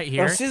parkour right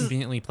here, this is-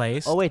 conveniently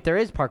placed. Oh wait, there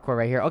is parkour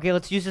right here. Okay,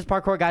 let's use this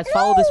parkour, guys.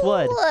 Follow this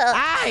wood.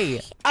 Aye!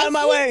 Out of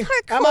my I way. hate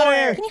I'm out of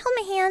here. Can you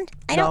hold my hand?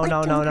 I No, don't like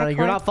no. doing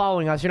You're parkour. not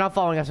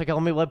following us. Okay,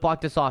 let me block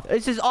this off.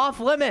 This is off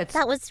limits.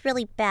 That was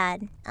really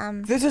bad.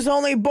 This is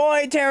only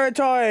boy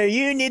territory.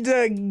 You need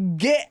to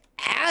get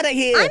out of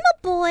here. I'm a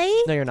boy.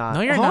 No, you're not.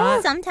 No, you're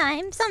not.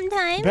 Sometimes.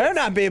 Better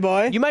not be,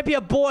 boy. You might be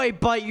a boy,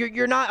 but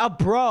you're not a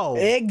bro.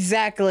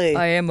 Exactly.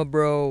 I am a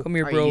bro. Come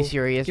here, Are bro. you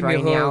serious Give me a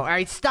right now? hug. All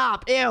right,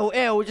 stop.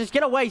 Ew. Just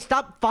get away.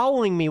 Stop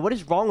following me. What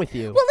is wrong with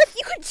you? Well, if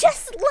you could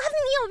just love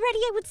me already,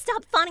 I would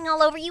stop fawning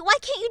all over you. Why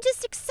can't you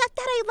just accept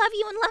that I love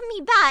you and love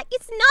me back?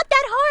 It's not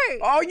that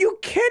hard. Are you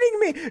kidding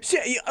me?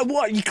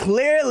 What?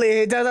 Clearly,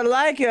 he doesn't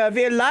like you. If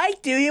he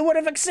liked you, he would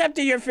have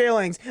accepted your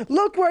feelings.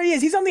 Look where he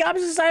is. He's on the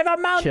opposite side of our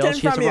mountain Chill.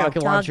 She has from a you.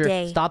 rocket launcher.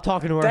 Dogday. Stop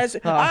talking to her. That's,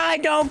 I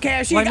don't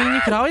care. She. Well, I mean,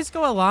 you could always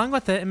go along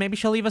with it, and maybe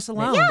she'll leave us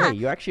alone. Wait,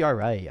 you actually are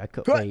right. I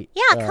could Good. wait.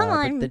 Yeah, come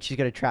but on. then she's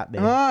gonna trap me.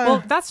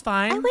 Well, that's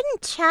fine. I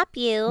wouldn't trap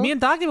you. Me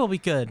and Dogday will be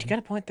good. You got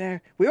a point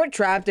there. We were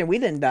trapped and we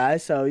didn't die,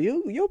 so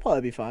you'll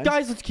probably be fine.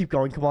 Guys, let's keep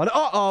going. Come on.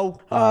 Uh-oh.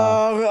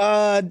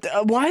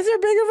 Why is there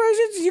bigger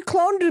versions? You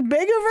cloned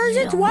bigger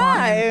versions?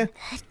 Why?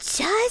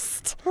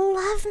 Just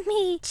love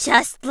me.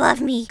 Just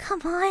love me.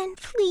 Come on,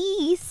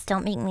 please.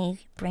 Don't make me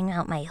bring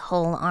out my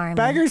whole army.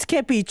 Beggars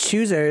can't be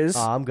choosers.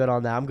 I'm good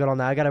on that.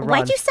 I gotta run.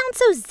 Why'd you sound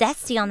so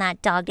zesty on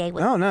that Dogday?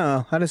 Oh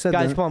no, I just said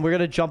Guys, that. come on. We're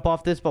gonna jump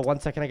off this, but 1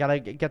 second. I gotta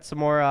get some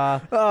more.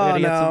 Oh gotta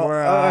get some no!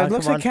 more, It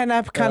looks come like on.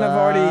 Catnap kind of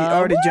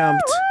already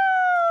jumped.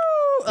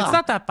 It's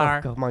not that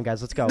far. Come on,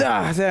 guys. Let's go.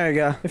 There we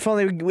go. If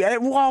only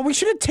we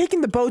should have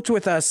taken the boats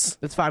with us.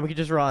 It's fine. We can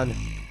just run.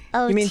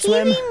 Oh, You mean TV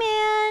swim?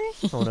 man.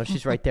 Oh no,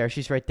 she's right there.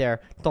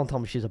 Don't tell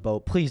me she's a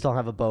boat. Please don't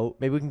have a boat.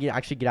 Maybe we can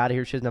actually get out of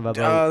here. She doesn't have a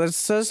boat. Oh, that's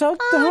so.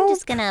 I'm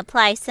just gonna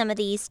apply some of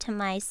these to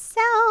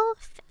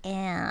myself,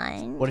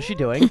 and What is she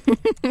doing?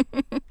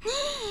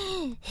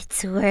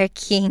 it's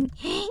working.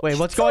 Wait,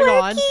 what's It's going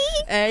on? working.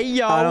 Hey,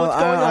 yo, I don't, what's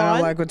going I on?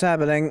 don't like what's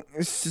happening.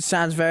 It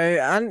sounds very.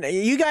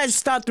 You guys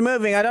stopped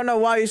moving. I don't know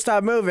why you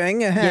stopped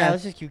moving. Yeah,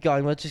 let's just keep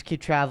going. Let's just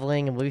keep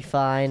traveling, and we'll be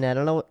fine. I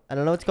don't know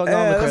what's going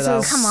on with her this though.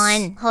 is- Come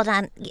on, hold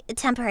on.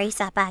 Temporary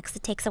setbacks.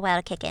 It takes a while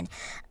to kick in.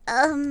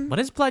 What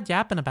is Blood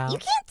yapping about? You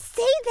can't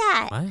say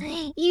that.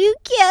 What? You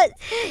can't.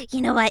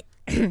 You know what?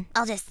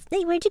 I'll just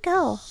say, where'd you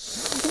go?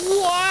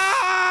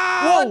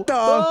 Wow! What the-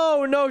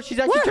 Oh no, she's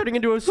actually turning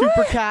into a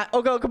super cat.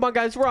 Oh, go! Come on,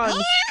 guys, run!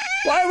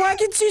 Why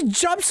can she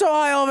jump so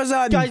high all of a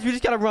sudden? Guys, we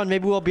just gotta run.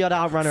 Maybe we'll be able to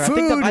outrun her.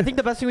 I think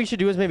the best thing we should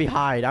do is maybe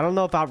hide. I don't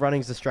know if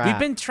outrunning's the strat. We've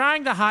been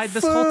trying to hide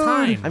this whole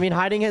time. I mean,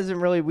 hiding hasn't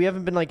really. We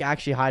haven't been like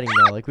actually hiding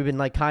though. Like we've been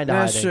like kind of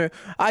hiding. That's true.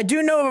 I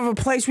do know of a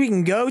place we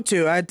can go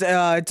to.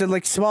 It's a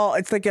like small.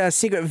 It's like a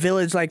secret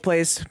village like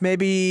place.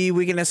 Maybe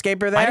we can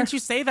escape her there. Why didn't you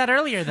say that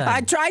earlier then?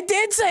 I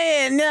did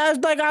say it.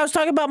 I was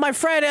talking about my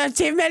friend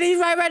Steve Mann. He's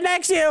right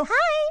next to you.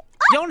 Hi.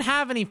 You don't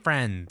have any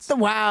friends.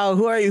 Wow,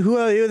 who are you? Who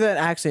are you then?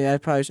 Actually, I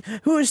probably should.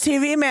 Who is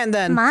TV Man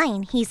then?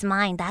 Mine. He's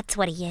mine. That's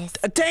what he is.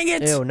 Dang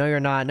it! Ew, no, you're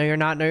not. No, you're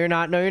not. No, you're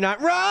not. No, you're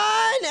not.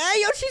 Run!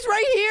 Hey, yo, she's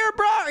right here,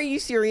 bro. Are you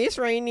serious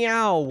right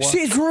now?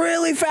 She's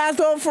really fast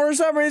though for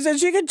some reason.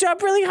 She can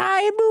jump really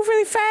high and move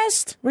really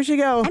fast. Where'd she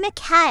go? I'm a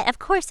cat. Of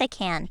course I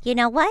can. You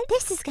know what?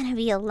 This is gonna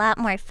be a lot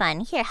more fun.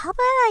 Here, how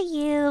about I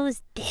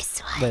use this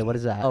one? Wait, what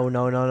is that? Oh,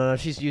 no.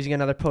 She's using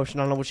another potion.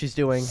 I don't know what she's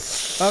doing.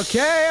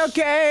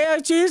 Okay.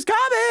 She's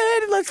coming.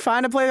 Let's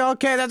find a place.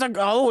 Okay, there's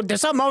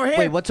something over here.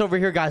 Wait, what's over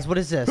here, guys? What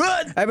is this?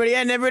 Everybody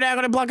in, everybody out,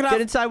 gonna block it up.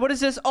 Get inside. What is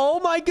this? Oh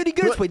my goody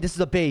goodness. Wait, this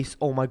is a base.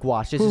 Oh my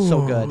gosh, this is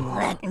so good.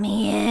 Let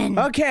me in.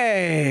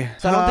 Okay.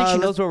 So I don't think she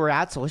knows where we're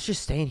at, so let's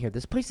just stay in here.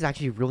 This place is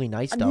actually really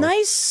nice, though.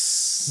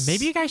 Nice.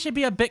 Maybe you guys should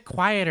be a bit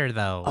quieter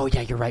though. Oh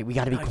yeah, you're right. We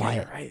gotta be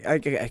quiet.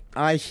 Right.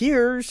 I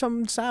hear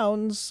some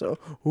sounds. So,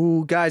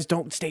 ooh, guys,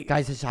 don't stay.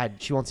 Guys, inside.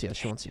 She won't see us.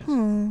 She won't see us.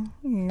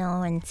 No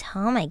one's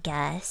home, I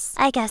guess.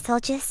 I guess I'll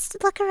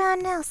just look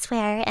around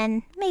elsewhere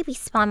and maybe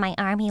spawn my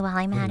army while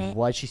I'm at it.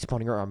 Why is she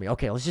spawning her army?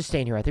 Okay, let's just stay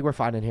in here. I think we're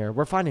fine in here.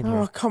 We're fine in here.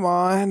 Oh, come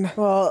on.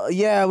 Well,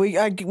 yeah, we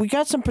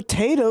got some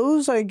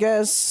potatoes, I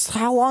guess.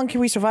 How long can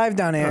we survive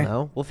down I here? don't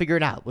know. We'll figure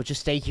it out. We'll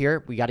just stay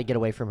here. We gotta get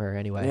away from her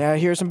anyway. Yeah,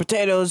 here's some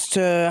potatoes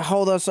to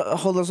hold us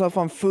up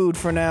on food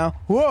for now.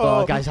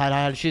 Whoa. Oh, guys,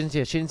 hide. She didn't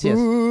see us. She didn't see us.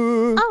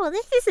 Oh, well,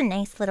 this is a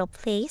nice little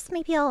place.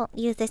 Maybe I'll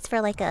use this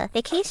for like a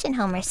vacation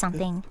home or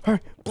something.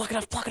 Block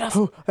it off.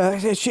 Oh,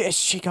 is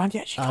she gone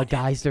yet?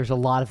 Guys, there's a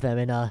lot of them,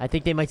 and I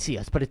think they might see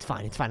us, but it's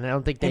fine. It's fine. I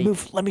don't think they...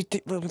 Let me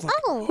look.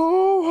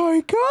 Oh. Oh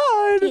my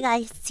god. You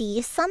guys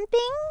see something?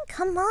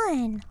 Come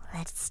on.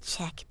 Let's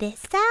check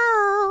this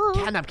out.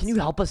 Catnap, can you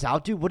help us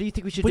out, dude? What do you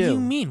think we should What do? do you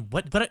mean?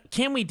 What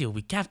can we do?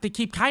 We have to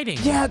keep hiding.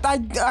 Yeah,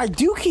 I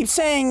do keep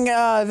saying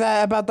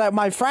that about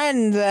my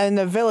friend in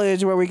the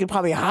village where we could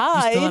probably You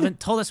hide. still haven't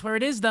told us where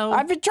it is though.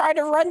 I've been trying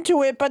to run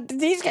to it, but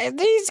these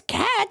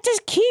cats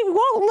just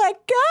won't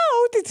let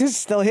go. They're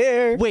just still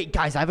here. Wait,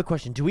 guys, I have a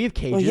question. Do we have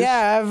cages? Well,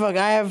 yeah,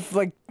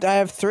 I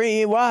have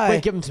 3. Why?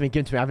 Wait, give them to me.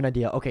 I have an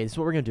idea. Okay, this is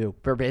what we're gonna do.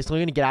 We're basically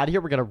gonna get out of here.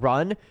 We're gonna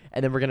run,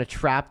 and then we're gonna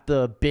trap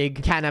the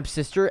big Catnap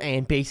sister,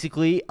 and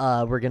basically,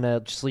 we're gonna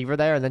just leave her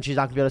there, and then she's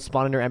not gonna be able to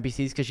spawn in her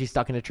NPCs because she's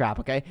stuck in a trap.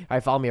 Okay? All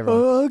right, follow me,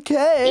 everyone.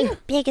 Okay. Being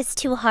big is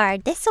too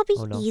hard. This will be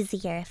no.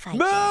 easier if I Move!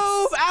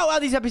 guess. Ow!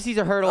 These NPCs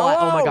are hurt a lot.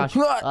 Oh my gosh.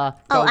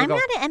 I'm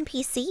not an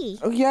NPC.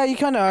 Oh, yeah, you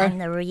kind of are. I'm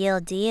the real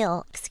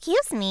deal.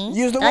 Excuse me.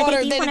 Use the Dogday,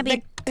 water. do you wanna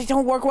be... They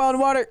don't work well in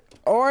water.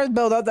 Or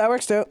build up. That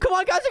works too. Come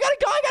on, guys. I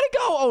gotta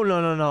go. Oh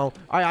no.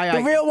 All right.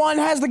 The real one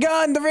has the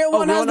gun. The real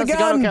one has the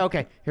gun.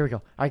 Okay. Here we go.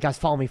 All right, guys,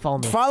 follow me.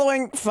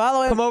 Following.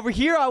 Come over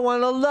here. I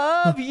want to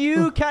love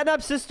you,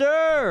 Catnap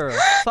sister.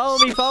 Follow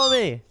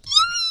me.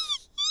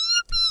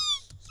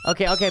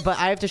 Okay, but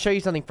I have to show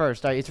you something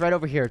first. All right, it's right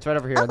over here.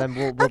 And then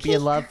we'll be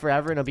in love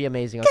forever, and it'll be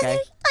amazing. Okay?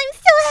 I'm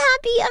so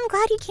happy. I'm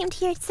glad you came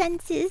to your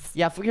senses.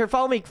 Yeah. Here,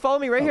 follow me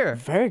right here.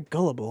 Very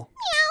gullible.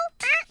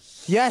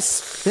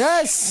 Yes.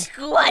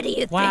 What do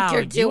you wow, think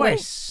you're doing? You are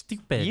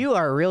stupid. You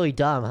are really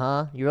dumb,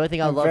 huh? You really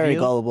think I love very you?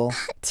 gullible.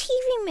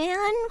 TV man,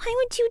 why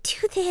would you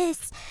do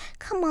this?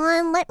 Come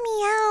on, let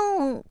me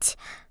out.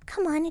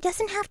 Come on, it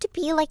doesn't have to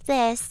be like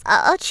this.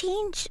 I'll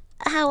change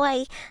how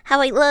I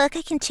look.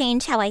 I can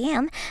change how I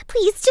am.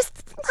 Please,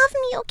 just love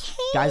me,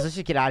 okay? Guys, let's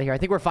just get out of here. I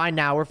think we're fine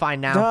now.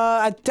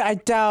 I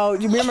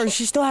doubt. You remember,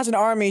 she still has an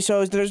army,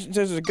 so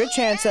there's a good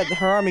chance that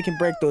her army can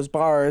break those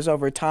bars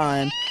over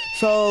time.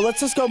 So let's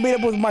just go meet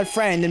up with my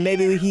friend, and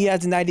maybe he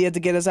has an idea to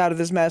get us out of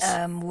this mess.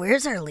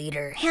 Where's our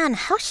leader? Man,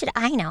 how should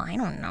I know? I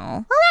don't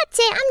know. Well, that's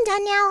it. I'm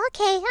done now.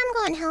 Okay, I'm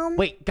going home.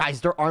 Wait,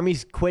 guys, their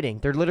army's quitting.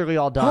 They're literally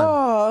all done.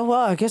 Oh,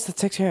 well, I guess that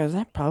takes care of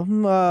that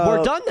problem.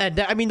 We're done then.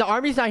 I mean, the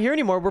army's not here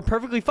anymore. We're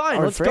perfectly fine.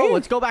 Are Let's we go. free?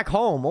 Let's go back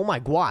home. Oh my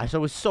gosh, that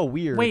was so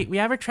weird. Wait, we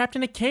have her trapped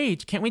in a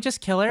cage. Can't we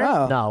just kill her?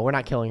 Oh. No, we're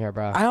not killing her,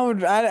 bro.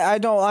 I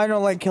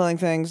don't like killing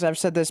things. I've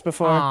said this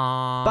before.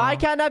 Aww. Bye,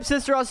 Catnap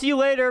sister. I'll see you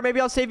later. Maybe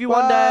I'll save you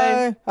one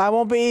day. I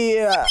won't be.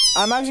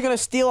 I'm actually gonna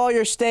steal all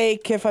your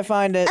steak if I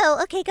find it. Oh,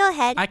 okay, go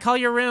ahead. I call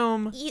your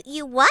room.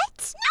 You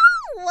what? No!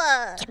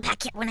 Get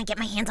back here when I get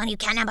my hands on you,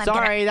 Catnap.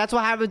 Sorry, that's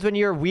what happens when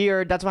you're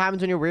weird.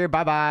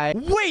 Bye-bye.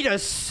 Wait a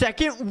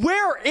second.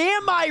 Where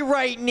am I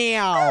right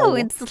now? Oh,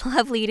 it's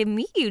lovely to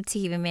meet you,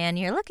 TV man.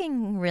 You're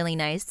looking really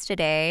nice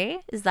today.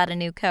 Is that a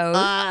new code?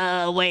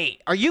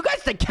 Wait. Are you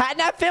guys the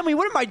Catnap family?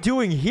 What am I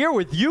doing here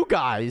with you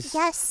guys?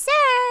 Yes, sir.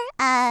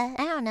 I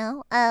don't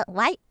know.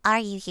 Why are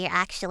you here,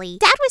 actually?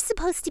 Dad was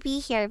supposed to be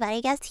here, but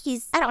I guess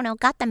he's, I don't know,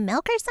 got the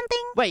milk or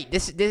something? Wait,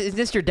 is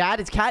this your dad?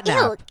 It's Catnap.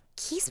 Ew,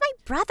 He's my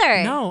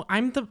brother. No,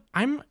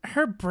 I'm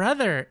her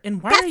brother.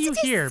 And why That's are you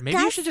here? Maybe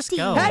you should just go.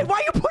 disgusting. Hey, why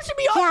are you pushing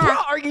me off, Yeah. bro?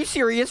 Are you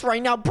serious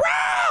right now, bro?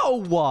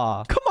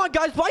 Come on,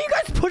 guys. Why are you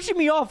guys pushing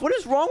me off? What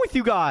is wrong with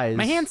you guys?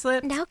 My hand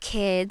slipped. Now,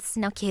 kids,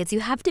 you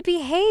have to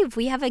behave.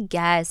 We have a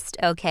guest,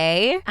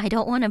 okay? I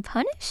don't want to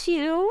punish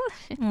you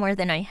more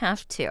than I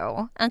have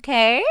to,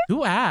 okay?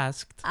 Who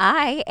asked?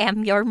 I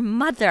am your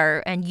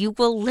mother, and you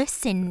will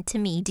listen to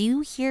me. Do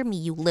you hear me,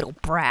 you little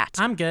brat?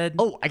 I'm good.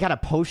 Oh, I got a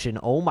potion.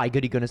 Oh my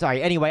goody goodness. All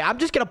right. Anyway, I'm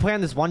just gonna play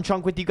on this one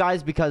chunk with you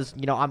guys because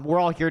we're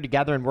all here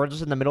together and we're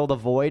just in the middle of the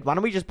void. Why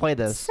don't we just play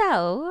this?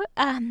 So,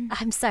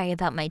 I'm sorry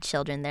about my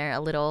children. They're a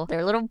little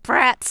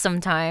brats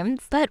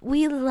sometimes, but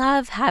we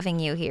love having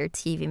you here,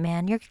 TV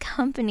man. Your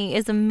company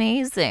is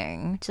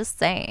amazing. Just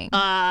saying.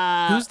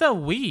 Who's the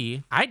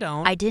we? I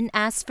don't. I didn't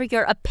ask for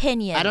your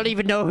opinion. I don't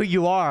even know who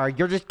you are.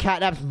 You're just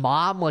Catnap's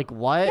mom. Like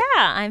what?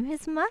 Yeah, I'm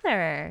his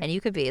mother, and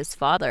you could be his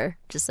father.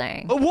 Just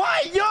saying.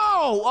 What?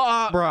 Yo,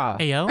 bruh.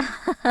 Hey, yo.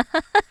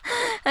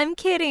 I'm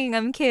kidding.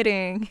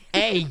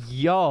 Hey,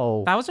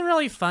 yo. That wasn't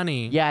really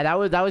funny. Yeah,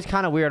 that was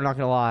kind of weird. I'm not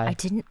gonna lie. I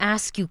didn't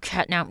ask you,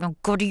 Catnap. Now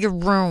go to your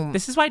room.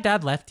 This is why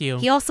Dad left you.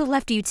 He also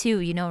left you too,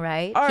 you know,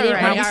 right? All he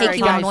didn't want to take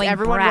you guys, annoying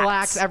everyone brats.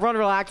 relax. Everyone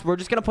relax. We're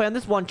just gonna play on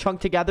this one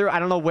chunk together. I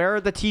don't know where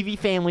the TV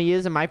family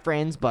is and my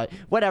friends, but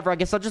whatever. I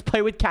guess I'll just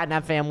play with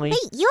Catnap family.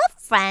 Wait, you have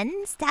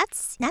friends?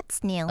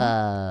 That's new.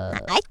 I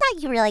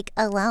thought you were like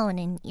alone,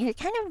 and you're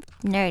kind of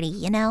nerdy.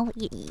 You know,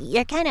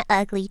 you're kind of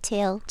ugly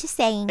too. Just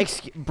saying.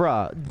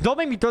 Bruh, don't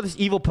make me throw this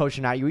evil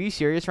potion at you. Are you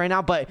serious right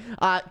now? But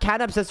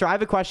Catnap sister, I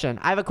have a question.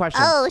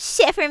 Oh,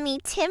 shit for me,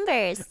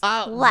 Timbers.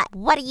 What?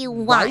 What do you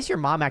Why want? is your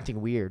mom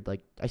acting weird?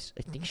 Like I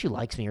think she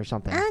likes me or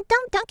something.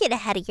 Don't get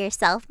ahead of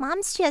yourself.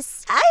 Mom's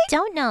just. I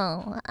don't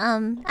know. I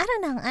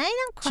don't know. I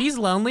don't quite. She's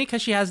lonely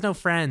because she has no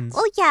friends.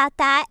 Oh yeah,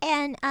 that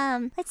and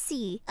let's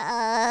see.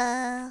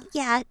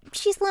 Yeah,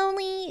 she's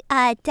lonely.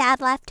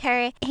 Dad left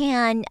her,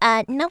 and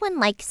no one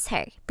likes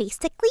her.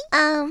 Basically,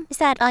 is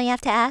that all you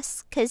have to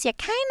ask? Cause you're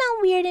kind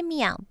of weirding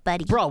me out,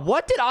 buddy. Bro,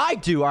 what did I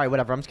do? All right,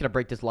 whatever. I'm just gonna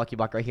break this lucky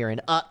block right here,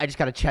 and I just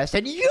got a chest,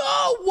 and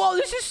whoa,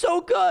 this is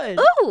so good.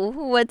 Ooh,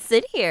 what's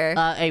in here?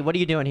 Hey, what are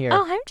you doing here?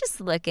 Oh, I'm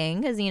just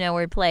looking because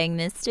we're playing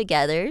this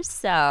together,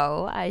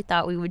 so I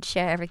thought we would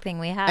share everything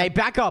we have. Hey,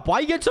 back up. Why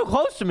are you getting so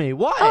close to me?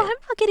 What? Oh, I'm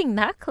not getting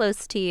that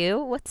close to you.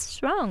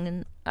 What's wrong?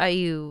 And are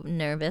you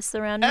nervous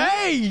around me?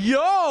 Hey,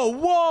 yo!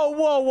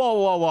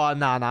 Whoa.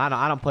 Nah,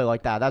 I don't play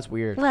like that. That's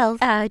weird. Well,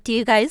 do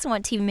you guys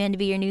want TV Man to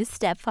be your new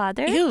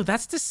stepfather? Ew,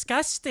 that's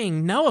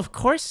disgusting. No, of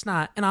course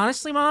not. And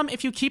honestly, Mom,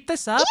 if you keep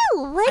this up,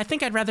 Ew, what? I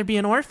think I'd rather be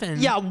an orphan.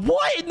 Yeah,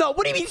 what? No,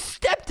 what do you mean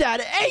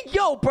stepdad? Hey,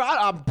 yo, bro,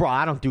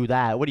 I don't do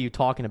that. What are you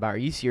talking about? Are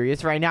you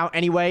serious right now?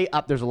 Anyway,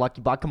 there's a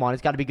lucky block. Come on,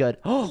 it's got to be good.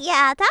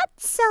 Yeah,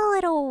 that's a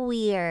little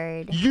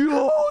weird.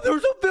 Yo,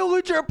 there's a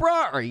villager, bro.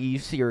 Are you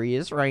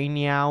serious right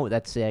now?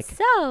 That's sick.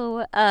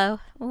 So,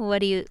 what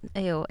do you...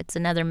 Ew, it's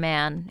another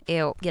man.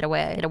 Ew, get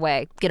away.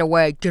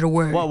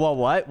 Whoa,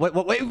 what? Wait,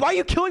 why are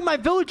you killing my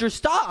villager?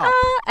 Stop.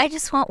 I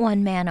just want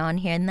one man on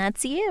here, and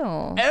that's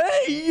you.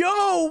 Hey,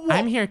 yo.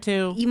 I'm here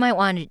too. You might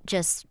want to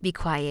just be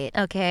quiet,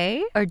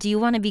 okay? Or do you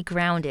want to be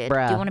grounded?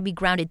 Bruh. Do you want to be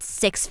grounded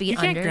 6 feet You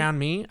under? can't ground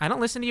me. I don't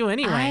listen to you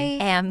anyway. I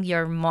am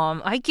your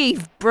mom. I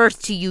gave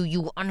birth to you,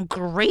 you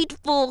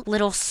ungrateful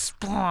little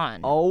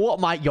spawn. Oh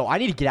my, yo, I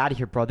need to get out of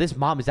here, bro. This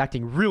mom is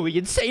acting really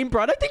insane,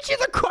 bro. I think she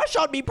has a crush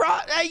on me, bro.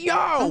 Hey,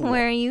 yo.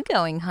 Where are you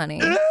going, honey?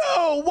 Ew,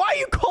 why are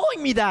you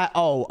calling me that?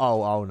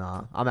 Oh,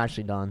 nah. I'm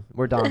actually done.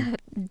 We're done.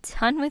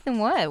 Done with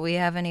what? We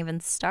haven't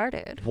even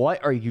started.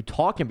 What are you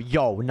talking about?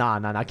 Yo, nah.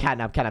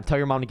 Catnap. Tell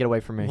your mom to get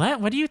away from me.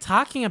 What? What are you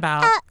talking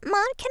about?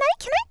 Mom, can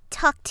I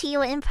talk to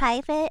you in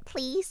private,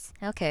 please?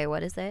 Okay,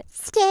 what is it?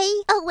 Stay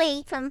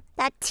away from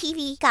that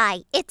TV guy.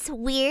 It's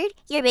weird.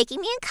 You're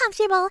making me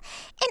uncomfortable.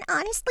 And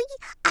honestly,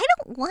 I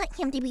don't want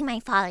him to be my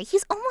father.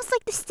 He's almost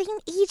like the same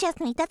age as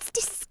me. That's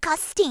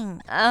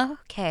disgusting.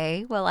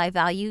 Okay, well, I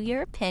value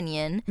your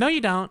opinion, No,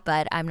 you don't.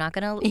 but I'm not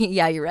gonna...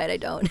 Yeah, you're right, I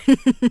don't.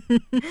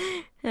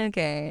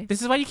 Okay.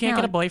 This is why you can't No.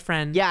 get a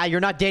boyfriend. Yeah,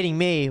 you're not dating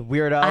me,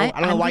 weirdo. I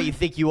don't know why you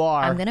think you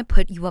are. I'm gonna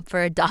put you up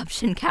for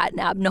adoption,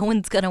 Catnap. No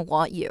one's gonna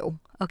want you.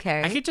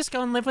 Okay. I could just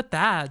go and live with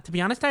Dad. To be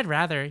honest, I'd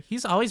rather.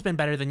 He's always been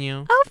better than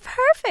you. Oh,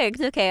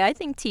 perfect. Okay, I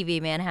think TV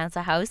Man has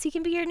a house. He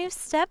can be your new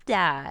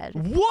stepdad.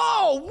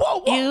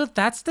 Whoa. Ew,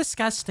 that's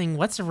disgusting.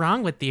 What's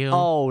wrong with you?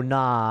 Oh,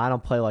 nah. I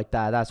don't play like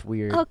that. That's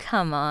weird. Oh,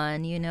 come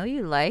on. You know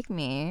you like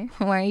me.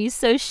 Why are you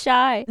so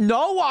shy?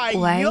 No, I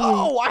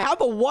have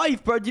a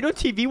wife, bro. Do you know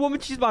TV woman?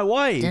 She's my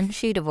wife. Didn't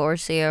she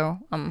divorce you?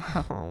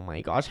 Oh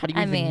my gosh. How do you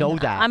I even mean, know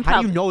that? I'm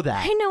How do you know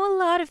that? I know a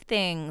lot of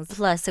things.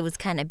 Plus, it was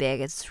kind of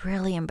big. It's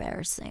really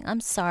embarrassing. I'm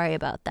sorry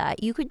about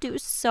that. You could do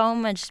so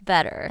much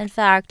better. In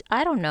fact,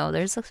 I don't know.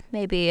 There's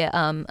maybe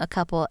a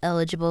couple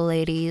eligible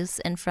ladies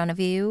in front of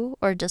you,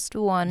 or just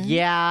one.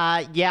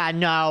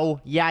 No.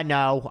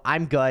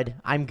 I'm good.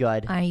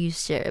 Are you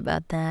sure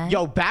about that?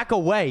 Yo, back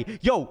away.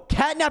 Yo,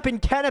 Catnap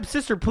and Catnap's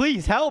sister,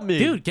 please help me.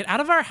 Dude, get out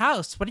of our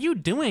house. What are you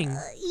doing?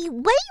 What do you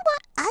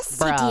want us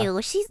to do?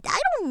 I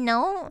don't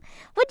know.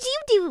 What'd you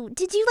do?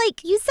 Did you,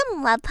 like, use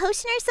some love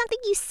potion or something,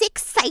 you sick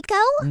psycho?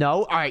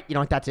 No? Alright, you know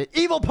what? That's it.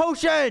 Evil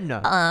potion!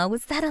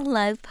 Was that a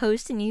love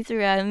potion you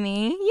threw at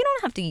me? You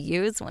don't have to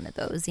use one of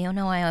those. You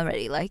know I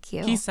already like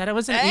you. He said it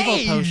was an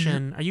evil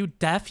potion. Are you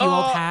deaf, you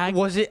old hag?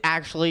 Was it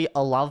actually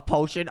a love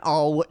potion?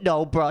 Oh,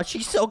 no, bro.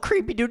 She's so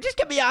creepy, dude. Just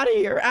get me out of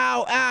here.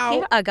 Ow.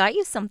 Here, I got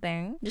you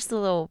something. Just a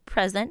little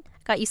present.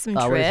 Got you some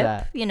what is drip.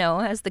 that? You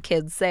know, as the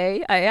kids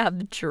say, I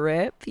have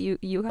drip. You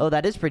have... Oh,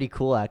 that is pretty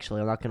cool,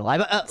 actually. I'm not gonna lie.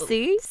 But,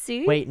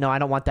 See? Wait, no, I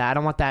don't want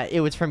that. It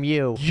was from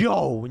you.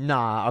 Yo,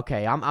 nah.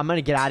 Okay, I'm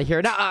gonna get out of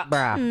here. Nah,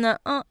 bruh.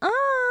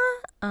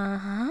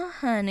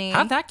 Honey.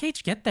 How'd that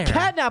cage get there?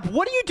 Catnap,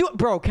 what are you doing?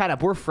 Bro,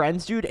 Catnap, we're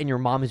friends, dude, and your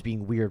mom is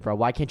being weird, bro.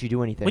 Why can't you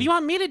do anything? What do you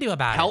want me to do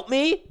about it? Help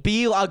me?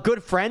 Be a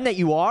good friend that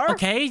you are?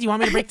 Okay, do you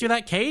want me to break through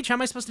that cage? How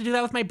am I supposed to do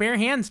that with my bare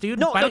hands, dude?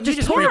 No, Why don't you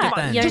just tell break your it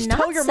then? You're Just not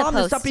tell your mom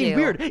to stop supposed being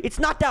to. weird. It's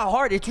not that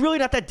hard. It's really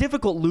not that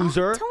difficult,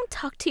 loser. Don't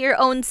talk to your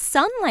own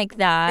son like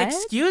that.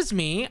 Excuse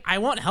me, I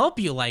won't help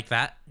you like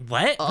that.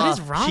 What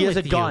is wrong with you? She has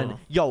a gun.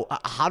 Yo,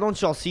 how don't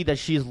y'all see that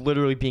she is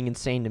literally being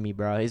insane to me,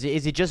 bro? Is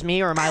it just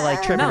me, or am I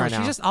like tripping No, right she's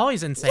now? just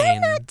always insane. You're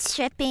not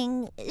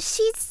tripping.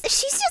 She's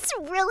just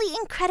really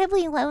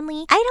incredibly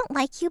lonely. I don't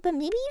like you, but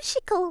maybe you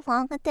should go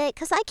along with it,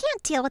 because I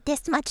can't deal with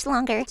this much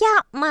longer.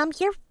 Yeah, Mom,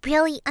 you're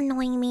really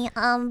annoying me.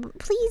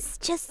 Please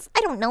just, I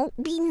don't know,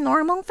 be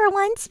normal for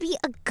once. Be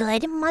a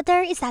good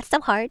mother. Is that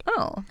so hard?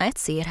 Oh, I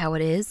see it how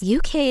it is. You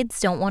kids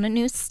don't want a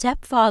new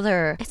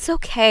stepfather. It's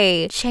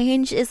okay.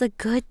 Change is a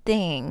good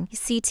thing. You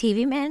see,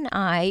 TV Man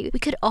and we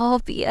could all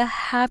be a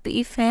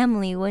happy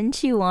family.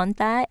 Wouldn't you want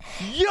that?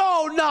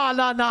 Yo, nah.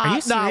 Are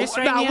you serious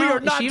right now? We are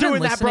Is not she even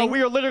doing that, bro. listening?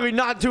 We are literally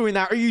not doing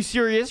that. Are you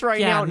serious right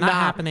Yeah, now? not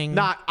happening.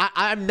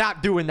 I'm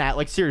not doing that.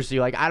 Like, seriously,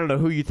 like, I don't know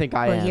who you think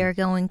I am. Well, you're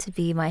going to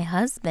be my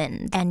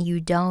husband, and you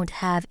don't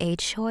have a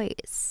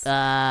choice. No.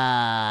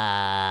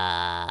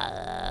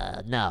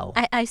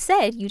 I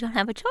said you don't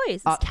have a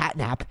choice.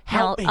 Catnap,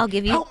 help me. I'll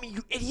give you- Help me,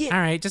 you idiot. All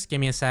right, just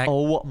give me a sec.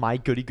 Oh, my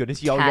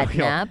goodness. Yo.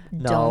 Catnap,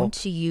 No.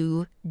 don't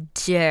you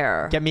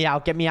dare. Get me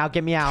out.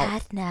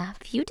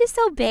 Catnap, you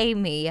disobey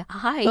me.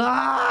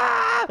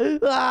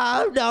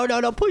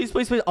 No, please.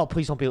 Oh,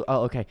 please don't be.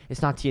 Oh, okay.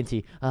 It's not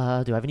TNT. Do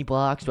I have any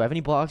blocks?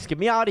 Get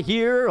me out of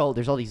here. Oh,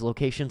 there's all these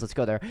locations. Let's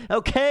go there.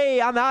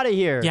 Okay, I'm out of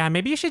here. Yeah,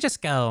 maybe you should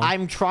just go.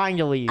 I'm trying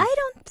to leave. I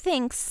don't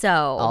think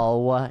so.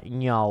 Oh,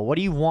 no. What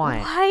do you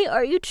want? Why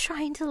are you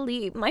trying to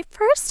leave? My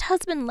first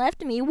husband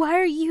left me. Why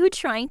are you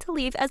trying to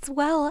leave as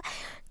well?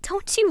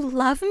 Don't you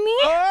love me?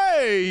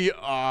 Hey!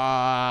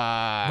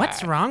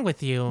 What's wrong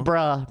with you?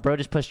 Bro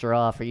just pushed her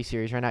off. Are you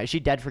serious right now? Is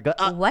she dead for good?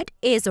 What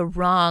is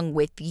wrong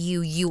with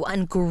you, you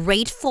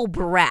ungrateful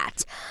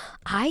brat?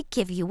 I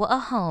give you a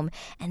home,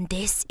 and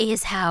this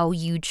is how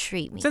you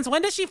treat me. Since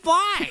when does she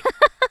fly?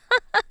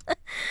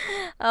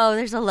 Oh,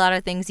 there's a lot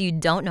of things you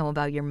don't know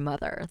about your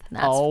mother.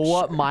 That's for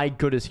sure. My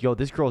goodness. Yo,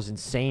 this girl's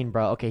insane,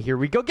 bro. Okay, here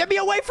we go. Get me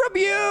away from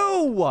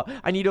you!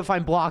 I need to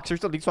find blocks or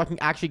something so I can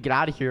actually get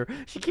out of here.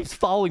 She keeps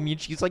following me,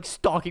 and she's, like,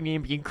 stalking me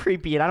and being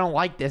creepy, and I don't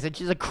like this, and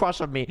she's a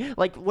crush on me.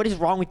 Like, what is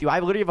wrong with you? I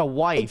literally have a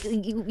wife.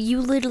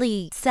 You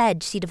literally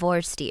said she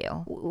divorced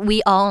you.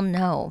 We all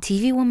know.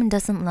 TV woman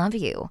doesn't love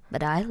you,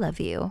 but I love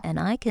you, and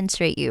I can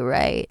treat you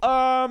right.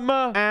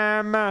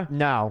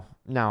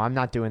 No, I'm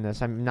not doing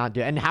this. I'm not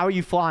doing. And how are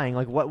you flying?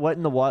 Like, what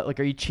in the what? Like,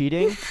 are you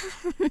cheating?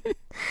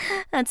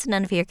 That's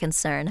none of your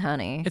concern,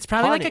 honey. It's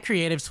probably like Honey. a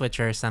creative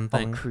switcher or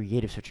something. Oh,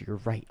 creative switcher. You're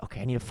right.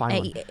 Okay, I need to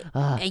find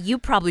one. Hey, you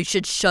probably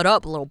should shut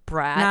up, little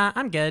brat. Nah,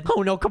 I'm good.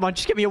 Oh no, come on,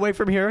 just get me away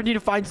from here. I need to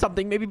find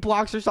something, maybe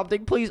blocks or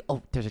something, please.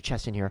 Oh, there's a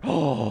chest in here.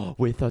 Oh,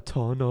 with a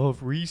ton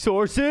of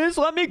resources.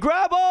 Let me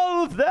grab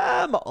all of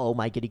them. Oh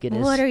my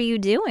goodness. What are you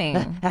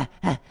doing?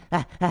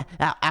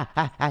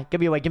 Get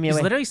me away,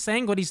 He's literally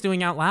saying what he's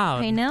doing out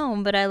loud. I know,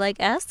 but I like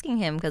asking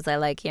him because I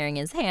like hearing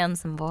his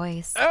handsome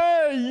voice.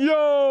 Hey,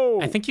 yo!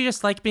 I think you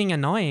just like being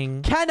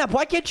annoying. Catnap,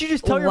 why can't you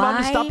just tell your mom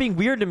to stop being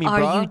weird to me,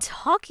 bro? Are you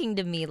talking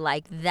to me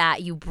like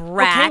that, you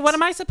brat? Okay, what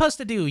am I supposed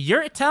to do?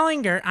 You're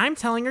telling her, I'm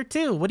telling her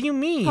too. What do you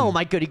mean? Oh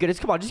my goodness,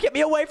 come on, just get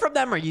me away from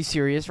them. Are you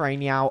serious right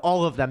now?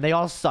 All of them, they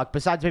all suck.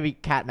 Besides maybe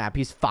Catnap,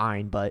 he's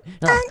fine, but...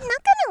 Not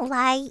gonna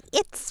lie,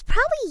 it's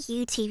probably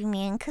you, TV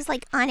Man, because,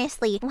 like,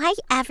 honestly, why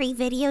every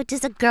video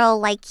does a girl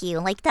like you?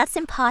 Like, that's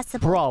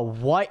impossible. Bro,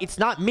 what? It's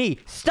not me.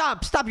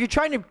 Stop, you're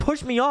trying to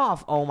push me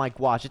off. Oh my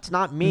gosh, it's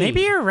not me.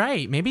 Maybe you're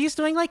right. Maybe he's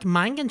doing like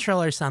mind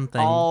control or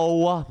something.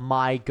 Oh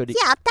my goodness.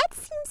 Yeah, that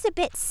seems a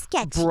bit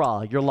sketchy.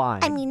 Bruh, you're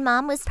lying. I mean,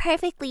 Mom was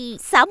perfectly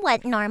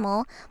somewhat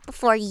normal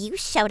before you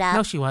showed up.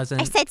 No, she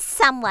wasn't. I said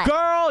somewhat.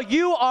 Girl,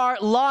 you are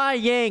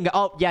lying.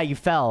 Oh, yeah, you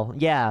fell.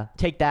 Yeah,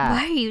 take that.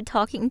 Why are you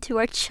talking to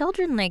our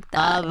children like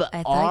that?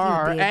 I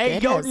thought you'd be a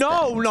good yo,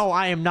 husband. no,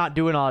 I am not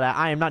doing all that.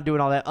 I am not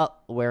doing all that.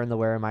 Where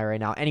am I right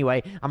now?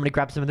 Anyway, I'm gonna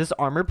grab some of this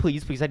armor,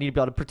 please. I need to be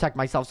able to protect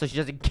myself so she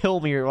doesn't kill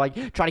me or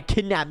like try to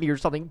kidnap me or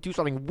something. Do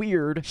something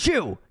weird.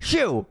 Shoo.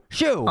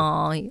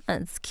 Aw,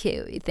 that's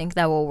cute. You think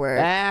that will work?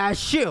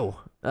 Shoo.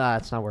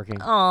 It's not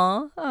working.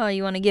 Aw,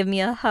 you want to give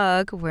me a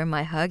hug? Where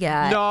my hug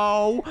at?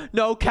 No,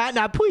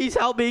 Catnap, please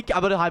help me.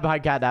 I'm gonna hide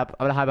behind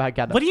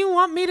Catnap. What do you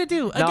want me to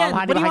do? I'm Again, what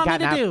hiding do you want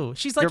behind me to Catnap. do?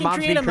 She's like Your in mom's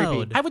being creative creepy.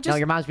 mode. I would just. No,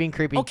 your mom's being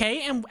creepy.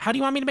 Okay, and how do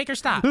you want me to make her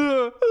stop?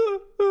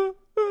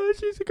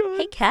 She's a god.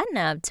 Hey,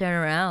 Catnap, turn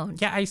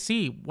around. Yeah, I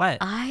see. What?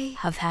 I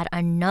have had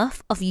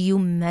enough of you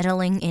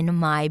meddling in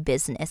my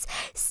business.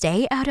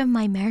 Stay out of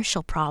my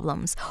marital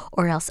problems,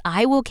 or else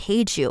I will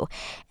cage you,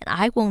 and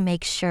I will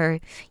make sure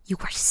you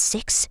are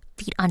 6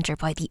 feet under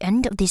by the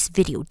end of this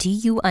video. Do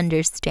you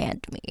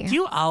understand me? Do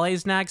you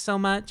always nag so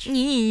much?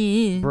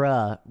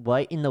 Bruh,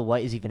 what in the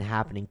what is even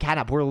happening?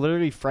 Catnap, we're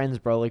literally friends,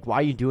 bro. Like, why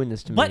are you doing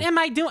this to me? What am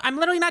I doing? I'm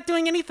literally not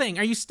doing anything.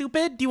 Are you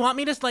stupid? Do you want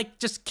me to like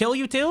just kill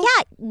you too?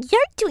 Yeah,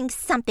 you're doing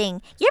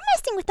something. You're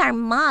messing with our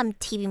mom,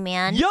 TV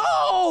man. Yo,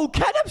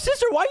 Catnap's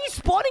sister, why are you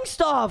spawning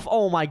stuff?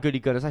 Oh my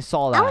goodness, I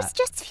saw that. I was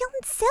just feeling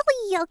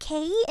silly,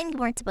 okay? And you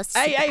weren't supposed to.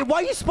 Hey,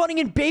 why are you spawning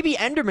in baby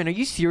Enderman? Are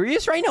you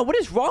serious right now? What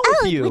is wrong Oh,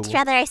 with you? would you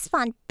rather I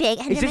spawn big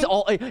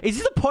Enderman? Is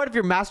this a part of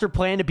your master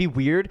plan to be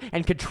weird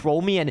and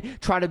control me and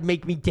try to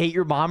make me date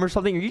your mom or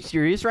something? Are you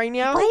serious right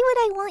now? Why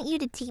would I want you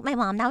to date my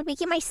mom? That would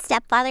make you my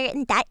stepfather,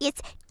 and that is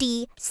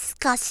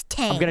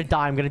disgusting. I'm gonna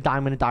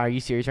die. Are you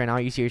serious right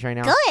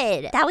now?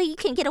 Good. That way you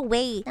can get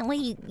away. That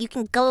way you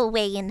can go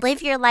away and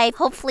live your life,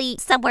 hopefully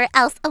somewhere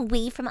else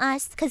away from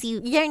us, because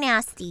you're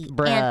nasty.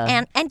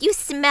 Bruh. And you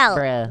smell.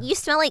 Bruh. You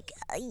smell like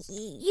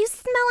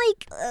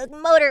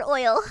motor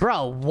oil.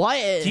 Bro,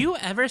 what? Do you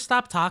ever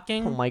stop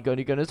talking? Oh my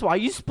goodness, why are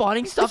you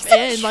spawning stuff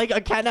in? Like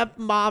a Catnap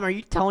mom, are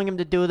you telling him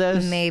to do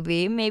this?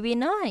 Maybe, maybe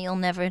not. You'll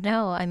never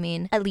know. I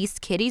mean, at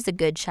least Kitty's a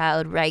good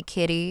child, right,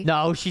 Kitty?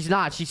 No, she's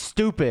not. She's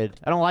stupid.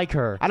 I don't like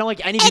her. I don't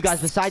like any of you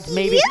guys besides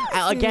maybe.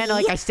 Again,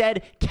 like I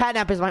said,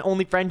 Catnap is my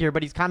only friend here,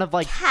 but he's kind of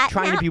like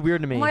trying to be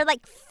weird to me. More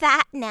like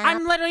fat nap.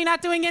 I'm literally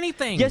not doing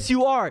anything. Yes,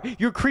 you are.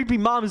 Your creepy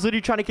mom is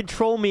literally trying to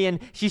control me, and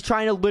she's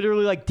trying to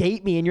literally like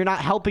date me, and you're not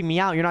helping me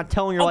out. You're not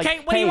telling her like, Okay,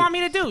 what do you want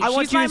me to do? I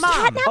want She's you my to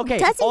mom. Catnap Okay,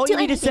 doesn't all do you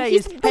need to anything. say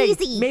He's is, hey,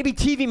 lazy. maybe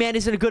TV Man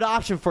isn't a good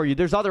option for you.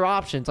 There's other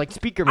options like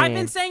Speaker Man. I've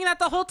been saying that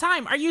the whole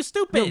time. Are you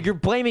stupid? No, you're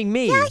blaming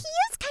me. Yeah, he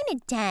is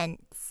kind of dense.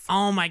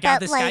 Oh my god, But,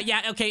 this like- guy.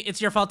 Yeah, okay,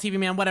 it's your fault, TV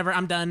man. Whatever,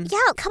 I'm done. Yeah,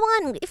 come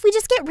on. If we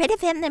just get rid of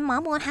him, then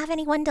Mom won't have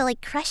anyone to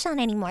like crush on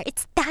anymore.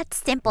 It's that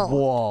simple.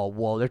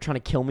 Whoa, they're trying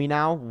to kill me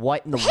now?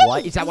 What in the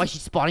what? Is that why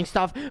she's spawning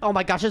stuff? Oh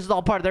my gosh, this is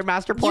all part of their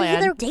master You plan.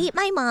 either date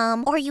my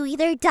mom or you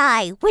either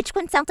die. Which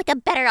one sounds like a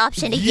better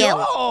option to you?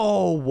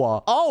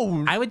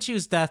 Oh, I would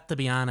choose death, to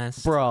be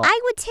honest. bro. I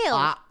would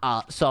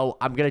too. So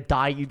I'm gonna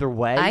die either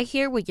way? I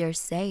hear what you're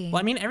saying.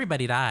 Well, I mean,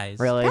 everybody dies.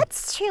 Really?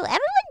 That's true. Everyone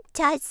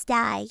does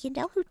die. You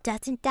know who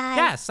doesn't die?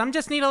 Yes, I'm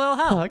just need a little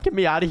help. Get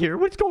me out of here.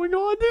 What's going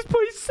on? This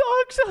place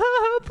sucks.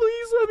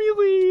 Please let me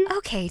leave.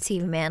 Okay,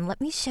 TV man, let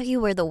me show you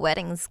where the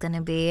wedding's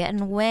gonna be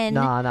and when.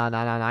 No.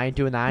 I ain't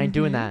doing that. I ain't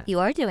doing that. You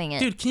are doing it.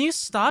 Dude, can you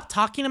stop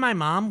talking to my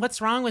mom?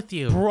 What's wrong with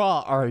you?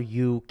 Bruh, are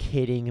you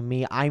kidding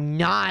me? I'm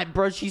not,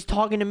 bro. She's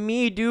talking to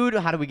me, dude.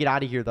 How do we get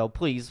out of here, though?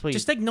 Please.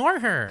 Just ignore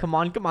her. Come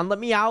on. Let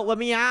me out.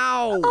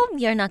 Oh,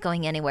 you're not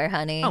going anywhere,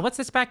 honey. Oh, what's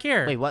this back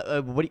here? Wait, what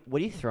are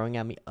you throwing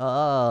at me?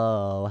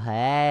 Oh,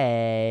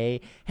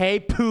 hey,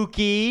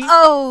 Pookie.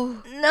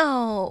 Oh,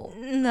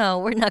 no,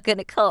 we're not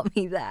gonna call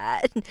me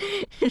that.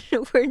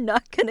 We're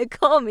not gonna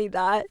call me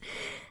that.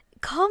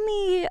 Call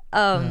me,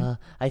 I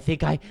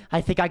think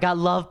I got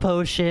love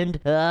potioned.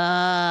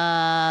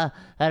 I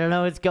don't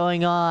know what's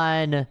going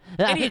on.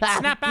 Idiot,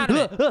 snap out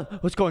of it.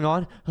 What's going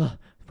on?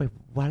 Wait,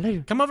 why did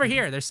I? Come over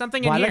here. There's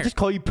something in Why did I here. just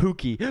call you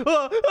Pookie?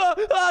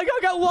 I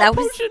got love That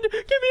was- potion.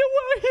 Get me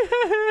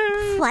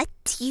away. What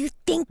do you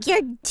think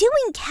you're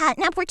doing,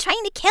 Catnap? We're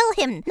trying to kill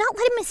him, not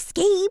let him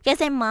escape. Because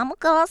then Mom will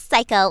go all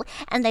psycho,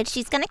 and then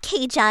she's gonna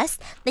cage us.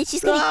 Then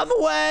she's gonna. I'm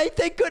away.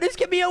 Thank goodness.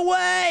 Get me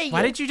away.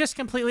 Why did you just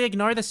completely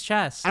ignore this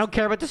chest? I don't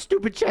care about the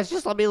stupid chest.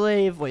 Just let me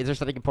leave. Wait, is there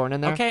something important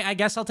in there? Okay, I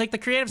guess I'll take the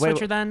creative Wait,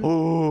 switcher then.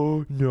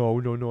 Oh, no.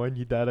 I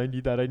need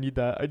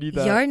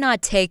that. you're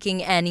not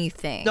taking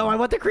anything. No, I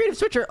want the creative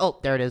switcher. Oh,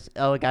 there it is.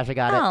 Oh, gosh, I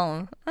got it.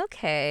 Oh,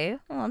 okay.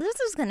 Well, this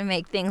is gonna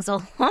make things a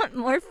lot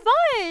more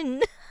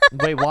fun.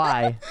 Wait,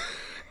 why?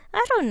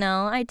 I don't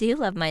know. I do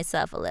love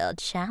myself a little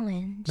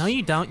challenge. No,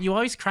 you don't. You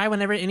always cry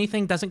whenever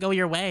anything doesn't go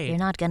your way. You're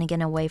not gonna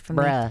get away from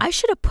Bruh. me. I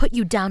should have put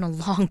you down a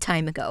long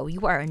time ago.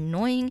 You are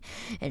annoying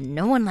and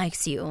no one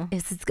likes you.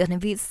 This is gonna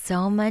be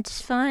so much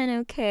fun,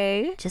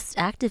 okay? Just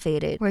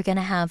activate it. We're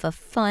gonna have a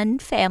fun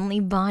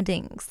family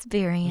bonding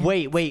experience.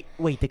 Wait.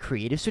 The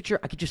creative switcher?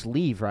 I could just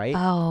leave, right?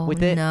 Oh,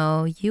 With it?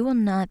 no. You will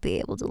not be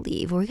able to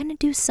leave. We're gonna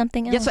do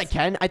something else. Yes, I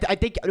can. I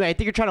think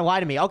you're trying to lie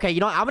to me. Okay,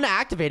 you know what? I'm gonna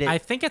activate it. I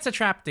think it's a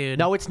trap, dude.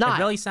 No, it's not.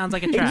 It really sounds sounds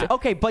like a trap.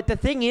 Okay, but the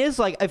thing is,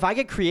 like, if I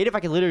get creative, I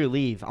can literally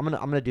leave. I'm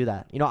gonna do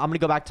that. You know, I'm gonna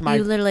go back to my.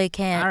 You literally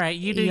can't. All right,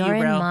 you do You're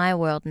you, bro. in my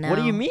world now. What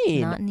do you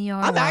mean? Not in your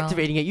I'm world.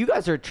 activating it. You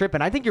guys are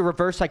tripping. I think you're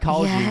reverse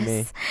psychology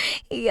me.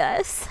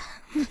 Yes.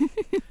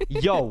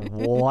 Yo,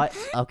 what?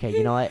 Okay,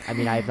 you know what? I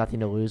mean, I have nothing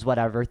to lose.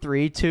 Whatever.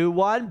 3, 2,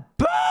 1.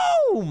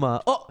 Boom!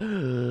 Oh.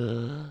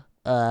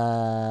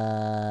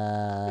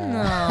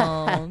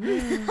 No.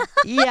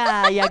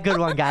 Yeah, good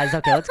one, guys.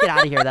 Okay, let's get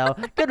out of here, though.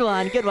 Good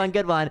one.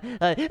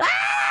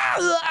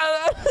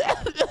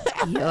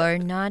 You're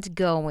not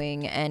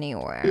going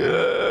anywhere.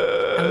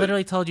 I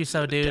literally told you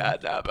so, dude.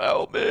 Dad,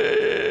 help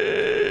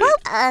me.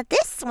 Well,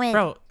 this went.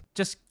 Bro,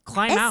 just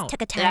climb This out.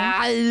 took a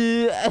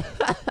turn.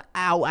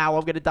 Ow,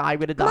 I'm gonna die.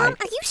 Mom, are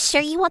you sure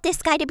you want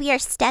this guy to be your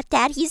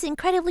stepdad? He's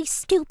incredibly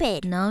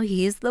stupid. No,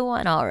 he's the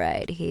one, all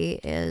right. He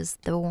is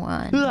the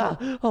one.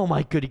 Oh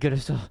my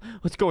goodness.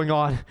 What's going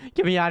on?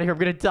 Get me out of here. I'm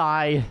gonna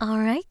die. All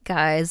right,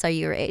 guys, are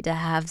you ready to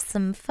have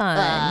some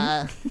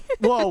fun?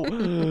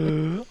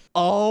 Whoa.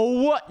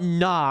 Oh,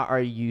 nah.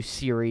 Are you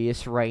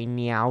serious right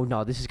now?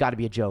 No, this has got to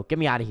be a joke. Get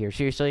me out of here.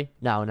 Seriously?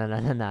 No.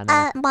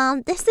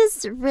 Mom, this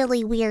is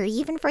really weird,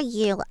 even for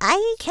you.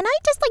 Can I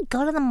just, like,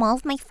 go to the mall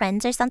with my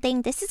friends or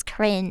something? This is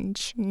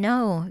cringe.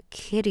 No,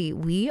 Kitty,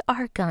 we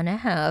are gonna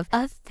have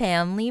a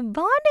family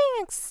bonding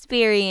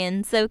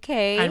experience,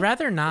 okay? I'd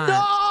rather not.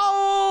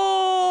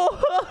 No!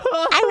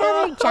 I'd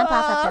rather jump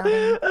off a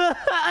building.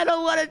 I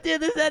don't want to do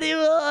this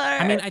anymore.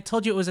 I mean, I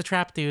told you it was a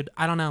trap, dude.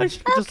 I don't know. I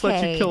should just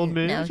let you kill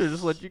me. now- I should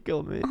just let you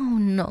kill me. Oh,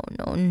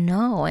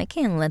 no. I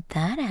can't let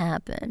that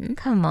happen.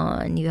 Come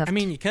on, you have I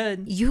mean, you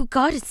could. You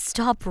gotta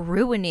stop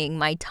ruining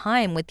my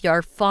time with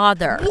your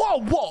father.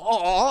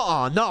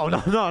 Whoa.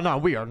 No.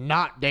 We are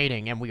not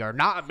dating and we are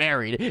not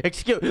married.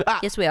 Excuse.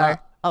 Yes, we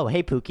are. Oh,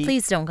 hey, Pookie.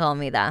 Please don't call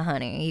me that,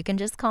 honey. You can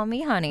just call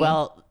me honey.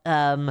 Well,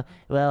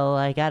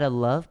 I got a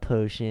love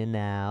potion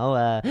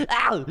now.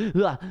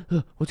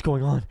 Ow! What's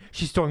going on?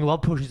 She's throwing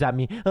love potions at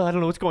me. I don't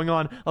know what's going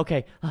on.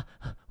 Okay,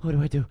 what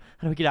do I do?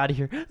 How do I get out of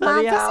here? Mom,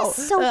 Let me out. this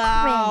is so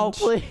Ow,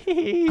 cringe.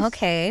 please.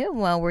 Okay,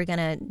 well, we're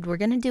gonna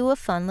do a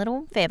fun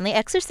little family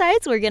exercise.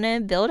 We're gonna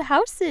build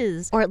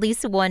houses, or at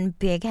least one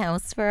big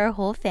house for our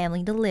whole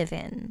family to live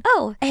in.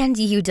 Oh, and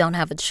you don't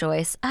have a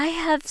choice. I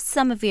have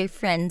some of your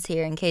friends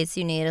here in case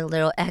you need a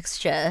little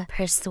extra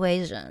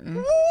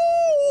persuasion.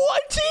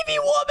 What TV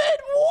woman?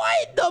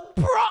 What the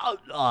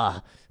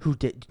bro? Who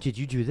did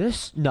you do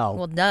this? No.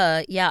 Well,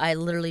 duh. Yeah, I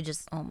literally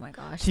just. Oh my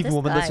gosh. TV this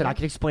woman, guy. listen, I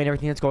can explain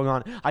everything that's going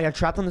on. I got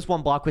trapped on this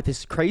one block with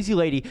this crazy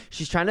lady.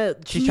 She's trying to.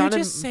 Can you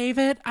just save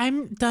it?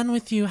 I'm done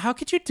with you. How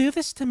could you do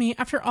this to me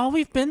after all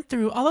we've been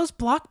through? All those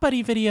Block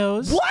Buddy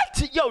videos.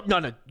 What? Yo,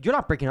 no. You're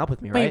not breaking up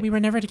with me, right? Wait, we were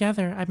never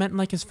together. I meant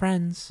like as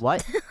friends.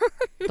 What?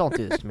 Don't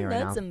do this to me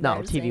right That's now.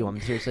 No, TV embarrassing.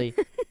 woman, seriously.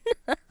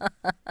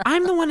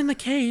 I'm the one in the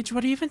cage.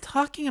 What are you even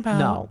talking about?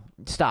 No,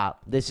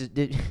 stop. This is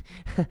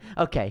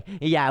okay.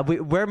 Yeah,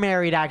 we're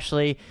married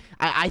actually.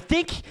 I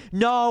think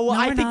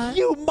I we're think not.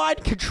 you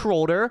mind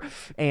controlled her.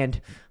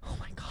 And oh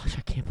my gosh,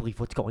 I can't believe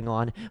what's going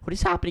on. What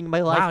is happening in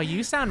my life? Wow,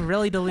 you sound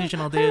really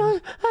delusional, I dude.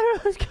 don't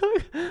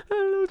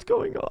know what's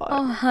going on.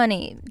 Oh,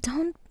 honey,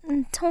 don't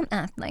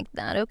act like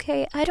that,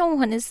 okay? I don't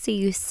want to see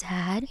you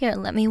sad. Here,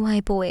 let me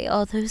wipe away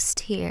all those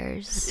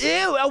tears.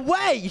 Ew,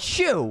 away,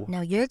 shoo.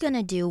 Now you're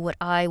gonna do what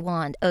I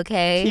want,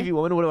 okay? TV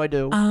woman, what do I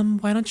do?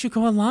 Why don't you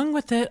go along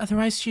with it?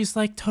 Otherwise, she's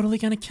like totally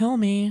gonna kill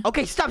me.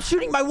 Okay, stop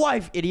shooting my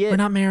wife, idiot. We're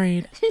not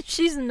married.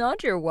 She's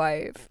not your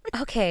wife.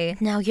 Okay,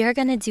 now you're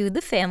gonna do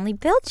the family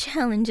build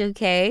challenge,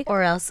 okay?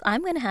 Or else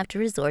I'm gonna have to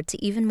resort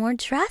to even more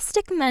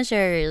drastic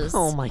measures.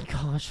 Oh my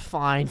gosh,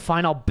 fine,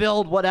 I'll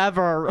build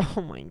whatever.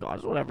 Oh my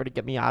gosh, whatever to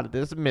get me out of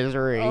this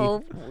misery.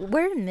 Oh,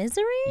 we're in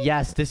misery?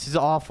 Yes, this is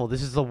awful.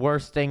 This is the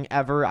worst thing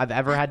ever I've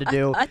ever had to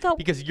do. I thought-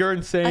 because you're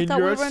insane. thought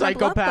You're we a were in a Block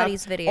psychopath.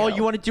 Buddies video. All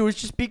you want to do is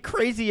just be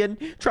crazy and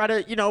try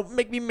to,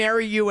 make me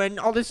marry you and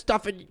all this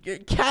stuff and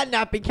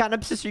kidnap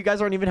sister. You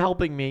guys aren't even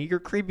helping me. Your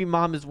creepy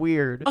mom is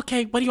weird.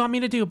 Okay, what do you want me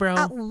to do, bro?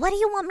 What do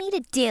you want me to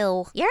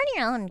do? You're on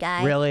your own,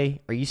 guy.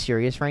 Really? Are you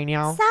serious right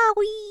now?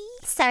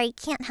 Sorry,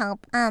 can't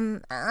help.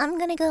 I'm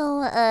gonna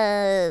go,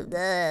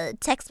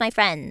 text my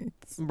friends.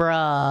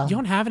 Bruh. You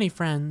don't have any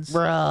friends.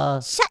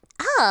 Bruh. Shut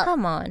up.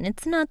 Come on,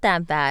 it's not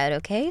that bad,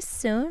 okay?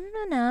 Soon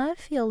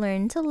enough, you'll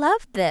learn to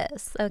love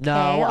this, okay? No,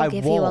 I'll I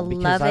give won't you a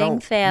because I loving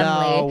don't-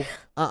 family.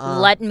 No.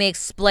 Let me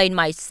explain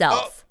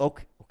myself.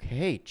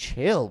 Okay,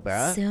 chill,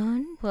 bruh.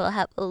 Soon, we'll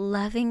have a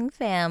loving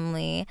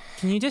family,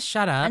 Can you just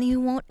shut up? and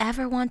you won't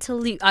ever want to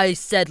leave. I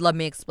said, let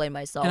me explain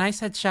myself. And I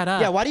said shut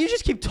up. Yeah, why do you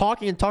just keep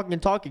talking and talking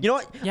and talking? You know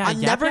what? Yeah,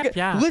 I'm yap, never yap, gonna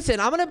yap. listen.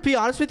 I'm gonna be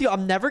honest with you.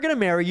 I'm never gonna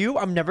marry you.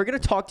 I'm never gonna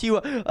talk to you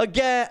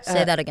again.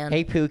 Say that again.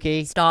 Hey,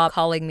 Pookie. Stop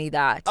calling me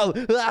that.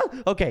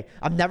 Okay.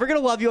 I'm never gonna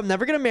love you. I'm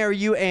never gonna marry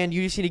you, and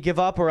you just need to give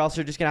up, or else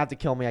you're just gonna have to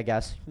kill me, I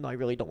guess. No, I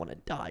really don't want to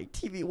die.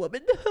 TV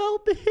woman,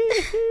 help me.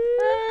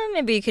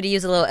 Maybe you could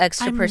use a little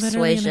extra I'm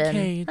literally in a persuasion.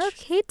 cage.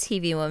 Okay,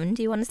 TV woman,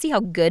 do you want to see how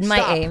good my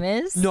Stop. aim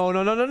is? No.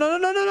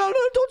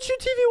 Don't shoot,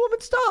 TV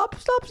woman. Stop.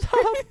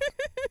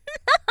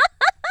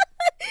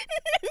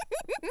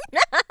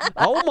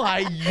 Oh my,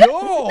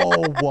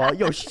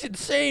 yo, she's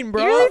insane,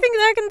 bro. You really think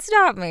that can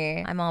stop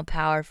me? I'm all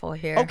powerful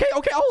here. Okay,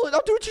 I'll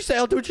do what you say.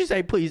 I'll do what you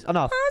say, please.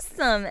 Enough.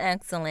 Awesome,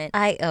 excellent.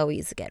 I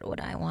always get what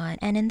I want,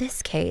 and in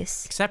this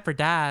case, Except for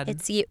Dad.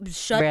 it's you.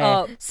 Shut Bruh.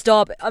 up.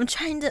 Stop. I'm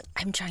trying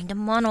to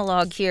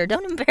monologue here.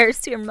 Don't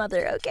embarrass your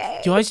mother,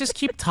 okay? You always just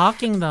keep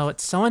talking, though.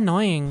 It's so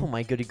annoying. Oh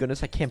my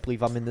goodness, I can't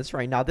believe I'm in this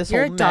right now. This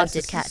You're whole mess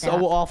adopted, is Catnap.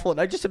 so awful, and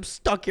I just am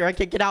stuck here. I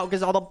can't get out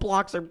because all the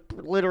blocks are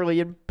literally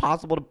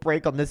impossible to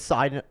break on this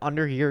side, and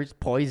under here is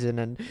poison,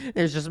 and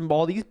there's just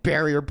all these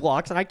barrier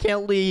blocks, and I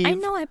can't leave. I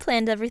know I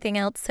planned everything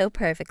out so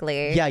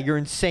perfectly. Yeah, you're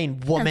insane,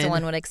 woman. As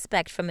one would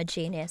expect from a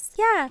genius.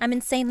 Yeah, I'm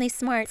insanely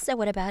smart, so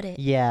what about it?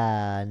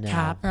 Yeah, no.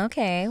 Cap.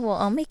 Okay, well,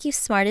 I'll make you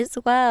smart as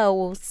well.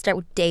 We'll start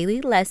with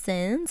daily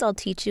lessons. I'll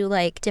teach you,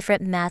 like,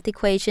 different math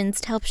equations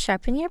to help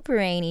sharpen your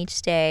brain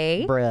each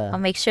day. Bruh. I'll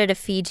make sure to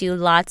feed you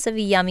lots of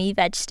yummy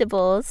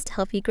vegetables to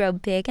help you grow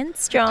big and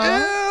strong. Ew,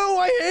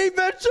 I hate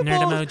vegetables.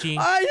 Nerd emoji.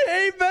 I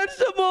hate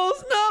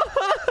vegetables. No.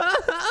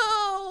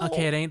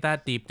 Okay, it ain't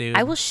that deep, dude.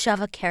 I will shove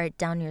a carrot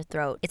down your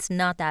throat. It's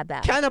not that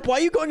bad. Catnap, why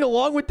are you going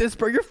along with this,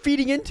 bro? You're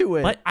feeding into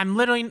it. What?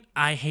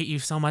 I hate you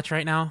so much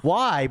right now.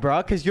 Why, bro?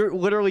 Because you're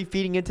literally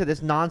feeding into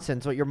this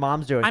nonsense, what your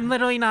mom's doing. I'm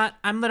literally not.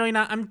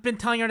 I've been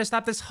telling her to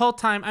stop this whole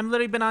time. I'm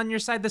literally been on your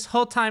side this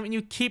whole time, and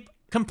you keep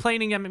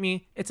complaining at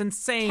me. It's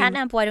insane.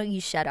 Catnap, why don't you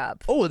shut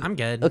up? Oh, I'm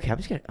good. Okay, I'm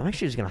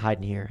actually just gonna hide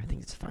in here. I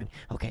think it's fine.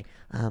 Okay,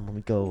 let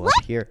me go What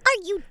up here.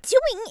 are you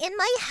doing in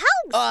my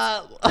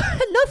house?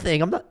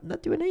 Nothing. I'm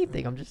not doing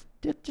anything. I'm just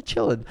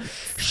chilling.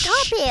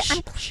 Stop it.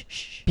 I'm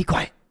Shh. Be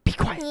quiet. Be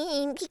quiet.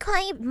 Be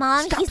quiet,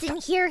 Mom. He's in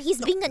here.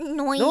 He's being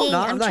annoying. No, I'm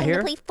not. I'm not trying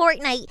here. to play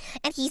Fortnite,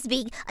 and he's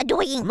being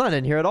annoying. I'm not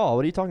in here at all.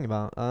 What are you talking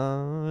about?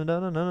 Got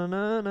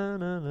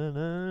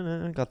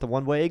the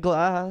one-way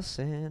glass,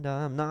 and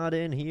I'm not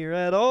in here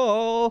at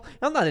all.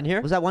 I'm not in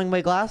here. Was that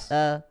one-way glass?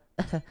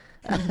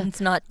 It's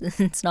not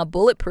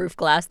bulletproof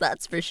glass,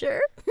 that's for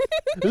sure.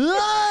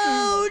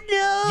 Oh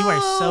no! You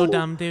are so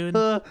dumb, dude.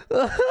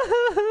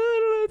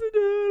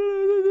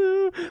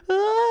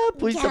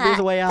 Please tell me there's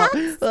a way out.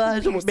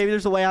 Maybe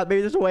there's a way out.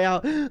 Maybe there's a way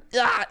out.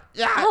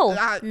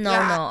 Oh, no,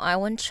 I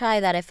wouldn't try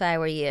that if I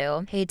were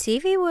you. Hey,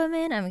 TV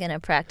woman, I'm gonna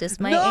practice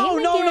my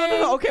aim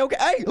No. again. Okay.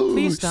 Hey,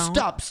 Please don't.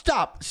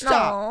 Stop.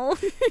 No.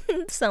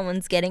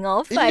 Someone's getting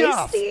all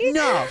feisty.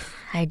 Enough.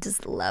 I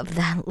just love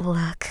that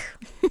look.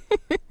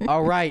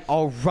 All right.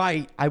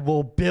 I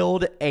will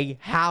build a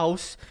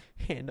house,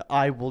 and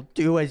I will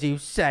do as you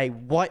say.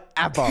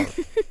 Whatever.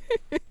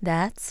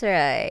 That's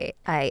right.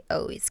 I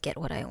always get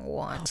what I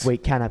want.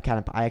 Wait,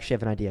 Catnap. I actually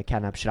have an idea.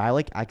 Catnap, should I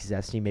ask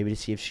Zesty maybe to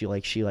see if she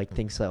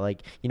thinks that I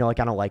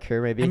don't like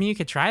her maybe? I mean, you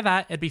could try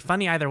that. It'd be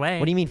funny either way.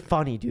 What do you mean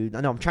funny, dude?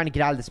 No, I'm trying to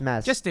get out of this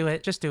mess. Just do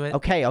it.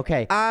 Okay.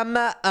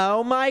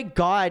 Oh my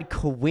God,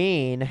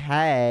 Queen.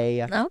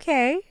 Hey.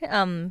 Okay.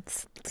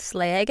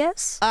 Slay, I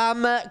guess.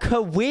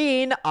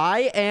 Queen,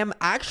 I am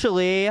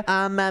actually, me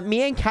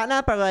and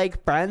Catnap are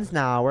friends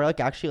now. We're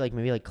actually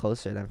maybe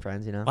closer than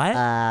friends, you know?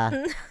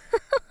 What?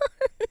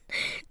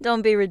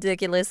 Don't be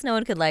ridiculous. No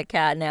one could like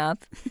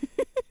Catnap.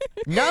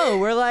 No,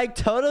 we're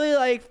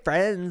totally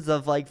friends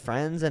of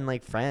friends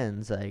and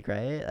friends,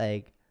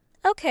 right?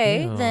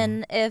 Okay, Ew.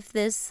 then if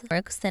this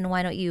works, then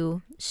why don't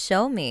you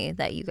show me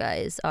that you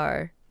guys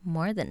are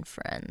more than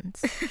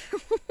friends?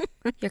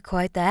 You're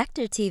quite the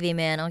actor, TV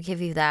man, I'll give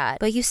you that.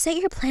 But you say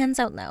your plans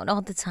out loud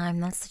all the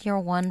time. That's your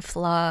one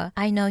flaw.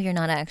 I know you're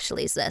not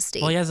actually zesty.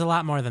 Well, he has a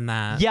lot more than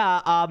that.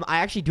 Yeah, I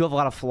actually do have a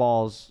lot of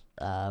flaws.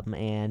 I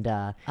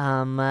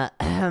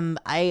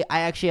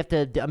actually have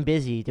to. I'm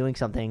busy doing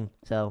something.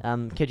 So,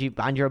 could you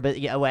find your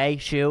bit away,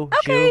 Shoo?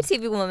 Okay, Shoo?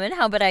 TV woman,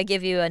 how about I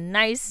give you a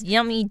nice,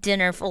 yummy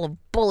dinner full of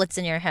bullets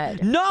in your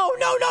head? No!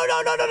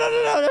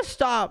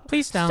 Stop!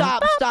 Please don't.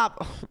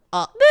 Stop!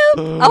 Oh.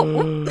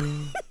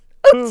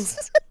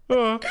 Oops.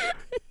 You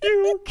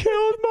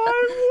killed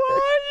my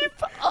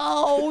wife!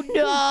 Oh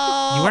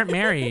no! You weren't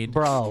married.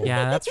 Bro.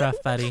 Yeah, that's rough,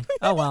 buddy.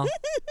 Oh, well.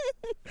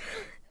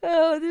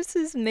 Oh, this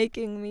is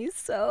making me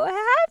so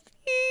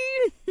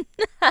happy.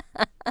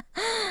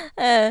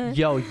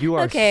 Yo, you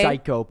are Okay.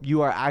 psycho.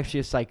 You are actually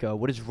a psycho.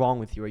 What is wrong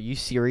with you? Are you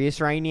serious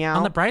right now?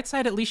 On the bright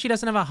side, at least she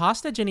doesn't have a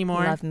hostage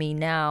anymore. Love me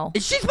now.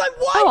 She's my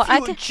Oh, wife, I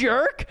you can-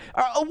 jerk!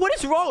 What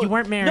is wrong? You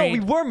weren't No, married. we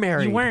were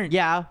married. You weren't.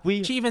 Yeah,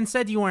 we. She even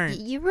said you weren't.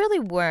 You really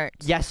weren't.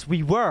 Yes,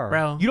 we were.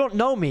 Bro. You don't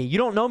know me. You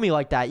don't know me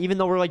like that, even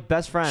though we're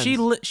best friends.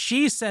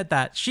 She said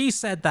that. She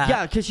said that.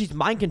 Yeah, because she's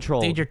mind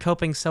controlled. Dude, you're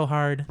coping so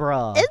hard.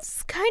 Bruh.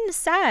 It's kind of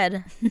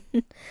sad.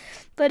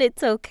 But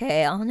it's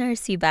okay. I'll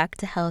nurse you back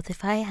to health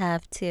if I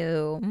have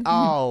to.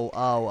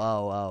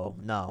 Oh.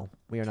 No,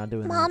 we are not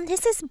doing Mom,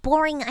 this is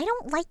boring. I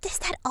don't like this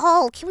at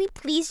all. Can we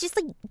please just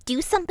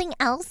do something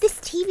else? This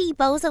TV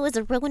bozo is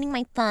ruining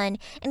my fun,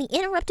 and he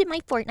interrupted my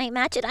Fortnite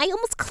match, and I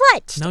almost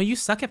clutched. No, you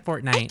suck at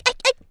Fortnite.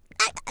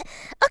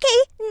 Okay,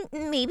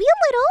 maybe a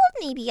little.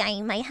 Maybe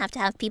I might have to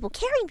have people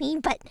carry me,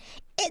 but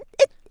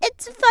it's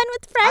It's fun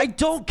with friends. I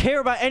don't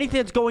care about anything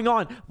that's going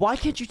on. Why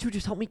can't you two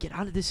just help me get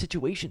out of this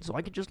situation so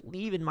I can just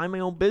leave and mind my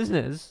own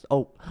business?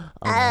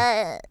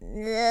 Hey,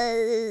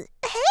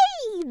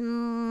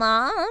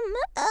 Mom.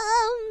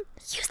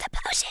 Use the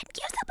potion.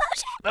 Use the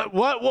potion.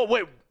 What?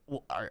 Wait.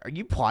 Are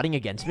you plotting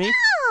against me?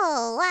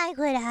 Oh, why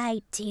would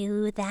I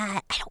do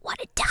that? I don't want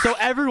to die. So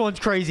everyone's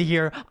crazy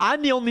here.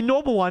 I'm the only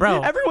normal one.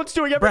 Bro. Everyone's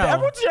doing everything.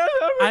 Bro.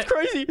 Everyone's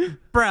crazy.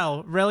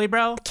 Bro, really,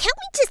 bro? Can't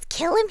we just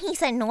kill him?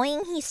 He's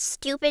annoying, he's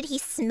stupid, he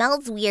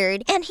smells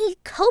weird, and he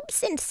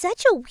copes in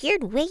such a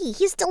weird way.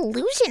 He's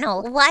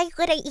delusional. Why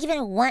would I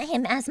even want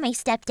him as my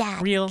stepdad?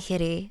 Real.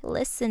 Kitty,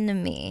 listen to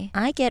me.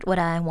 I get what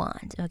I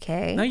want,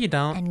 okay? No, you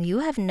don't. And you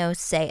have no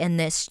say in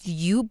this.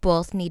 You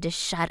both need to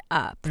shut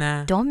up.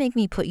 Nah. Don't make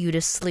me put you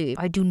to sleep.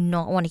 I do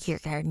not want to hear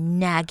your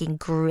nagging,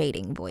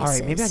 grating voices. All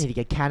right, maybe I need to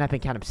get Catnap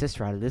and Catnap's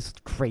sister out of this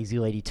crazy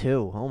lady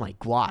too. Oh my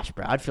gosh,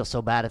 bro. I'd feel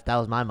so bad if that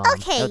was my mom.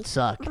 Okay. That'd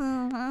suck.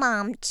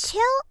 Mom, chill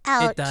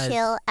out, It does.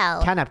 chill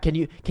out. Catnap, can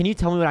you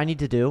tell me what I need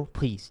to do?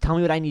 Please, tell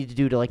me what I need to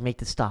do to like make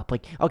this stop.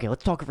 Like, okay,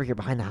 let's talk over here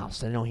behind the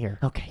house. I don't hear.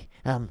 Okay,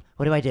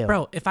 what do I do?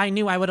 Bro, if I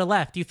knew, I would have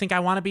left. Do you think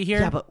I want to be here?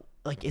 Yeah, but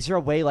like, is there a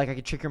way like I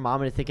could trick your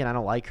mom into thinking I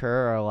don't like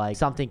her, or like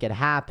something could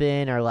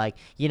happen, or like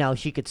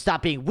she could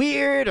stop being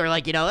weird, or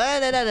like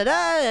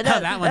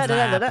that one's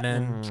not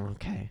happening.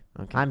 Okay.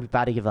 I'm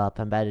about to give up.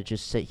 I'm about to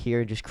just sit here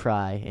and just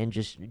cry and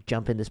just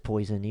jump in this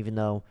poison, even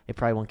though it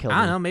probably won't kill me. I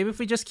don't know. Maybe if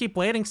we just keep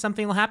waiting,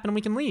 something will happen and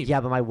we can leave.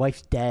 Yeah, but my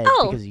wife's dead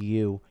Oh. because of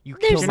you. You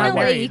There's killed my no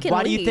wife. way you can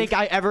Why do you leave. think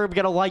I ever am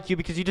gonna like you?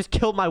 Because you just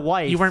killed my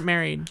wife. You weren't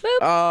married.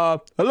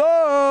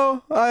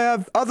 Hello? I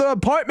have other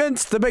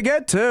appointments to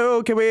get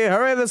to. Can we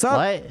hurry this up?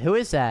 What? Who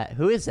is that?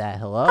 Who is that?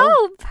 Hello?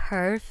 Oh,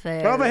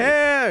 perfect. Over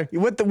here,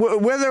 with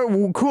where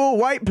the cool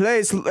white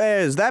place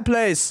is. That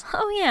place.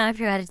 Oh, yeah, I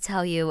forgot to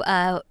tell you.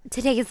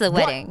 Today is the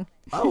wedding.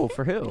 Oh,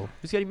 for who?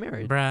 Who's getting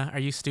married? Bruh, are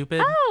you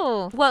stupid?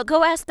 Oh, well,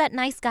 go ask that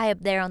nice guy up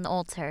there on the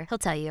altar. He'll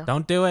tell you.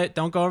 Don't do it.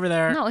 Don't go over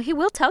there. No, he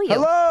will tell you.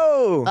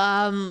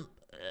 Hello.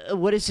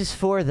 What is this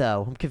for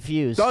though? I'm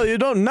confused. Oh, you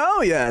don't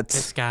know yet.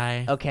 This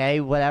guy.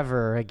 Okay,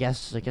 whatever. I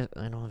guess I don't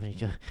have any.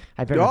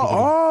 I better. not be getting-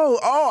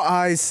 Oh,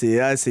 I see.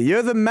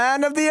 You're the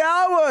man of the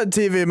hour,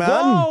 TV man.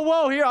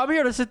 Whoa! Here, I'm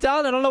here to sit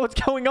down. I don't know what's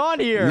going on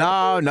here.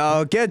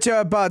 No, get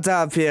your butt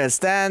up here.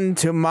 Stand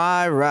to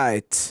my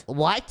right.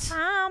 What?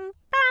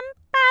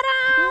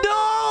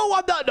 No,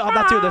 I'm not. No, I'm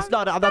not doing this. No,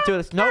 I'm not doing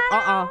this. Nope.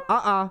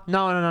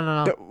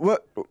 No.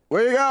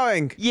 Where are you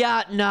going?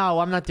 Yeah, no,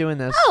 I'm not doing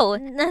this. Oh,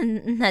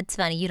 that's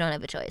funny. You don't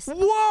have a choice.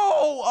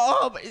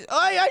 Whoa!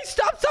 I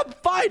stopped.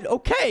 Fine.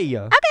 Okay.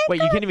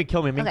 Wait, you can't even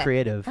kill me. I'm in Okay.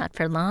 creative. Not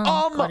for long.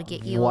 Gotta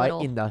get you a what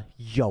little... in the?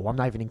 Yo, I'm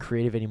not even in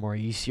creative anymore. Are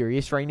you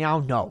serious right now?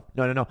 No.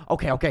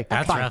 Okay.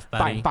 That's fine, rough,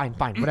 buddy. Fine.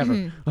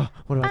 Whatever.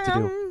 What do I have to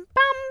do?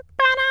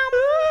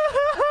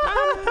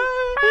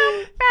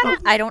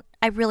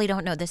 I really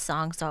don't know this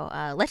song, so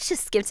let's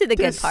just skip to the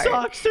good This part.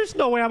 sucks. There's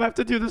no way I'm gonna have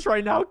to do this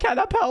right now.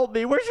 Catnap, help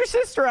me. Where's your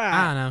sister at?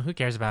 I don't know. Who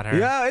cares about her?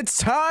 Yeah, it's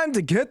time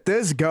to get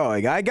this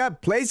going. I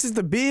got places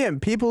to be and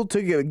people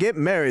to get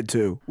married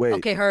to. Wait.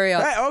 Okay, hurry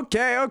up.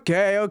 Hey,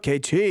 okay.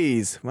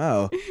 Jeez.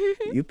 Wow.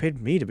 You paid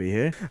me to be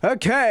here.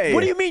 Okay.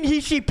 What do you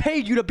mean she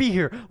paid you to be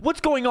here? What's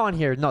going on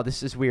here? No,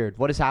 this is weird.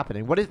 What is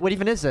happening? What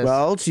even is this?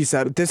 Well, she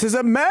said this is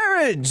a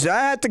marriage.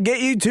 I had to get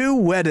you two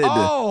wedded.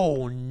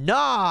 Oh,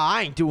 nah.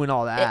 I ain't doing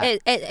all that.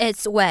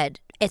 It's wed.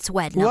 It's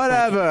wed. Not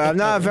Whatever. wedded. I'm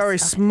not a very Okay.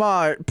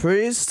 smart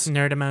priest.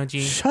 Nerd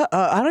emoji. Shut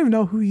up. I don't even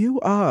know who you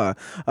are.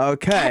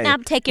 Okay.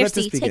 Catnap, take your let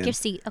this seat. Take begin. your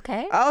seat,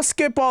 okay? I'll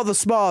skip all the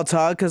small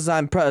talk because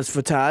I'm pressed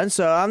for time,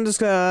 so I'm just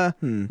gonna...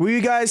 Will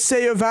you guys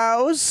say your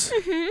vows?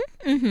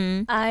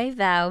 I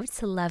vow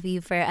to love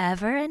you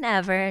forever and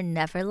ever and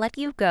never let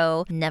you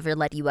go, never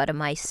let you out of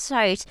my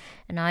sight,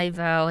 and I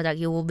vow that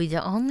you will be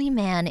the only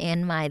man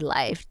in my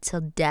life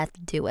till death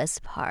do us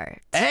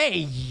part.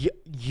 Hey,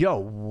 yo,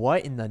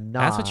 what in the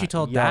That's what you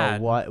told yo,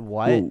 Dad. What?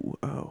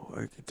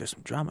 There's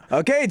some drama.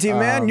 Okay, team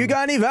man, you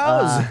got any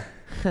vows?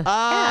 Do you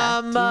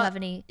have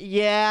any?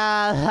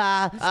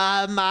 Yeah.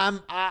 I'm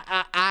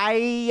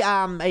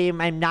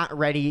not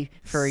ready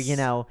for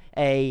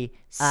a.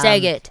 Say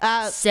it.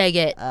 Say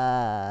it.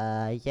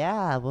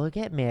 Yeah, we'll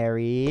get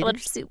married. Por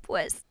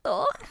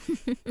supuesto.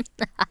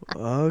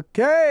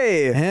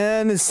 Okay,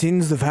 and it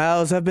seems the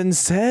vows have been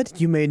said.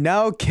 You may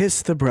now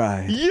kiss the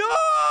bride. Yo!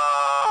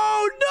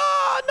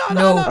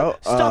 No! Oh,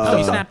 Stop!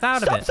 you snapped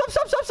out of it.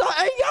 Stop!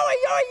 Hey, yo!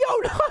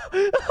 No!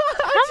 She's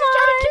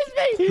trying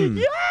to kiss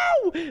me! Yo!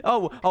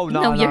 Oh,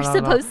 no! No, you're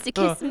supposed to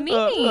kiss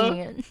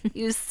me.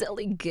 You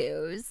silly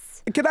goose.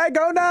 Can I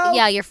go now?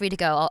 Yeah, you're free to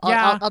go.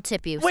 I'll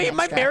tip you. Wait, some am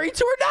I extra. married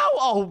to her now?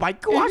 Oh my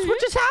gosh, what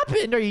just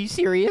happened? Are you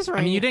serious? Right?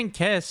 I mean, you didn't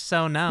kiss,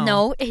 so no.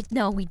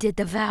 No, we did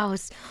the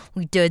vows.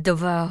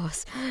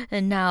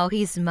 And now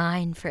he's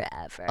mine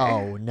forever.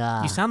 Oh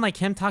nah. You sound like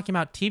him talking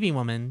about TV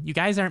woman. You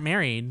guys aren't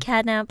married.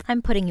 Catnap,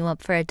 I'm putting you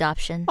up for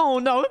adoption. Oh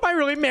no, am I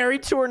really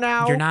married to her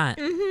now? You're not.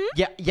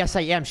 Yeah, yes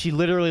I am. She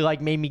literally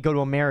like made me go to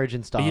a marriage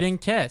and stuff. But you didn't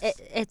kiss.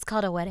 It's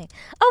called a wedding.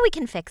 Oh, we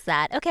can fix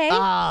that, okay?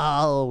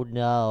 Oh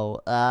no.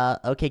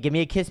 Okay, give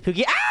me a kiss,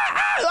 Pookie.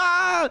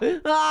 Ah!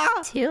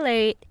 Too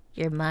late.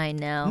 You're mine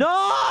now. No,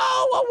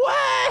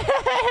 away!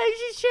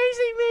 She's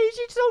chasing me.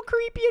 She's so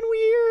creepy and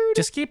weird.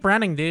 Just keep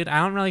running, dude. I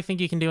don't really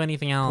think you can do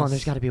anything else. Come on,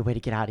 there's got to be a way to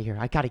get out of here.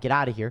 I got to get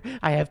out of here.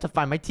 I have to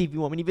find my TV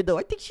woman, even though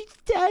I think she's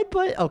dead.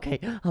 But okay,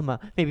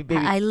 maybe.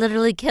 I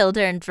literally killed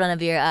her in front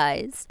of your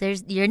eyes.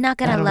 You're not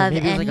I gonna don't know, love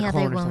maybe it was any like a other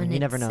clone or something. woman You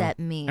never know. except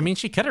me. I mean,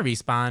 she could have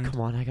respawned.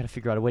 Come on, I got to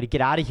figure out a way to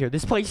get out of here.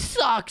 This place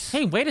sucks.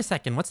 Hey, wait a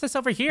second. What's this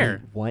over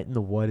here? What in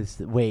the what is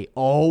this? Wait,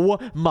 oh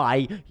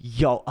my,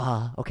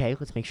 okay,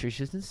 let's make sure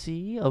she doesn't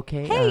see.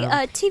 Okay. Hey,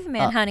 TV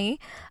man, honey.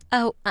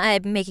 Oh,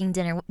 I'm making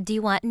dinner. Do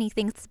you want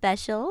anything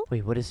special?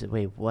 Wait, what is it?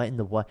 Wait, what in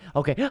the what?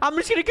 Okay, I'm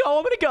just gonna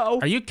go.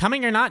 Are you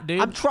coming or not,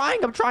 dude? I'm trying.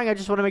 I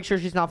just want to make sure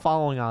she's not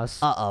following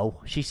us. Uh-oh,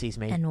 she sees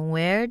me. And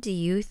where do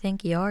you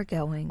think you're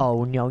going?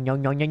 Oh, no.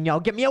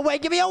 Get me away.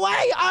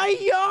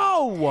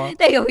 Yo!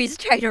 They always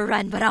try to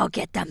run, but I'll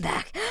get them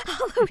back.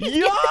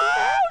 Yo!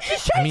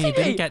 She's chasing I mean, you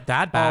didn't me. get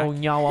Dad back. Oh,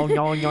 no. Are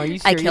you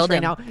serious I killed right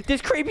him. now?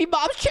 This creepy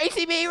mob's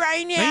chasing me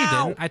right now. No,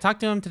 you didn't. I talked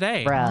to him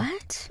today. Bruh.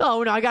 What?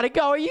 Oh, no, I gotta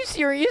go. Are you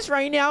serious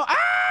right now? Ah!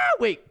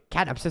 Wait,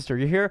 Catnap sister,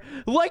 you here?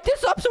 Light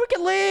this up so we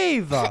can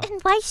leave. And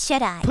why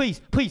should I?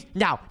 Please,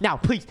 now,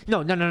 please.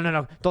 No.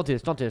 Don't do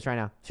this right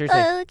now.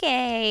 Seriously.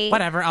 Okay.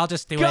 Whatever, I'll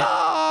just do Go!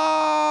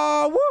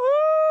 it. Woohoo!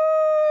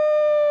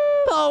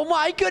 Oh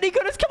my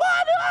goodness, come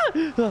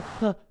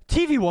on!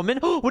 TV woman,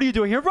 what are you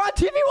doing here? Run,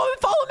 TV woman,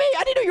 follow me!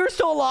 I didn't know you were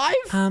still alive!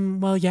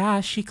 Well, yeah,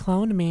 she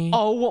cloned me.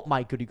 Oh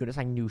my goodness,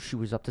 I knew she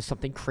was up to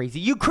something crazy.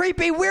 You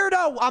creepy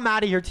weirdo! I'm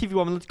out of here, TV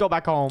woman, let's go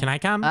back home. Can I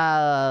come?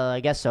 I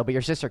guess so, but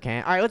your sister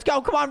can't. Alright, let's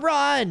go, come on,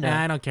 run!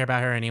 Nah, I don't care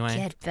about her anyway.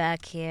 Get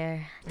back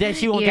here. Then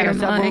she won't You're get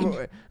herself mine.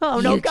 over. Oh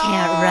no, You go!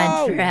 can't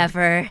run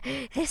forever.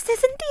 This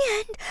isn't the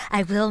end.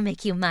 I will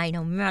make you mine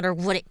no matter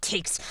what it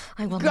takes.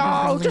 I will never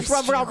Go! release Just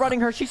run you. without running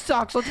her. She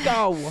sucks. Let's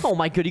go. Oh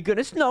my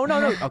goodness. No.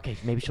 Okay,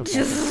 maybe she'll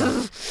get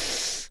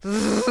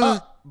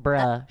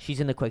bruh, she's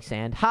in the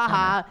quicksand.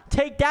 Haha.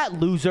 Take that,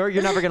 loser.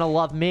 You're never gonna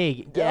love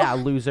me. Yeah,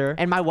 loser.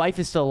 And my wife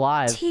is still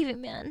alive. TV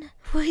man,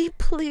 will you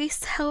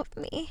please help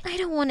me? I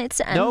don't want it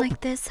to end Nope.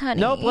 like this,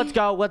 honey. Nope, let's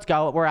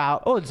go. We're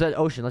out. Oh, it's an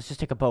ocean. Let's just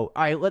take a boat.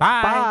 All right, let's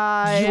Bye.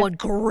 bye. You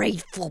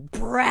ungrateful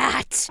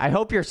brat. I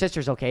hope your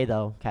sister's okay,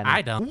 though. Catnap.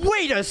 I don't.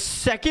 Wait a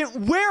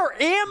second.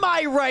 Where am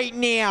I right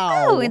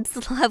now? Oh,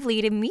 it's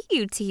lovely to meet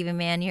you, TV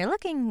man. You're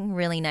looking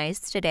really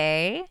nice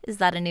today. Is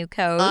that a new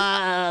code?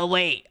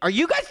 Wait. Are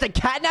you guys the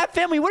Catnap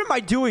family? What am I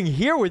doing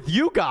here with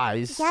you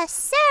guys? Yes,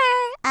 sir.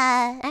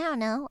 I don't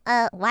know.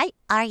 Why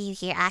are you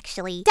here,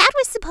 actually? Dad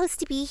was supposed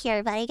to be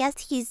here, but I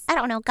guess he's, I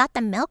don't know, got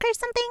the milk or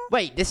something?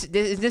 Wait, is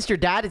this your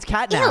dad? It's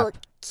Catnap. Ew,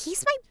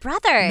 he's my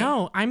brother.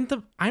 No, I'm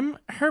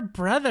her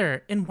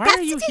brother. And why That's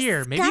are you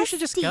here? Maybe you should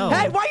just go. disgusting.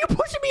 Hey, why are you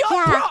pushing me off,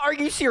 Yeah. bro? Are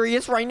you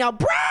serious right now,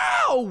 bro?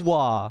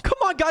 Come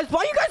on, guys.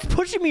 Why are you guys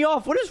pushing me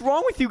off? What is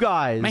wrong with you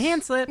guys? My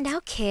hand slipped. Now,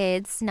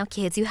 kids,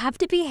 you have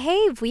to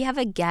behave. We have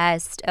a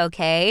guest,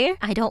 okay?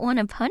 I don't want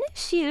to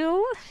punish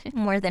you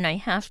more than I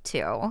have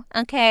to,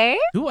 okay?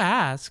 Who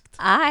asked?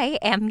 I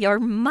am your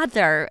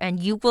mother, and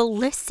you will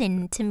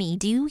listen to me.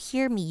 Do you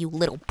hear me, you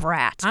little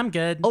brat? I'm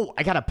good. Oh,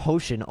 I got a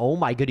potion. Oh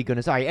my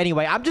goodness. All right.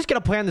 Anyway, I'm just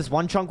gonna play on this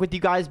one chunk with you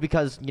guys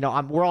because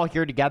we're all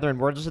here together and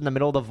we're just in the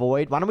middle of the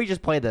void. Why don't we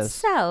just play this?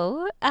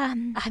 So,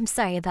 I'm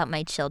sorry about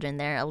my children.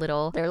 They're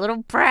little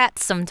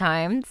brats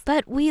sometimes,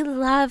 but we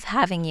love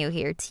having you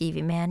here,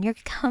 TV man. Your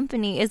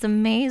company is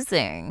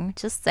amazing.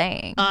 Just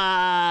saying.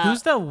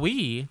 Who's the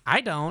we?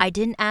 I don't. I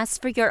didn't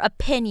ask for your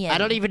opinion. I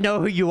don't even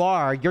know who you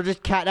are. You're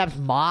just Catnap's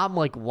mom.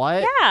 Like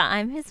what? Yeah,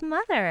 I'm his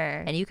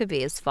mother, and you could be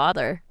his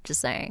father.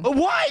 Just saying.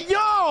 What? Yo,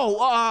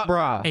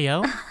 bruh. Hey,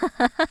 yo.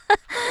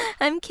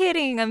 I'm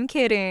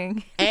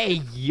kidding.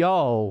 Hey,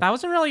 yo. That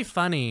wasn't really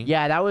funny.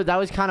 Yeah, that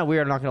was kind of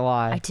weird. I'm not gonna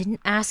lie. I didn't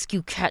ask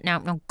you,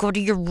 Catnap. Now go to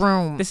your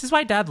room. This is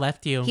why Dad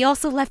left you. He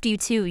also left you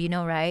too, you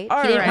know, right?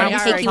 All He didn't want to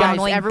take you guys,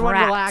 annoying everyone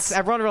brats.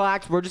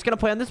 relax. We're just gonna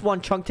play on this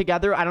one chunk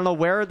together. I don't know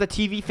where the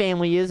TV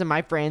family is and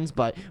my friends,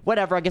 but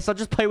whatever. I guess I'll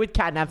just play with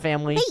Catnap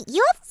family. Wait,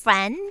 you have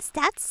friends?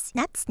 That's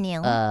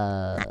new.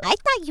 I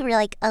thought you were,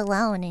 like,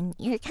 alone, and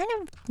you're kind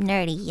of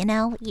nerdy, you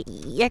know?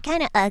 You're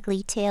kind of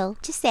ugly, too.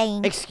 Just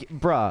saying.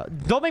 Bruh,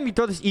 don't make me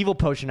throw this evil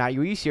potion at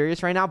you. Are you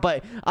serious right now?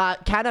 But,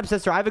 Catnap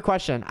sister, I have a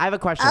question.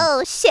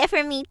 Oh, shit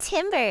for me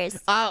timbers.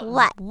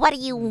 What? What do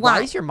you Why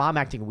want? is your mom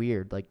acting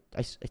weird? Like,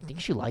 I think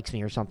she likes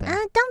me or something.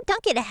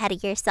 Don't get ahead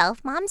of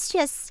yourself. Mom's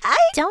just, I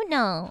don't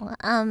know.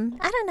 I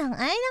don't know.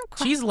 I don't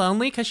quite. She's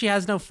lonely because she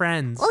has no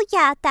friends. Oh,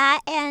 yeah,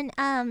 that, and,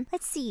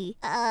 let's see.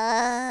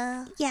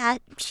 Yeah,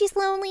 she's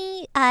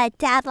lonely.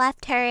 Dad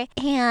left her,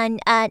 and,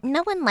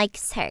 no one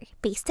likes her,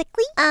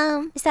 basically.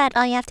 Is that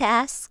all you have to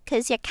ask?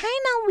 Because you're kind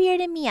of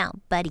weirding me out,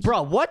 buddy.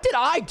 Bro, what did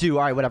I do?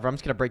 All right, whatever. I'm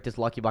just gonna break this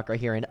lucky block right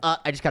here, and,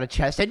 I just got a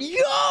chest, and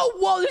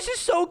whoa, this is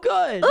so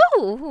good.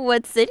 Ooh,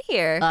 what's in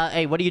here?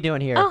 Hey, what are you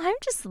doing here? Oh, I'm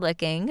just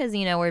looking because,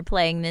 we're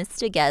playing this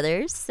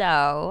together,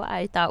 so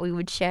I thought we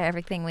would share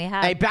everything we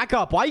have. Hey, back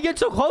up. Why are you getting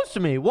so close to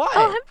me? What? Oh,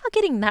 I'm not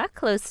getting that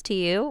close to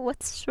you.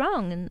 What's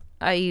wrong?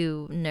 Are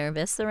you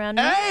nervous around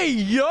me? Hey,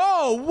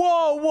 yo!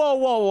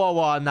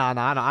 Whoa. Nah,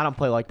 I don't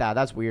play like that.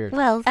 That's weird.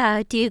 Well,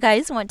 do you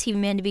guys want TV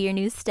Man to be your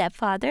new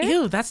stepfather?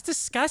 Ew, that's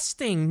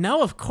disgusting.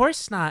 No, of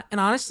course not. And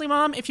honestly,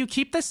 Mom, if you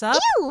keep this up,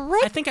 Ew,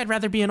 what? I think I'd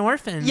rather be an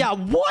orphan. Yeah,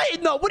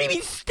 what? No, what do you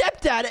mean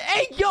stepdad?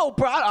 Hey, yo,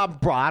 bro,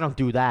 I don't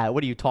do that.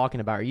 What are you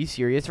talking about? Are you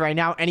serious right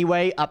now?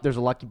 Anyway, there's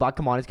a lucky block.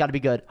 Come on, it's got to be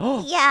good.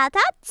 Yeah,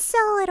 that's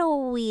a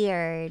little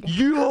weird.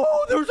 Yo,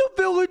 there's a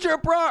villager,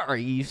 bro. Are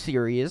you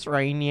serious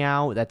right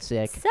now? That's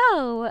sick.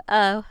 So,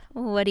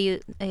 what do you...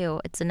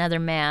 Ew, it's another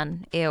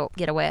man. Ew,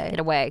 get away.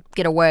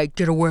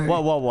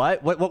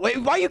 What? Wait,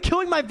 why are you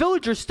killing my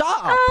villager?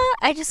 Stop.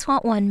 I just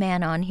want one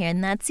man on here,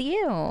 and that's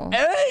you.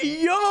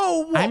 Hey,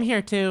 yo. I'm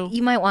here too.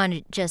 You might want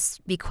to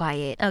just be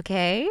quiet,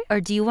 okay? Or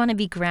do you want to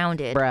be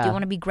grounded? Bruh. Do you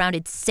want to be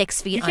grounded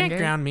 6 feet You under? can't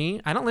ground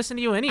me. I don't listen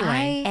to you anyway.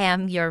 I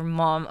am your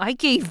mom. I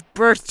gave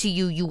birth to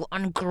you, you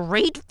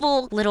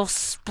ungrateful little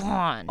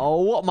spawn.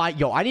 Oh my,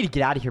 yo, I need to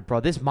get out of here, bro.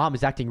 This mom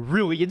is acting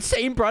really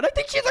insane, bro. I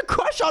think she has a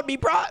crush on me,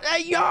 bro.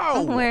 Hey,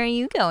 yo. Where are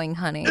you going,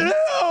 honey? Ew,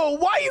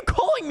 why are you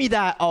calling me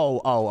that?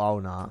 Oh,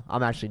 nah.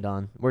 I'm actually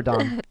done. We're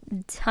done.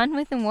 Done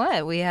with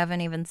what? We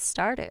haven't even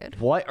started.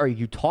 What are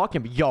you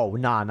talking about? Yo,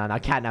 nah.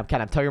 Catnap.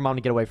 Tell your mom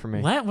to get away from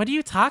me. What? What are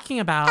you talking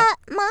about?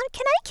 Mom,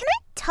 can I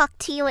talk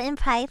to you in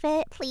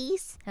private,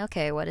 please?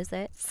 Okay, what is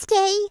it?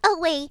 Stay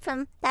away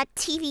from that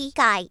TV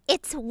guy.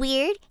 It's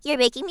weird. You're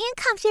making me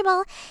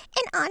uncomfortable.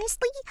 And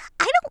honestly,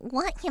 I don't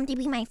want him to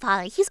be my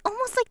father. He's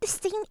almost like the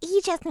same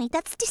age as me.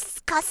 That's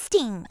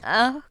disgusting.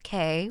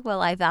 Okay,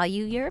 well, I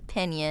value your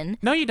opinion,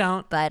 No, you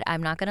don't. but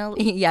I'm not gonna...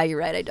 Yeah, you're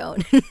right, I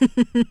don't.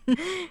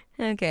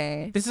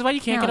 Okay. This is why you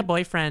can't No. get a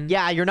boyfriend.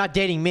 Yeah, you're not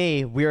dating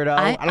me, weirdo.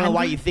 I don't know I'm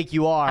why gonna- you think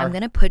you are. I'm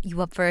gonna put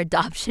you up for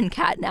adoption,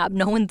 Catnap.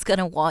 No one's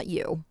gonna want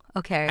you.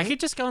 Okay. I could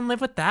just go and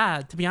live with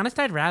Dad. To be honest,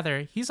 I'd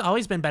rather. He's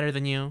always been better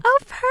than you. Oh,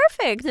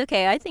 perfect.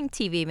 Okay, I think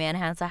TV Man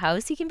has a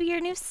house. He can be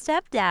your new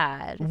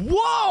stepdad.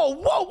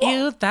 Whoa.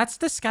 Ew, that's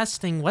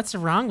disgusting. What's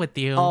wrong with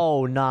you?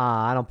 Oh,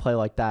 nah. I don't play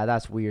like that.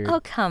 That's weird. Oh,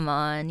 come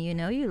on. You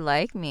know you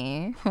like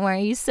me. Why are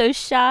you so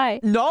shy?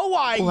 No,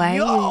 Why are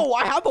you-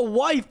 I have a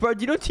wife, bro.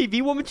 Do you know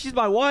TV Woman? She's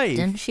my wife.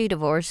 Didn't she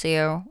divorce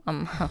you?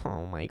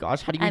 Oh my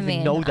gosh, how do you I even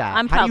mean, know that?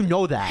 I'm How do you prob-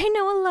 know that? I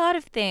know a lot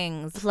of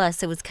things.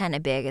 Plus, it was kind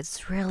of big.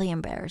 It's really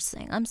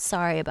embarrassing. I'm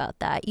sorry about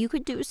that. You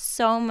could do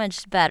so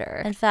much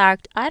better. In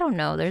fact, I don't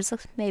know. There's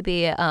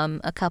maybe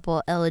a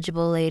couple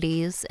eligible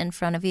ladies in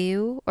front of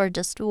you, or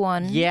just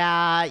one.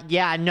 No.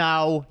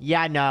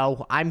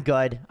 I'm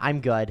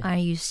good. Are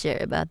you sure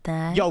about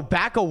that? Yo,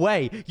 back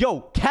away.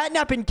 Yo,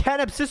 Catnap and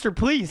Catnap's sister,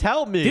 please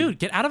help me. Dude,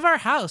 get out of our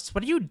house.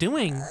 What are you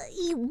doing? What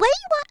do you want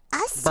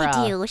us Bruh.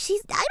 to do?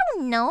 I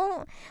don't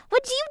know.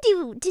 What'd you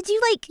do? Did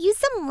you, use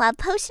some love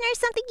potion or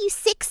something, you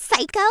sick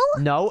psycho?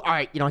 No?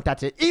 Alright, you know what?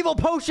 That's it. Evil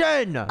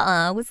potion!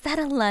 Was that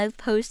a love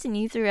potion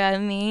you threw at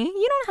me?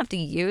 You don't have to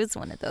use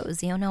one of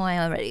those. You know I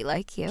already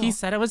like you. He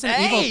said it was an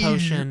Hey! evil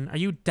potion. Are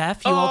you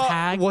deaf, you old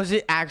hag? Was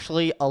it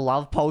actually a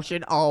love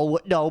potion? Oh,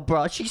 no,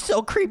 bro. She's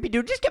so creepy,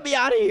 dude. Just get me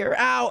out of here.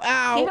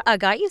 Ow. Here, I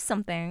got you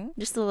something.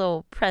 Just a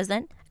little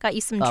present. Got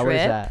you some What is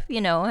drip. that?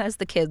 You know, as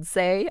the kids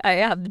say, I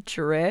have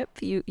drip.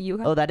 You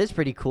have... Oh, that is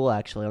pretty cool,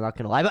 actually. I'm not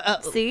gonna lie.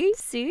 But, See?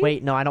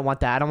 wait, no, I don't want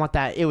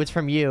that. It was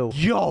from you.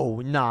 Yo,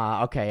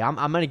 nah. Okay, I'm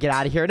gonna get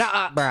out of here.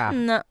 Nah, bruh.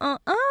 Nuh-uh.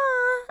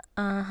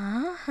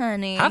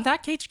 Honey. How'd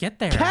that cage get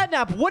there?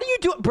 Catnap, what are you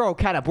doing? Bro,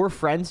 Catnap, we're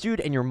friends, dude,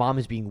 and your mom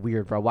is being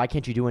weird, bro. Why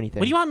can't you do anything?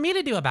 What do you want me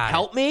to do about it?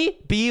 Help me?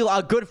 Be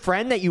a good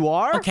friend that you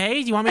are?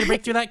 Okay, do you want me to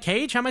break through that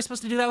cage? How am I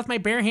supposed to do that with my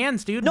bare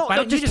hands, dude? No, Why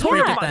don't you just just tell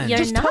break your it mom. then? You're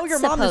Just not tell your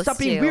mom to stop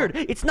being supposed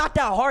weird. It's not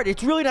that hard.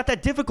 It's really not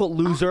that difficult,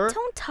 loser.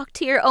 Don't talk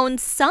to your own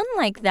son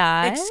like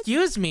that.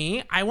 Excuse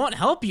me, I won't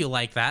help you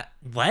like that.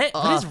 What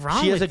is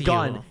wrong She has with a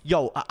gun. you?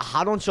 Yo,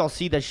 how don't y'all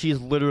see that she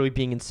is literally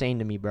being insane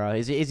to me, bro?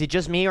 Is it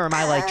just me, or am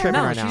I like tripping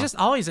No, right she's now? just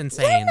always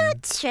insane.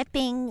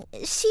 Tripping.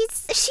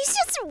 She's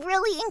just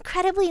really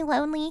incredibly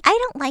lonely. I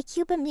don't like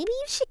you, but maybe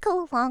you should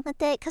go along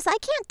with it, because I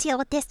can't deal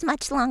with this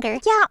much longer.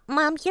 Yeah,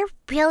 Mom, you're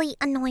really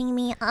annoying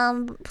me.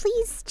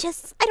 Please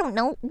just, I don't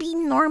know, be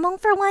normal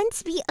for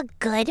once. Be a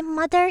good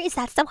mother. Is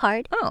that so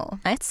hard? Oh,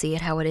 I see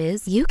it how it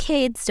is. You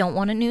kids don't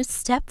want a new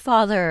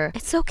stepfather.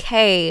 It's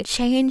okay.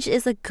 Change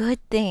is a good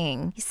thing.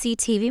 You see,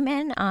 TV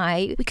Man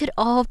and we could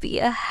all be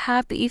a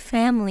happy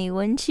family.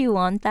 Wouldn't you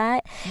want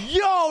that?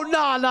 Yo,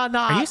 nah.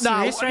 Are you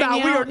serious right now?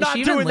 We are Is not she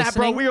even doing that,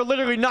 bro. listening? We are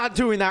literally not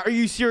doing that. Are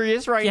you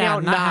serious right Yeah, now?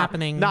 not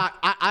happening.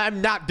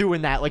 I'm not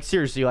doing that. Like,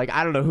 seriously, like,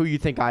 I don't know who you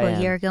think I Well,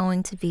 am. you're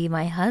going to be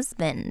my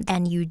husband,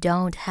 and you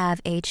don't have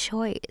a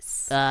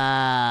choice.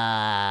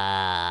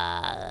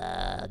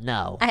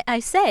 No. I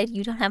said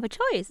you don't have a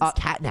choice.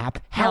 Catnap,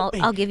 help me.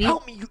 I'll give you-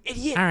 Help me, you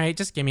idiot. All right,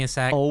 just give me a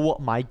sec. Oh,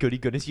 my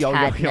goodness. Yo.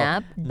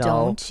 Catnap, No.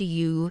 don't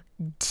you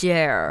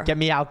dare. Get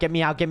me out.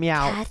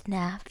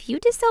 Catnap, you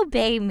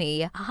disobey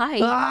me.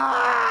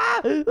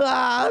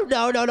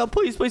 No,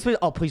 please.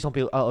 Oh, please don't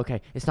be. Oh,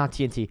 okay. It's not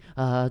TNT.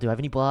 Do I have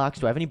any blocks?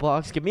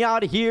 Get me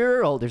out of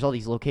here. Oh, there's all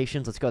these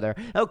locations. Let's go there.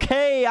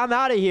 Okay, I'm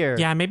out of here.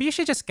 Yeah, maybe you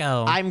should just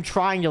go. I'm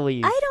trying to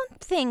leave. I don't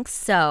think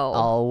so.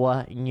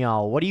 Oh,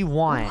 no. What do you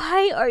want?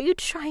 Why are you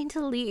trying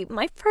to leave?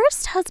 My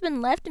first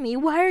husband left me.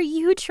 Why are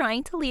you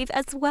trying to leave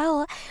as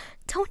well?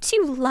 Don't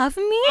you love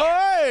me?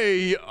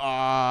 Hey,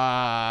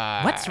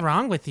 What's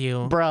wrong with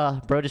you?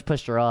 Bruh, bro just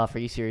pushed her off. Are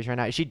you serious right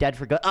now? Is she dead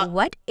for good?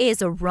 What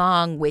is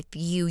wrong with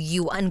you,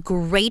 you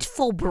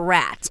ungrateful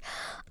brat?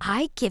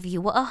 I give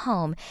you a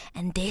home,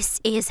 and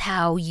this is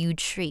how you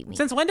treat me.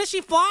 Since when does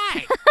she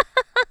fly?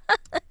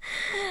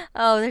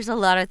 Oh, there's a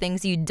lot of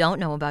things you don't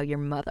know about your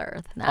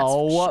mother. That's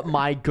for sure.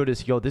 My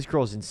goodness. Yo, this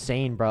girl's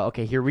insane, bro.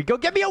 Okay, here we go.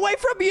 Get me away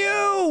from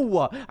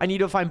you! I need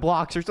to find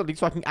blocks or something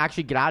so I can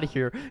actually get out of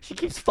here. She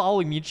keeps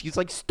following me, and she's,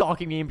 like,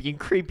 stalking me and being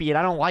creepy, and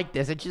I don't like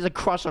this, and she's a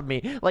crush on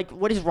me. Like,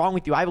 what is wrong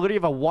with you? I literally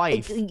have a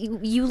wife.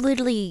 You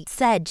literally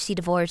said she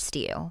divorced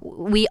you.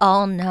 We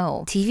all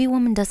know. TV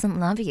woman doesn't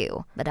love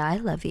you, but I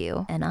love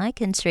you, and I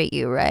can treat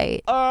you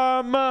right.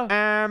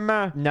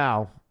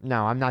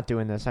 No, I'm not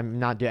doing this. I'm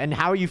not doing. And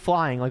how are you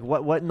flying? Like,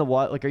 what in the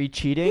what? Like, are you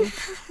cheating?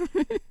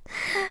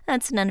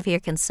 That's none of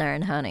your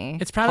concern, honey.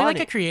 It's probably like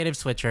a creative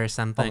switcher or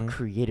something. Oh,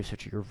 creative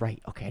switcher. You're right.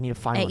 Okay, I need to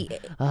find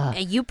one.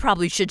 Hey, you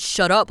probably should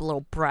shut up,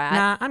 little brat.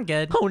 Nah, I'm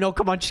good. Oh, no,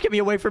 come on. Just get me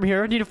away from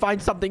here. I need to find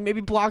something.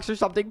 Maybe blocks or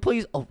something,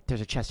 please. Oh,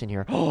 there's a chest in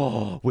here.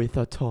 Oh, with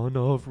a ton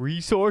of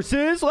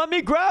resources. Let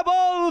me grab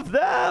all of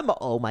them.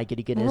 Oh, my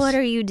goodness. What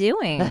are you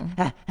doing?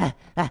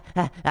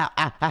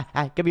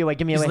 Get me away.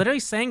 Get me He's away. literally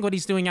saying what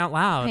he's doing out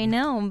loud. I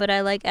know, but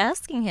I like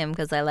asking him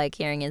because I like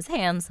hearing his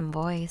handsome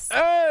voice.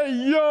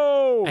 Hey,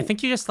 yo. I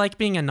think you just like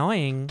being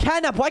annoying.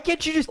 Catnap, why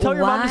can't you just tell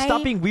your mom to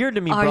stop being weird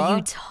to me, bro? Are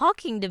you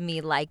talking to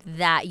me like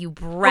that, you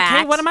brat?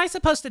 Okay, what am I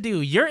supposed to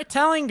do? You're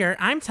telling her.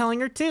 I'm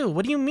telling her too.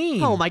 What do you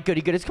mean? Oh, my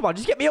goodness. Come on,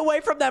 just get me away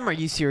from them. Are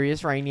you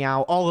serious right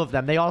now? All of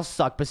them. They all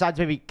suck. Besides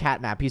maybe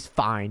Catnap. He's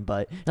fine,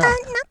 but... Not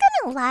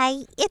gonna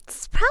lie,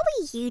 it's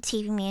probably you,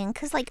 TV Man,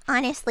 because, like,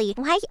 honestly,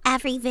 why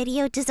every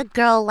video does a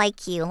girl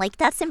like you? Like,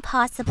 that's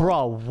impossible.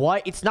 Bro,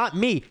 what? It's not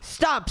me.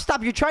 Stop.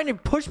 You're trying to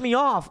push me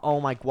off. Oh,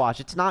 my gosh.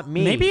 It's not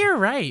me. Maybe you're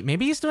right.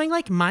 Maybe he's doing,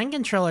 like, mind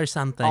control or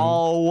something.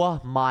 Oh,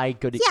 my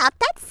goodness. Yeah,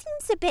 that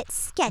seems a bit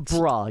sketchy.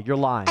 Bruh, you're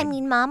lying. I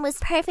mean, Mom was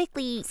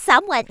perfectly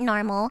somewhat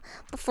normal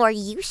before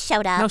you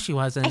showed up. No, she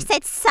wasn't. I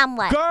said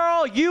somewhat.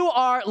 Girl, you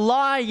are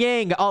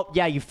lying. Oh,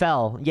 yeah, you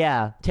fell.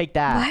 Yeah, take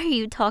that. Why are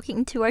you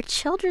talking to our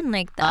children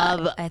like that?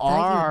 I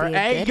thought you'd be a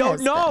Hey, good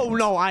yo, husband.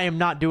 no, I am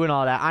not doing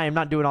all that. I am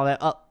not doing all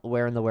that.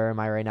 Where am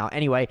I right now?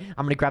 Anyway,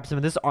 I'm gonna grab some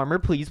of this armor,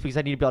 please, because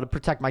I need to be able to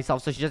protect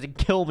myself so she doesn't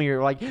kill me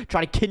or, like,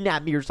 try to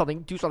kidnap me or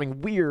something, do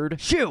something weird.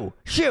 Shoo.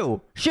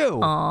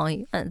 Aw,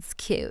 that's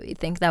cute. You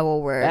think that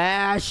will work?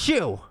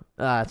 Shoo.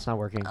 It's not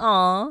working.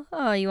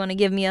 Aw, you want to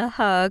give me a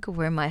hug?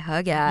 Where my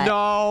hug at?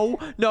 No,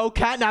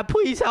 Catnap,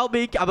 please help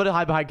me. I'm gonna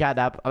hide behind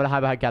Catnap.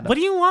 What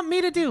do you want me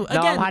to do? No,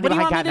 Again, I'm what do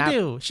you want hiding me to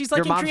behind do? She's like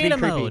Your in mom's being creative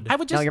creepy. mode. I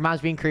would just... No, your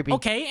mom's being creepy.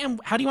 Okay, and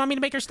how do you want me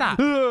to make her stop?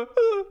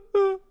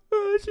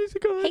 She's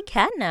gone. Hey,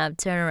 Catnap,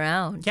 turn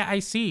around. Yeah, I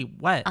see.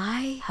 What?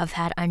 I have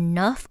had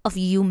enough of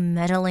you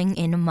meddling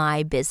in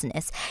my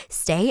business.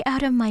 Stay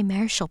out of my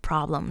marital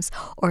problems,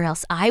 or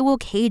else I will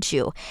cage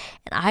you,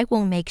 and I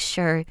will make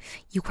sure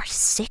you are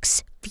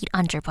 6 feet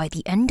under by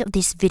the end of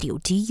this video.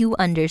 Do you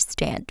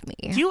understand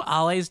me? Do you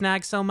always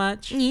nag so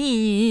much?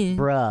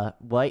 Bruh,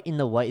 what in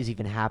the what is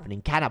even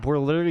happening? Catnap, we're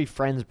literally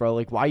friends, bro.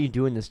 Like, why are you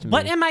doing this to me?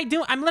 What am I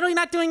doing? I'm literally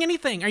not doing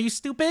anything. Are you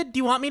stupid? Do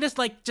you want me to,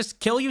 like, just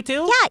kill you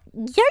too? Yeah,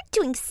 you're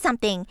doing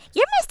something.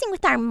 You're messing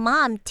with our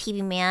mom,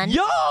 TV Man.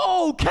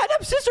 Yo,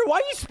 Catnap's sister, why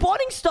are you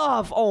spawning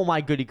stuff? Oh my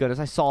goodness,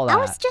 I saw that.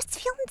 I was just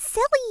feeling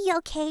silly,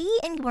 okay?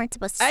 And you weren't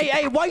supposed to.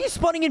 Hey, why are you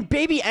spawning in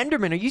baby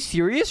Enderman? Are you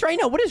serious right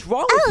now? What is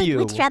wrong with you?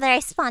 Would you rather I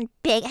spawn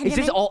big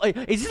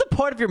Enderman? Is this a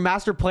part of your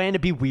master plan to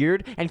be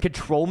weird and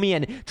control me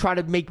and try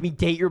to make me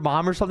date your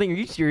mom or something? Are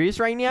you serious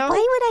right now? Why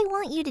would I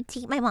want you to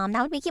date my mom?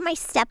 That would make you my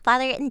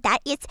stepfather, and that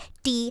is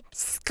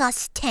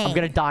disgusting. I'm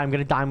gonna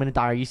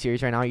die. Are you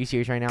serious right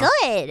now?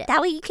 Good.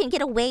 That way you can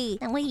get away.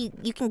 That way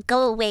you can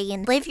go away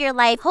and live your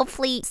life,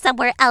 hopefully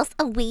somewhere else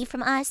away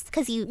from us,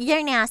 because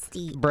you're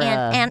nasty.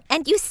 Bruh.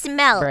 And you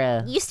smell.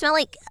 Bruh. You smell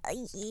like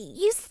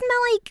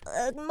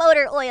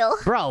motor oil.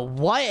 Bro,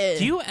 what?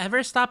 Do you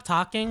ever stop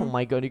talking? Oh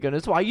my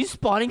goodness, why are you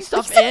spawning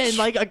stuff in?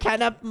 Like a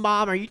Catnap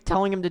mom, are you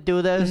telling him to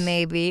do this?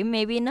 Maybe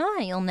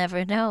not. You'll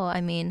never know.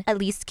 I mean, at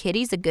least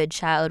Kitty's a good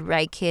child,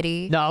 right,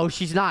 Kitty? No,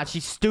 she's not.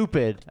 She's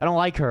stupid. I don't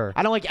like her.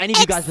 I don't like any of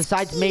you guys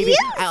besides maybe.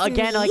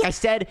 Again, like I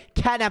said,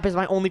 Catnap is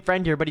my only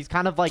friend here, but he's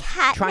kind of like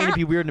trying to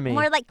be weird to me.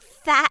 More like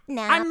fat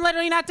now. I'm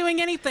literally not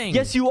doing anything.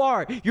 Yes, you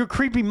are. Your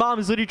creepy mom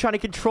is literally trying to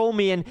control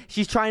me, and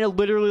she's trying to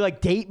literally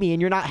like date me,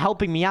 and you're not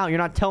helping me out. You're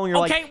not telling her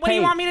like, okay, what do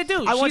you want me to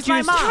do? I want She's you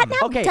my to mom.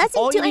 Catnap Okay, doesn't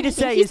all do you need to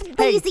anything. say He's is,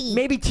 hey, lazy.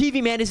 maybe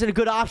TV Man isn't a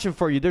good option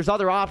for you. There's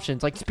other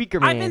options like Speaker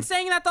Man. I've been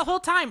saying that the whole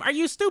time. Are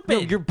you stupid? No,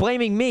 you're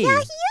blaming me. Yeah,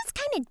 he is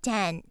kind of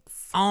dense.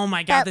 Oh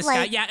my god, But, this guy.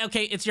 like- Yeah,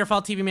 okay, it's your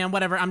fault, TV man.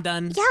 Whatever, I'm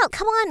done. Yeah,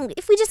 come on.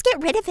 If we just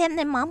get rid of him,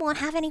 then Mom won't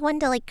have anyone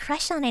to like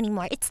crush on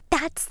anymore. It's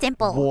that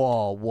simple.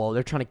 Whoa,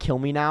 they're trying to kill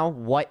me now?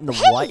 What in the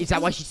what? Is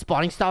that why she's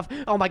spawning stuff?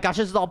 Oh my gosh,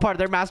 this is all part of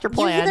their master You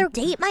plan. either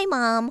date my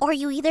mom or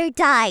you either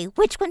die.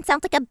 Which one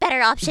sounds like a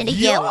better option to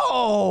you?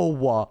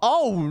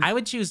 Oh, I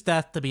would choose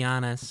death, to be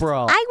honest.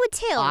 bro. I would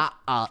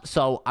too.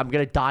 So I'm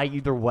gonna die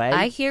either way?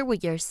 I hear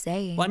what you're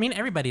saying. Well, I mean,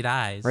 everybody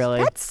dies. Really?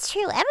 That's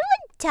true. Everyone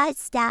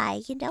does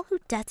die. You know who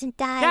doesn't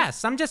die? Yeah,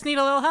 some just need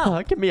a little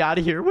help. Get me out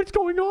of here. What's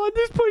going on?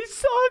 This place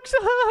sucks.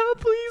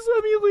 Please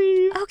let me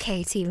leave.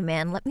 Okay, TV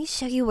man, let me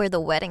show you where the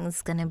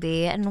wedding's gonna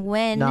be and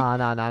when. No.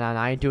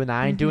 I ain't doing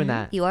that. I ain't doing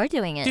that. You are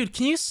doing it. Dude,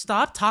 can you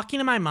stop talking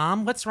to my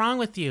mom? What's wrong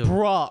with you?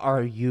 Bruh,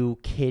 are you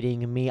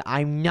kidding me?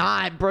 I'm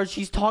not, bro.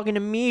 She's talking to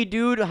me,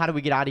 dude. How do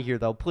we get out of here,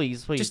 though?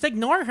 Please. Just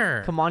ignore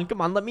her. Come on.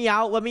 Let me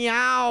out.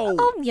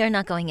 Oh, you're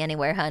not going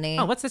anywhere, honey.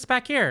 Oh, what's this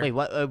back here? Wait,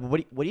 what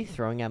are you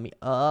throwing at me?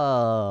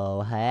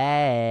 Oh,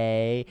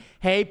 hey.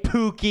 Hey,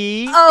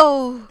 Pookie.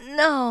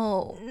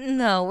 Oh,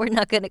 no, we're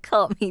not gonna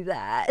call me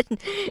that.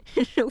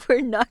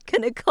 We're not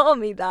gonna call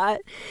me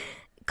that.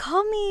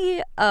 Call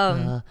me,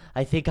 I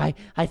think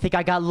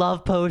I got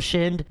love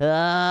potioned.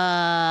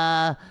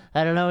 I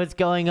don't know what's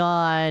going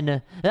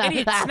on.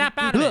 Idiot, snap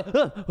out of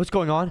it. What's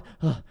going on?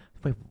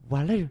 Wait,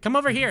 why did I... Come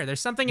over here.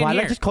 There's something in Why did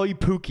here. I just call you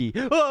Pookie?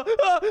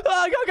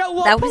 I got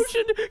love That was-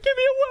 potion. Get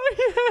me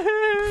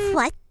away.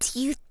 What do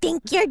you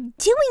think you're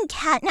doing,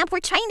 Catnap?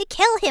 We're trying to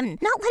kill him,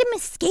 not let him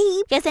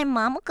escape. Because then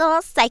Mom will go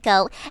all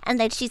psycho, and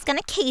then she's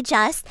gonna cage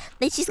us.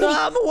 Then she's gonna.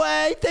 I'm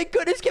away. Thank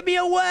goodness. Get me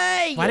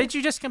away. Why did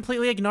you just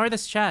completely ignore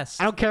this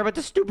chest? I don't care about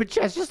the stupid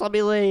chest. Just let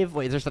me leave.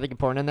 Wait, is there something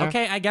important in there?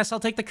 Okay, I guess I'll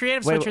take the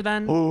creative Wait, switcher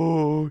then.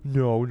 Oh,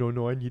 no.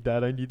 I need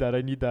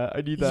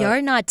that.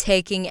 you're not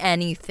taking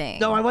anything.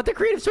 No, I want the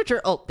creative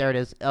switcher. Oh, there it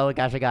is. Oh,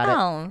 gosh, I got it.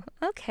 Oh,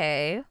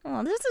 okay.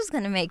 Well, this is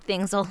gonna make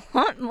things a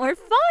lot more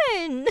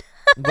fun.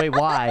 Wait,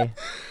 why?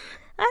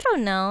 I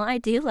don't know. I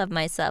do love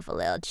myself a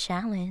little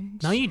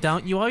challenge. No, you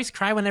don't. You always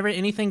cry whenever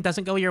anything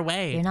doesn't go your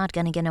way. You're not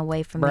gonna get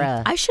away from Bruh.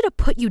 me. I should have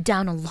put you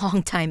down a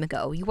long time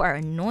ago. You are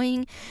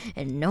annoying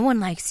and no one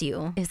likes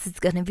you. This is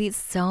gonna be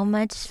so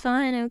much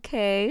fun,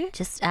 okay?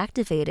 Just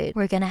activate it.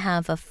 We're gonna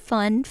have a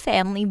fun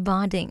family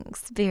bonding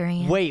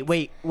experience.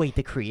 Wait.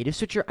 The creative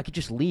switcher? I could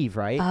just leave,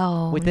 right?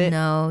 Oh, With it?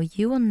 no.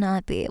 You will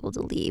not be able to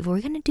leave.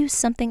 We're gonna do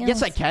something else.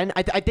 Yes, I can.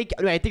 I think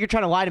you're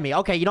trying to lie to me.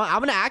 Okay, you know what? I'm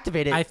gonna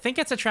activate it. I think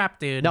it's a trap,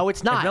 dude. No,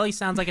 it's not. It really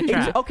sounds like a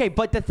trap. Okay,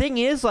 but the thing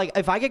is, like,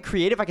 if I get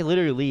creative, I can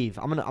literally leave.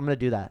 I'm gonna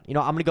do that. You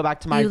know, I'm gonna go back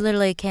to my. You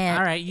literally can't.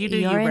 All right, you do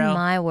You're you, bro. in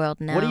my world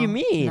now. What do you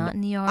mean? Not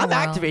in your I'm world.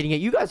 activating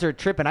it. You guys are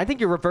tripping. I think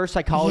you're reverse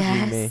psychology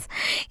me.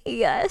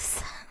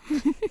 Yes.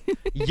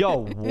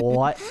 Yo,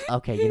 what?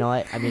 Okay, you know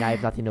what? I mean, I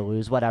have nothing to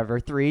lose. Whatever.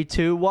 3,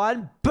 2,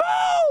 1.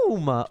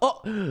 Boom!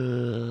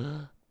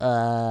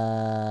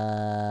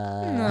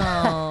 Oh.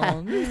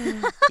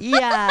 No.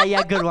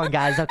 Yeah. Good one,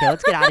 guys. Okay,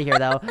 let's get out of here,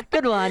 though.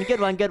 Good one.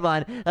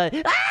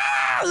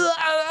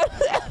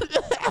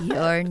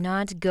 You're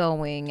not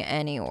going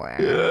anywhere.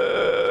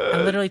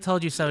 I literally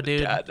told you so,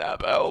 dude.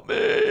 Help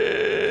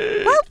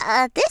me.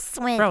 Well, this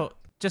one. Bro,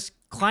 just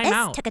climb This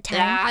out. took a turn.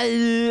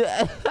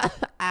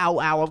 Ow,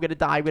 I'm gonna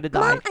die. Mom,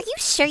 are you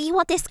sure you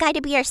want this guy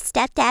to be your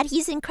stepdad?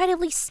 He's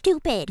incredibly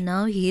stupid.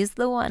 No, he's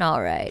the one,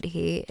 all right.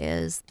 He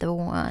is the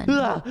one.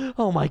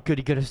 Oh my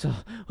goody goodness.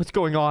 What's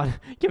going on?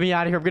 Get me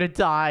out of here. I'm gonna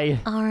die.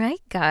 All right,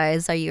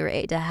 guys, are you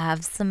ready to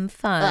have some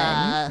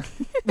fun?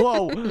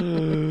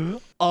 Whoa.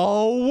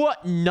 Oh,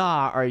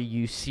 nah. Are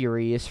you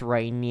serious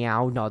right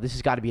now? No, this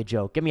has got to be a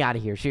joke. Get me out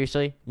of here.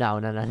 Seriously? No.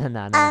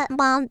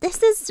 Mom,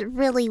 this is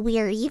really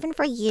weird, even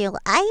for you.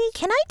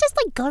 Can I just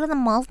like go to the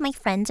mall with my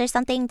friends or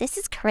something? This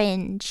is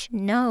cringe.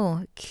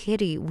 No,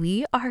 Kitty,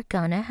 we are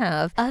gonna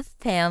have a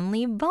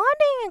family bonding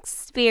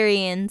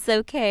experience,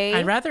 okay?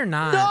 I'd rather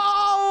not.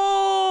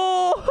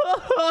 No!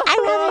 I'd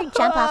rather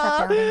jump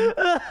off a building.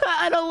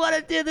 I don't want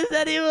to do this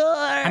anymore.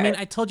 I mean,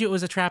 I told you it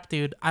was a trap,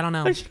 dude. I don't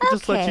know. I should have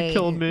just let you Okay,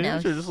 kill me. now I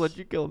should have just let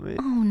you kill me.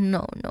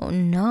 Oh,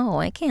 no.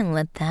 I can't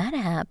let that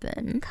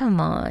happen. Come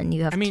on,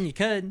 you have I mean, you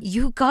could.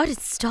 You gotta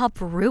stop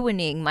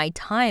ruining my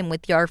time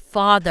with your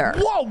father.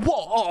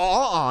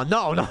 Whoa.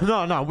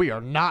 No. We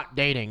are not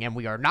dating and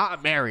we are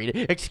not married.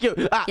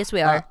 Excuse. Yes,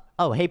 we are.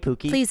 Oh, hey,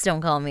 Pookie. Please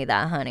don't call me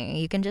that, honey.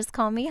 You can just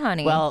call me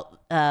honey. Well,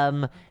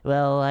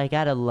 I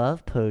got a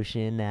love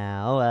potion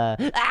now.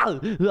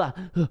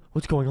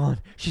 What's going on?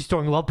 She's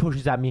throwing love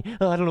potions at me.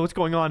 I don't know what's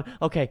going on.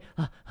 Okay,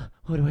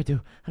 what do I do?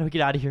 How do I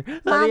get out of here?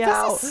 Let Mom, me this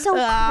out. is so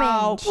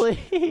Ow, cringe.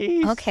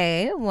 please.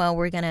 Okay, well,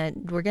 we're gonna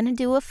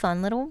do a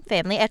fun little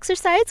family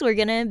exercise. We're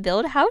gonna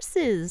build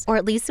houses, or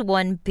at least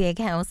one big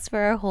house for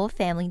our whole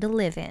family to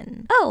live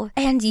in. Oh,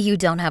 and you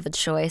don't have a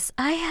choice.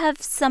 I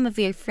have some of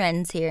your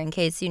friends here in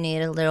case you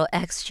need a little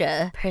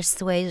extra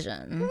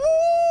persuasion.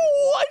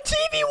 What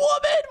TV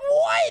woman?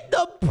 What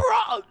the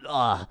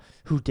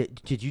Who did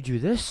you do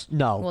this?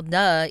 No. Well,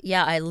 duh.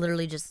 Yeah, I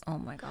literally just. Oh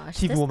my gosh.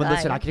 TV this woman, guy.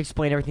 listen, I can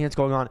explain everything that's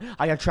going on.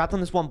 I got trapped on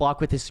this one block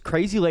with this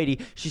crazy lady.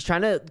 She's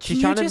trying to. Can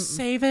you just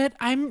save it?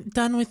 I'm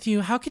done with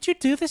you. How could you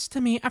do this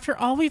to me after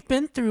all we've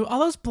been through? All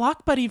those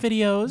Block Buddy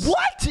videos.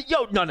 What?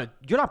 Yo, no.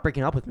 You're not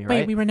breaking up with me,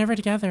 right? Wait, we were never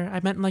together. I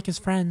meant like as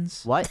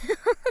friends. What?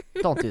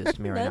 Don't do this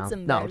to me right That's now.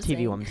 No, TV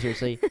embarrassing. woman,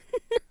 seriously.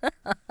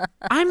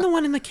 I'm the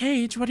one in the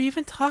cage. What are you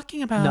even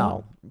talking about?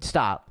 No,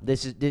 stop.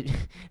 This is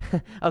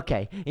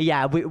okay.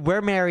 Yeah,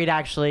 we're married.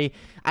 Actually,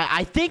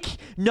 I think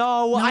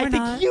no. I we're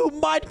think not. you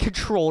mind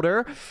controlled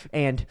her.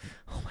 And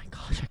oh my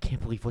gosh, I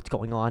can't believe what's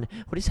going on.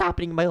 What is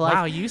happening in my life?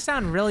 Wow, you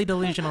sound really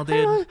delusional, I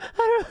dude. don't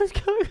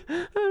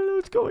know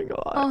what's going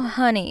on. Oh,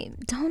 honey,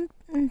 don't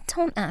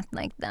act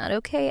like that,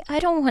 okay? I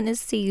don't want to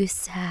see you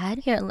sad.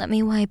 Here, let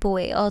me wipe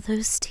away all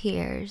those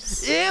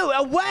tears. Ew!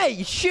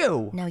 Away!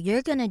 Shoo! Now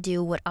you're gonna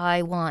do what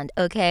I want,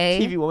 okay?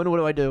 TV woman, what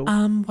do I do?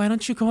 Why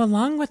don't you go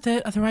along with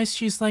it? Otherwise,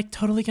 she's like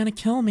totally gonna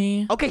kill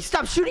me. Okay,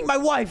 stop shooting my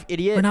wife,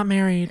 idiot. We're not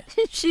married.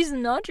 She's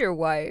not your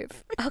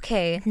wife.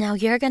 Okay, now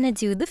you're gonna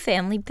do the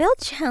family build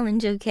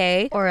challenge,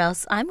 okay? Or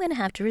else I'm gonna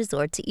have to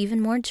resort to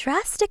even more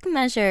drastic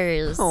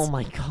measures. Oh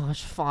my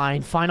gosh,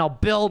 fine, I'll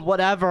build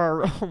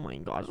whatever. Oh my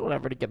gosh,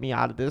 whatever to get me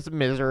out of this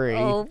misery.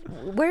 Oh,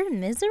 we're in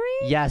misery?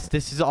 Yes,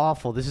 this is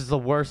awful. This is the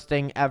worst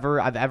thing I've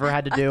ever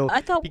had to do.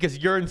 I thought because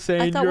you're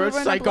insane. thought You're we a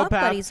were in a Block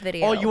psychopath. Buddies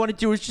video. All you want to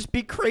do is just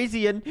be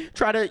crazy and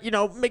try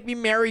to, make me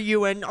marry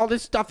you and all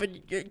this stuff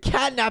and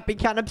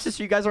kidnap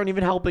sister. You guys aren't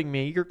even helping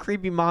me. Your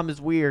creepy mom is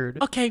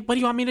weird. Okay, what do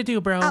you want me to do,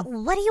 bro?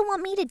 What do you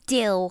want me to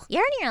do?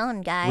 You're on your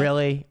own, guy.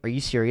 Really? Are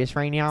you serious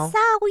right now?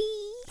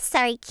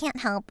 Sorry, can't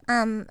help.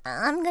 I'm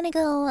gonna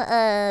go,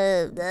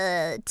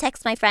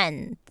 text my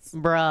friends.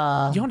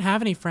 Bruh. You don't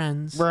have any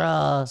friends.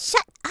 Bruh.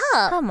 Shut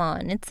up. Come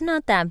on, it's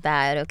not that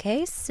bad,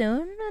 okay?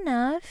 Soon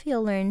enough,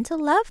 you'll learn to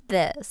love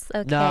this,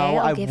 okay? No, I'll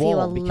I give won't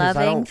you a because I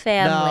loving don't-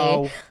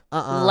 family.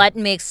 No. Let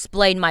me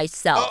explain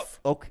myself.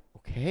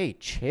 Okay,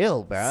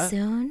 chill, bruh.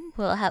 Soon,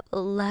 we'll have a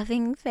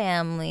loving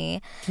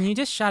family, Can you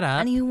just shut up?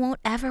 and you won't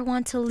ever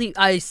want to leave.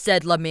 I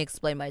said, let me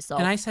explain myself.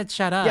 And I said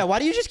shut up. Yeah, why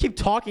do you just keep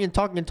talking and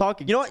talking and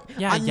talking? You know what?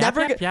 Yeah, I'm yap,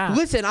 never yap, gonna yap.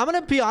 listen. I'm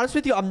gonna be honest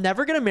with you. I'm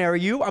never gonna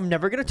marry you. I'm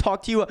never gonna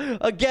talk to you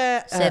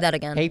again. Say that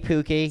again. Hey,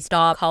 Pookie.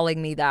 Stop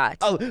calling me that.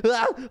 Oh,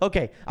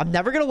 okay. I'm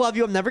never gonna love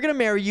you. I'm never gonna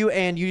marry you,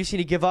 and you just need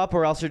to give up,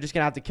 or else you're just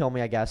gonna have to kill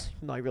me, I guess.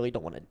 No, I really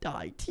don't want to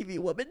die. TV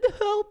woman,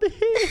 help me.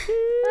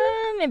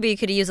 Maybe you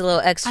could use a little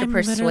extra I'm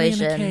literally in a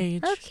persuasion.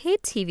 cage. Okay,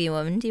 TV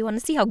woman, do you want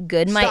to see how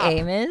good my Stop.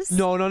 aim is?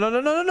 No! Don't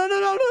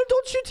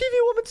shoot, TV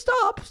woman.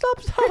 Stop!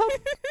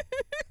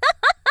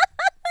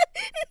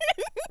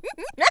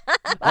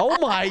 Oh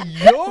my,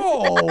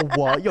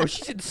 yo,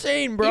 she's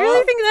insane, bro. You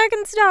really think that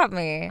can stop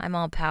me? I'm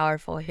all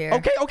powerful here.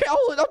 Okay, I'll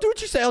do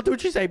what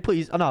you say.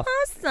 Please, enough.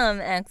 Awesome,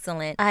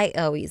 excellent. I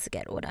always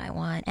get what I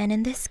want, and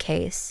in this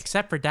case,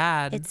 Except for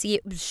Dad. it's you.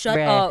 Shut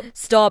Bruh. up.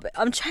 Stop.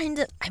 I'm trying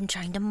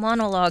to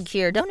monologue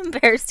here. Don't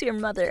embarrass your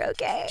mother,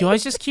 okay? You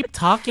always just keep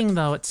talking,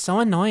 though. It's so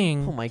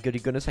annoying. Oh my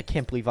goodness, I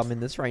can't believe I'm in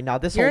this right now.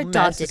 This You're whole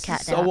mess adopted, is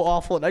catnap. so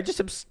awful, and I just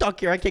am stuck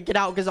here. I can't get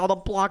out because all the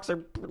blocks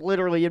are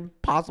literally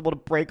impossible to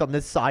break on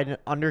this side, and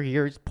under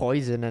here is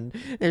poison, and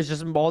there's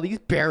just all these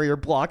barrier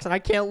blocks, and I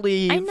can't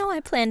leave. I know I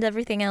planned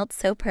everything out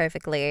so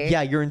perfectly.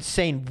 Yeah, you're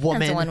insane,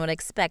 woman. As one would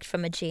expect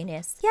from a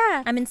genius.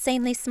 Yeah, I'm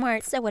insanely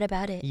smart, so what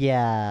about it?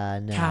 Yeah,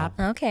 no. Cap.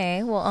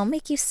 Okay, well, I'll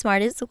make you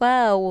smart as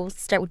well. We'll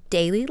start with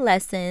daily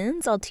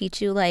lessons. I'll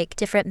teach you, like,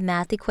 different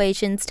math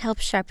equations to help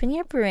sharpen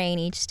your brain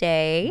each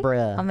day.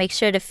 Bruh. I'll make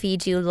sure to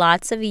feed you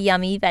lots of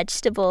yummy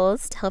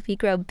vegetables to help you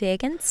grow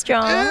big and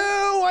strong. Ew,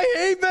 I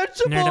hate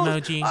vegetables.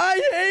 Nerd emoji.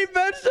 I hate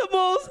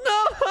vegetables. No.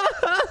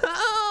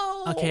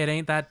 Okay, it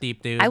ain't that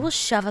deep, dude. I will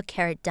shove a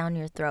carrot down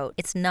your throat.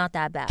 It's not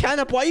that bad.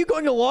 Kenneth, why are you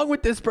going along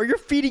with this, bro? You're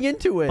feeding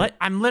into it. What?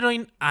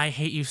 I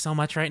hate you so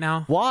much right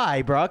now.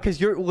 Why, bro?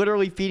 Because you're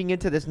literally feeding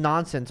into this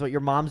nonsense, what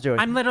your mom's doing.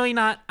 I'm literally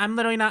not.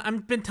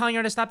 I've been telling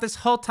her to stop this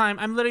whole time.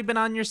 I'm literally been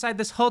on your side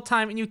this whole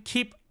time, and you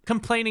keep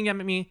complaining at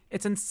me.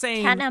 It's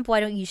insane. Catnap, why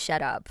don't you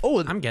shut up?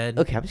 Oh, I'm good.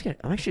 Okay,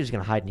 I'm actually just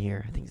gonna hide in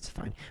here. I think it's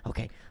fine.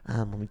 Okay,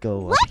 let me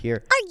go up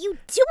here. Are you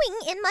doing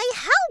in my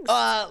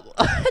house?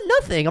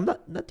 Nothing. I'm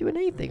not doing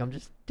anything. I'm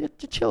just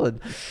chilling.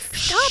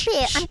 Stop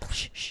it. I'm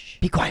Shh.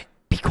 Be quiet.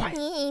 Be quiet.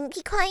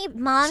 Be quiet,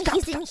 Mom. Stop,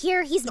 He's in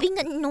here. He's being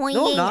annoying.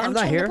 No, I'm not. I'm not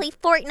trying here. to play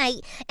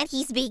Fortnite, and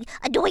he's being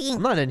annoying.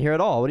 I'm not in here at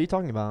all. What are you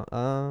talking about?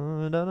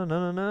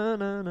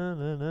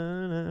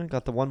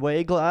 Got the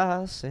one-way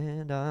glass,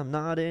 and I'm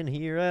not in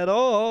here at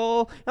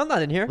all. I'm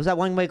not in here. Was that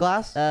one-way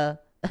glass?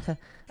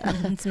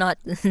 It's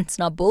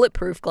not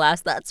bulletproof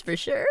glass, that's for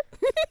sure.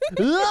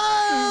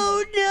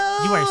 Oh no!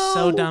 You are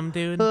so dumb,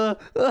 dude.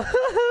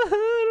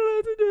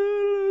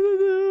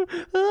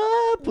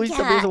 Please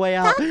tell me there's a way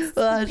out.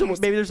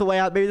 Maybe there's a way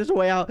out. Maybe there's a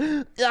way out.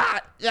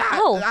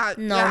 Oh,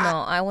 no,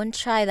 I wouldn't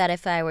try that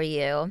if I were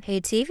you. Hey,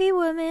 TV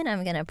woman,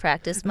 I'm gonna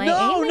practice my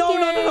aim No.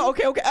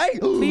 again. Okay. Hey,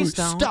 Please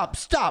don't.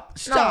 Stop.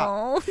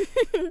 No.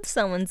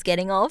 Someone's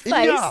getting all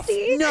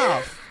feisty.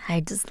 Enough.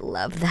 I just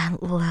love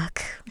that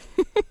look.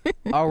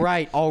 All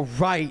right.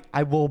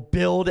 I will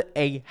build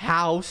a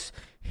house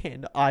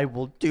and I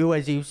will do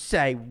as you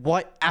say,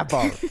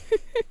 whatever.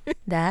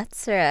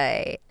 That's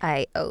right.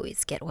 I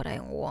always get what I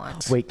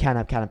want. Wait,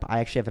 Canap, I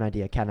actually have an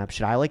idea. Canap,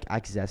 should I like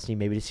ask Zesty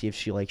maybe to see if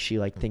she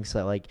thinks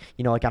that like,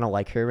 you know, like I don't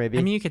like her maybe?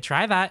 I mean, you could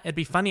try that. It'd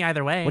be funny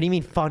either way. What do you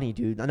mean funny,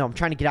 dude? No, I'm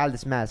trying to get out of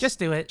this mess. Just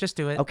do it. Just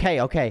do it. Okay.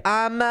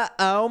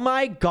 Oh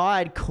my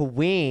God,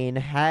 Queen,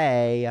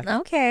 hey.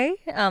 Okay.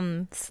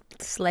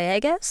 Slay, I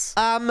guess.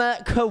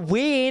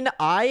 Queen,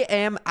 I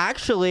am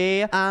actually,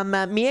 me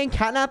and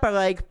Catnap are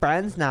like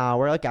friends now.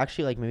 We're like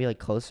actually like maybe like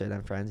closer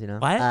than friends, you know?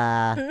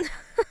 What?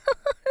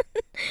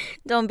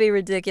 Don't be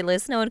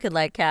ridiculous. No one could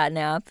like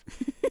Catnap.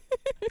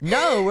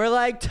 No, we're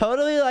like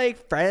totally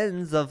like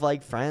friends of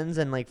like friends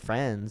and like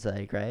friends,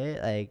 like, right?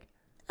 Like.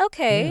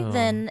 Okay, Ew.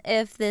 then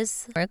if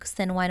this works,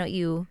 then why don't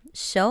you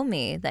show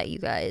me that you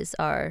guys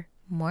are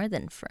more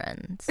than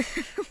friends?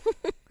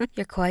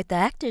 You're quite the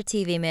actor,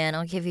 TV man,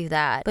 I'll give you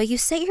that. But you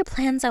say your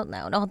plans out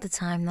loud all the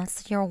time.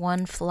 That's your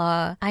one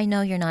flaw. I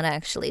know you're not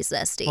actually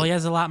zesty. Well, he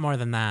has a lot more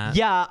than that.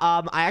 Yeah,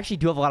 I actually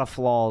do have a lot of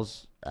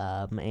flaws.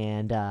 I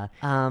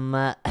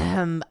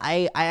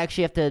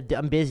actually have to.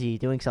 I'm busy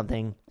doing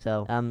something.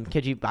 So,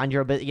 could you on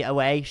your bit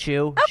away,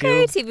 Shoo?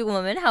 Okay, Shoo? TV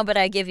woman, how about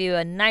I give you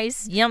a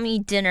nice, yummy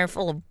dinner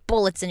full of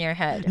bullets in your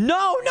head?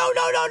 No!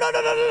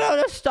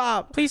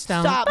 Stop! Please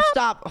don't.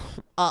 Stop!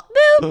 Oh.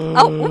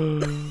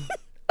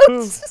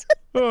 Oops.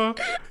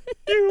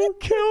 You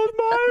killed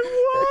my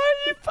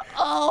wife!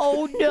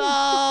 Oh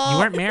no! You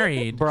weren't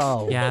married.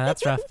 Bro. Yeah,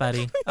 that's rough,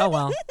 buddy. Oh,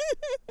 well.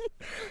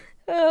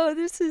 Oh,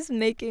 this is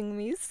making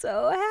me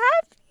so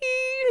happy.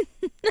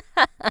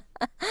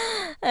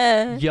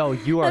 Yo,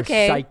 you are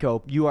okay.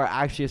 psycho. You are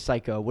actually a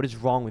psycho. What is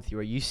wrong with you?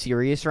 Are you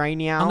serious right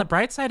now? On the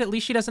bright side, at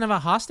least she doesn't have a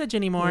hostage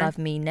anymore. Love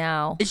me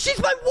now. She's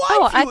my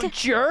wife, Oh, you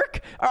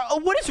jerk!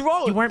 What is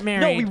wrong? You weren't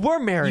married. No, we were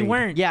married. You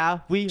weren't. Yeah,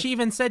 we... She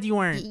even said you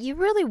weren't. You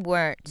really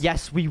weren't.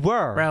 Yes, we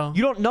were. Bro.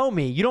 You don't know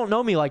me. You don't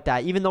know me like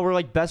that, even though we're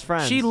like best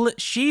friends.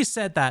 She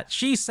said that.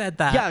 She said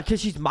that. Yeah, because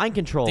she's mind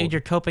controlled. Dude,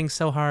 you're coping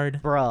so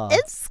hard. Bruh.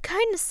 It's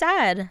kind of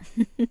sad.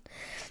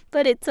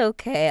 But it's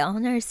okay. I'll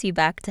nurse you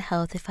back to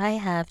health if I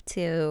have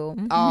to.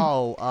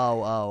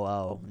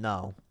 Oh.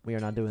 No, we are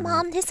not doing that.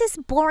 Mom, this is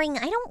boring.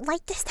 I don't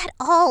like this at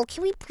all.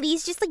 Can we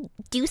please just, like,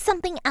 do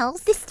something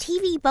else? This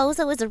TV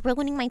bozo is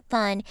ruining my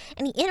fun,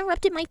 and he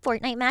interrupted my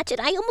Fortnite match,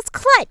 and I almost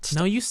clutched.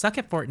 No, you suck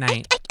at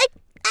Fortnite.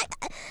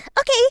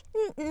 Okay,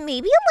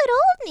 maybe a little.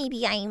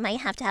 Maybe I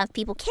might have to have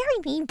people carry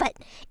me, but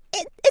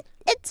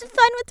it's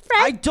fun with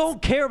friends. I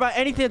don't care about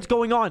anything that's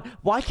going on.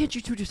 Why can't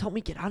you two just help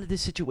me get out of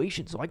this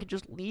situation so I can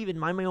just leave and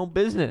mind my own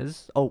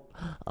business?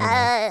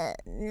 Hey,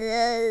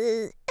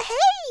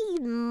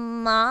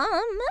 Mom.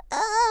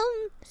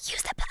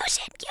 Use the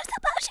potion.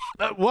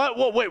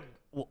 Wait.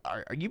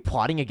 Are you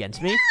plotting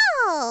against me?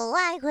 Oh,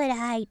 why would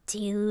I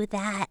do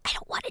that? I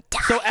don't want to die.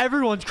 So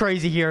everyone's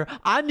crazy here.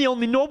 I'm the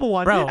only noble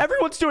one. Bro.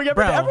 Everyone's doing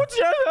everything. Bro.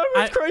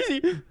 Everyone's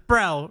crazy.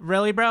 Bro,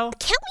 really, bro?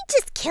 Can't we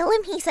just kill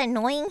him? He's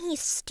annoying,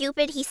 he's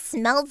stupid, he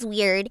smells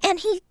weird, and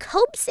he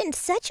copes in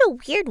such a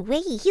weird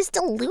way. He's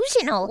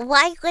delusional.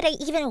 Why would I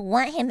even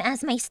want him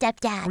as my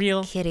stepdad?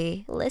 Real.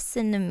 Kitty,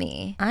 listen to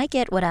me. I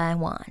get what I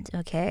want,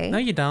 okay? No,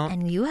 you don't.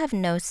 And you have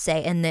no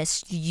say in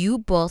this. You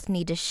both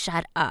need to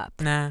shut up.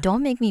 Nah.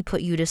 Don't make me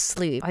put you to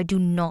sleep. I do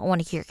not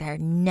want to hear her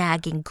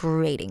nagging,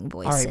 grating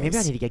voices. All right, maybe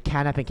I need to get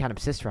Catnap and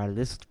Catnap's sister out of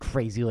this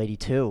crazy lady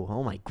too.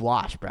 Oh my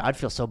gosh, bro. I'd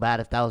feel so bad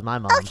if that was my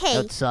mom. Okay.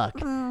 That'd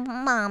suck.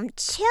 Mom,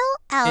 chill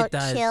out, It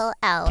does. chill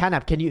out.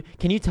 Catnap, can you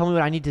tell me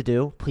what I need to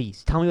do?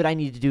 Please, tell me what I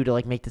need to do to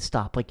like make this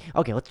stop. Like,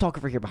 okay, let's talk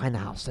over here behind the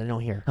house. I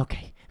don't hear.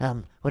 Okay,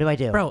 what do I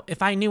do? Bro,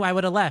 if I knew, I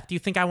would have left. Do you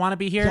think I want to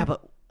be here? Yeah,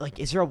 but like,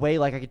 is there a way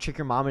like I could trick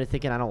your mom into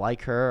thinking I don't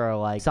like her, or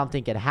like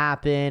something could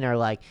happen, or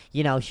like,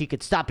 you know, she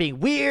could stop being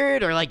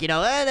weird, or like, you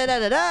know,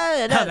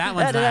 that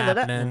one's not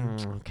happening.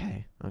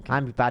 Okay.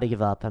 I'm about to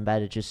give up. I'm about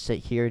to just sit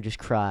here and just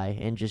cry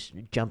and just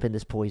jump in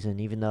this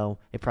poison, even though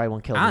it probably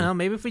won't kill me. I don't know.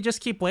 Maybe if we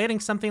just keep waiting,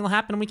 something will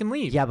happen and we can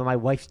leave. Yeah, but my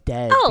wife's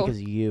dead Oh, because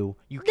of you.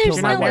 You there's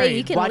killed my no wife. way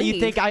you can Why do you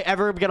leave. think I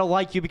ever am gonna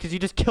like you? Because you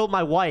just killed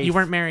my wife. You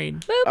weren't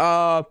married.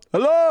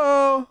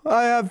 Hello?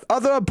 I have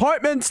other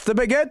appointments to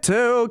get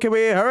to. Can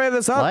we hurry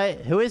this up?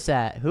 What? Who is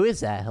that? Who is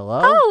that? Hello?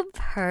 Oh,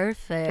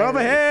 perfect. Over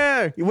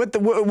here, with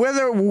where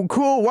the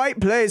cool white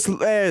place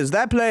is.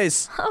 That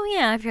place. Oh,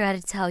 yeah, I forgot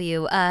to tell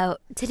you.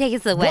 Today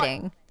is the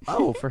wedding.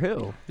 Oh, for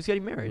who? Who's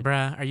getting married?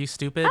 Bruh, are you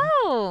stupid?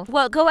 Oh,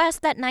 well, go ask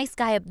that nice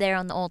guy up there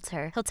on the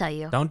altar. He'll tell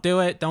you. Don't do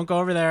it. Don't go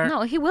over there.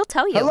 No, he will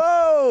tell you.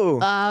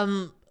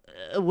 Hello.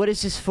 What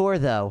is this for,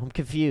 though? I'm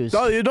confused.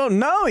 Oh, you don't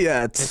know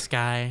yet. This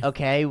guy.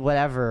 Okay,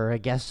 whatever. I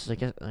guess I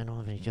don't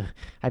have any.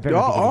 I better.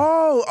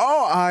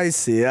 I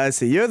see.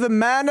 You're the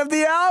man of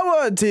the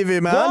hour,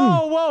 TV man.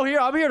 Whoa! Here,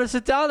 I'm here to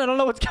sit down. I don't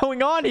know what's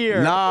going on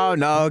here.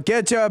 No,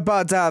 get your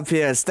butt up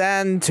here.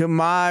 Stand to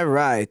my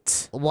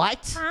right.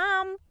 What?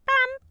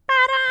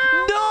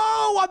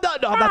 No, I'm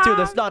not. No, I'm not doing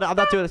this. No, I'm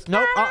not doing this.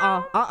 Nope.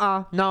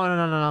 No.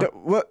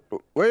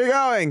 Where are you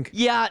going?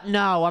 Yeah,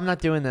 no, I'm not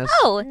doing this.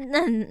 Oh,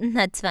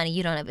 that's funny.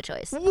 You don't have a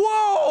choice.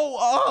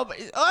 Whoa!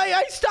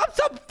 I stopped.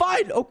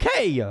 Fine.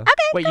 Okay. Okay.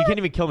 Wait, you can't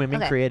even kill me. I'm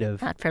in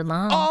creative. Not for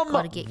long.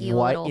 Gotta get you a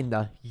what little... in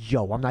the?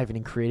 Yo, I'm not even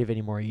in creative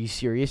anymore. Are you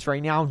serious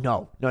right now?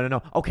 No.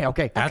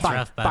 Okay. That's fine,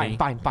 rough, buddy.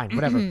 Fine.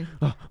 Whatever.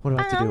 What do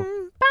I have to do?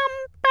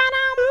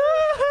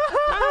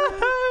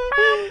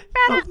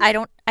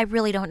 I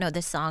really don't know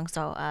this song,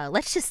 so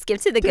let's just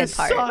skip to the good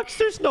part. This sucks.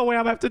 There's no way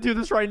I'm gonna have to do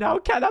this right now.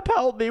 Cannot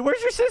help me.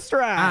 Where's your sister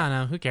at? I don't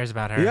know. Who cares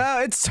about her?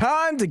 Yeah, it's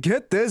time to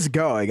get this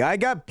going. I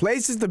got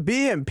places to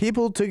be and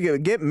people to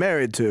get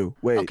married to.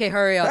 Wait. Okay,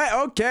 hurry up. Hey,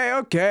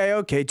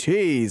 okay.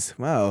 Jeez.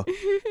 Well,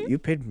 you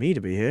paid me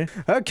to be here.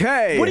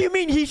 Okay. What do you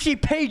mean she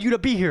paid you to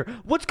be here?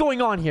 What's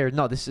going on here?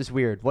 No, this is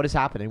weird. What is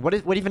happening? What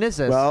even is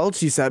this? Well,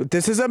 she said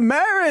this is a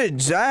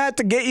marriage. I had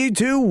to get you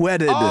two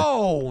wedded.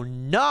 Oh,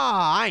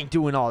 nah. I ain't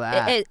doing all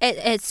that.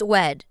 It's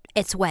wed.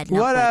 It's wed.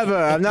 Whatever.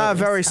 I'm not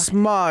very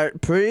smart,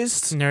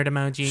 priest. Nerd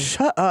emoji.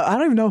 Shut up. I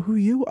don't even know who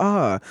you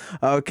are.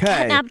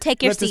 Okay. Now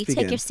take your Let this seat.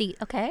 begin. Take your seat,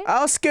 okay?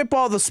 I'll skip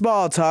all the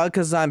small talk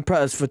because I'm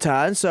pressed for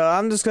time, so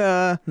I'm just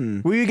gonna...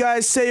 Will you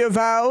guys say your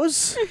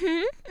vows?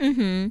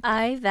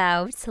 I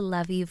vow to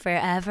love you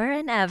forever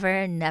and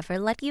ever, never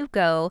let you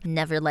go,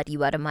 never let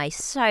you out of my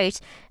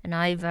sight, and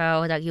I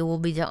vow that you will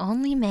be the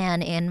only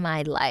man in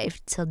my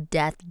life till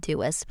death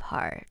do us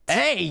part.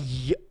 Hey,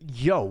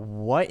 yo,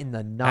 what in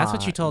the That's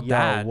what you told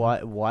Dad.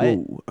 What?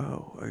 Ooh,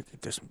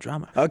 there's some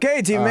drama.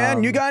 Okay, team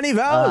man, you got any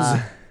vows?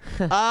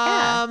 Do you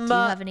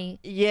have any?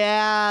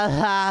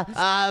 Yeah.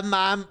 I'm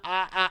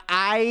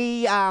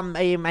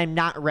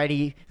not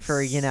ready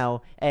for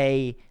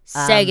a.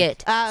 Say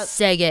it.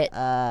 Say it.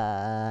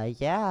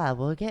 Yeah,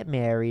 we'll get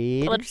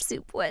married. Por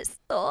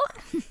supuesto.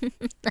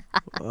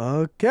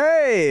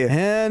 Okay,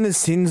 and it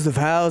seems the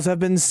vows have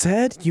been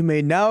said. You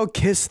may now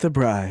kiss the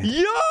bride.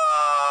 Yo!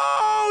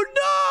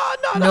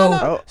 No.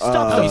 Oh,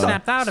 Oh, he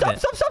snapped out of it.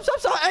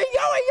 Stop. Hey,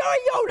 yo.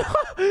 No.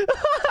 She's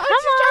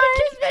trying to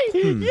kiss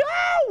me. Yo!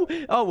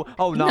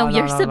 Oh, no. No,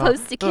 you're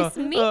supposed to kiss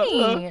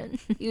me.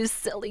 You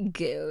silly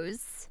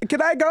goose. Can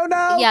I go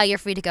now? Yeah, you're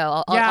free to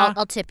go.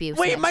 I'll tip you.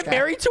 Wait, am I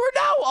married to her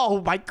now? Oh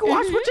my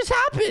gosh, what just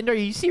happened? Are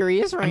you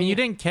serious right I mean, you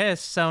now? didn't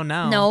kiss, so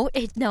no.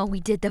 No,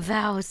 we did the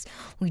vows.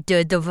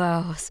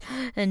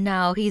 And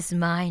now he's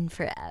mine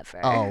forever.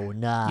 Oh,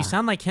 nah. You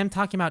sound like him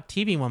talking about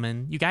TV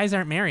woman. You guys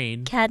aren't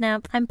married.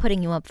 Catnap, I'm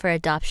putting you up for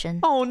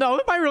adoption. Oh no,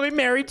 am I really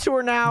married to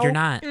her now? You're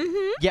not.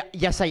 Yeah,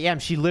 yes I am.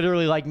 She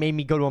literally made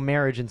me go to a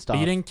marriage and stuff.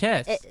 But you didn't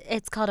kiss.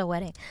 It's called a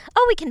wedding.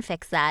 Oh, we can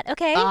fix that,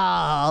 okay?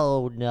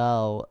 Oh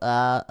no.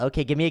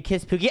 Okay, give me a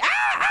kiss, Pookie.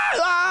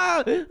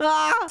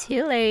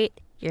 Too late.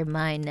 You're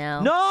mine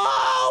now. No,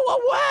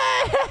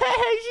 away!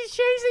 She's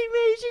chasing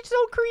me. She's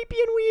so creepy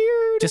and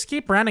weird. Just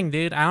keep running,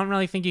 dude. I don't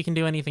really think you can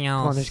do anything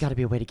else. Come on, there's got to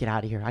be a way to get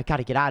out of here. I got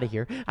to get out of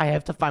here. I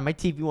have to find my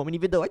TV woman,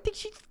 even though I think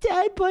she's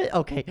dead. But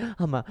okay,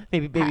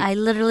 maybe. I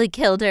literally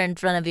killed her in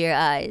front of your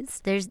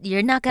eyes.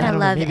 You're not gonna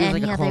love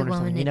any other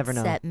woman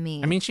except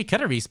me. I mean, she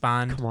could have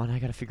respawned. Come on, I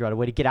gotta figure out a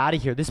way to get out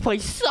of here. This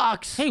place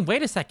sucks. Hey,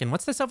 wait a second.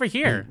 What's this over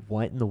here?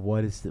 What in the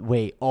what is this?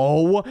 Wait,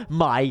 oh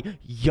my,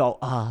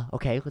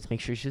 okay, let's make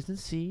sure she doesn't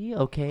see.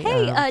 Okay.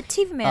 Hey,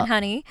 TV man,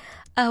 honey.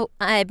 Oh,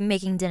 I'm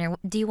making dinner.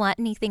 Do you want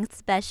anything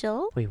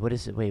special? Wait, what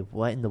is it? Wait,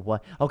 what in the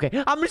what? Okay,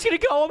 I'm just gonna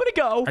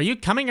go. Are you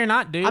coming or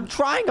not, dude? I'm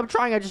trying.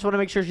 I just want to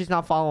make sure she's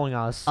not following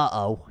us.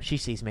 Uh-oh, she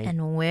sees me.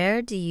 And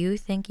where do you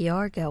think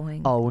you're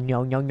going? Oh,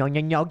 no.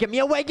 Get me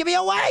away.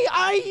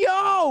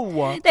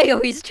 Yo! They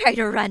always try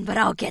to run, but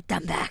I'll get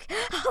them back.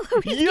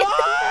 Yo!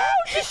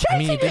 She's chasing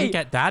me. You didn't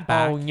get Dad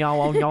back. Oh,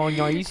 no.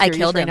 Are you serious I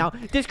killed him. right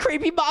now? This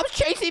creepy mob's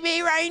chasing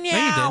me right now.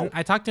 No, you didn't.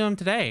 I talked to him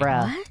today.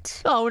 Bruh.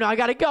 What? Oh, no, I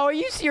gotta go. Are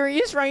you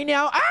serious right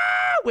now? Ah!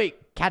 Wait,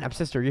 Catnap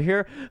sister, you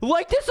here?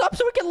 Light this up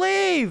so we can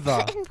leave.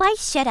 And why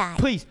should I?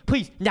 Please,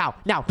 now,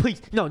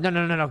 please. No.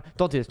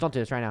 Don't do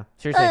this right now.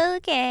 Seriously.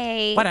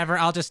 Okay. Whatever,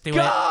 I'll just do Go!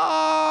 it.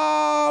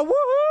 Woohoo!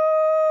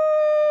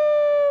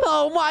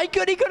 Oh my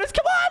goodness,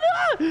 come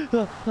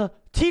on!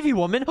 TV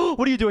woman,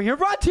 what are you doing here?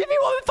 Run, TV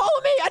woman,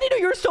 follow me! I didn't know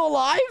you were still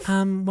alive!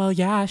 Well,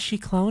 yeah, she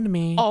cloned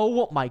me.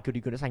 Oh my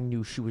goodness, I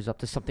knew she was up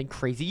to something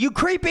crazy. You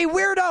creepy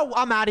weirdo!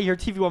 I'm out of here,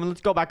 TV woman,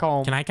 let's go back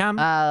home. Can I come?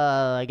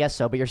 I guess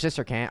so, but your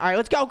sister can't. Alright,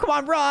 let's go, come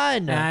on,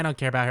 run! Nah, I don't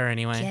care about her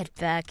anyway. Get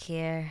back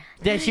here.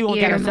 Then she won't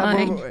You're get herself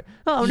mine. over.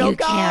 Oh no, You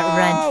go! can't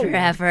run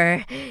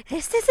forever.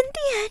 This isn't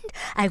the end.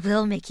 I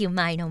will make you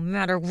mine no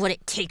matter what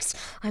it takes.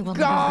 I will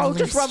never Go! lose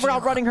Just run you.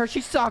 without running her,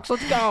 she sucks,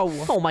 let's go!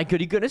 Oh my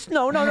goodness,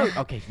 no.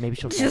 Okay, maybe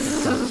she'll get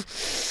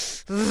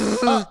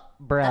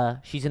Bruh,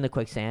 she's in the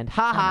quicksand.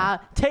 Haha,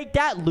 take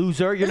that,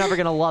 loser. You're never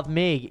gonna love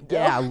me.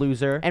 Yeah,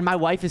 loser. And my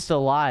wife is still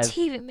alive.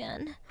 TV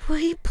man, will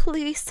you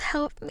please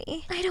help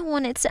me? I don't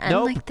want it to end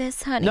like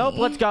this, honey. Nope,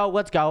 let's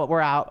go.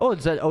 We're out. Oh,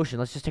 it's an ocean.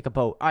 Let's just take a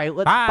boat. All right,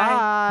 let's Bye.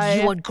 bye.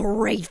 You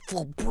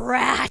ungrateful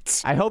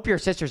brat. I hope your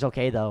sister's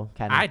okay, though.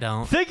 Kinda. I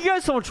don't. Thank you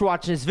guys so much for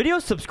watching this video.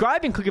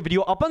 Subscribe and click a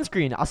video up on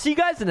screen. I'll see you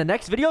guys in the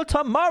next video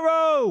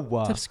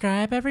tomorrow.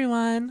 Subscribe,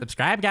 everyone.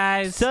 Subscribe,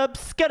 guys.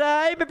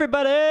 Subscribe,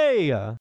 everybody.